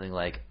is something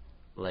like,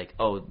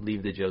 oh,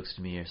 leave the jokes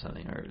to me or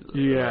something, or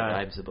like,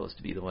 I'm supposed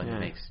to be the one who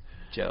makes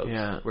jokes.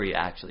 Yeah. Where are you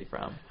actually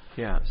from?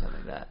 Yeah. Or something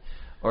like that.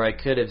 Or I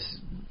could have,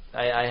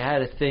 I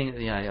had a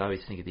thing, I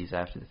always think of these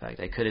after the fact.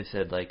 I could have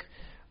said, like,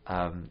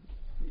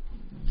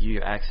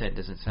 your accent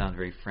doesn't sound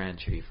very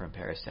French. Are you from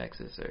Paris,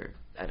 Texas, or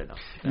I don't know?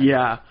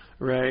 Yeah,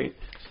 right.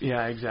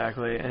 Yeah,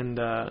 exactly. And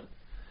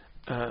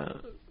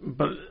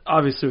but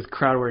obviously with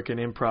crowd work and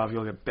improv,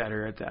 you'll get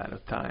better at that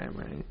with time,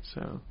 right?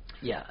 So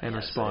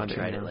responding.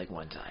 So I tried it like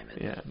one time.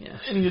 And,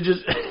 and you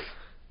just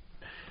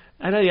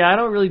I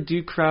don't really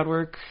do crowd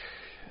work.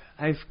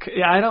 I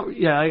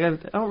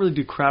don't really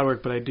do crowd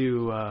work, but I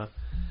do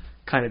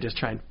kind of just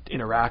try and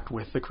interact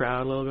with the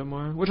crowd a little bit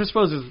more, which I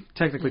suppose is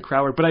technically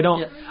crowd work, but I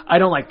don't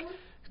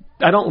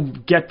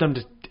get them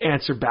to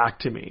answer back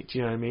to me. Do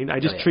you know what I mean? I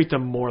just treat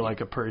them more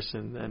like a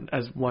person than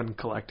as one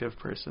collective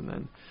person.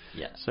 Then,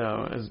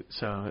 So it's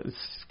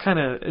kind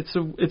of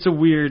it's a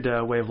weird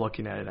way of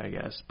looking at it, I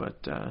guess.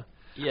 But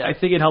I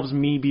think it helps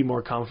me be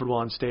more comfortable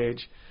on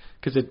stage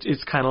because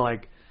it's kind of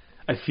like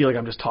I feel like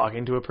I'm just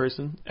talking to a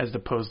person as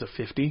opposed to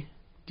 50.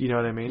 Do you know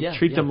what I mean?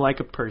 Treat them like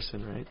a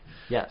person, right?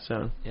 Yeah.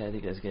 So I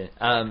think that's good.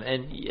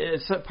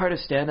 And so part of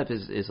stand-up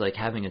is like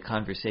having a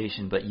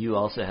conversation, but you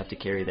also have to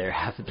carry their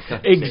half of the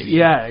conversation.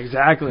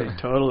 Exactly.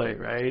 Totally,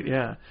 right?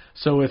 Yeah.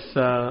 So with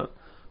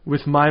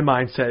my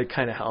mindset, it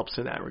kind of helps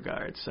in that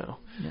regard. So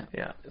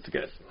it's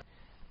good.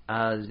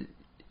 I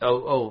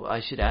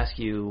should ask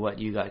you what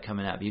you got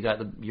coming up. You got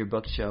your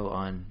book show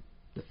on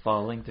the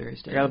following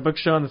Thursday? I got a book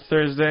show on the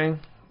Thursday.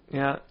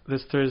 Yeah,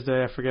 this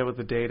Thursday. I forget what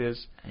the date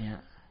is. Yeah.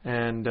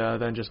 And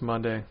then just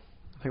Monday. I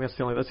think that's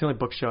the only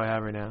book show I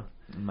have right now.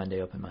 Monday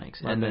open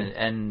mics. Monday.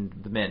 And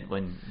the Mint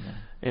when. Yeah.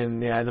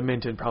 And the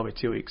Mint in probably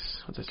 2 weeks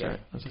once I start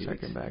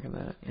getting back in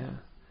that. Yeah.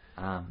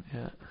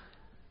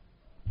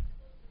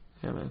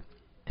 Yeah, man.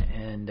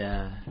 And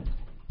I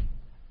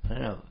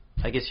don't know.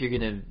 I guess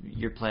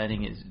you're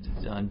planning is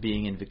on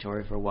being in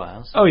Victoria for a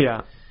while. So. Oh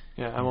yeah.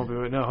 Yeah, I won't be.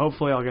 No,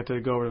 hopefully I'll get to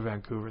go over to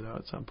Vancouver though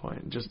at some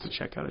point just to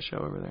check out a show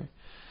over there.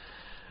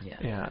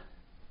 Yeah.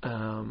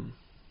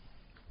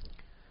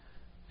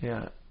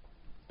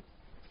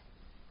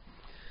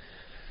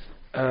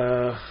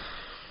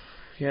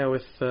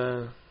 With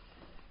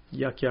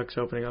Yuck Yucks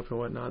opening up and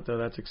whatnot, though,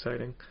 that's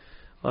exciting.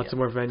 Lots of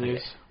more venues.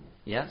 Okay.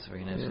 Yeah, so we're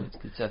going to have some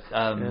good stuff.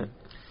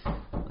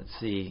 Let's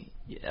see.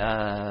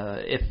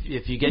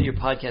 If you get your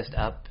podcast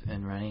up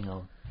and running,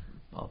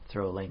 I'll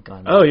throw a link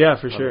on. Oh, yeah,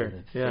 for sure.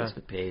 The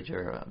Facebook page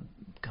or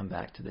come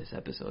back to this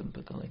episode and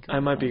put the link on. I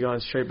might be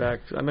going straight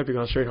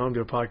home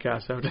to a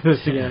podcast after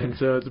this again,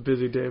 so it's a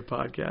busy day of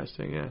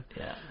podcasting,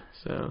 Yeah.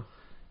 So,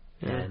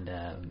 And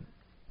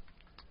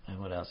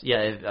what else?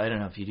 Yeah, I don't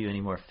know if you do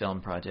any more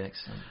film projects.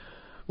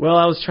 Well,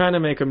 I was trying to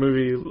make a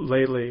movie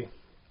lately,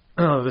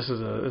 oh, this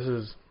is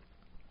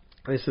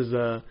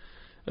a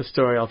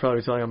story I'll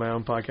probably be telling on my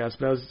own podcast.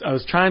 But I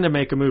was trying to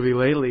make a movie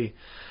lately,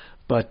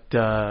 but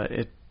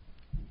it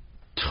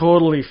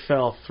totally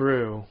fell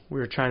through. We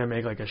were trying to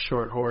make like a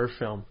short horror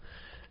film,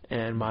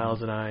 and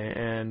Miles and I,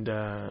 and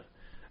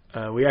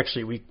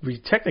we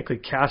technically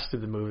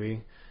casted the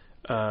movie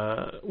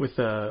with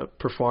a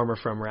performer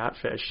from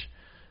Ratfish.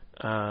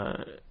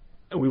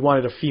 We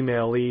wanted a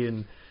female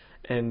lead,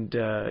 and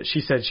she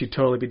said she'd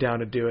totally be down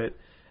to do it.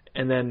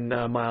 And then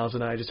Miles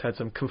and I just had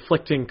some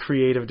conflicting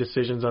creative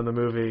decisions on the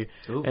movie.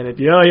 Ooh. And it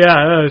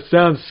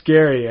sounds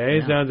scary, eh?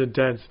 Yeah. It sounds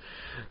intense.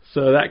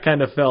 So that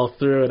kind of fell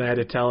through, and I had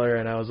to tell her,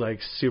 and I was like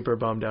super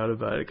bummed out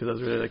about it because I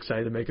was really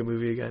excited to make a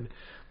movie again.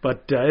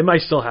 But it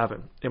might still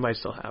happen.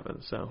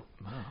 So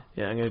wow.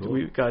 Yeah,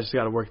 we just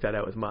got to work that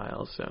out with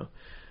Miles. So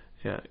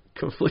yeah,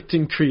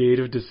 conflicting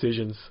creative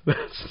decisions.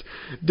 That's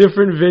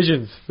different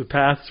visions. The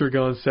paths were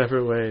going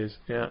separate ways.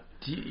 Yeah.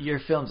 Your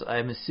films,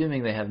 I'm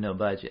assuming they have no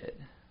budget.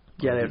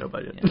 Yeah, they have no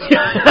budget.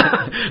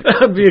 Yeah.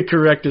 That would be a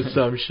correct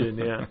assumption.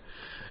 Yeah.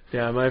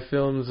 Yeah, my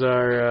films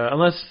are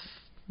unless.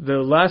 The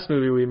last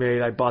movie we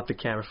made, I bought the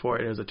camera for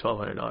it. It was a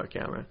 $1,200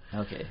 camera.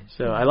 Okay.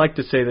 So I like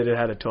to say that it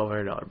had a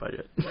 $1,200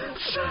 budget.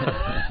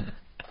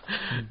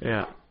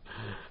 Yeah.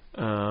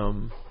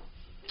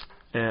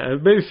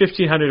 Maybe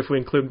 $1,500 if we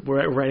include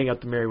renting out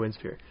the Mary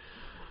Winspear.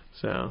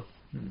 So,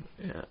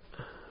 yeah.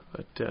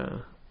 But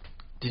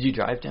did you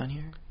drive down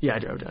here? Yeah, I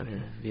drove down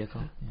here.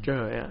 Vehicle? Yeah.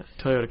 Drove,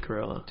 Toyota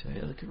Corolla.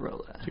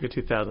 Took a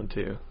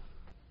 2002.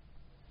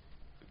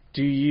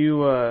 Do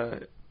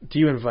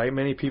you invite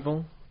many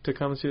people to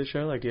come see the show?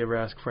 Like, do you ever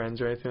ask friends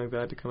or anything like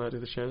that to come out to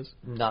the shows?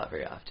 Not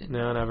very often.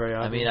 No, not very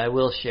often. I mean, I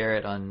will share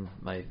it on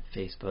my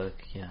Facebook.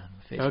 Yeah,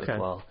 my Facebook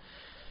wall.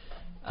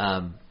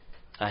 I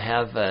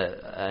have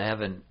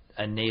a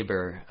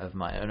neighbor of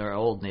mine, an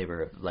old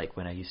neighbor, like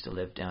when I used to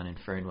live down in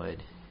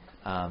Fernwood,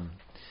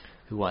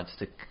 who wants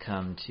to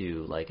come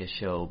to like a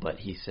show, but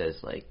he says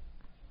like,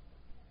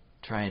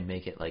 try and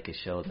make it like a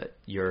show that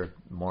you're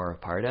more a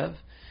part of.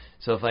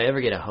 So if I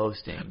ever get a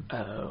hosting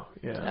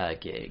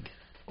gig.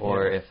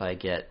 Or if I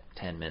get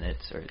 10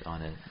 minutes or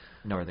on a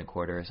Northern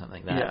Quarter or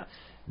something like that,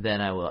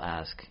 then I will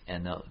ask,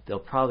 and they'll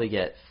probably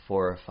get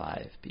 4 or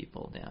 5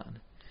 people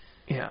down.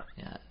 Yeah.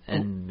 Yeah,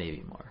 and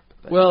maybe more.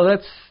 But. Well,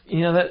 that's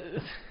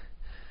that.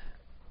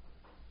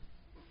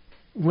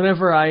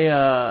 Whenever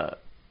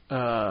I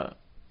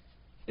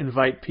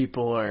invite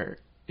people, or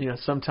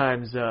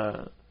sometimes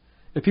the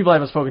people I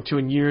haven't spoken to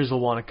in years will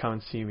want to come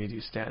and see me do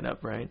stand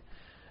up, right?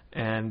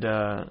 And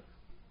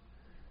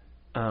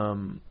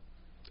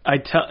I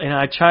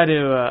try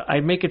to I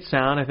make it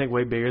sound, I think,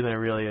 way bigger than it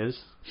really is.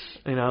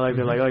 They're like,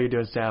 oh, you're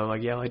doing stand-up. I'm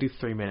like, yeah, well, I do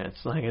 3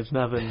 minutes. Like, it's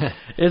nothing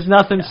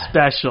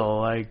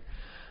special. Like,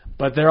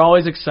 but they're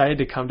always excited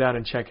to come down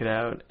and check it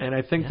out. And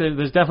I think that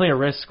there's definitely a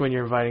risk when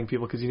you're inviting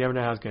people because you never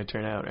know how it's going to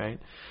turn out, right?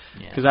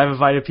 Because I've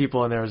invited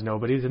people and there was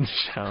nobody in the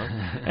show,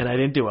 and I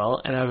didn't do well.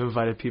 And I've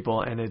invited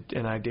people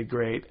and I did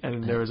great,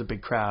 and there was a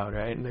big crowd,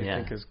 right? And they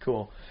think it's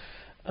cool.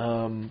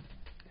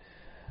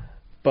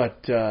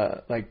 But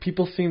like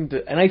people seem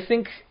to, and I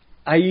think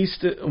I used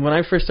to, when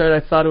I first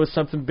started, I thought it was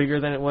something bigger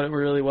than what it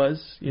really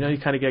was. You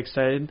kind of get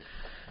excited.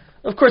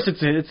 Of course,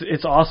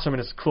 it's awesome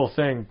and it's a cool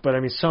thing. But I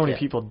mean, so many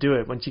people do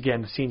it. Once you get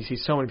in the scene, you see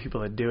so many people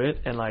that do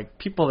it, and like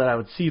people that I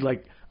would see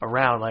like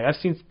around. Like I've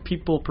seen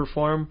people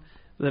perform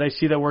that I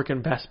see that work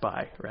in Best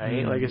Buy,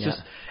 right? Like it's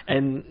just,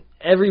 and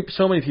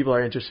so many people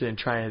are interested in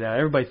trying it out.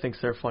 Everybody thinks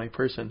they're a funny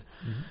person,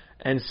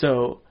 and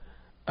so.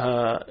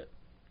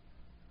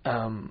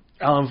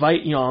 I'll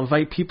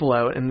invite people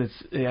out, and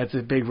it's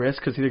a big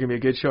risk because it's either gonna be a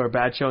good show or a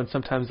bad show. And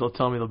sometimes they'll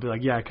tell me, they'll be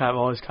like, "Yeah, I've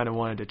always kind of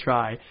wanted to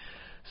try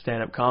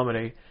stand-up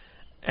comedy,"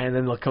 and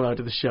then they'll come out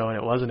to the show and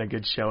it wasn't a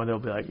good show, and they'll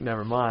be like,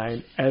 "Never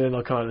mind." And then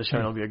they'll come out to the show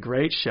and it'll be a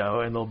great show,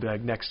 and they'll be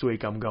like, "Next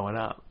week I'm going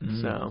up."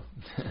 So,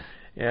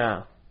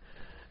 yeah.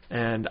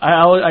 And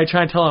I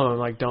try and tell them, I'm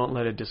like, don't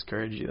let it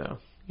discourage you though.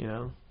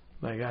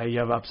 Like you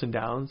have ups and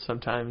downs.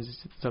 Sometimes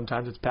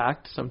it's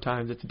packed.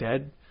 Sometimes it's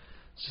dead.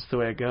 It's just the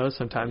way it goes.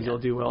 Sometimes you'll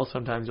do well,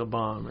 sometimes you'll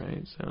bomb,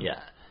 right? So yeah,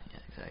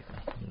 exactly.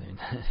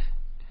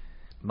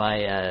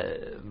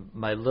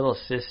 My little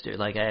sister,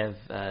 like I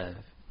have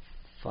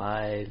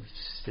 5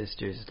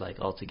 sisters,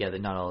 like all together.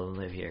 Not all of them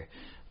live here,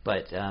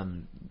 but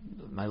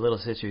my little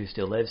sister who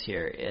still lives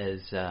here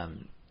is.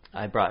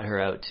 I brought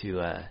her out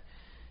to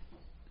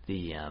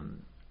the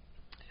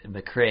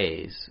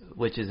McRae's,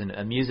 which is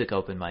a music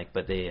open mic.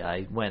 But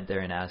I went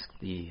there and asked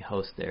the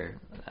host there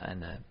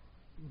and the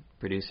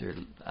producer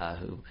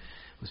who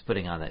was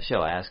putting on that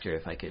show. I asked her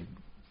if I could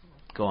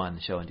go on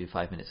the show and do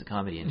 5 minutes of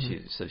comedy, and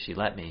she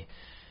let me.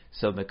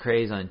 So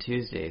McRae's on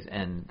Tuesdays,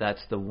 and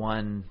that's the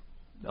one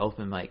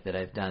open mic that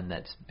I've done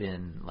that's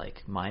been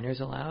like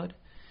minors allowed.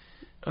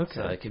 Okay.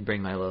 So I could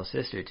bring my little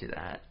sister to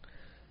that.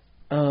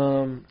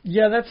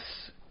 Yeah, that's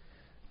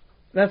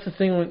the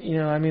thing. When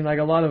I mean, like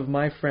a lot of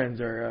my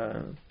friends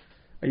are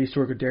I used to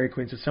work with Dairy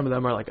Queen, so some of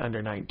them are like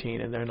under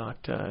 19 and they're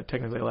not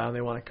technically allowed. And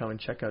they want to come and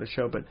check out a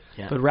show, but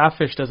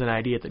Ratfish doesn't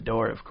ID at the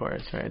door, of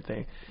course, right?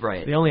 They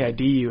only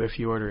ID you if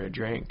you order a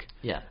drink.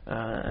 Yeah.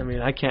 I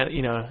mean, I can't.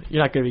 You're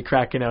not going to be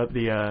cracking out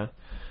their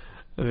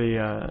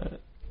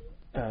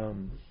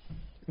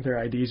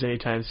IDs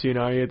anytime soon,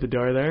 are you, at the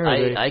door there?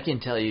 I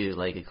can tell you,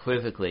 like,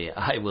 equivocally,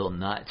 I will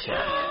not check.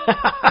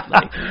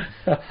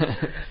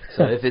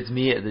 So if it's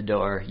me at the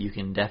door, you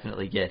can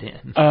definitely get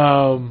in.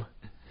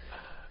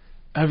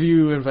 Have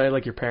you invited,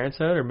 like, your parents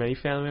out or many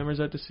family members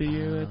out to see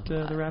you at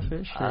the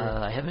Ratfish?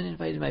 I haven't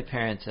invited my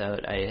parents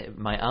out.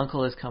 My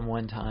uncle has come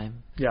one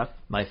time. Yeah.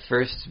 My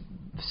first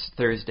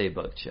Thursday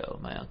booked show,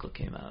 my uncle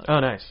came out.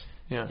 Oh, nice.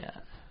 Yeah.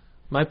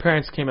 My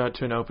parents came out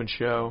to an open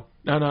show.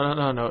 No, it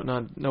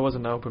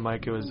wasn't an open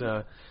mic. It was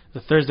the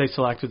Thursday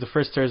Select. It was the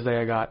first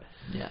Thursday I got.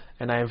 Yeah.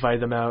 And I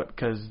invited them out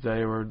because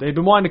they'd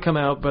been wanting to come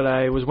out, but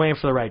I was waiting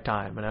for the right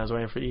time, and I was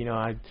waiting for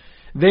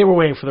they were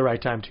waiting for the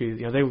right time too.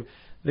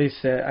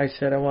 I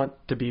said I want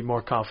to be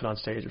more confident on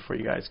stage before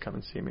you guys come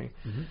and see me,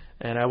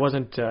 and I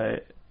wasn't.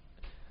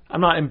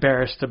 I'm not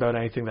embarrassed about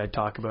anything that I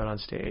talk about on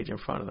stage in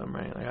front of them,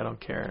 right? Like, I don't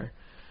care,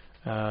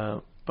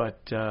 but.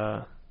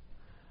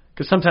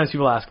 Because sometimes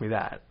people ask me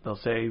that. They'll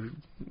say,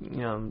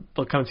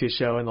 they'll come to a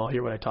show and they'll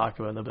hear what I talk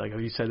about and they'll be like,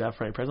 "Have you said that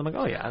for any present?" I'm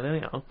like, "Oh yeah,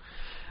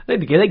 they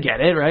get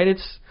it, right?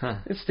 It's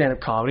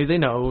stand-up comedy. They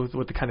know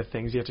what the kind of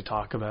things you have to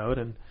talk about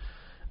and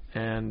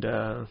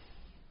so."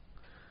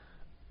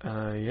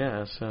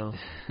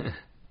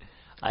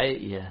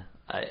 I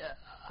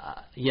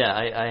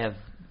have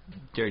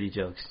dirty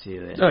jokes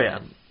too.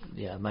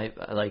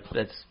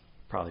 That's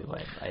probably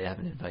why I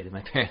haven't invited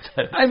my parents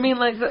out. I mean,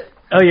 like,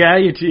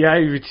 you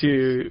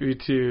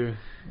too.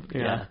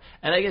 Yeah.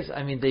 And I guess,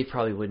 they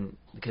probably wouldn't,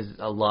 because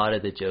a lot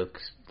of the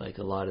jokes, like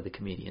a lot of the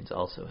comedians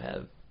also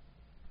have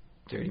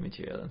dirty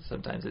material, and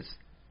sometimes it's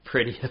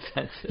pretty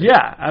offensive.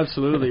 Yeah,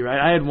 absolutely, right.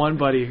 I had one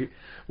buddy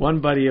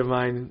of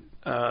mine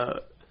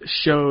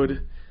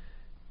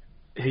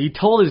he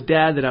told his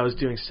dad that I was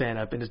doing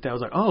stand-up, and his dad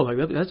was like, "Oh, like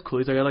that's cool."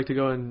 He's like, "I'd like to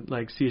go and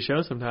like see a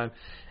show sometime."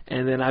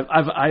 And then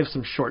I have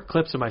some short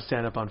clips of my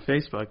stand-up on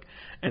Facebook,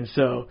 and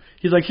so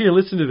he's like, "Here,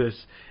 listen to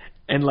this."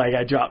 And like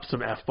I dropped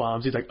some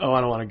F-bombs. He's like, "Oh,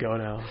 I don't want to go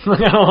now.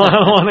 Like, I don't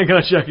want to go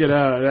check it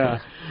out." Yeah.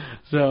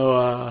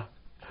 So,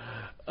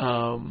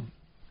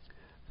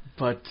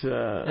 but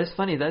that's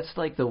funny. That's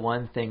like the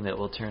one thing that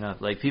will turn off.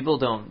 Like, people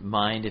don't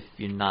mind if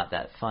you're not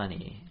that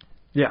funny.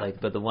 Yeah.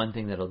 But the one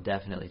thing that'll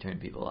definitely turn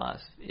people off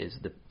is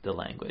the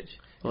language.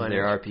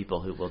 There are people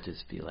who will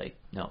just be like,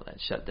 "No,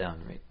 that's shut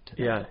down right to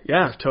that."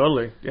 Yeah,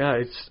 totally.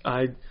 Yeah,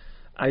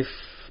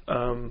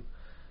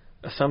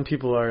 some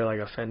people are like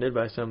offended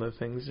by some of the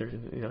things or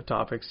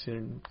topics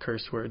and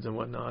curse words and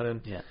whatnot,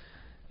 and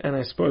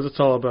I suppose it's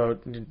all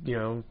about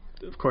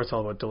of course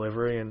all about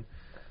delivery and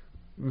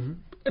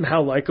and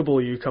how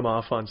likable you come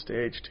off on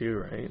stage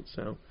too, right?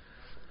 So,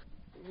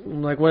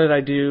 like, what did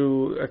I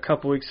do a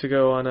couple weeks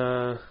ago on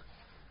a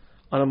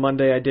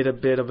Monday? I did a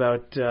bit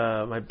about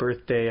my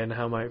birthday and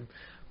how my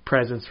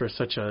presents were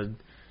such a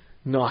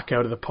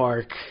knockout of the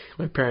park.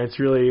 My parents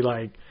really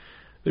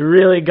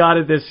got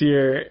it this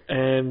year,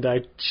 and I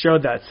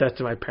showed that set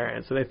to my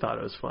parents, and they thought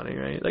it was funny,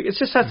 right? Like, it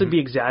just has to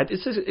be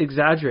it's just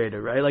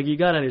exaggerated, right? Like, you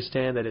got to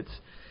understand that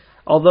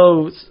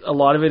although a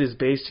lot of it is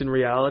based in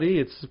reality,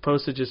 it's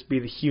supposed to just be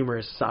the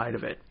humorous side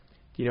of it.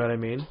 You know what I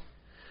mean?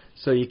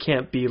 So you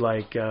can't be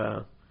like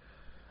that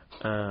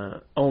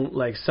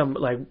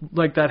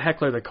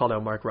heckler that called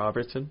out Mark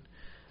Robertson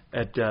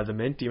at the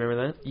Mint. Do you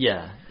remember that?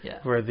 Yeah.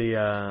 Where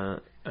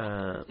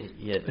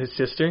his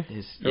sister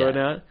or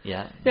whatnot.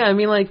 Yeah. Yeah, I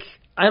mean, like,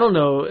 I don't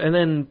know. And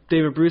then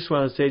David Bruce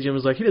went on stage and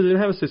was like, he doesn't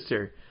even have a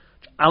sister.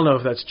 I don't know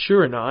if that's true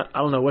or not. I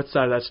don't know what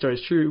side of that story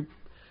is true.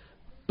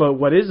 But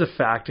what is a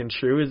fact and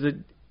true is that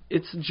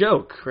it's a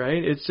joke,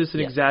 right? It's just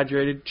an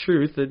exaggerated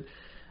truth that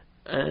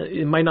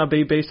it might not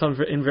be based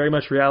on in very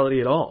much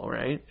reality at all,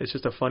 right? It's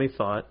just a funny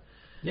thought.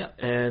 Yeah.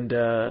 And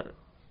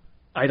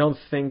I don't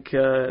think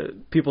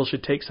people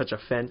should take such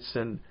offense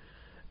and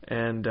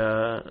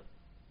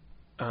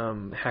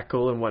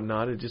heckle and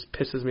whatnot. It just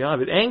pisses me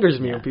off. It angers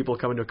me when people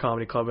come into a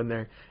comedy club and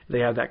they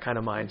have that kind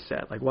of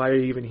mindset. Like, why are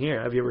you even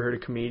here? Have you ever heard a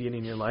comedian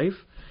in your life?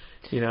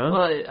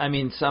 Well, I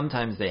mean,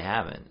 sometimes they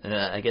haven't.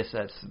 I guess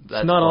that's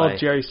it's not all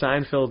Jerry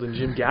Seinfeld and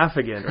Jim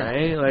Gaffigan,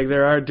 right? Like,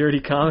 there are dirty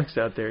comics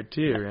out there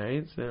too,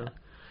 right? So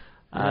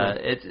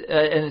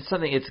it's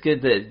something. It's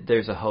good that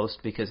there's a host,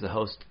 because the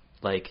host,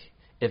 like,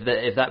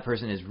 if that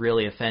person is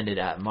really offended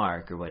at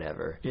Mark or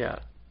whatever,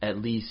 at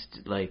least,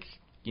 like,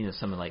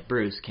 someone like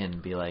Bruce can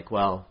be like,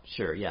 well,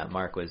 sure,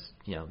 Mark was,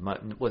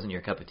 wasn't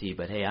your cup of tea,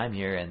 but hey, I'm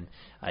here and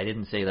I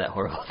didn't say that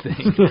horrible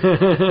thing.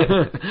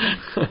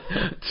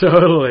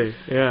 Totally,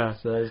 yeah.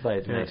 So that's why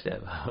it's nice to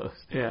have a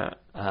host. Yeah.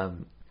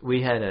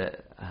 We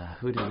had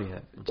who did we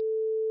have?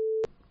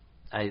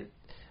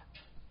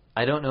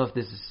 I don't know if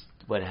this is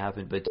what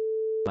happened, but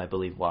I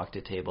believe walked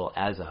a table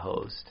as a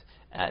host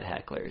at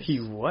Hecklers. He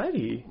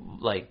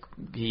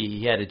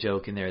had a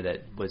joke in there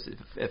that was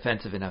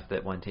offensive enough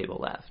that one table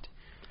left.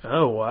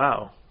 Oh,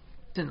 wow.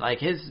 like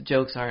his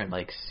jokes aren't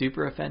like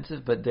super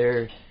offensive, but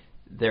they're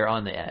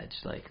on the edge.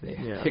 Like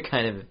they're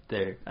kind of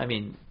I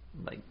mean,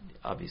 like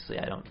obviously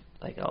I don't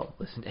like I'll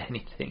listen to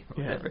anything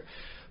or whatever.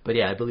 But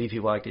yeah, I believe he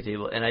walked the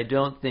table, and I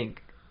don't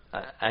think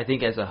I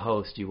think as a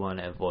host you want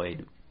to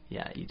avoid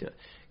you do it.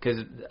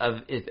 Because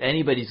if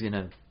anybody's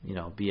gonna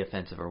be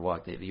offensive or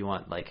walk the table, you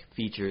want like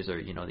features or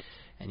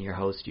and your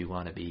host you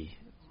want to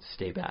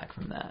stay back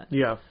from that.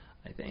 Yeah.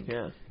 I think.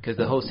 Yeah. Because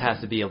the host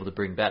has to be able to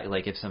bring back,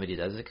 like if somebody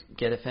does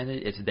get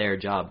offended, it's their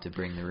job to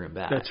bring the room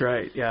back. That's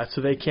right. Yeah. So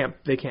they can't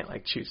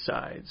like choose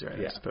sides, right?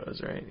 Yeah. I suppose,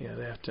 right? Yeah.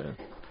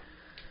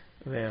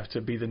 They have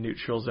to be the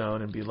neutral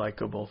zone and be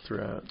likable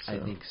throughout. So. I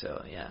think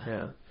so. Yeah.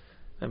 Yeah.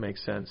 That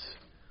makes sense.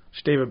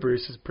 David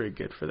Bruce is pretty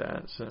good for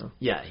that. So.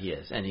 Yeah, he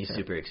is, and he's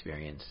super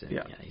experienced. And,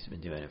 he's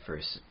been doing it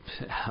for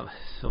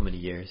so many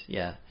years.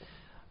 Yeah.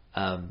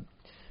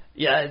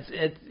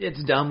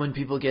 It's dumb when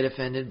people get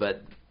offended,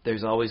 but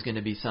there's always going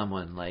to be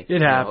someone like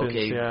it happens.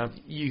 Okay, yeah.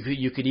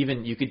 You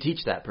could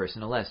teach that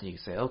person a lesson. You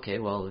could say, okay,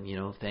 well,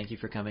 thank you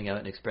for coming out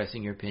and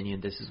expressing your opinion.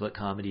 This is what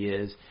comedy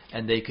is,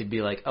 and they could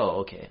be like,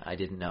 oh, okay, I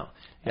didn't know.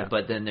 Yeah.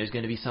 But then there's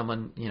going to be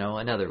someone,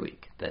 another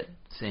week that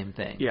same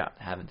thing. Yeah.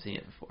 Haven't seen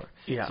it before.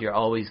 Yeah. So you're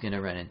always going to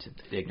run into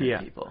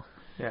ignorant people.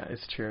 Yeah,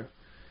 it's true.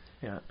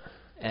 Yeah.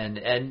 And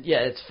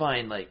it's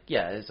fine. Like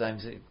as I'm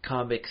saying,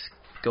 comics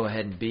go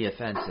ahead and be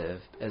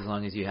offensive as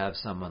long as you have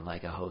someone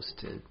like a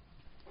host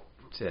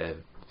to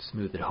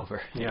smooth it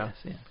over. Yeah.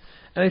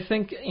 And I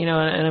think, and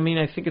I mean,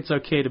 I think it's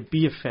okay to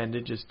be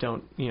offended. Just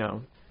don't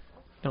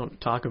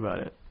talk about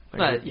it.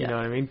 Like, you know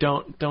what I mean?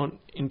 Don't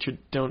intrude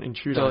on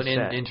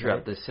set.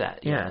 Interrupt the set.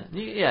 Yeah.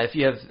 Yeah. If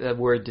you have a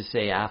word to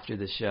say after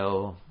the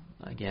show,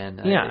 again,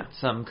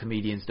 some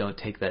comedians don't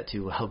take that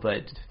too well,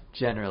 but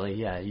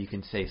generally, you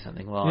can say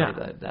something. Well, I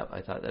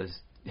thought that was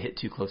hit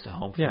too close to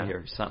home for me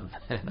or something.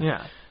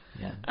 Yeah.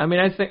 Yeah. I mean,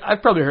 I think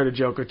I've probably heard a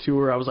joke or two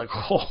where I was like,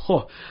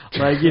 oh,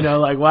 like,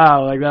 like,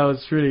 wow, like that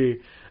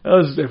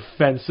was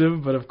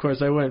offensive, but of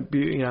course I wouldn't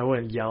I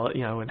wouldn't yell at,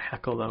 I wouldn't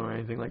heckle them or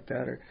anything like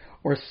that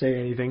or say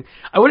anything.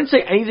 I wouldn't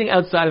say anything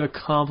outside of a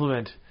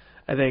compliment,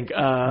 I think,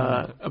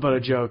 about a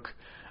joke,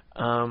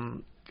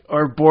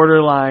 or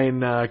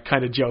borderline,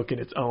 kind of joke in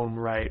its own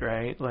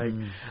right? Like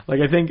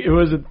I think it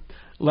was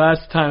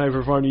last time I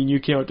performed, and you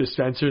came up to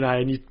Spencer and I,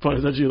 and you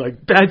pointed at you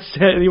like, bad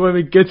set, and you went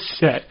to good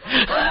set.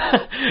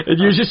 And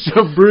you're just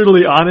so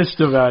brutally honest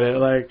about it.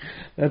 Like,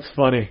 that's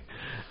funny.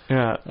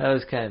 Yeah. That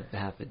was kind of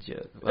half a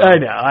joke. Well,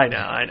 I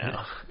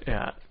know.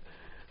 Yeah.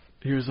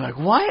 He was like,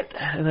 what?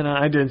 And then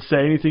I didn't say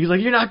anything. He's like,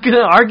 you're not going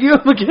to argue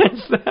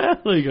against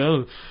that? Like,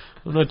 oh,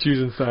 I'm not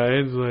choosing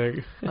sides.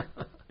 Like,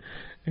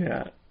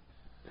 yeah.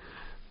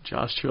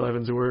 Josh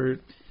Treleaven's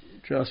word.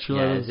 Josh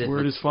Treleaven's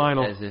word is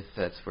final. As if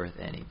that's worth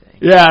anything.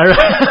 Yeah.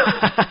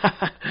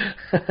 Right.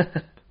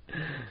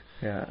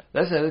 Yeah.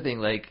 That's the other thing.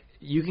 Like,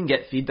 you can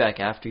get feedback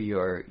after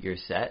your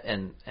set,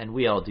 and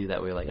we all do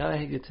that. We're like, oh,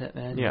 hey, good set,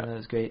 man. Yeah, that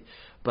was great.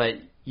 But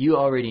you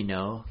already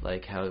know,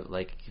 like how,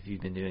 like if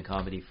you've been doing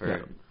comedy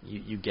for,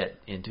 you get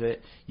into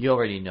it. You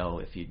already know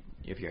if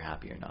you're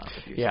happy or not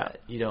with your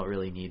set. You don't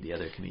really need the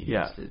other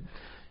comedians to.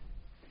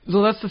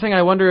 So that's the thing.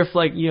 I wonder if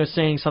like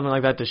saying something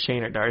like that to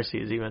Shane or Darcy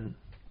is even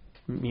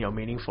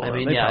meaningful. I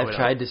mean, I've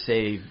tried to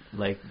say,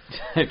 like,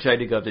 I've tried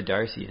to go up to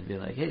Darcy and be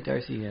like, hey,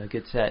 Darcy,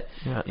 good set.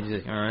 Yeah. And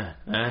he's like,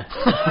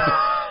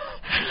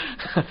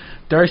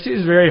 Darcy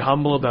is very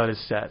humble about his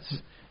sets.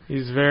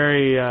 He's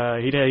very,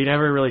 he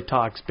never really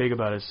talks big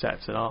about his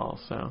sets at all.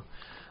 So,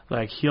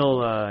 like,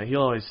 he'll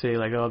always say,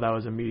 like, oh, that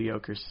was a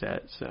mediocre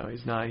set. So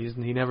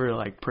he never,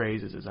 like,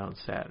 praises his own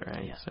set,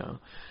 right? Yeah. So,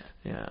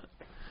 yeah.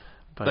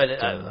 But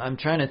I'm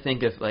trying to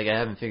think of, like, I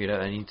haven't figured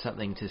out, I need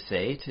something to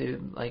say to,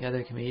 like,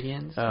 other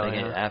comedians.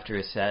 After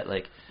a set,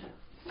 like,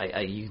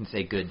 you can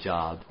say good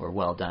job or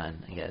well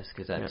done, I guess,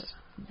 because that's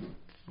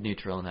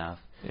neutral enough.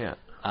 Yeah.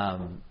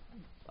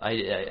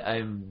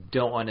 I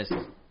don't want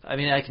to, I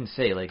mean, I can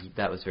say, like,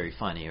 that was very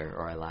funny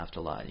or I laughed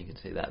a lot. You can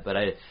say that. But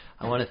I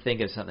want to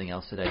think of something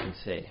else that I can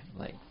say,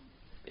 like,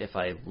 if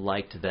I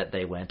liked that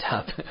they went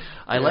up.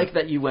 I like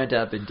that you went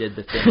up and did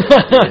the thing.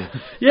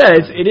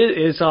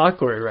 It's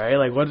awkward, right?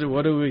 Like,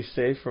 what do we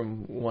say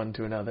from one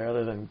to another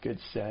other than good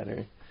set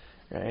or,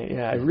 right?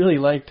 Yeah, I really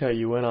liked how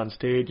you went on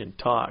stage and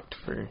talked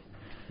for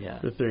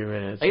 3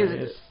 minutes. I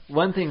guess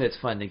one thing that's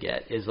fun to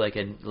get is like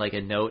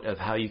a note of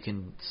how you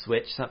can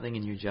switch something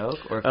in your joke,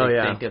 or if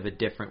they think of a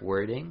different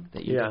wording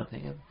that you don't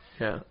think of.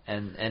 Yeah.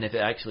 And if it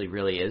actually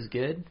really is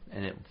good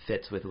and it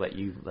fits with what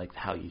you like,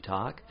 how you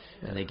talk,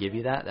 and they give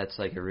you that, that's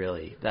like a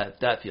really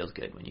that feels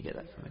good when you get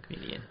that from a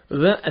comedian.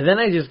 Then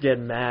I just get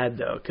mad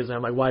though, because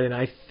I'm like, why didn't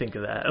I think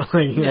of that?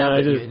 Like, you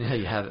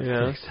have it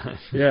next time.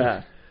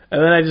 Yeah.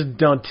 And then I just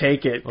don't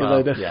take it.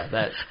 Well,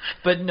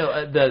 but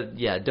no,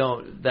 you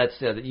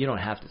don't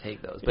have to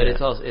take those. But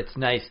it's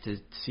nice to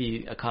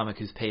see a comic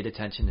who's paid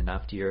attention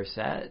enough to your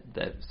set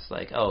that's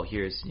like, oh,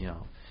 here's,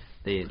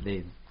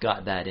 they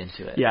got that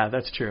into it. Yeah,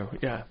 that's true.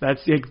 Yeah,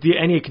 that's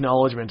any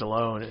acknowledgement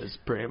alone is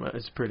pretty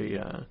nice,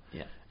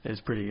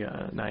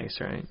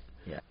 right?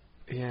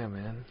 Yeah,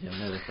 man. You have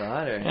another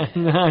thought, or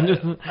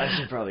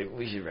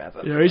we should wrap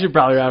up. Yeah, we should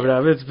probably wrap it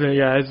up. It's been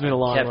a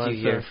long one. Kept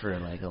you here for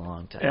like a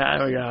long time.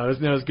 Yeah,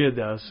 it was good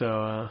though.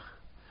 So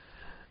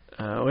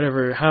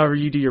however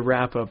you do your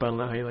wrap up, I don't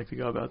know how you like to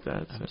go about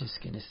that. So. I'm just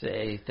gonna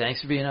say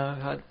thanks for being on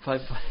my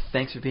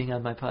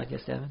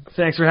podcast, Evan.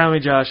 Thanks for having me,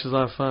 Josh. It was a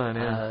lot of fun.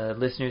 Yeah.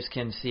 Listeners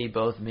can see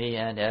both me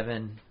and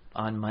Evan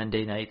on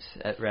Monday nights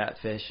at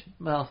Ratfish.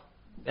 Well,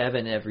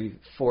 Evan every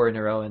 4 in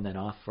a row and then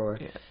off 4,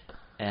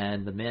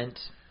 and the Mint.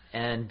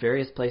 And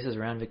various places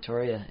around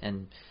Victoria.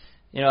 And,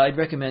 I'd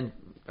recommend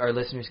our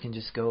listeners can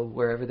just go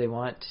wherever they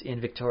want in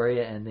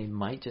Victoria, and they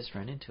might just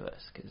run into us.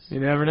 Cause, you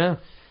never know.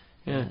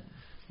 Yeah.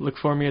 Look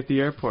for me at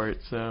the airport,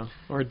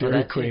 or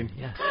Dairy Queen.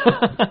 Yeah.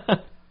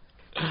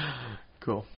 Cool.